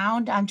it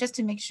down, just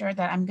to make sure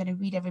that I'm going to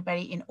read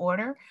everybody in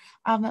order.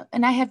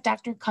 And I have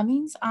Dr.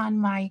 Cummings on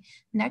my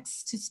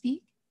next to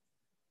speak.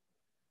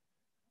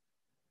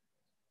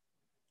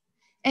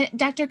 And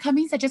Dr.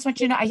 Cummings, I just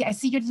want you to know, I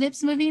see your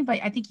lips moving,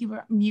 but I think you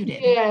were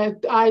muted. Yeah,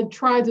 I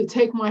tried to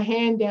take my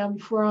hand down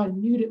before I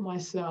unmuted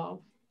myself.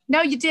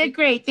 No, you did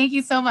great. Thank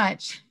you so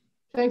much.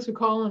 Thanks for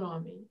calling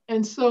on me.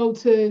 And so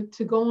to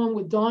go on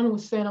what Dawn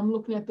was saying, I'm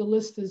looking at the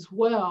list as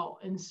well.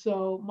 And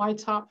so my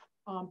top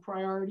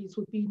priorities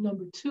would be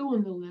number 2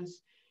 on the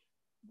list,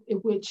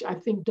 which I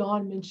think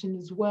Dawn mentioned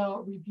as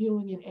well,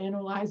 reviewing and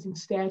analyzing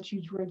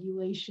statutes,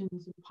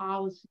 regulations, and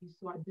policies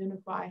to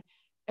identify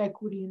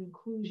equity and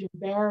inclusion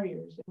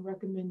barriers and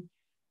recommend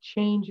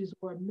changes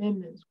or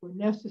amendments where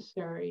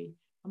necessary.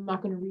 I'm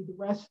not going to read the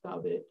rest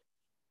of it.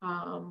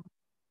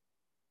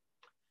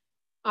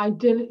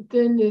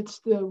 Then it's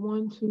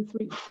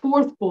the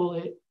fourth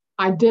bullet,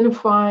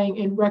 identifying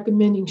and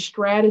recommending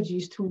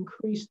strategies to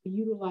increase the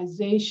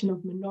utilization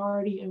of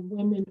minority and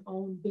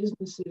women-owned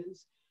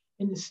businesses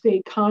in the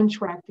state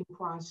contracting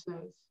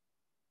process.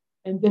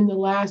 And then the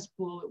last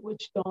bullet,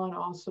 which Dawn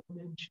also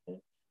mentioned,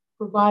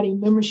 providing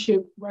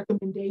membership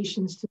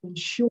recommendations to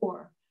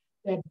ensure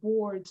that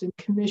boards and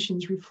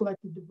commissions reflect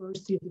the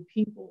diversity of the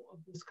people of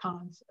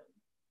Wisconsin.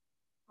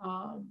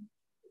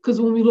 Because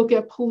when we look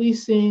at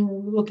policing,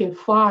 when we look at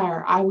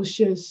fire, I was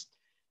just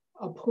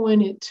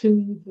appointed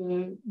to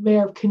the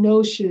Mayor of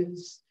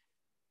Kenosha's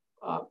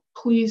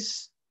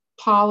Police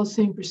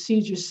Policy and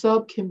Procedure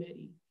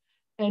Subcommittee.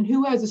 And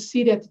who has a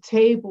seat at the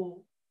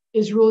table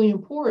is really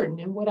important.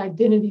 And what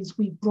identities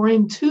we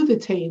bring to the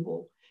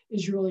table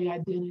is really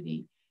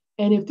identity.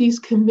 And if these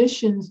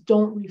commissions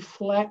don't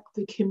reflect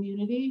the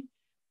community,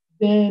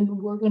 then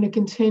we're going to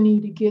continue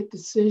to get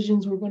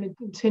decisions. We're going to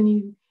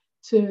continue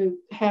to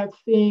have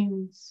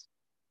things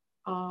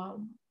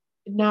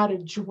not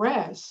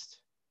addressed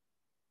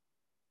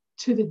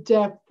to the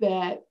depth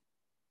that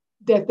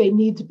they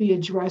need to be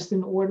addressed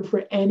in order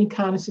for any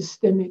kind of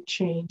systemic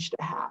change to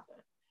happen.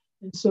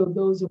 And so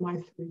those are my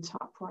 3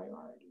 top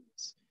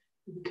priorities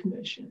for the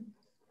commission,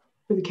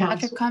 for the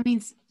council. Dr.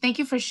 Cummings, thank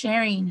you for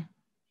sharing.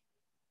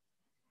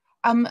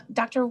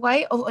 Dr.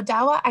 White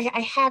Odawa,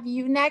 I have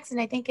you next, and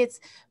I think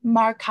it's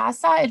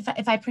Markasa.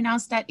 If I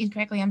pronounced that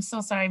incorrectly, I'm so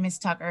sorry, Ms.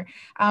 Tucker.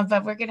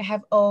 But we're going to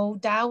have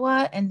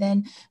Odawa and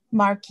then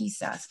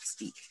Markisa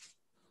speak.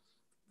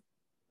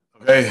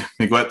 Okay,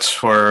 Miigwech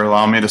for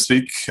allowing me to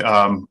speak.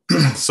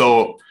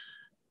 So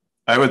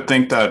I would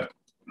think that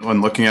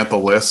when looking at the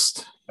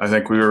list, I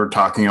think we were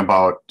talking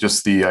about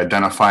just the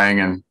identifying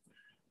and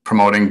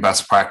promoting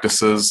best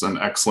practices and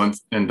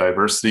excellence in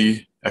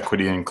diversity,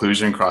 equity, and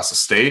inclusion across the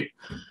state.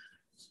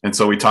 And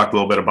so we talked a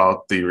little bit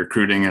about the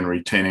recruiting and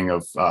retaining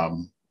of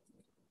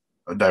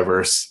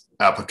diverse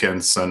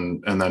applicants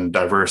and then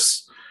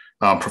diverse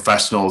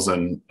professionals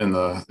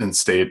in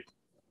state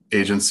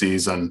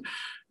agencies. And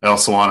I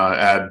also want to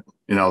add,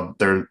 you know,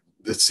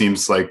 it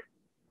seems like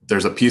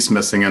there's a piece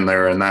missing in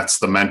there, and that's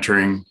the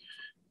mentoring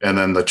and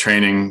then the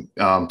training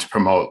to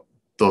promote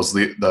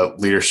the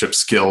leadership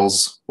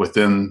skills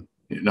within,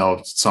 you know,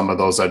 some of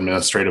those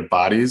administrative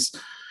bodies.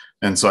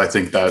 And so I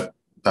think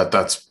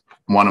that's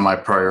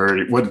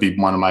would be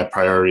one of my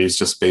priorities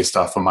just based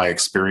off of my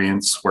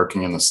experience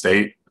working in the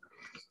state.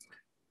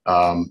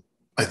 I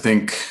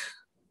think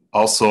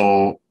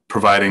also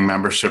providing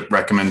membership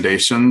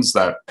recommendations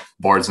that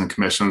boards and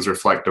commissions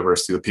reflect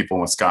diversity of the people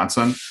in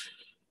Wisconsin.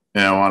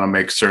 And I want to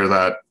make sure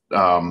that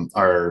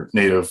our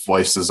Native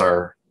voices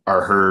are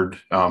heard,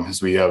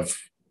 as we have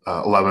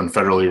 11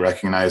 federally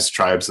recognized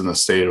tribes in the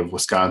state of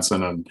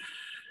Wisconsin,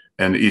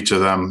 and each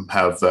of them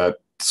have that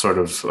sort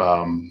of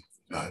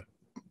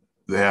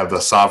they have the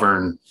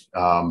sovereign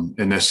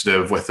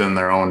initiative within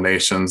their own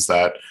nations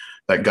that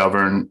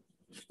govern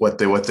what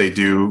they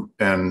do,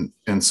 and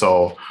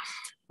so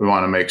we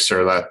want to make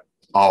sure that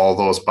all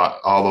those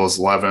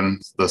 11,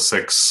 the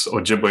 6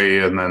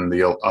 Ojibwe, and then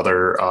the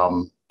other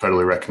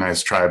federally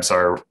recognized tribes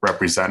are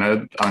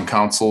represented on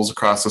councils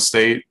across the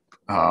state.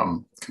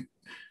 And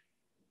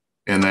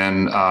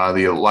then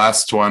the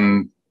last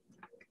one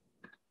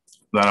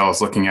that I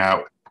was looking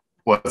at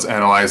was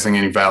analyzing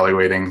and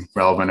evaluating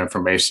relevant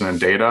information and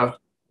data,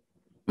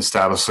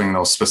 establishing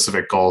those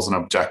specific goals and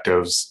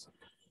objectives,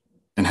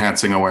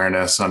 enhancing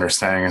awareness,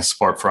 understanding, and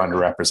support for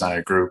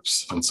underrepresented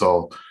groups. And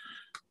so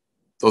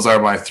those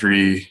are my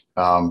 3,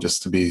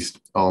 just to be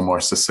a little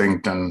more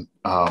succinct and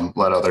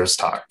let others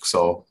talk.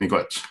 So,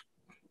 miigwech.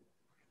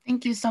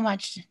 Thank you so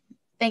much.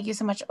 Thank you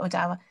so much,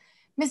 Odawa.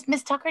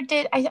 Miss Tucker,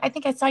 I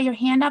think I saw your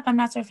hand up. I'm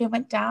not sure if it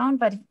went down,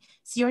 but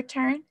it's your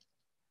turn.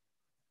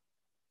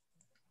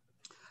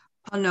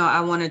 Oh no, I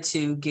wanted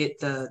to get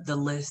the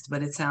list,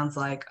 but it sounds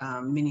like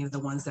many of the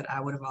ones that I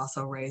would have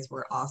also raised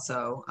were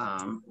also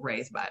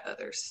raised by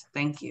others.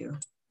 Thank you.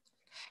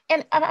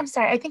 And I'm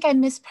sorry, I think I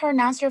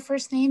mispronounced your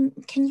first name.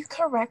 Can you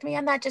correct me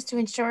on that just to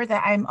ensure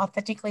that I'm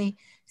authentically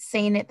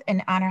saying it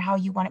and honor how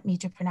you wanted me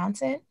to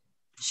pronounce it?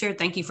 Sure,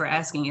 thank you for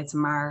asking. It's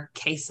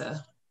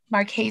Marquesa.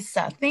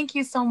 Marquesa, thank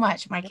you so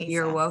much, Marquesa.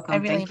 You're welcome. I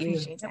really Thank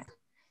appreciate you. that.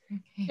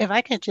 If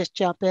I could just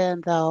jump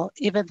in though,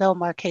 even though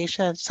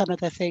Marquesa, some of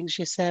the things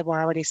you said were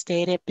already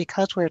stated,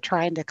 because we're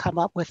trying to come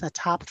up with a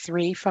top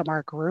 3 from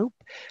our group,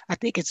 I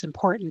think it's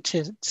important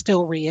to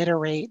still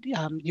reiterate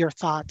your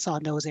thoughts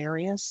on those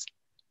areas.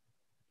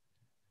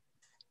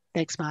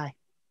 Thanks, Mai.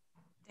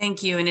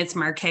 Thank you, and it's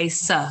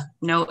Marquesa,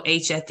 no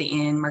H at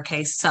the end,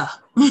 Marquesa.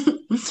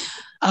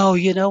 Oh,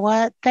 you know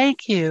what?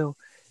 Thank you.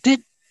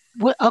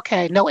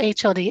 Okay, no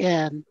H on the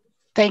end.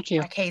 Thank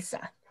you.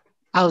 Marquesa.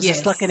 I was Yes.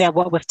 just looking at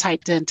what was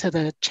typed into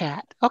the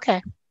chat.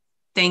 Okay.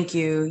 Thank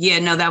you. Yeah,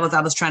 no,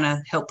 I was trying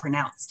to help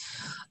pronounce.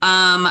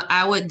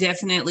 I would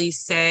definitely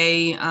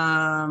say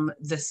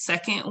the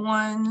second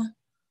one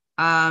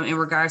in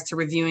regards to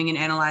reviewing and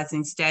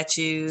analyzing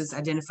statutes,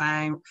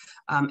 identifying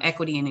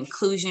equity and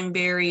inclusion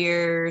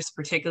barriers,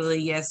 particularly,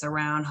 yes,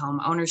 around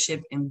home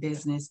ownership and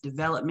business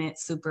development.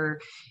 Super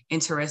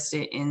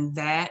interested in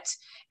that.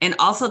 And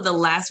also the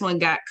last one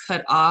got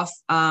cut off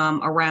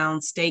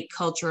around state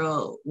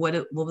cultural.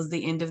 What was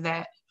the end of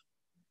that?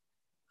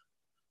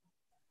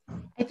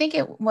 I think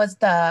it was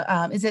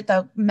the, is it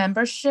the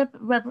membership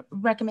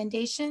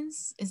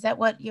recommendations? Is that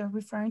what you're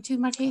referring to,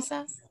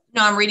 Marquesa?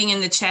 No, I'm reading in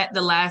the chat.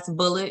 The last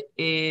bullet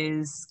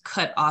is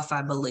cut off,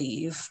 I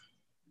believe.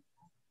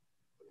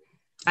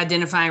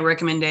 Identifying,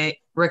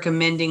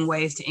 recommending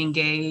ways to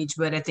engage,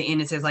 but at the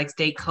end it says like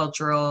state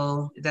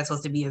cultural, that's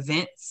supposed to be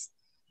events.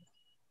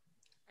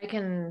 I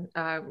can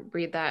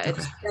read that.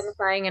 It's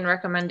identifying and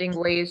recommending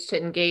ways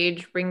to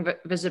engage, bring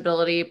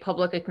visibility,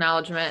 public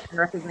acknowledgement, and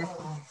recognition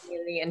of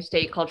community and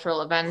state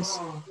cultural events,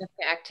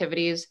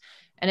 activities,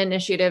 and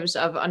initiatives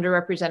of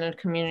underrepresented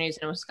communities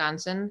in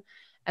Wisconsin.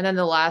 And then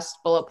the last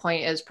bullet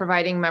point is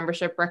providing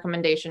membership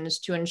recommendations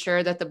to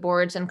ensure that the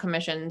boards and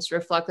commissions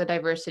reflect the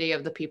diversity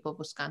of the people of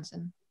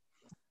Wisconsin.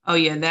 Oh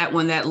yeah,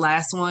 that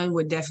last one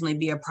would definitely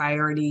be a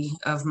priority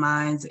of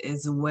mine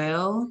as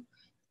well.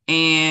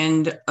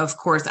 And of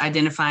course,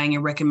 identifying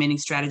and recommending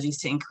strategies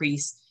to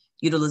increase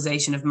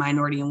utilization of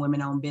minority and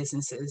women-owned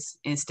businesses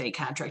in state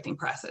contracting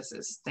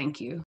processes.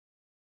 Thank you.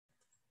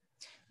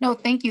 No,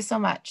 thank you so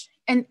much.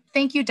 And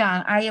thank you,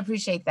 Don. I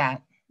appreciate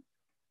that.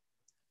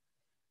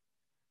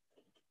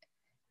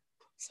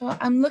 So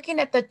I'm looking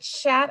at the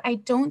chat. I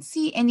don't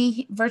see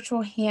any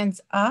virtual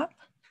hands up.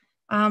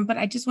 But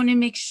I just want to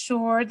make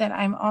sure that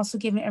I'm also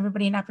giving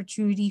everybody an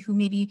opportunity who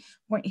maybe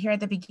weren't here at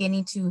the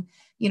beginning to,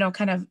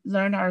 kind of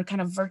learn our kind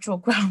of virtual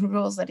ground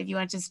rules, that if you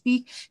want to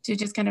speak, to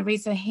just kind of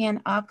raise a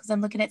hand up, because I'm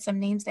looking at some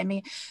names that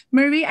may.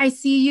 Marie, I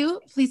see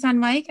you. Please on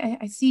mic.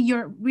 I see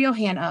your real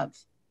hand up.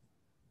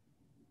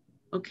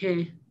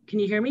 Okay, can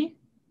you hear me?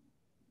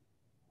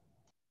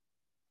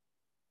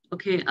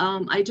 Okay,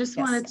 I just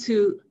wanted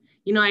to,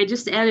 I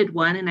just added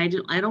one, and I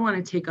don't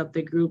want to take up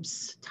the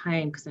group's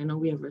time because I know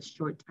we have a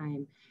short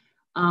time.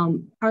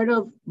 Part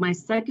of my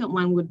second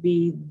one would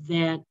be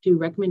that to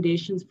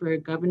recommendations for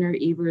Governor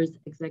Evers'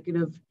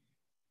 Executive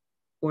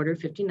Order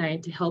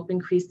 59 to help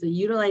increase the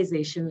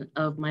utilization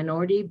of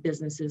minority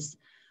businesses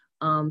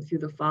through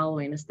the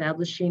following: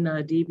 establishing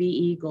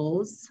DBE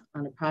goals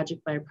on a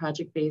project by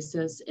project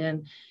basis.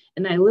 And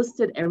I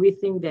listed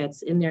everything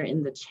that's in there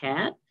in the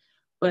chat,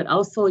 but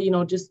also,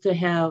 just to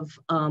have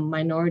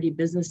minority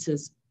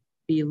businesses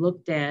be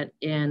looked at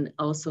and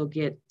also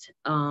get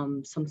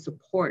some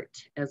support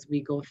as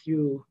we go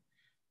through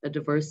the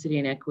diversity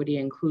and equity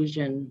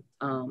inclusion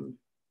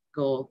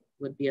goal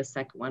would be a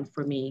second one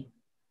for me.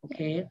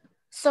 Okay.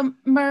 So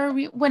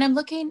Marie, when I'm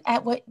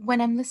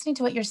listening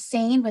to what you're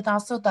saying with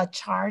also the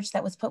charge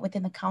that was put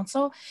within the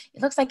council,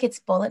 it looks like it's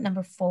bullet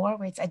number 4,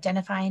 where it's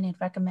identifying and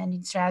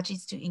recommending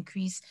strategies to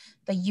increase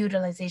the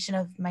utilization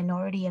of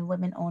minority and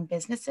women-owned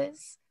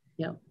businesses.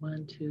 Yep,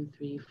 1, 2,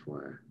 3,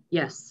 4.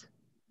 Yes.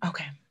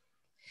 Okay.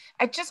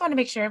 I just want to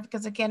make sure,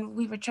 because again,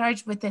 we were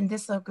charged within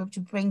this little group to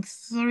bring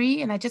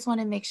 3, and I just want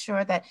to make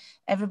sure that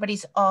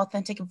everybody's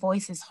authentic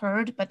voice is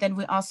heard, but then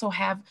we also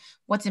have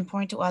what's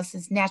important to us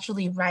is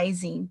naturally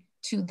rising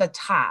to the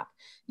top,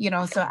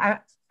 so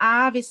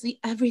obviously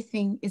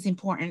everything is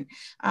important.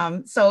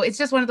 So it's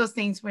just one of those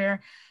things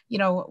where,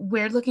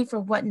 we're looking for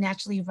what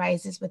naturally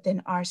rises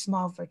within our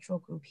small virtual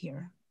group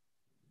here.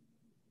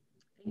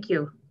 Thank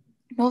you.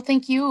 No,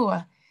 thank you.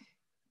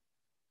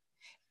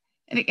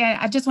 And again,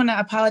 I just want to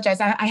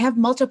apologize. I have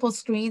multiple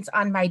screens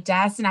on my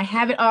desk and I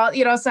have it all,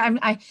 so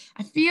I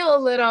feel a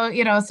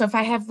little, so if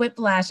I have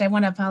whiplash, I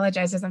want to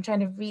apologize as I'm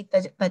trying to read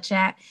the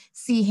chat,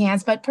 see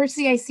hands. But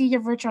Percy, I see your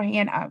virtual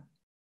hand up.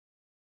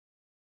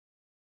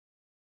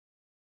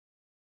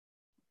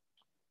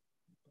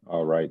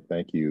 All right,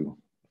 thank you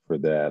for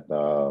that.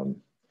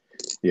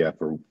 Yeah,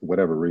 for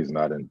whatever reason,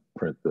 I didn't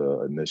print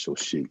the initial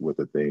sheet with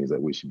the things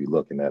that we should be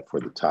looking at for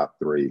the top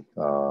 3.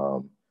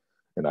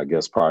 And I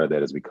guess part of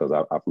that is because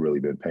I've really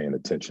been paying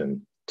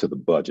attention to the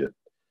budget.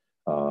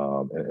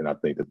 And I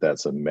think that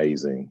that's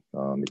amazing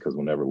because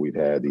whenever we've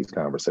had these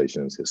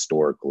conversations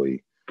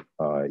historically,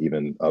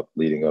 even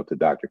leading up to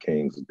Dr.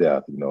 King's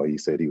death, he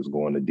said he was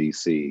going to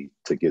DC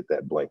to get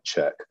that blank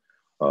check.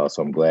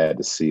 So I'm glad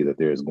to see that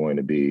there's going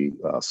to be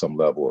some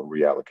level of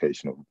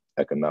reallocation of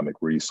economic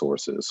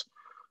resources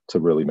to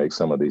really make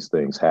some of these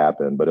things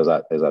happen. But as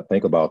I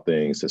think about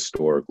things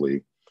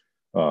historically,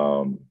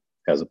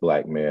 as a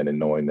Black man, and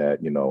knowing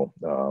that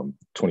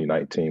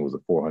 2019 was a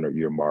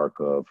 400-year mark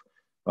of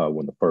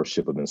when the first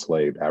ship of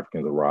enslaved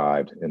Africans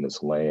arrived in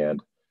this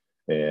land,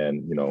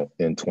 and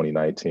in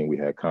 2019 we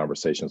had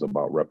conversations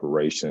about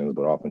reparations,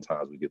 but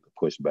oftentimes we get the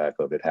pushback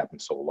of it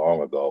happened so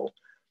long ago.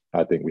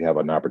 I think we have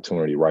an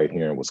opportunity right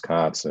here in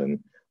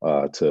Wisconsin,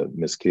 to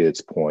Ms.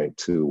 Kidd's point,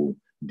 to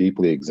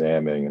deeply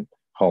examine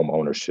home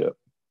ownership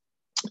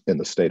in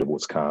the state of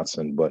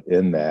Wisconsin, but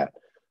in that,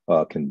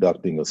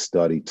 conducting a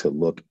study to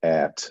look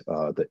at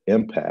the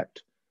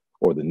impact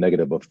or the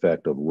negative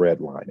effect of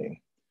redlining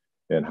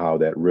and how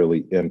that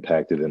really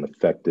impacted and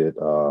affected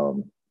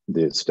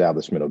the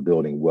establishment of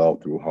building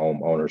wealth through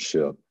home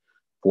ownership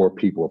for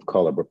people of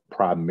color, but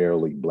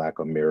primarily Black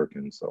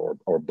Americans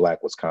or Black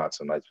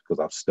Wisconsinites, because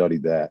I've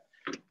studied that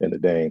in the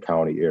Dane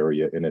County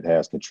area, and it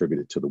has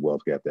contributed to the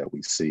wealth gap that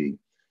we see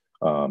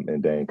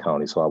in Dane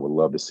County. So I would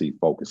love to see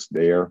focus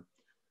there.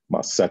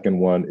 My second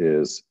one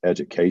is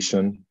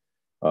education.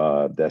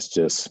 That's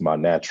just my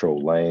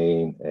natural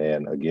lane.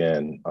 And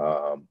again,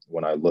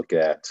 when I look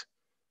at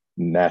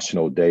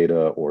national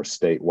data or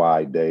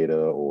statewide data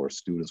or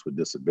students with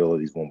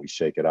disabilities, when we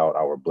shake it out,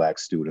 our Black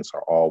students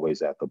are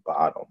always at the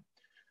bottom.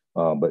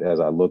 But as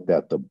I looked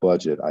at the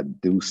budget, I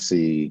do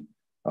see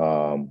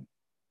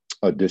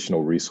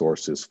additional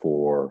resources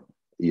for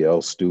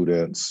EL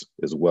students,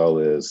 as well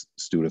as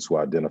students who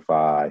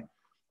identify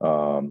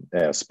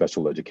as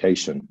special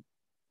education.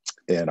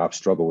 And I've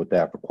struggled with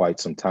that for quite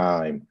some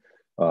time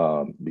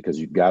because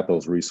you've got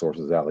those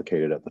resources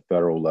allocated at the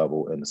federal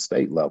level and the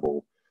state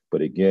level.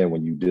 But again,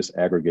 when you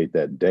disaggregate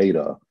that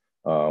data,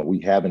 we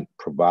haven't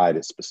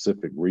provided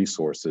specific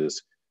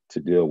resources to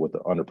deal with the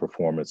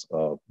underperformance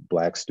of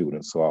Black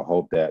students. So I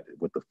hope that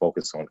with the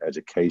focus on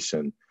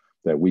education,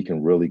 that we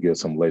can really give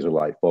some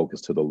laser-like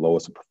focus to the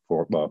lowest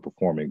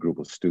performing group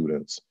of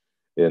students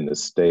in the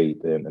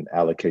state and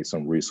allocate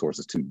some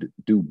resources to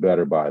do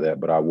better by that.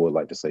 But I would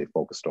like to say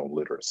focused on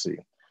literacy.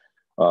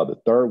 The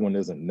third one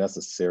isn't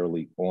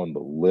necessarily on the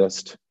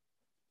list,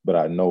 but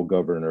I know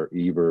Governor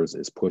Evers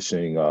is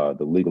pushing the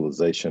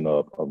legalization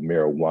of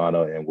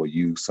marijuana and will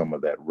use some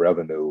of that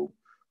revenue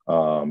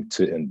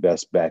to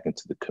invest back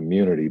into the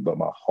community. But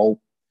my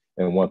hope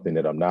And one thing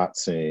that I'm not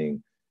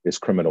seeing is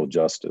criminal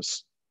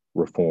justice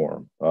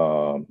reform.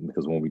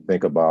 Because when we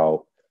think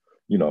about,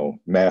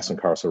 mass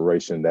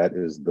incarceration, that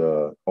is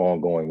the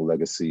ongoing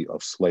legacy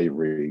of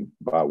slavery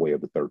by way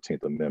of the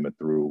 13th Amendment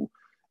through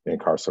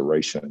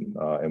incarceration.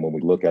 And when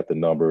we look at the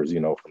numbers,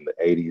 from the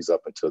 80s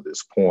up until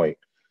this point,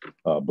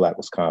 Black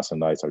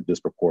Wisconsinites are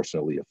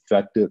disproportionately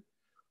affected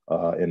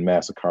in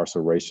mass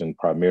incarceration,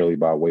 primarily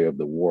by way of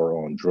the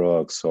war on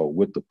drugs. So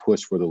with the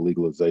push for the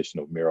legalization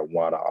of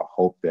marijuana, I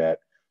hope that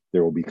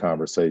there will be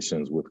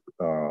conversations with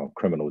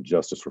criminal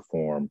justice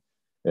reform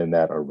in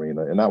that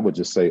arena. And I would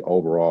just say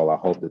overall, I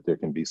hope that there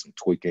can be some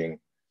tweaking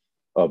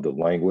of the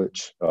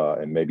language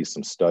and maybe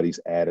some studies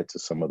added to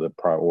some of the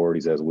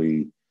priorities as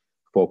we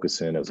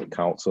focus in as a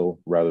council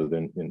rather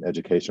than in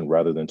education,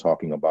 rather than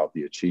talking about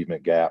the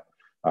achievement gap.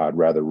 I'd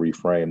rather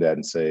reframe that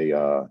and say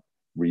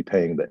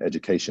repaying the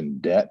education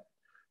debt.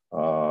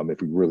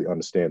 If we really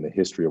understand the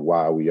history of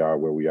why we are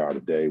where we are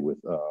today with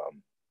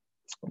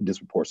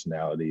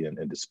disproportionality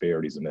and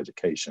disparities in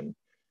education.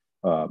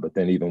 But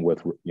then even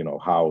with,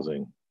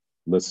 housing,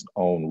 let's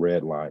own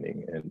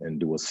redlining and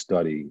do a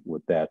study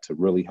with that to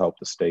really help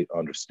the state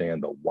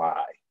understand the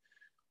why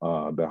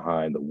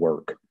behind the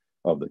work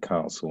of the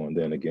council. And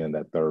then again,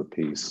 that third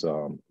piece,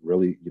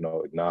 really,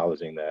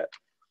 acknowledging that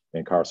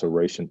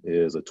incarceration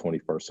is a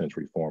 21st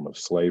century form of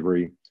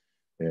slavery,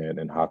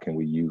 and how can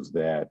we use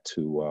that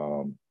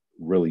to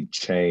really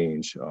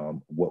change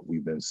what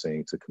we've been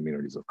seeing to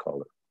communities of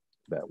color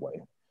that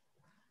way.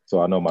 So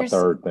I know my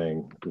third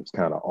thing is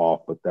kind of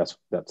off, but that's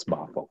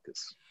my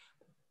focus.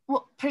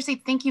 Well, Percy,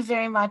 thank you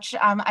very much.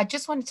 I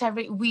just wanted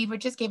to, we were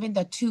just given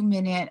the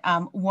 2-minute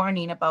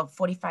warning about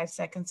 45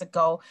 seconds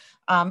ago.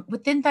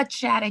 Within the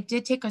chat, I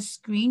did take a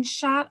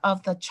screenshot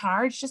of the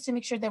charge just to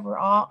make sure that we're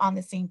all on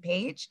the same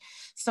page.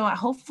 So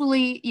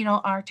hopefully,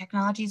 our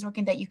technology is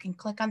working that you can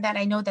click on that.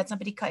 I know that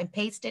somebody cut and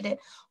pasted it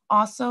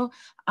also.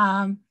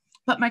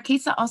 But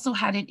Marquesa also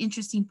had an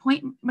interesting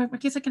point.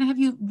 Marquesa, can I have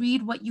you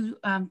read what you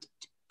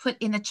put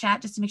in the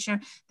chat just to make sure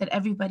that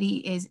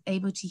everybody is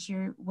able to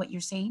hear what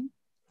you're saying?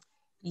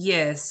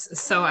 Yes,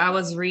 so I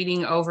was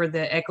reading over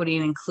the equity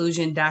and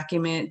inclusion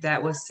document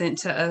that was sent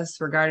to us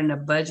regarding the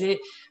budget,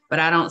 but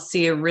I don't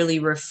see it really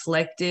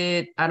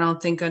reflected, I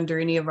don't think, under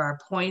any of our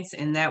points,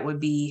 and that would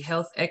be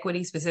health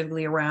equity,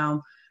 specifically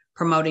around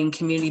promoting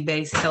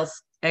community-based health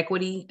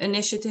equity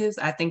initiatives.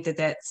 I think that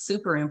that's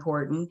super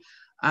important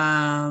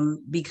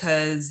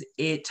because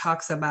it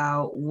talks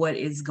about what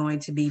is going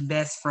to be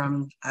best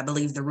from, I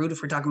believe, the root,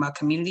 if we're talking about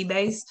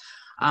community-based,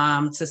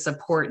 to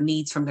support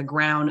needs from the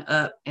ground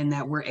up, and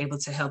that we're able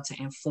to help to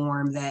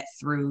inform that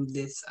through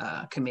this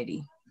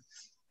committee.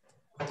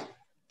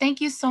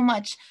 Thank you so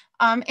much.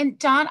 And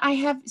Don,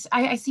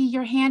 I see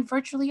your hand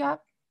virtually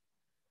up.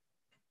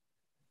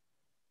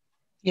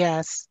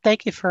 Yes,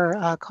 thank you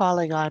for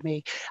calling on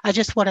me. I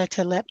just wanted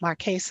to let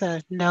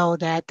Marquesa know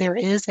that there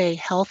is a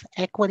Health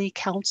Equity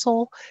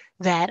Council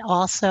that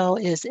also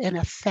is in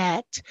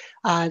effect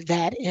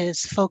that is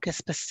focused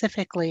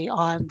specifically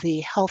on the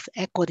health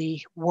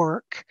equity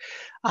work.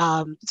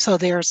 So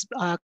there's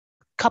a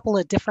couple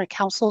of different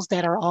councils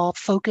that are all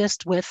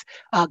focused with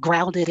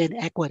grounded in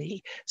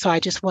equity. So I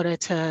just wanted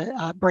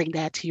to bring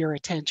that to your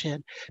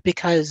attention,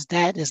 because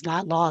that is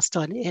not lost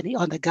on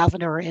the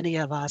governor or any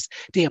of us,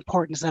 the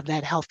importance of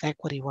that health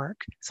equity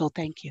work. So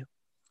thank you.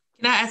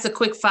 Can I ask a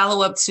quick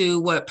follow-up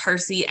to what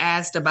Percy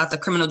asked about the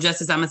criminal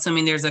justice? I'm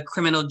assuming there's a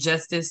criminal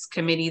justice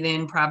committee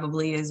then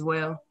probably as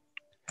well.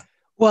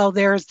 Well,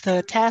 there's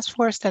the task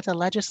force that the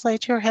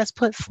legislature has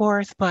put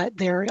forth, but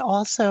there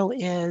also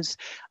is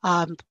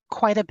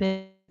quite a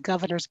bit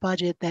governor's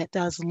budget that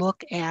does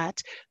look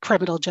at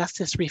criminal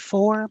justice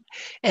reform.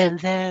 And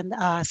then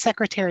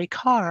Secretary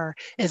Carr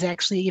is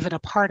actually even a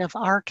part of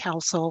our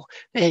council,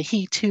 and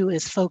he too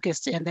is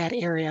focused in that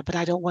area, but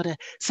I don't want to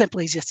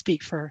simply just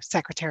speak for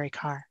Secretary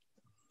Carr.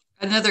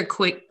 Another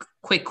quick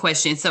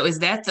question. So is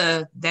that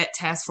that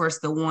task force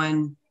the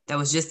one that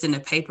was just in the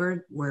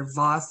paper where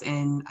Voss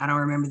and I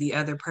don't remember the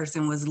other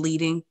person was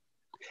leading?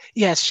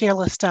 Yes,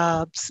 Sheila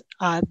Stubbs.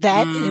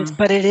 Is,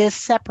 but it is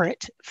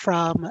separate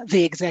from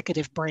the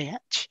executive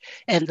branch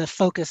and the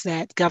focus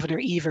that Governor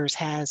Evers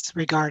has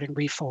regarding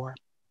reform.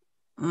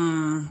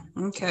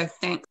 Okay,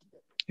 thanks.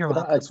 You're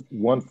welcome. Can I ask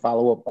one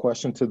follow-up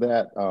question to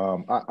that?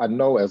 I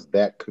know as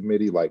that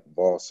committee, like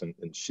Voss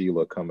and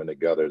Sheila coming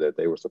together, that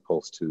they were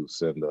supposed to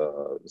send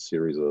a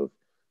series of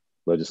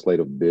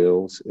legislative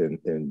bills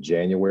in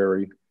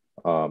January.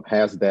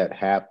 Has that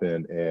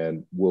happened,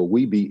 and will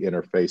we be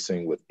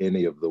interfacing with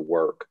any of the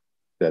work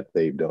that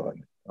they've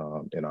done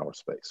in our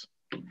space?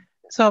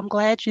 So I'm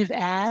glad you've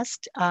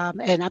asked,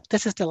 and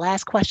this is the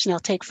last question I'll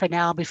take for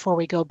now before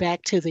we go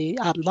back to the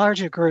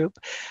larger group,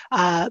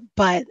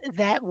 but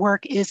that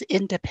work is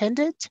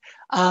independent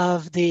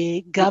of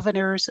the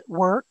governor's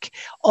work.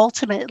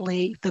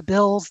 Ultimately, the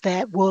bills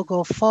that will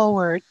go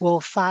forward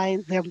will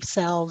find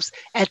themselves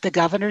at the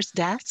governor's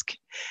desk,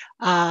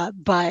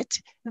 but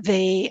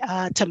they,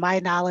 to my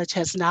knowledge,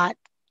 has not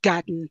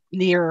gotten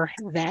near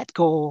that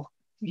goal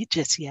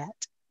just yet.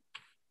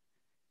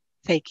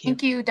 Thank you.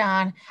 Thank you,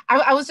 Don.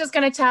 I was just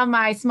going to tell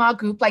my small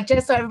group, like,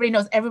 just so everybody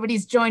knows,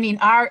 everybody's joining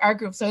our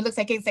group. So it looks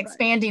like it's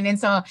expanding. And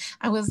so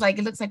I was like,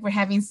 it looks like we're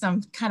having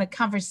some kind of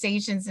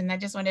conversations. And I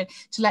just wanted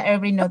to let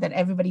everybody know that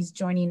everybody's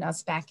joining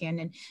us back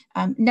in.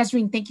 And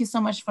Nesreen, thank you so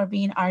much for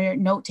being our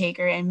note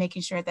taker and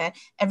making sure that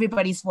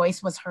everybody's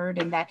voice was heard,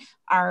 and that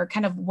our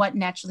kind of what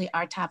naturally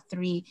our top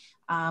three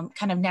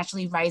kind of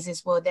naturally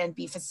rises will then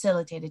be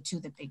facilitated to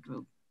the big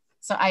group.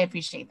 So I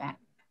appreciate that.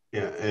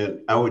 Yeah,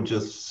 and I would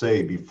just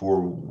say before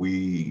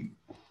we,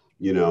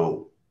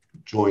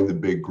 join the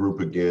big group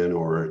again,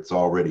 or it's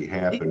already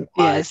happened.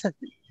 Yes.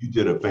 You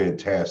did a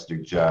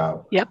fantastic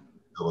job. Yep.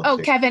 Oh,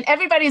 Kevin,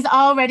 everybody's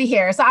already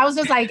here. So I was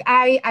just like,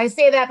 I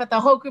say that, but the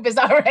whole group is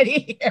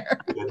already here.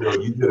 Yeah, no,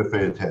 you did a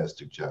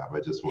fantastic job. I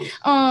just want to.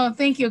 Oh,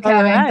 thank you,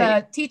 Kevin.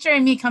 Right. The teacher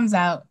in me comes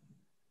out.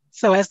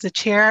 So as the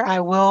chair,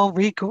 I will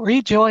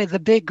rejoin the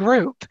big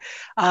group.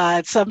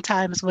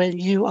 Sometimes when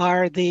you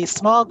are the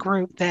small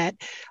group that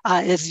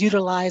is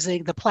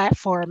utilizing the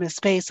platform and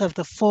space of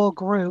the full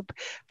group,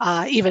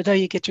 even though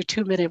you get your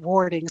 2-minute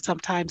warning,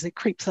 sometimes it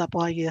creeps up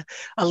on you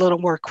a little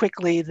more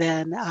quickly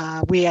than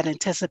we had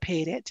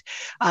anticipated.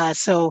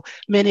 So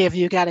many of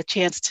you got a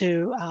chance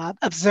to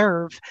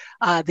observe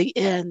the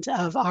end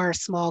of our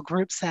small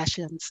group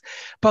sessions.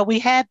 But we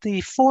had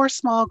the 4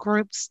 small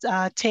groups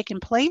taking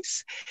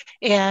place,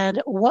 and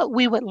what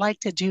we would like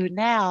to do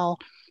now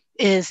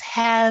is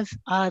have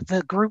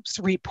the groups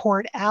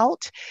report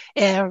out.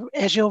 And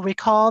as you'll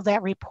recall,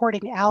 that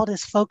reporting out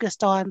is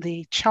focused on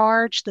the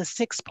charge, the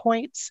 6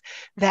 points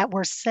that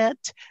were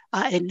set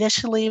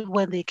initially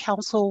when the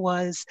council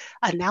was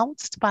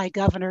announced by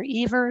Governor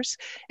Evers.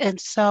 And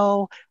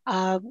so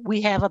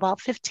we have about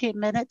 15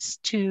 minutes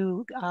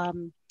to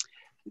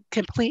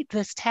complete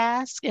this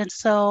task. And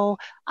so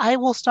I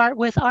will start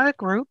with our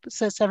group,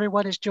 since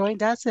everyone has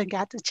joined us and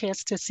got the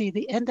chance to see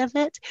the end of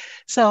it.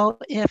 So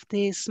if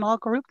the small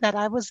group that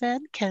I was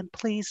in can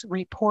please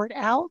report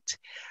out.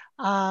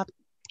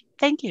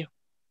 Thank you.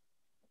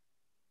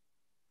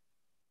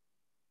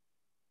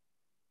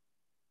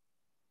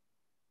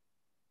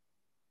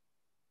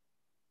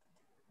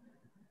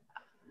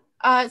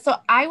 So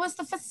I was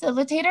the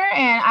facilitator,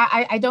 and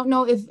I don't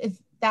know if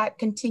that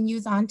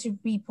continues on to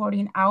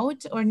reporting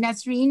out, or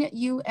Nesreen,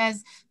 you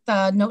as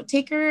the note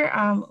taker,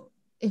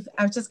 if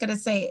I was just gonna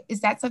say, is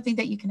that something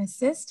that you can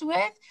assist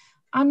with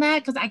on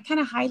that? Because I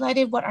kind of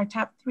highlighted what our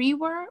top 3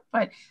 were,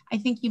 but I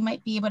think you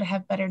might be able to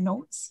have better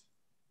notes.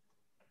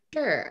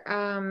 Sure.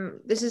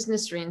 This is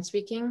Nesreen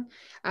speaking.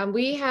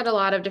 We had a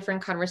lot of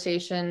different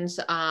conversations,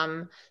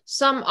 some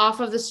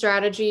off of the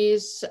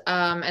strategies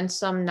and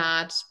some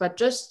not, but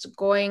just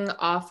going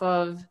off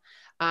of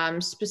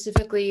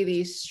specifically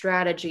these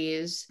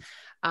strategies,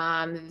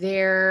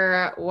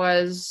 there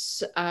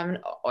was an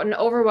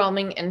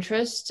overwhelming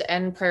interest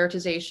and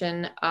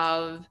prioritization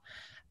of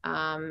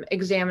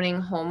examining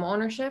home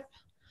ownership,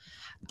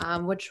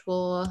 which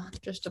will,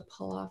 just to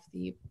pull off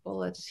the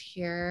bullets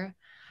here,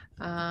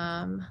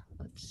 let's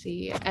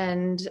see,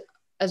 and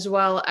as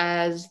well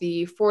as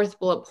the 4th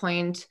bullet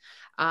point,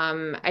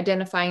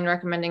 identifying and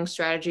recommending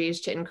strategies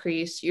to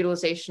increase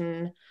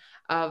utilization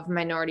of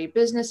minority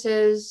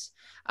businesses.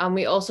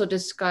 We also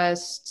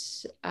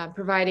discussed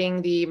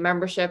providing the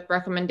membership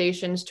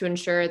recommendations to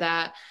ensure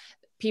that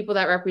people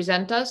that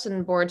represent us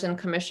in boards and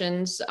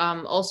commissions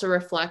also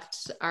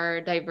reflect our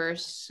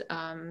diverse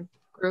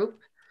group.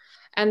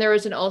 And there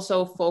was an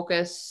also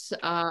focus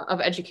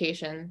of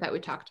education that we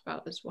talked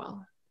about as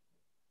well.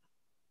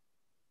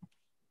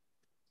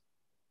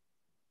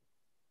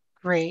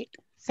 Great,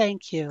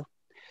 thank you.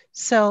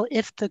 So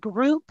if the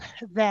group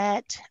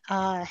that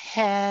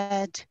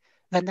had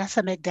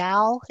Vanessa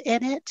McDowell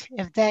in it,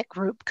 if that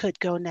group could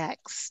go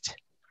next.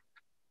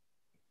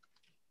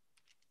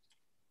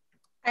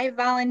 I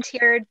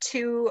volunteered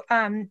to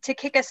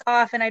kick us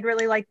off, and I'd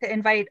really like to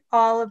invite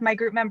all of my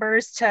group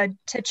members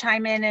to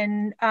chime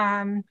in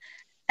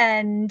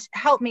and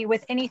help me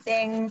with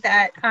anything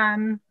that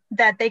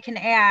that they can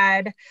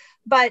add.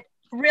 But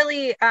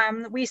really,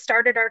 we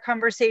started our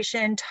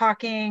conversation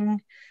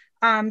talking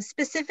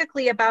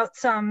specifically about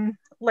some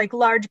like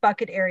large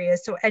bucket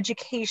areas, so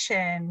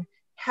education,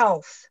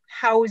 health,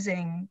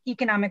 housing,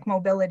 economic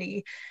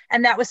mobility.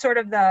 And that was sort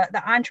of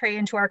the entree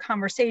into our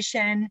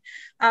conversation.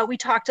 We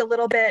talked a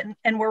little bit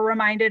and were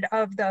reminded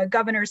of the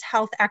Governor's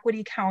Health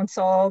Equity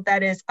Council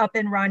that is up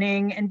and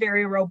running and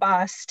very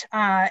robust.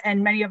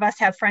 And many of us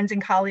have friends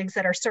and colleagues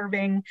that are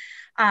serving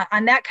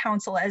on that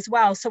council as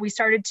well. So we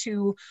started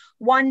to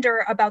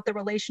wonder about the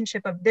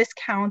relationship of this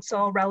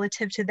council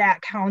relative to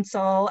that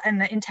council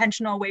and the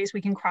intentional ways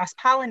we can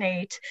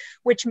cross-pollinate,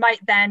 which might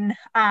then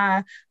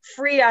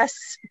free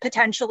us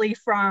potentially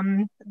from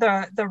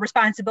the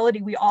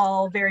responsibility we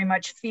all very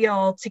much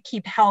feel to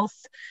keep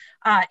health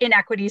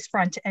inequities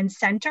front and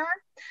center.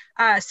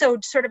 So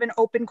sort of an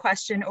open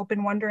question,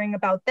 open wondering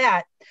about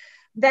that.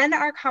 Then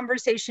our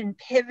conversation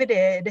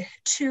pivoted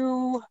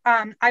to,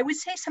 I would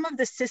say, some of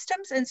the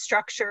systems and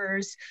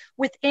structures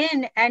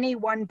within any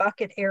one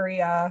bucket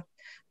area.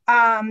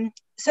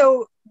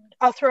 So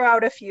I'll throw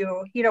out a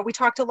few. You know, we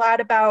talked a lot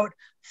about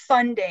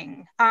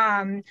funding.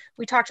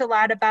 We talked a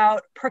lot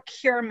about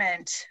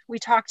procurement. We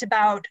talked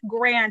about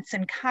grants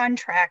and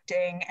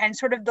contracting and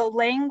sort of the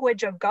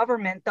language of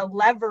government, the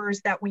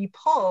levers that we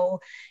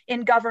pull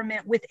in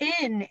government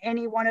within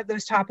any one of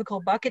those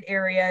topical bucket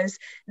areas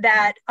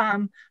that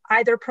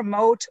either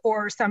promote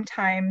or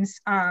sometimes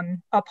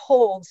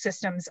uphold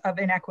systems of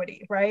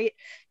inequity, right?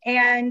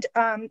 And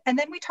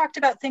then we talked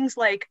about things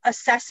like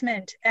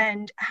assessment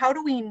and how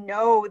do we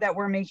know that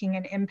we're making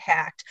an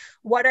impact?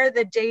 What are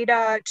the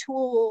data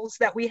tools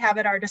that we have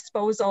at our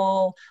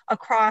disposal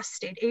across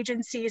state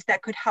agencies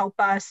that could help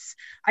us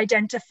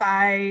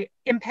identify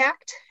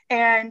impact?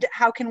 And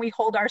how can we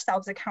hold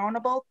ourselves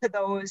accountable to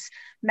those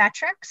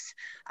metrics?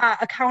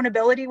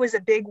 Accountability was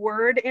a big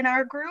word in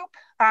our group.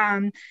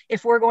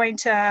 If we're going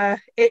to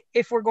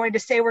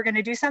say we're going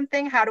to do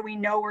something, how do we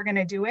know we're going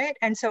to do it?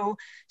 And so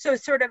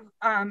sort of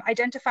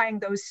identifying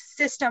those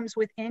systems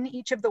within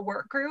each of the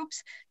work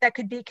groups that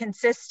could be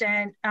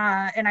consistent.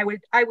 And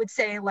I would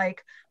say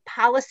like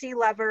policy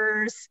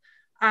levers,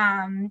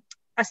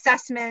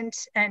 assessment,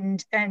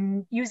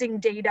 and using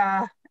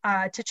data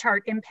to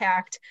chart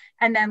impact,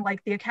 and then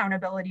like the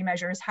accountability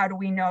measures. How do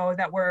we know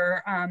that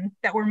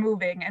we're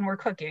moving and we're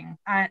cooking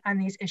on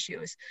these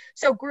issues?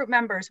 So group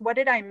members, what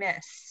did I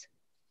miss?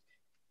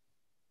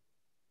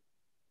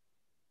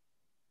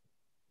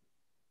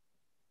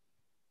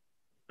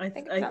 I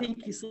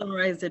think you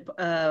summarized it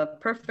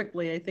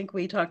perfectly. I think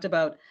we talked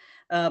about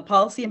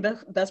policy and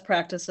best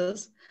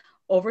practices,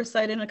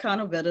 oversight and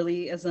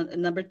accountability as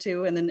number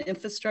 2, and then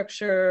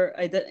infrastructure,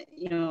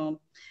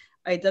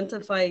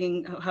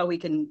 identifying how we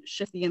can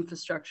shift the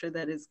infrastructure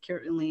that is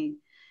currently,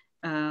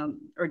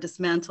 or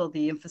dismantle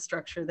the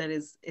infrastructure that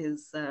is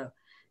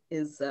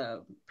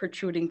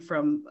protruding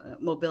from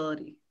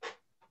mobility,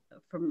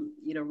 from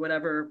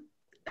whatever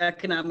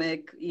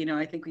economic.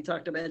 I think we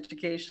talked about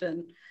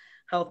education,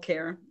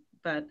 healthcare,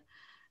 but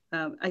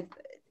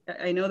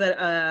I know that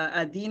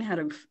Adin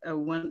had a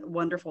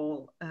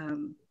wonderful.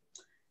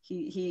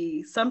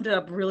 He summed it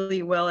up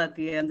really well at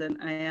the end, and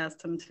I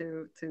asked him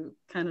to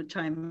kind of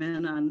chime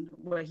in on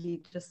what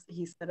he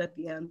said at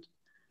the end.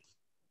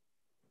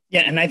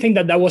 Yeah, and I think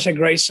that was a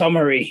great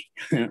summary,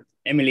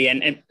 Emily.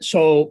 And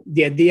so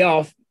the idea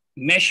of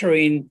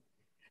measuring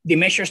the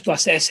measures to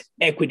assess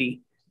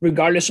equity,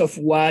 regardless of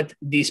what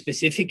the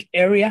specific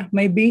area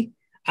may be,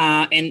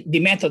 and the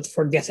method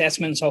for the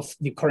assessments of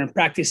the current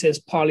practices,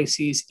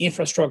 policies,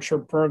 infrastructure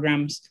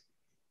programs,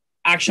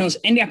 actions,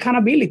 and the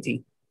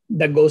accountability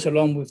that goes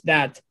along with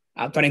that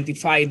to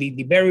identify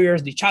the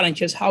barriers, the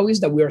challenges, how is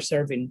that we are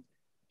serving,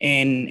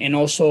 and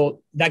also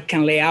that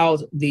can lay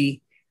out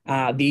the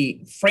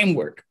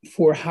framework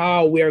for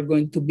how we are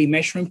going to be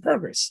measuring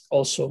progress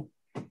also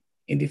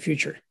in the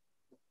future.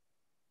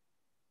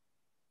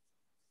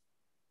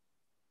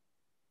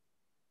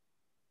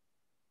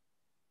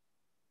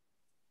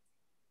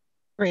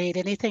 Great.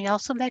 Anything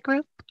else in that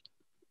group?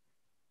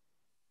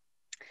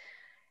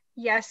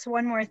 Yes,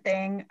 one more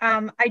thing.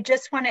 I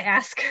just want to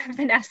ask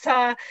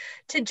Vanessa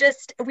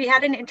we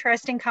had an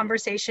interesting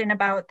conversation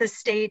about the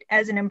state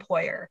as an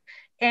employer.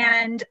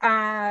 And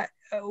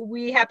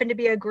we happen to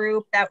be a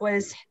group that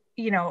was,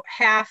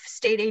 half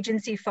state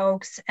agency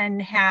folks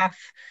and half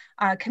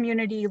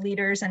community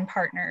leaders and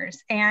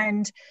partners.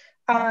 And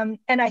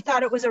I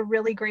thought it was a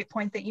really great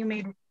point that you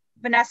made,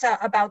 Vanessa,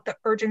 about the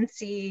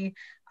urgency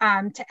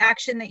to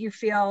action that you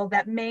feel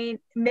that may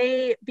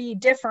be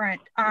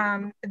different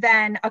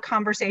than a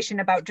conversation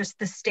about just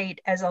the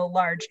state as a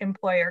large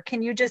employer.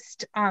 Can you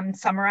just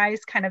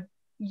summarize kind of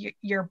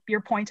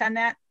your point on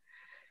that?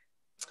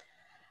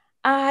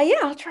 Yeah,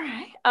 I'll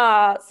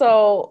try.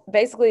 So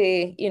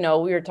basically, we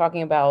were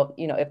talking about,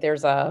 if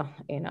there's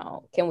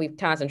can we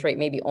concentrate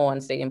maybe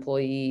on state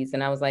employees?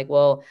 And I was like,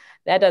 well,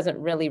 that doesn't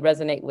really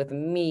resonate with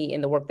me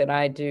in the work that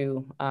I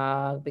do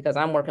because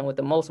I'm working with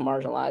the most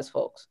marginalized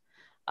folks.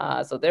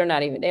 So they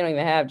don't even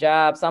have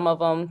jobs. Some of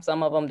them,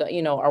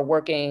 are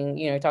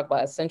working, talk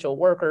about essential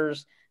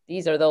workers.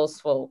 These are those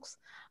folks.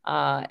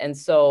 And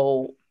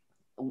so,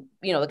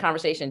 the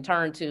conversation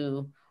turned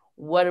to,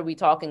 what are we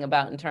talking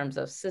about in terms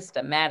of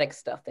systematic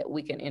stuff that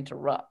we can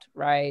interrupt,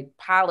 right?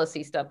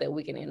 Policy stuff that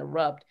we can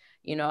interrupt.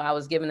 I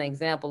was given an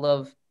example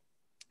of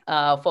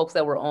folks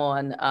that were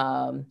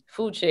on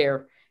food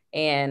share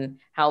and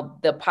how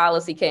the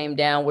policy came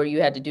down where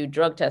you had to do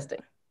drug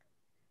testing.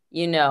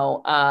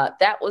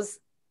 That was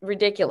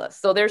ridiculous.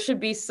 So there should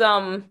be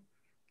some,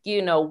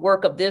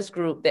 work of this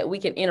group that we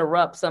can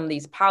interrupt some of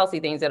these policy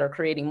things that are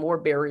creating more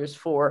barriers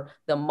for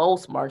the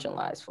most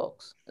marginalized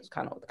folks. That's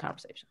kind of the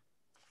conversation.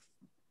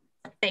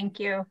 Thank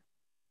you.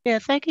 Yeah,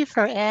 thank you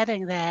for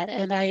adding that.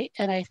 And I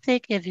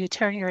think if you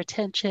turn your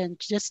attention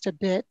just a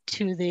bit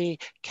to the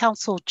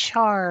council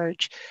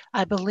charge,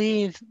 I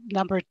believe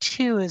number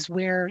 2 is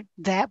where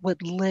that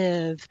would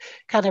live,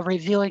 kind of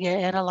reviewing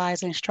and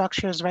analyzing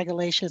structures,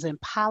 regulations,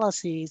 and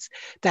policies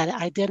that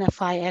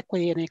identify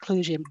equity and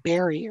inclusion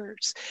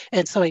barriers.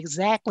 And so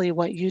exactly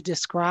what you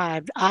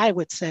described, I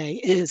would say,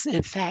 is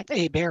in fact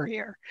a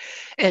barrier.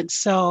 And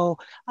so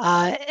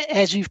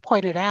as you've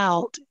pointed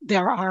out,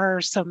 there are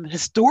some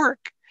historic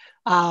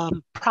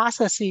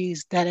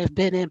processes that have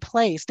been in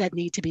place that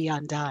need to be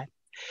undone.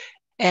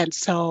 And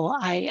so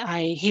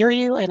I hear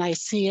you and I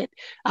see it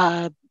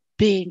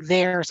being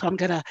there. So I'm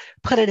going to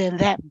put it in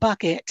that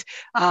bucket.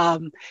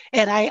 And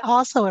I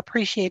also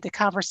appreciate the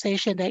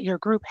conversation that your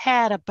group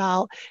had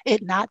about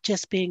it not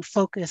just being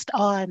focused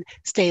on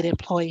state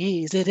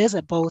employees. It is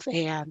a both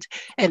and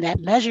that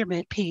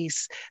measurement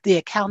piece, the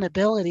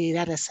accountability,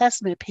 that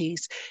assessment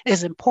piece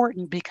is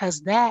important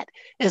because that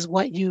is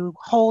what you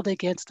hold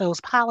against those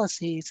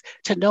policies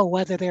to know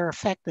whether they're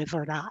effective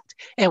or not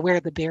and where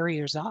the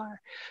barriers are.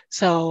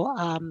 So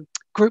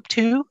group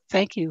 2,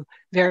 thank you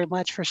very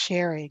much for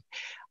sharing.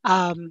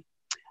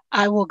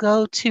 I will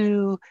go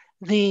to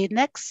the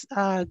next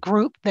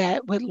group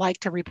that would like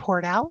to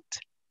report out.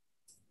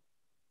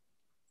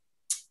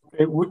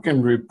 We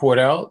can report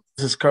out.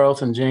 This is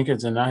Carlton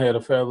Jenkins, and I had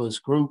a fabulous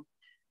group.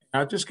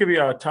 I'll just give you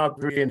our top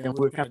 3, and then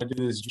we'll kind of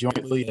do this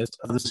jointly as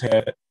others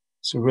had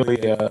some really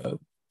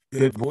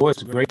good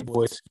voice, great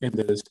voice in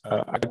this.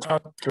 Our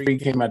top 3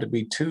 came out to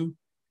be 2,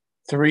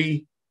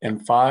 3,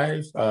 and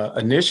 5.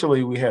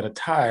 Initially, we had a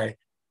tie.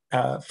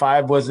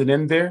 5 wasn't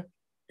in there.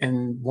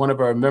 And one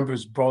of our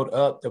members brought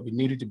up that we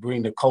needed to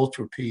bring the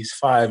culture piece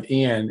 5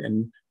 in,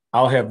 and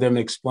I'll have them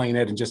explain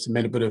that in just a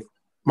minute. But if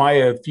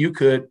Maya, if you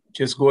could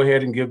just go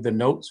ahead and give the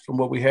notes from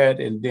what we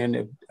had, and then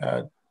if,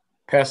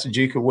 Pastor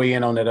G could weigh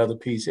in on that other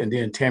piece, and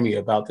then Tammy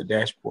about the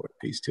dashboard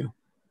piece too.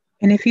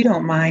 And if you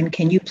don't mind,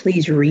 can you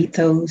please read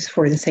those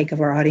for the sake of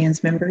our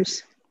audience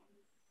members?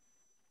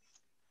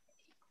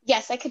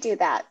 Yes, I could do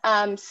that.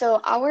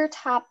 So our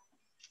top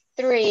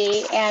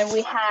 3, and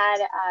we had,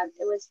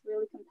 it was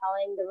really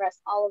compelling. The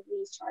rest, all of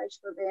these charts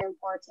were very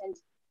important.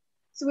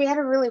 So we had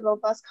a really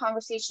robust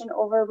conversation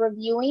over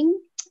reviewing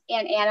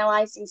and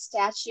analyzing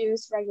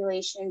statutes,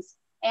 regulations,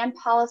 and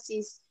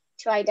policies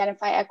to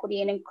identify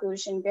equity and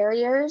inclusion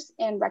barriers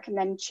and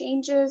recommend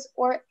changes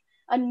or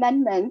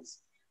amendments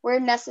where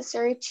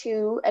necessary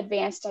to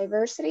advance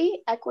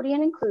diversity, equity,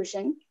 and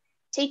inclusion,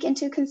 take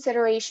into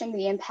consideration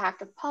the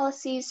impact of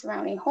policies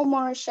surrounding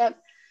homeownership,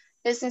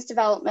 business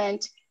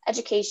development,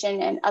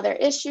 education, and other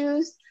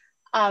issues.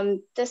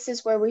 This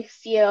is where we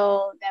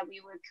feel that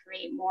we would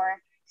create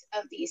more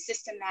of the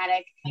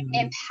systematic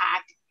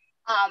impact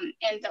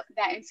and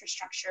that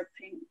infrastructure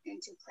putting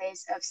into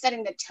place of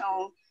setting the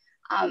tone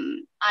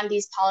on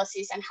these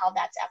policies and how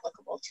that's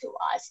applicable to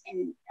us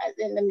in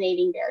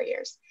eliminating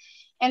barriers.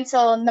 And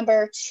so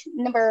charge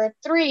number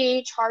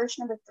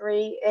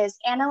 3 is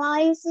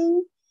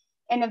analyzing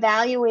and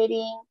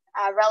evaluating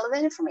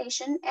relevant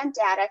information and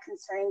data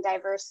concerning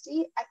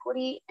diversity,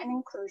 equity, and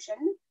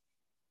inclusion,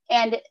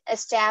 and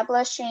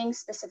establishing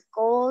specific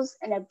goals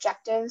and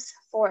objectives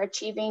for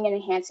achieving and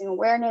enhancing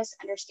awareness,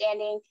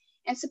 understanding,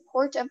 and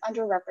support of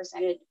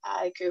underrepresented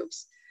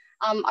groups.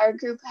 Our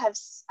group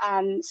has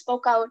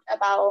spoke out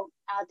about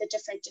the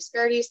different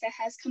disparities that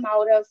has come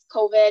out of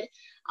COVID,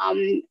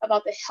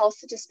 about the health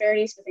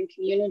disparities within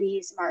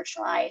communities,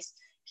 marginalized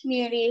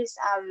communities.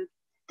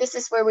 This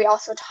is where we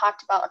also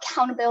talked about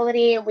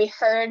accountability. We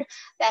heard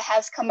that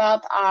has come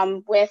up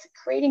with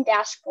creating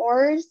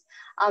dashboards,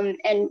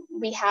 and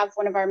we have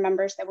one of our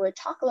members that would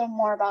talk a little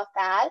more about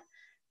that.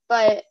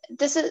 But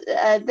this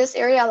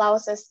area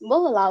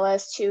will allow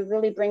us to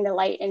really bring the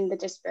light in the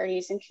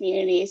disparities in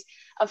communities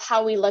of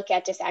how we look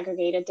at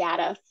disaggregated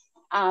data.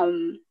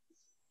 And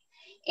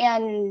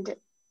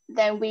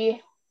then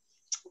we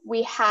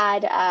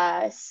had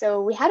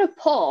a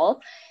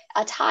poll,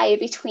 a tie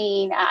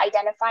between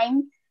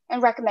identifying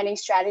and recommending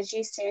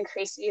strategies to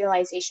increase the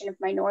utilization of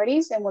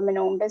minorities and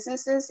women-owned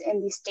businesses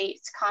in the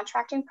state's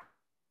contracting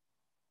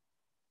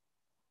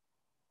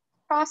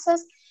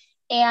process,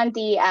 and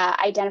the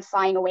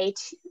identifying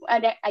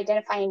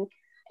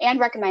and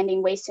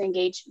recommending ways to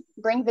engage,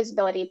 bring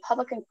visibility,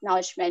 public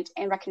acknowledgement,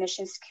 and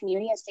recognition to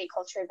community and state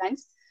culture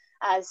events,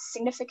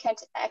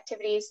 significant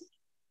activities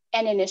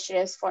and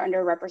initiatives for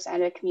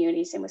underrepresented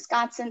communities in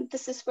Wisconsin.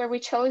 This is where we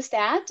chose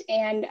that.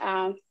 And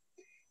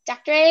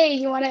Dr. A,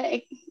 you want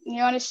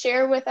to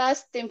share with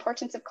us the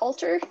importance of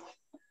culture?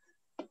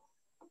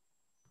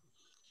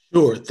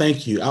 Sure,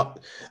 thank you.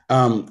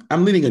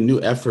 I'm leading a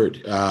new effort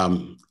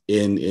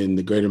in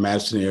the greater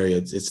Madison area.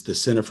 It's the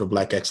Center for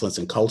Black Excellence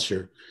in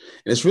Culture.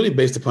 And it's really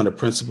based upon a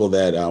principle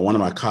that one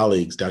of my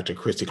colleagues, Dr.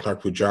 Christy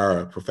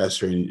Clark-Pujara,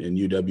 professor in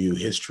UW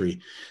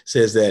history,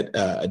 says that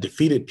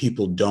defeated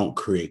people don't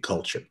create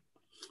culture.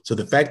 So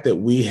the fact that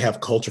we have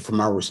culture from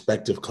our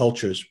respective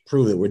cultures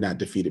prove that we're not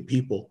defeated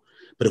people.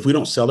 But if we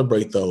don't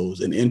celebrate those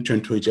and enter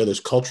into each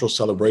other's cultural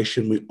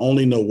celebration, we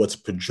only know what's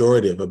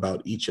pejorative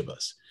about each of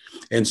us.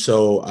 And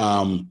so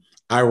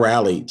I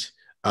rallied,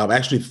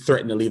 actually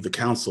threatened to leave the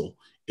council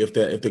if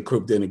the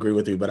group didn't agree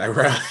with me, but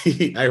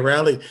I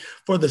rallied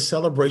for the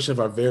celebration of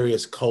our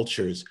various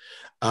cultures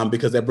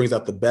because that brings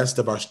out the best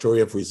of our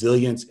story of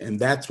resilience. And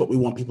that's what we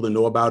want people to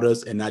know about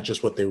us and not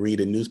just what they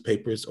read in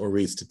newspapers or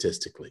read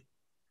statistically.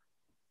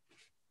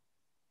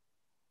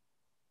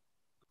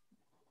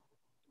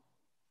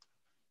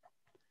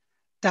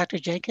 Dr.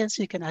 Jenkins,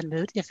 you can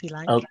unmute if you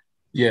like.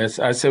 Yes,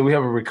 I said we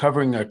have a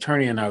recovering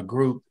attorney in our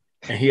group,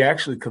 And he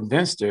actually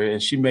convinced her,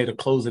 and she made a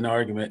closing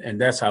argument, and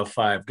that's how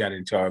 5 got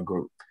into our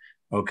group.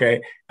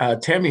 Okay.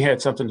 Tammy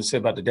had something to say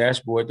about the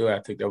dashboard, though. I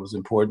think that was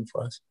important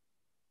for us.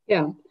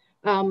 Yeah.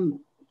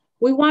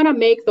 We want to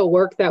make the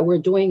work that we're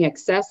doing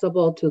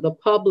accessible to the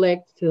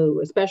public, to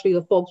especially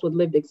the folks with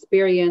lived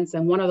experience.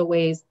 And one of the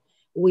ways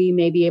we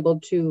may be able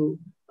to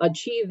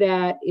achieve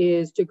that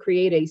is to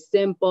create a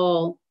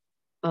simple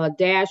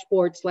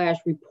dashboard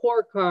 /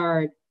 report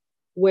card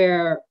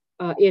where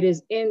it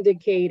is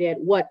indicated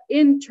what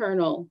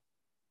internal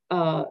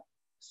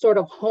sort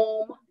of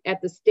home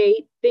at the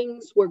state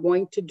things we're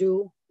going to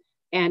do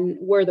and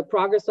where the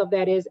progress of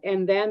that is,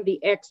 and then the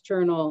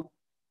external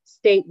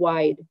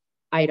statewide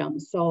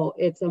items. So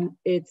it's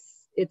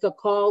a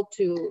call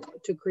to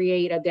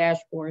create a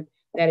dashboard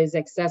that is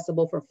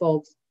accessible for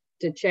folks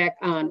to check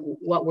on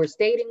what we're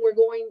stating we're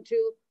going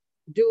to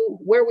do,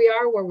 where we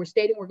are, where we're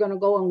stating we're going to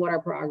go, and what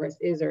our progress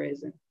is or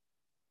isn't.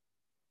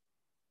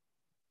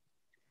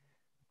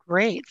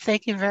 Great.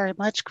 Thank you very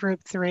much, Group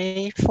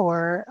 3,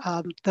 for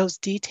those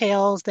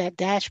details. That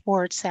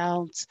dashboard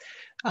sounds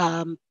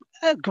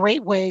a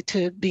great way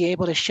to be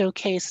able to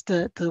showcase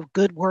the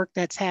good work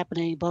that's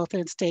happening both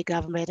in state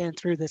government and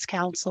through this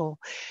council,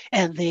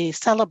 and the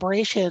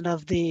celebration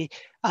of the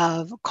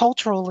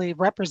culturally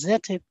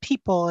represented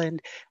people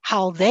and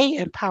how they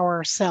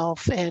empower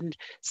self and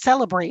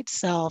celebrate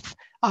self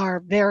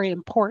are very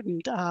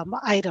important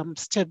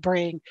items to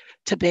bring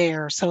to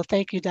bear. So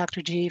thank you,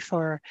 Dr. G,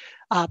 for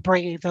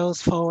bringing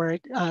those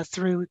forward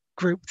through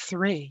Group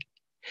 3.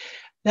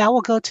 Now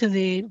we'll go to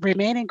the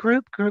remaining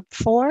group, Group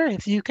 4,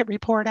 if you could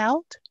report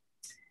out.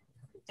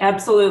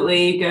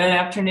 Absolutely. Good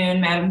afternoon,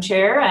 Madam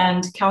Chair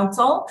and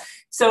Council.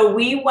 So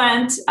we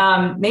went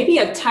maybe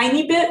a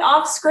tiny bit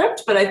off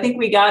script, but I think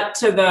we got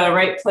to the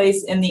right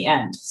place in the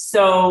end.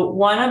 So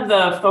one of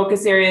the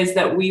focus areas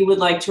that we would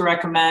like to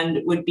recommend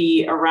would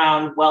be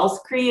around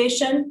wealth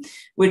creation,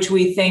 which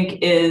we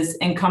think is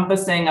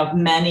encompassing of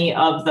many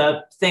of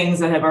the things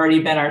that have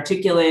already been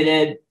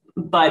articulated,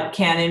 but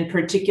can in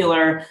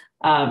particular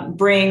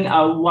bring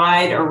a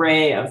wide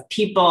array of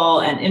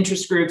people and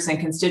interest groups and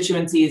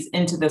constituencies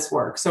into this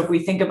work. So if we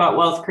think about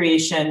wealth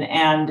creation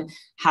and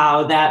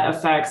how that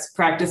affects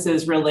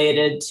practices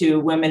related to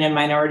women and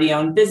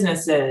minority-owned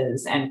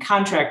businesses and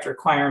contract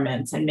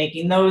requirements and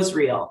making those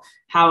real,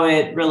 how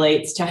it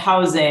relates to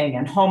housing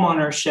and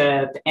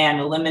homeownership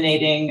and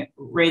eliminating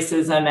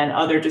racism and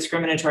other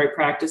discriminatory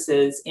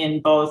practices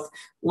in both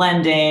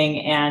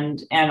lending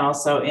and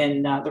also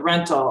in the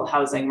rental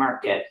housing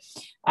market.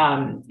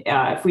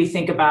 If we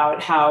think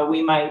about how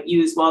we might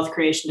use wealth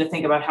creation to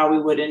think about how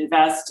we would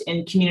invest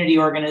in community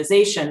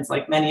organizations,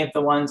 like many of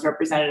the ones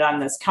represented on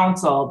this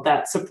council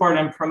that support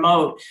and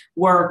promote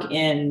work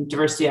in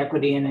diversity,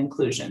 equity, and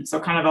inclusion. So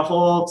kind of a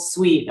whole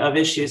suite of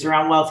issues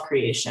around wealth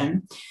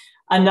creation.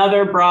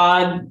 Another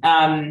broad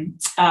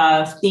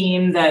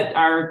theme that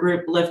our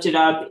group lifted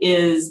up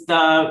is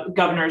the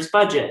governor's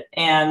budget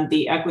and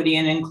the equity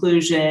and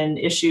inclusion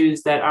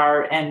issues that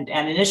are, and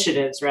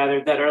initiatives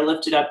rather, that are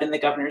lifted up in the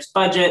governor's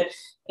budget.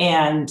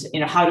 And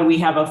how do we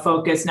have a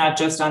focus not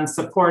just on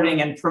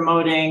supporting and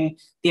promoting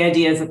the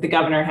ideas that the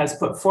governor has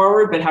put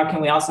forward, but how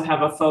can we also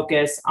have a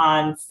focus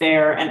on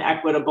fair and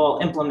equitable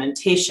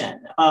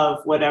implementation of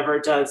whatever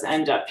does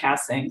end up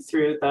passing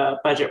through the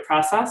budget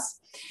process.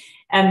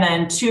 And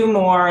then two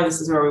more,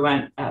 this is where we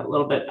went a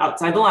little bit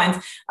outside the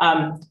lines,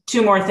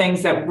 two more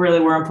things that really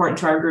were important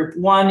to our group.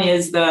 One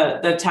is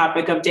the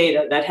topic of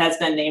data that has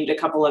been named a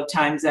couple of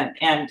times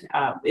and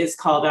is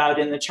called out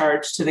in the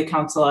charge to the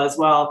council as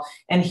well.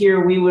 And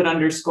here we would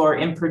underscore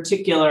in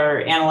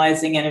particular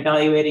analyzing and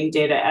evaluating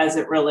data as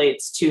it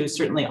relates to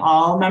certainly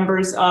all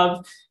members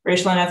of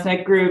racial and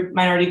ethnic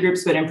minority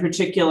groups, but in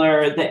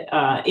particular the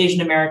Asian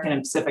American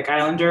and Pacific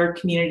Islander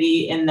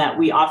community, in that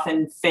we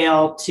often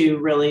fail to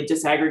really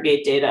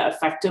disaggregate data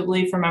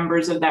effectively for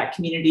members of that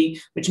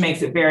community, which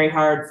makes it very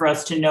hard for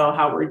us to know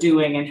how we're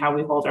doing and how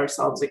we hold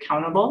ourselves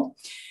accountable.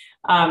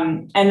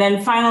 And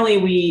then finally,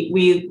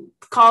 we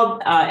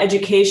called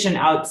education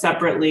out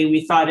separately.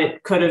 We thought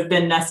it could have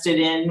been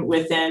nested in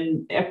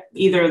within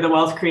either the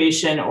wealth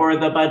creation or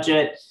the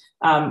budget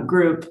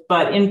group,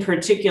 but in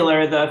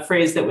particular, the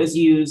phrase that was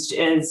used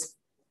is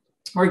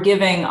we're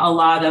giving a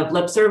lot of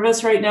lip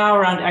service right now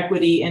around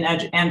equity and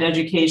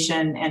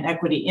education and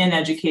equity in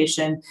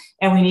education,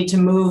 and we need to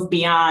move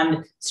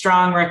beyond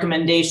strong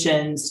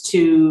recommendations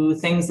to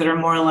things that are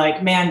more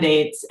like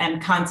mandates and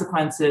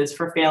consequences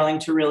for failing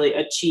to really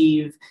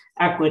achieve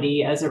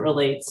equity as it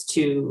relates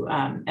to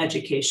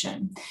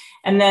education.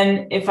 And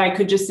then if I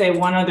could just say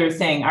one other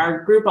thing,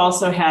 our group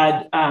also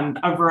had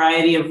a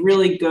variety of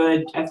really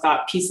good, I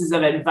thought, pieces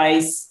of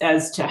advice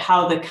as to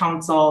how the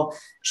council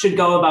should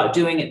go about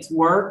doing its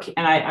work.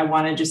 And I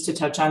wanted just to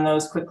touch on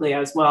those quickly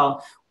as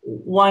well.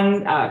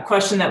 One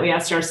question that we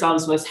asked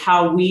ourselves was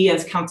how we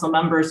as council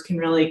members can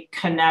really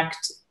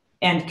connect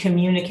and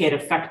communicate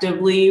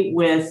effectively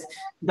with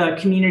the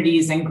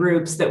communities and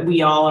groups that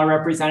we all are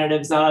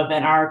representatives of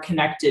and are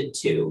connected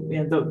to.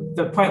 You know,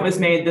 the point was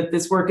made that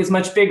this work is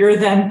much bigger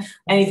than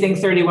anything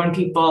 31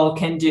 people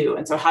can do.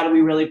 And so how do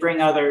we really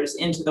bring others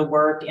into the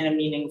work in a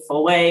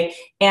meaningful way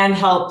and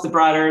help the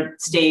broader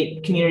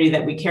state community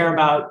that we care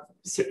about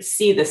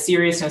see the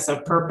seriousness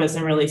of purpose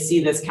and really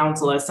see this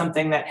council as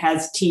something that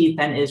has teeth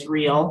and is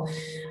real.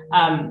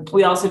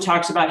 We also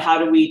talked about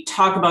how do we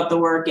talk about the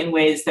work in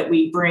ways that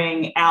we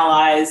bring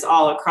allies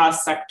all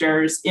across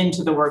sectors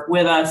into the work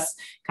with us,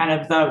 kind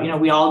of the, you know,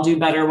 we all do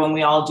better when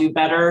we all do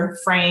better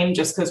frame.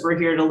 Just because we're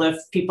here to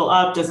lift people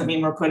up doesn't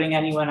mean we're putting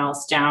anyone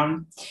else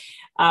down.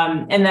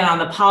 And then on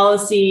the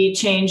policy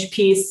change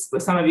piece,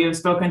 some of you have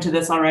spoken to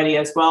this already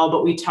as well,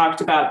 but we talked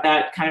about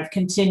that kind of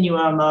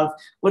continuum of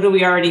what do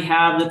we already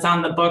have that's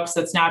on the books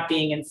that's not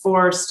being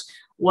enforced?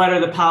 What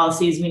are the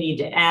policies we need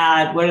to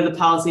add? What are the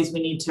policies we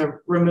need to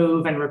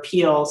remove and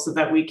repeal so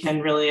that we can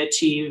really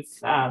achieve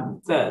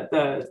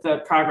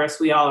the progress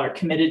we all are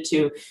committed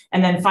to?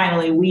 And then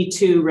finally, we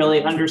too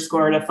really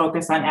underscored a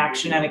focus on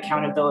action and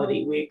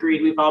accountability. We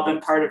agreed we've all been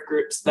part of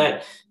groups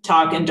that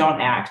talk and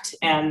don't act,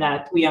 and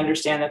that we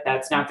understand that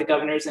that's not the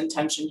governor's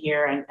intention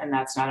here, and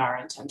that's not our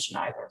intention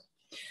either.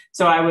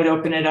 So I would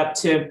open it up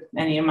to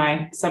any of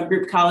my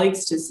subgroup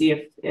colleagues to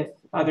see if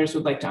others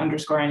would like to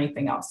underscore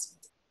anything else.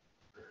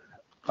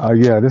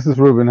 Yeah, this is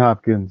Ruben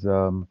Hopkins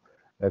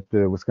at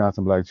the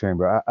Wisconsin Black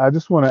Chamber. I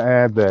just want to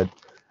add that,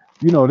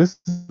 you know, this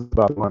is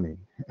about money,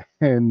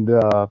 and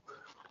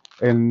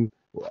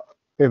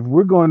if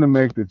we're going to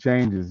make the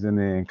changes in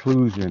the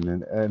inclusion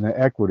and the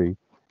equity,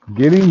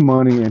 getting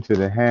money into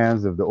the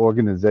hands of the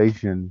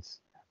organizations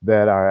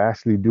that are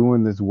actually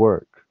doing this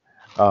work,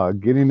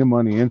 getting the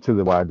money into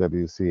the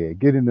YWCA,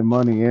 getting the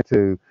money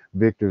into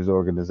Victor's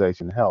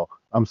organization,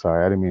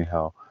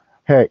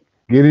 heck,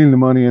 getting the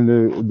money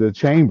into the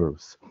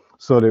chambers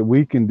so that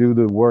we can do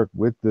the work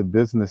with the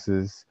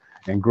businesses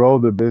and grow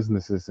the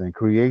businesses and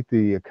create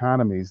the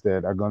economies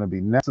that are going to be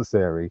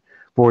necessary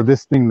for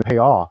this thing to pay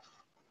off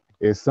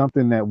is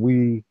something that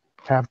we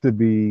have to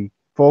be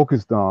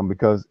focused on,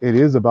 because it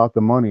is about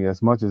the money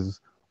as much as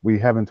we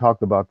haven't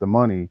talked about the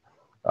money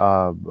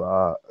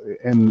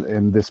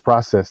in this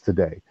process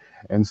today.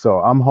 And so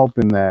I'm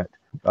hoping that,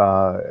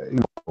 you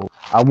know,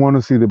 I want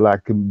to see the Black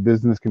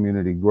business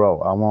community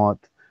grow. I want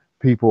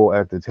people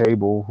at the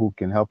table who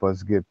can help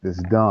us get this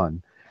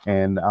done.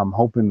 And I'm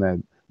hoping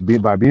that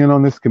by being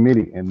on this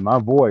committee and my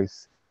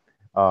voice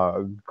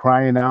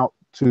crying out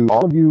to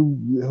all of you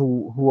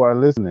who are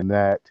listening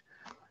that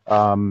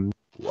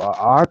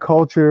our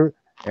culture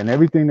and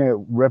everything that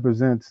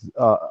represents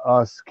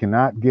us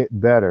cannot get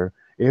better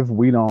if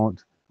we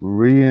don't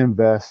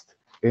reinvest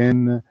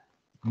in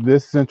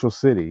this central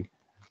city.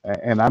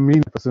 And I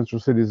mean for central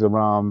cities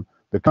around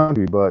the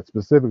country, but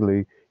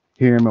specifically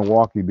here in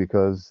Milwaukee,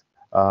 because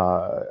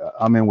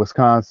I'm in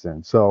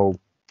Wisconsin. So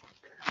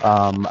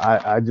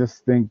I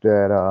just think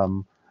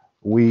that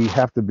we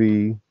have to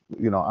be,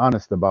 you know,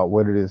 honest about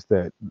what it is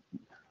that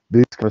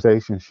these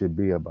conversations should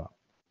be about.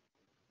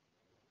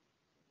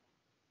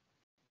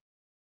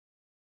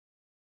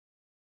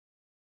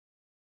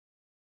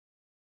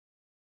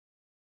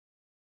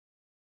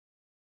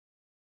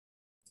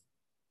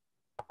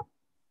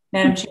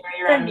 Madam Chair,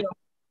 you're on mute.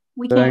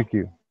 Thank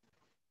you.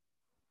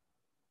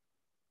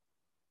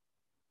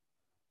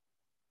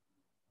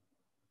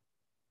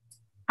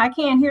 I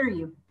can't hear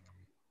you.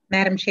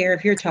 Madam Chair,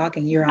 if you're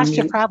talking, you're I on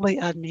should mute. probably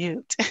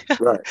unmute.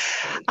 Right.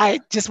 I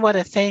just want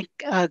to thank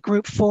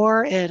Group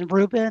 4 and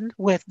Ruben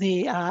with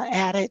the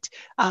added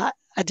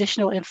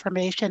additional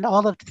information,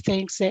 all of the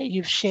things that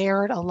you've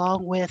shared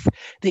along with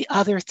the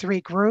other 3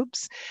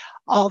 groups.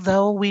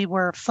 Although we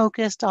were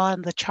focused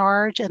on the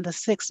charge and the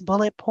 6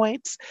 bullet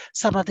points,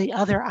 some of the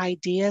other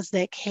ideas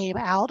that came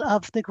out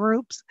of the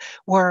groups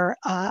were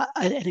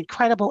an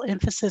incredible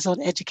emphasis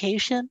on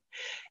education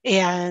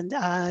and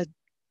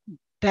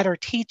better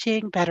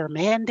teaching, better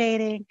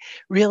mandating,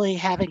 really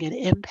having an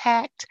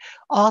impact.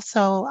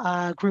 Also,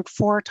 Group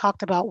 4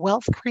 talked about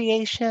wealth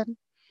creation.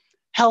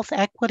 Health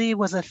equity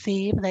was a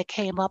theme that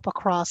came up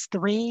across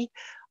 3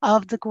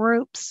 of the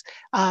groups.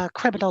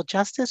 Criminal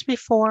justice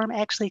reform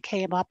actually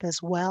came up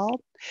as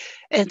well.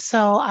 And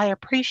so I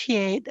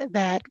appreciate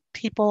that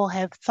people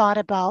have thought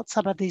about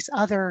some of these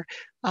other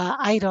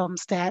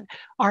items that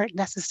aren't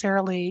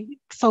necessarily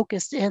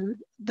focused in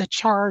the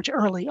charge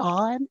early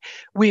on.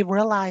 We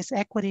realize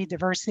equity,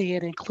 diversity,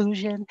 and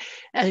inclusion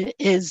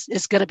is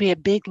going to be a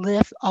big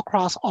lift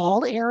across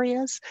all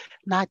areas,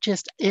 not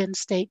just in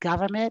state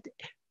government,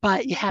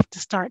 but you have to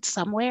start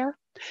somewhere.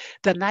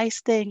 The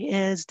nice thing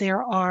is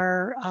there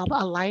are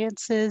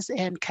alliances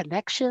and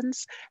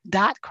connections,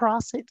 dot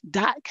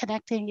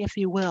connecting, if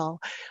you will,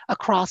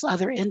 across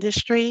other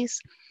industries.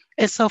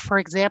 And so, for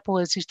example,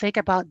 as you think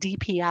about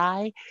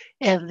DPI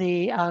and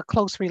the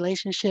close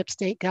relationship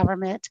state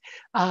government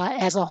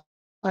as a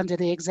under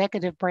the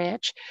executive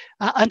branch,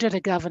 under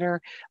the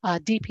governor.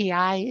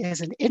 DPI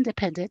is an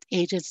independent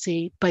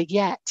agency, but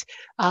yet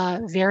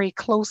very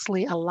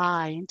closely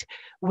aligned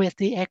with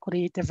the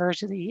equity,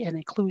 diversity, and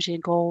inclusion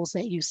goals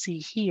that you see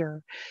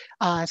here.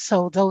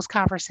 So those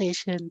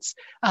conversations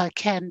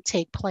can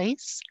take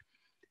place.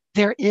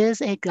 There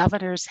is a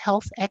Governor's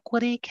Health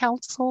Equity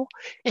Council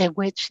in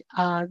which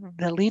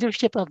the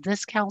leadership of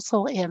this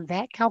council and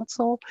that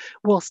council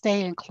will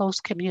stay in close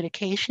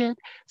communication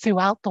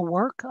throughout the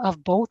work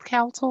of both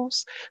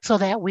councils so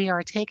that we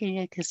are taking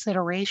in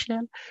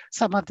consideration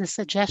some of the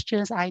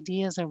suggestions,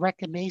 ideas, and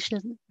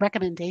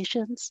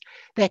recommendations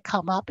that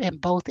come up in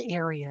both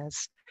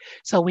areas.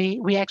 So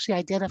we actually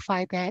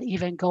identified that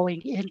even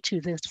going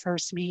into this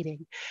first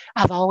meeting.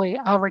 I've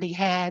already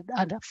had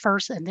a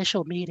first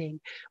initial meeting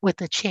with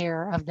the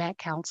chair of that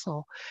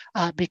council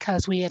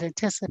because we had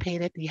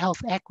anticipated the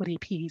health equity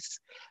piece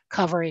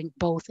covering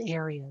both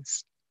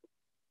areas.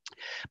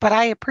 But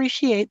I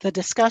appreciate the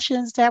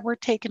discussions that were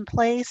taking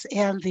place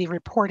and the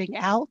reporting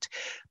out.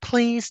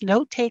 Please,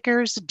 note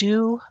takers,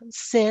 do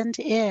send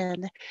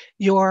in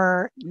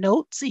your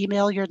notes,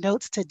 email your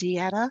notes to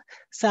Deanna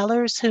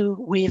Sellers, who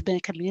we've been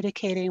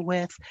communicating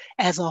with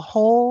as a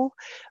whole.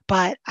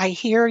 But I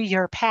hear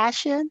your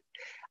passion.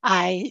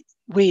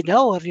 We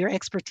know of your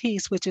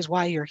expertise, which is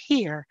why you're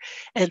here.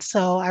 And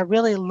so I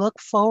really look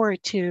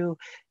forward to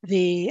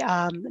the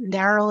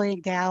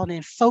narrowing down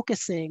and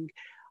focusing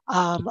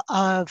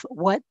of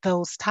what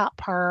those top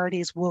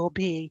priorities will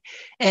be.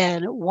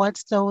 And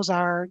once those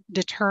are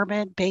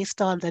determined based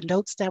on the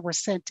notes that were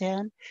sent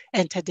in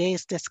and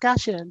today's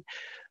discussion,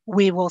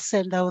 we will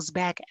send those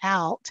back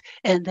out.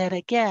 And then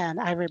again,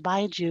 I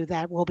remind you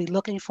that we'll be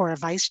looking for a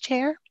vice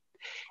chair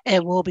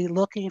and we'll be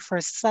looking for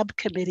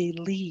subcommittee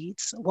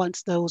leads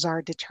once those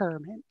are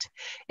determined.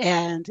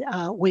 And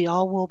we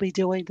all will be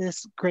doing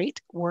this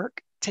great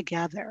work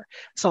together.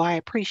 So I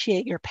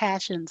appreciate your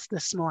passions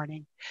this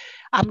morning.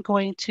 I'm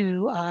going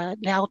to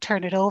now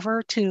turn it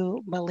over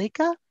to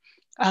Malika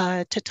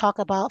to talk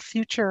about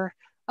future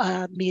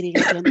meeting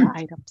agenda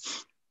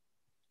items.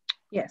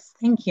 Yes,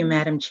 thank you,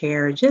 Madam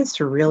Chair.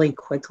 Just really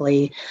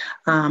quickly,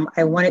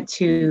 I wanted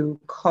to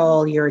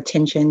call your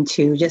attention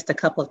to just a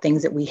couple of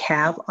things that we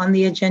have on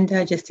the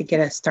agenda just to get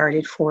us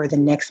started for the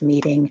next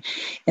meeting.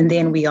 And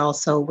then we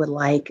also would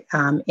like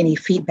any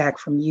feedback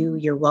from you.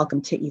 You're welcome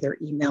to either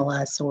email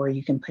us or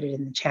you can put it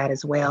in the chat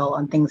as well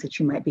on things that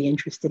you might be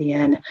interested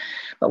in.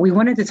 But we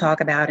wanted to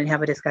talk about and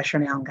have a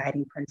discussion around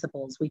guiding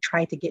principles. We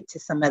tried to get to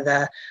some of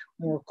the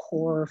more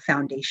core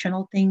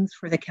foundational things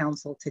for the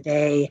council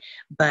today,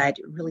 but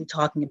really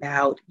talking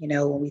about,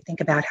 when we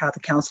think about how the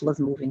council is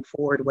moving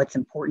forward, what's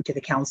important to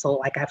the council,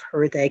 like I've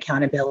heard the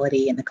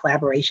accountability and the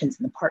collaborations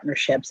and the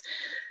partnerships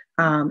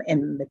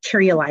and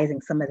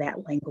materializing some of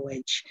that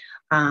language.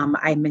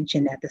 I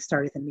mentioned at the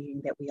start of the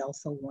meeting that we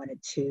also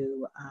wanted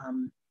to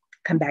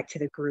come back to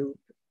the group.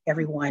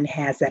 Everyone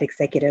has that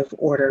Executive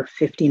Order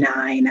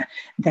 59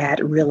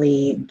 that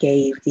really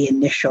gave the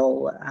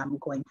initial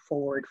going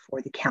forward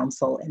for the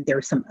council. And there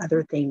are some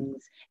other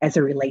things as it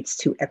relates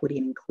to equity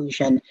and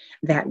inclusion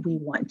that we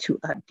want to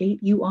update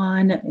you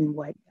on and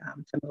what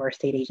some of our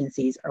state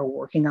agencies are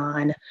working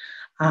on.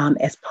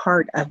 As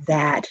part of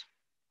that,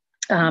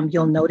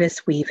 you'll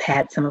notice we've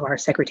had some of our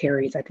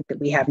secretaries. I think that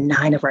we have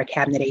 9 of our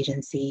cabinet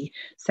agency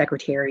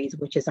secretaries,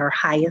 which is our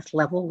highest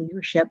level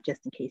leadership,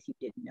 just in case you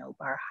didn't know,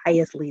 our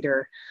highest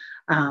leader,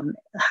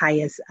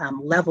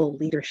 level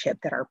leadership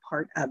that are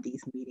part of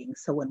these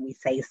meetings. So when we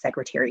say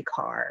Secretary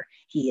Carr,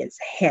 he is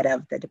head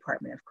of the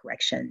Department of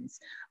Corrections.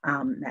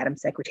 Madam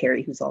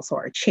Secretary, who's also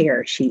our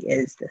chair, she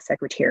is the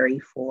secretary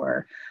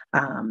for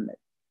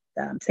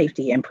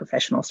safety and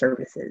professional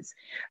services.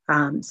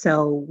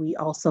 So we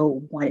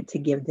also wanted to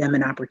give them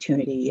an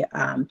opportunity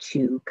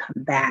to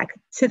come back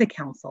to the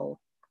council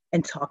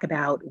and talk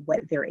about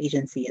what their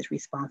agency is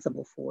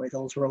responsible for,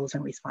 those roles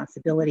and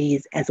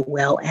responsibilities, as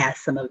well as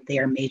some of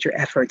their major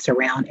efforts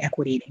around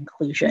equity and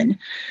inclusion,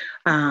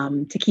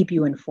 to keep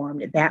you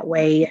informed that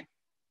way.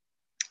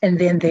 And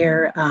then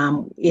there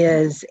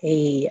is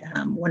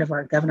one of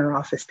our governor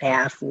office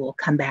staff will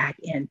come back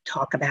and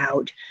talk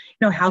about,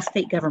 how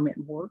state government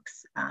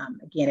works.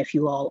 Again, if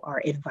you all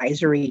are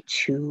advisory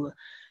to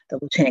the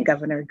Lieutenant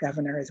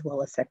Governor, as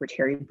well as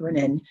Secretary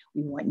Brennan,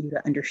 we want you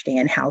to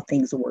understand how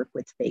things work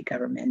with state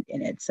government.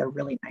 And it's a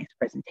really nice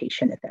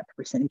presentation that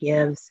person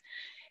gives.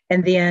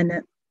 And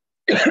then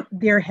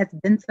there has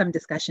been some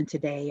discussion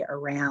today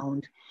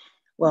around,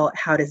 well,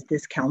 how does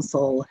this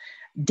council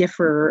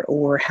differ,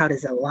 or how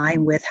does it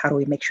align with, how do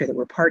we make sure that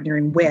we're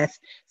partnering with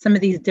some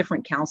of these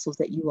different councils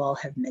that you all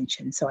have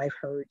mentioned? So I've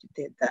heard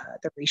the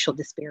racial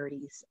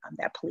disparities,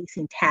 that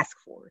policing task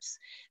force,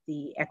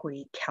 the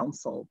equity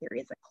council, there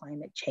is a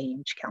climate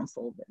change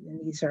council, and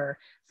these are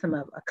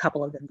a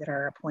couple of them that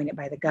are appointed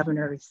by the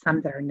governor,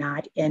 some that are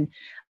not, and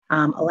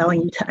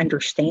allowing you to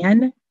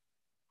understand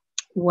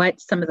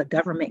what some of the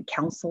government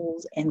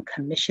councils and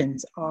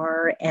commissions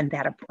are and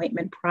that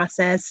appointment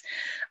process,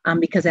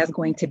 because that's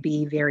going to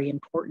be very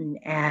important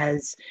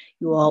as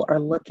you all are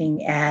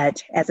looking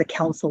at, as a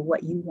council,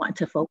 what you want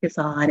to focus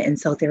on. And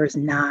so there's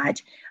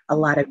not a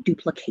lot of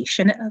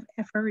duplication of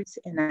efforts.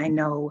 And I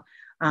know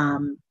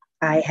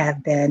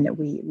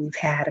we've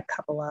had a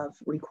couple of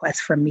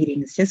requests for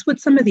meetings just with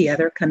some of the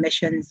other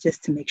commissions,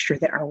 just to make sure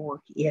that our work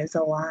is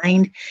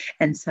aligned.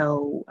 And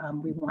so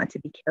we want to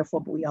be careful,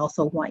 but we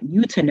also want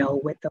you to know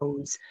what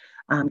those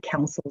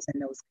councils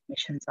and those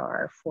commissions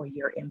are for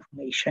your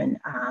information.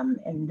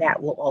 And that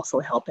will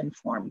also help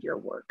inform your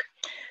work.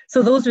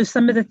 So those are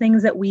some of the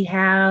things that we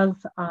have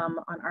on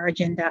our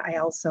agenda. I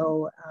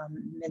also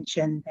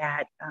mentioned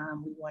that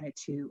we wanted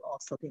to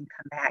also then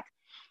come back.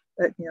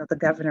 The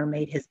governor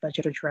made his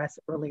budget address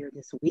earlier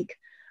this week,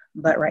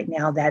 but right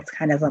now that's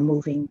kind of a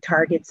moving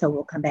target. So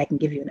we'll come back and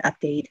give you an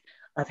update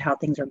of how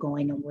things are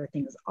going and where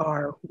things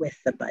are with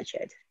the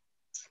budget.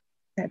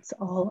 That's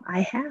all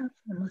I have,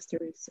 unless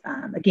there's,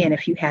 again,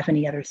 if you have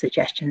any other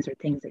suggestions or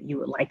things that you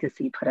would like to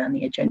see put on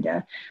the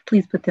agenda,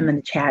 please put them in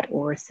the chat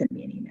or send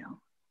me an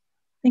email.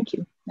 Thank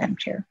you, Madam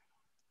Chair.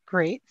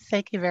 Great.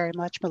 Thank you very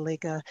much,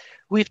 Malika.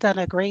 We've done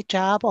a great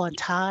job on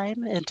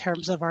time in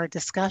terms of our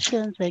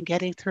discussions and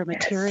getting through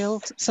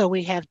materials. So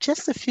we have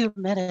just a few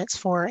minutes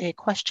for a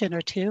question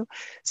or two.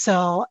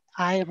 So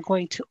I am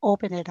going to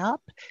open it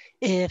up.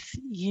 If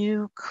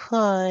you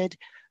could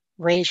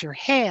raise your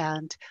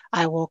hand,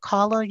 I will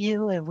call on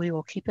you and we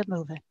will keep it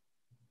moving.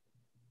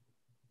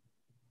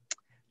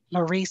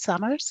 Marie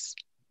Summers.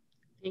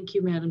 Thank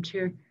you, Madam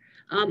Chair.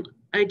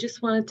 I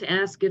just wanted to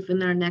ask if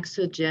in our next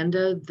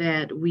agenda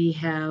that we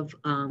have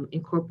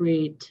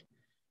incorporate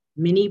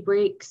mini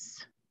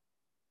breaks,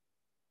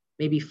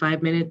 maybe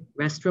 5-minute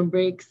restroom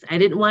breaks. I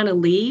didn't want to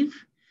leave,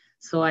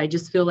 so I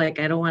just feel like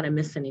I don't want to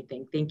miss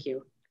anything. Thank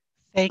you.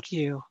 Thank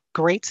you.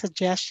 Great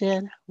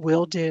suggestion.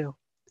 Will do.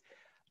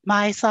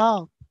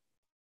 Maisol.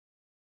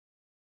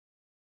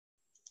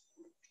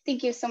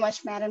 Thank you so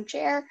much, Madam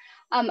Chair.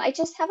 I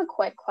just have a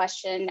quick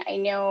question. I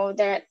know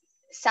that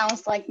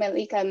sounds like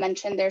Malika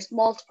mentioned there's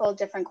multiple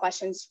different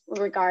questions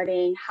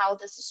regarding how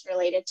this is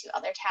related to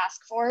other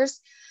task force.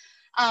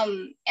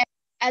 And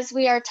as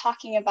we are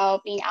talking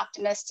about being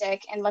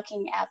optimistic and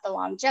looking at the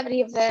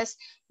longevity of this,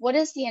 what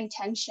is the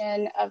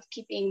intention of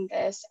keeping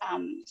this,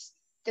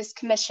 this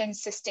commission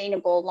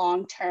sustainable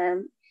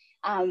long-term,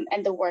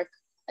 and the work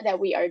that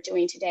we are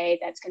doing today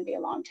that's going to be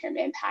a long-term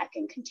impact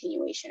and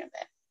continuation of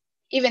it,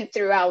 even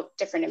throughout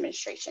different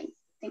administration?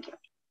 Thank you.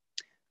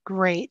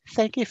 Great.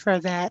 Thank you for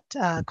that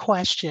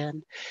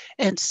question.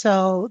 And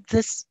so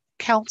this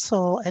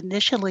council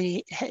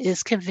initially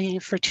is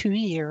convened for 2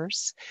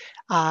 years,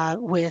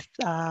 with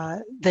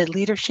the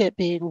leadership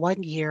being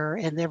 1 year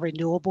and then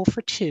renewable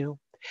for 2.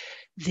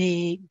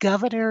 The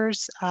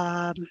governor's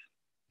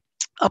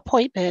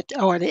appointment,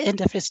 or the end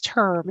of his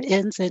term,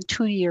 ends in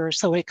 2 years,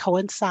 so it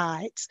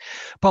coincides.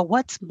 But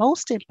what's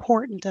most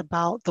important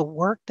about the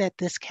work that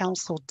this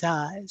council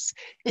does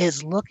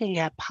is looking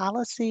at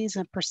policies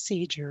and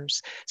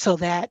procedures so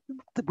that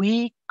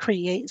we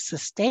create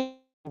sustainable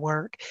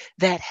work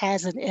that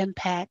has an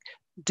impact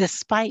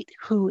despite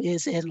who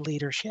is in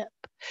leadership.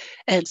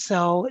 And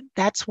so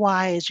that's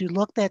why, as you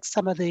looked at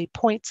some of the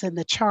points in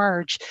the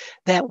charge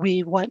that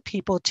we want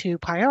people to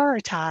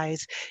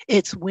prioritize,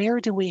 it's where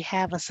do we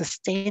have a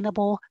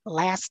sustainable,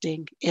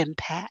 lasting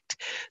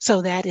impact,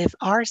 so that if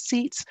our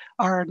seats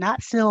are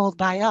not filled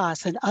by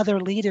us and other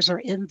leaders are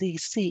in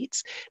these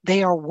seats,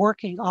 they are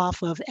working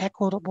off of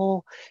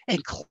equitable,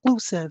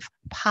 inclusive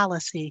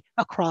policy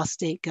across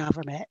state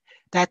government.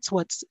 That's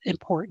what's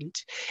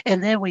important.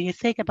 And then when you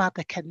think about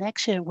the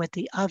connection with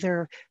the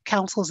other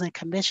councils and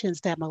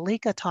commissions that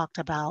Malika talked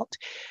about,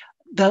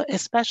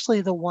 especially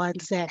the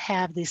ones that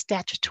have the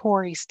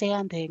statutory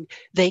standing,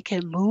 they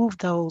can move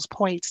those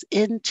points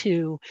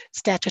into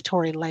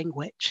statutory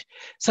language.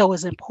 So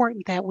it's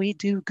important that we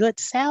do good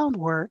sound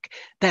work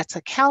that's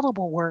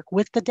accountable work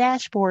with the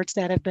dashboards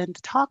that have been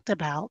talked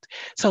about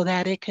so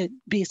that it could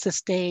be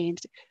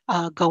sustained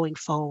going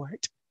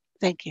forward.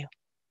 Thank you.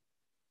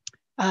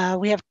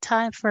 We have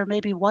time for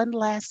maybe one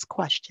last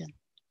question.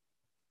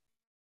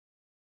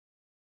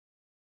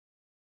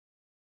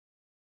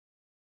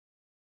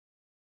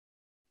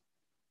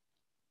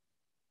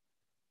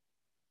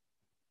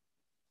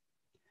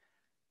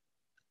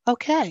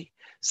 Okay,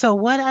 so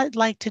what I'd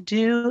like to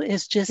do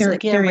is just there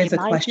is a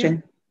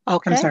question.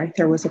 Okay. I'm sorry,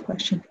 there was a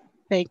question.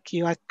 Thank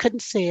you. I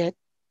couldn't see it.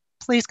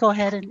 Please go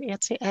ahead and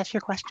ask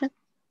your question.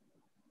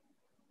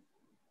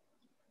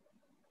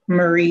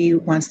 Marie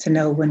wants to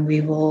know when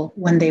they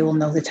will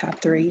know the top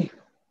 3.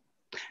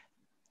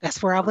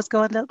 That's where I was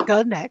going to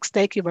go next.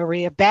 Thank you,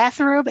 Maria.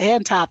 Bathroom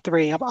and top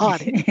 3. I'm on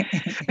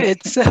it.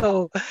 And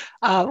so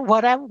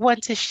what I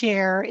want to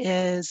share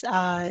is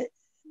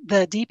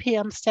the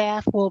DPM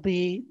staff will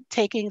be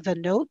taking the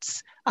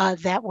notes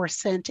that were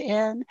sent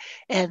in,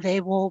 and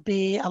they will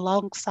be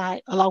along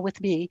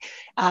with me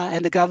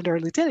and the governor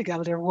and lieutenant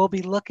governor will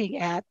be looking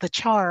at the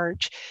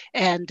charge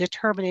and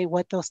determining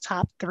what those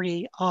top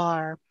 3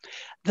 are.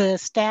 The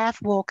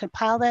staff will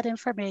compile that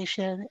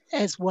information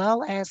as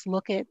well as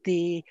look at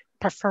the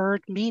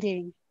preferred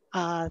meeting,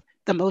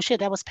 the motion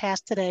that was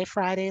passed today,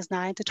 Fridays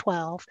 9 to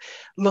 12,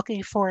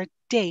 looking for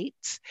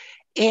dates.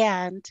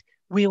 And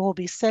we will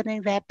be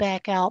sending that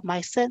back out.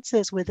 My sense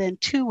is within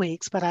 2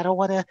 weeks, but I don't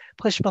want to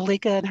push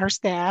Malika and her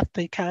staff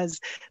because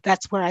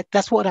that's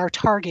what our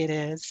target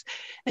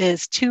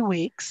is 2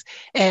 weeks.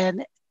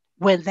 And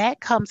when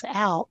that comes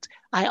out,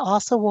 I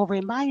also will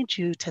remind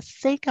you to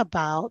think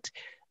about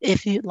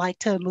if you'd like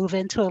to move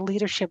into a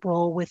leadership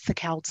role with the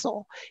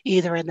council,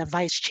 either in the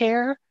vice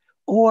chair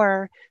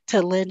or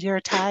to lend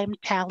your time,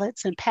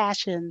 talents, and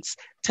passions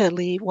to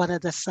lead one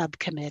of the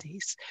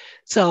subcommittees.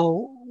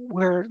 So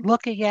we're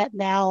looking at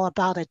now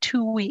about a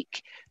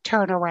 2-week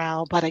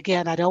turnaround, but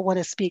again, I don't want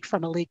to speak for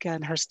Malika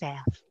and her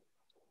staff.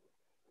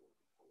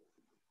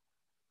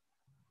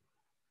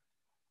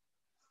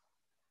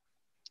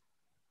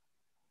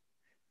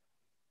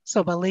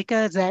 So Malika,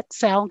 does that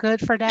sound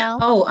good for now?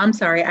 Oh, I'm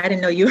sorry. I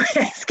didn't know you were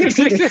asking me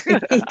to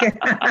speak.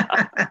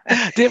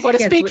 Didn't want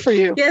to speak for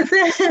you. Yes,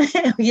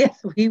 yes,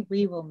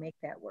 we will make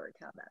that work.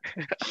 How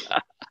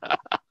about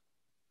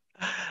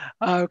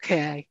that?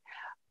 Okay.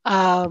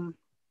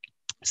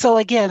 So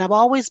again, I'm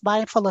always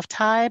mindful of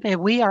time, and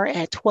we are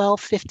at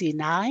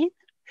 12:59.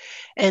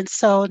 And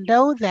so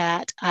know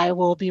that I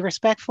will be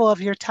respectful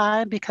of your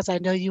time because I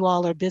know you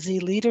all are busy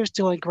leaders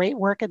doing great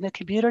work in the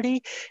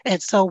community.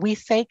 And so we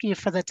thank you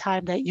for the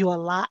time that you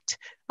allot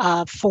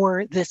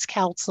for this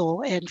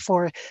council and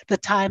for the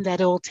time that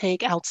it will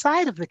take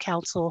outside of the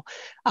council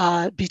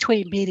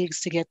between meetings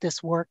to get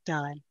this work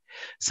done.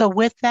 So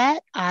with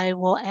that, I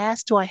will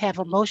ask, do I have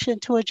a motion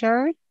to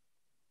adjourn?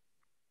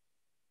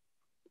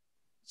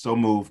 So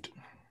moved.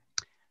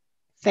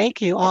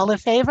 Thank you. All in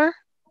favor?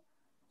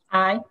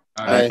 Aye.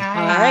 Aye.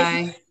 All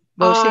right.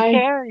 Motion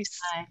carries.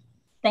 Aye.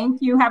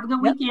 Thank you. Have a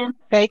good weekend.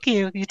 Thank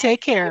you. You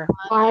take care.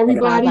 Bye,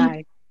 everybody.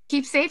 Bye-bye.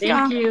 Keep safe,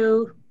 Thank y'all.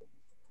 you.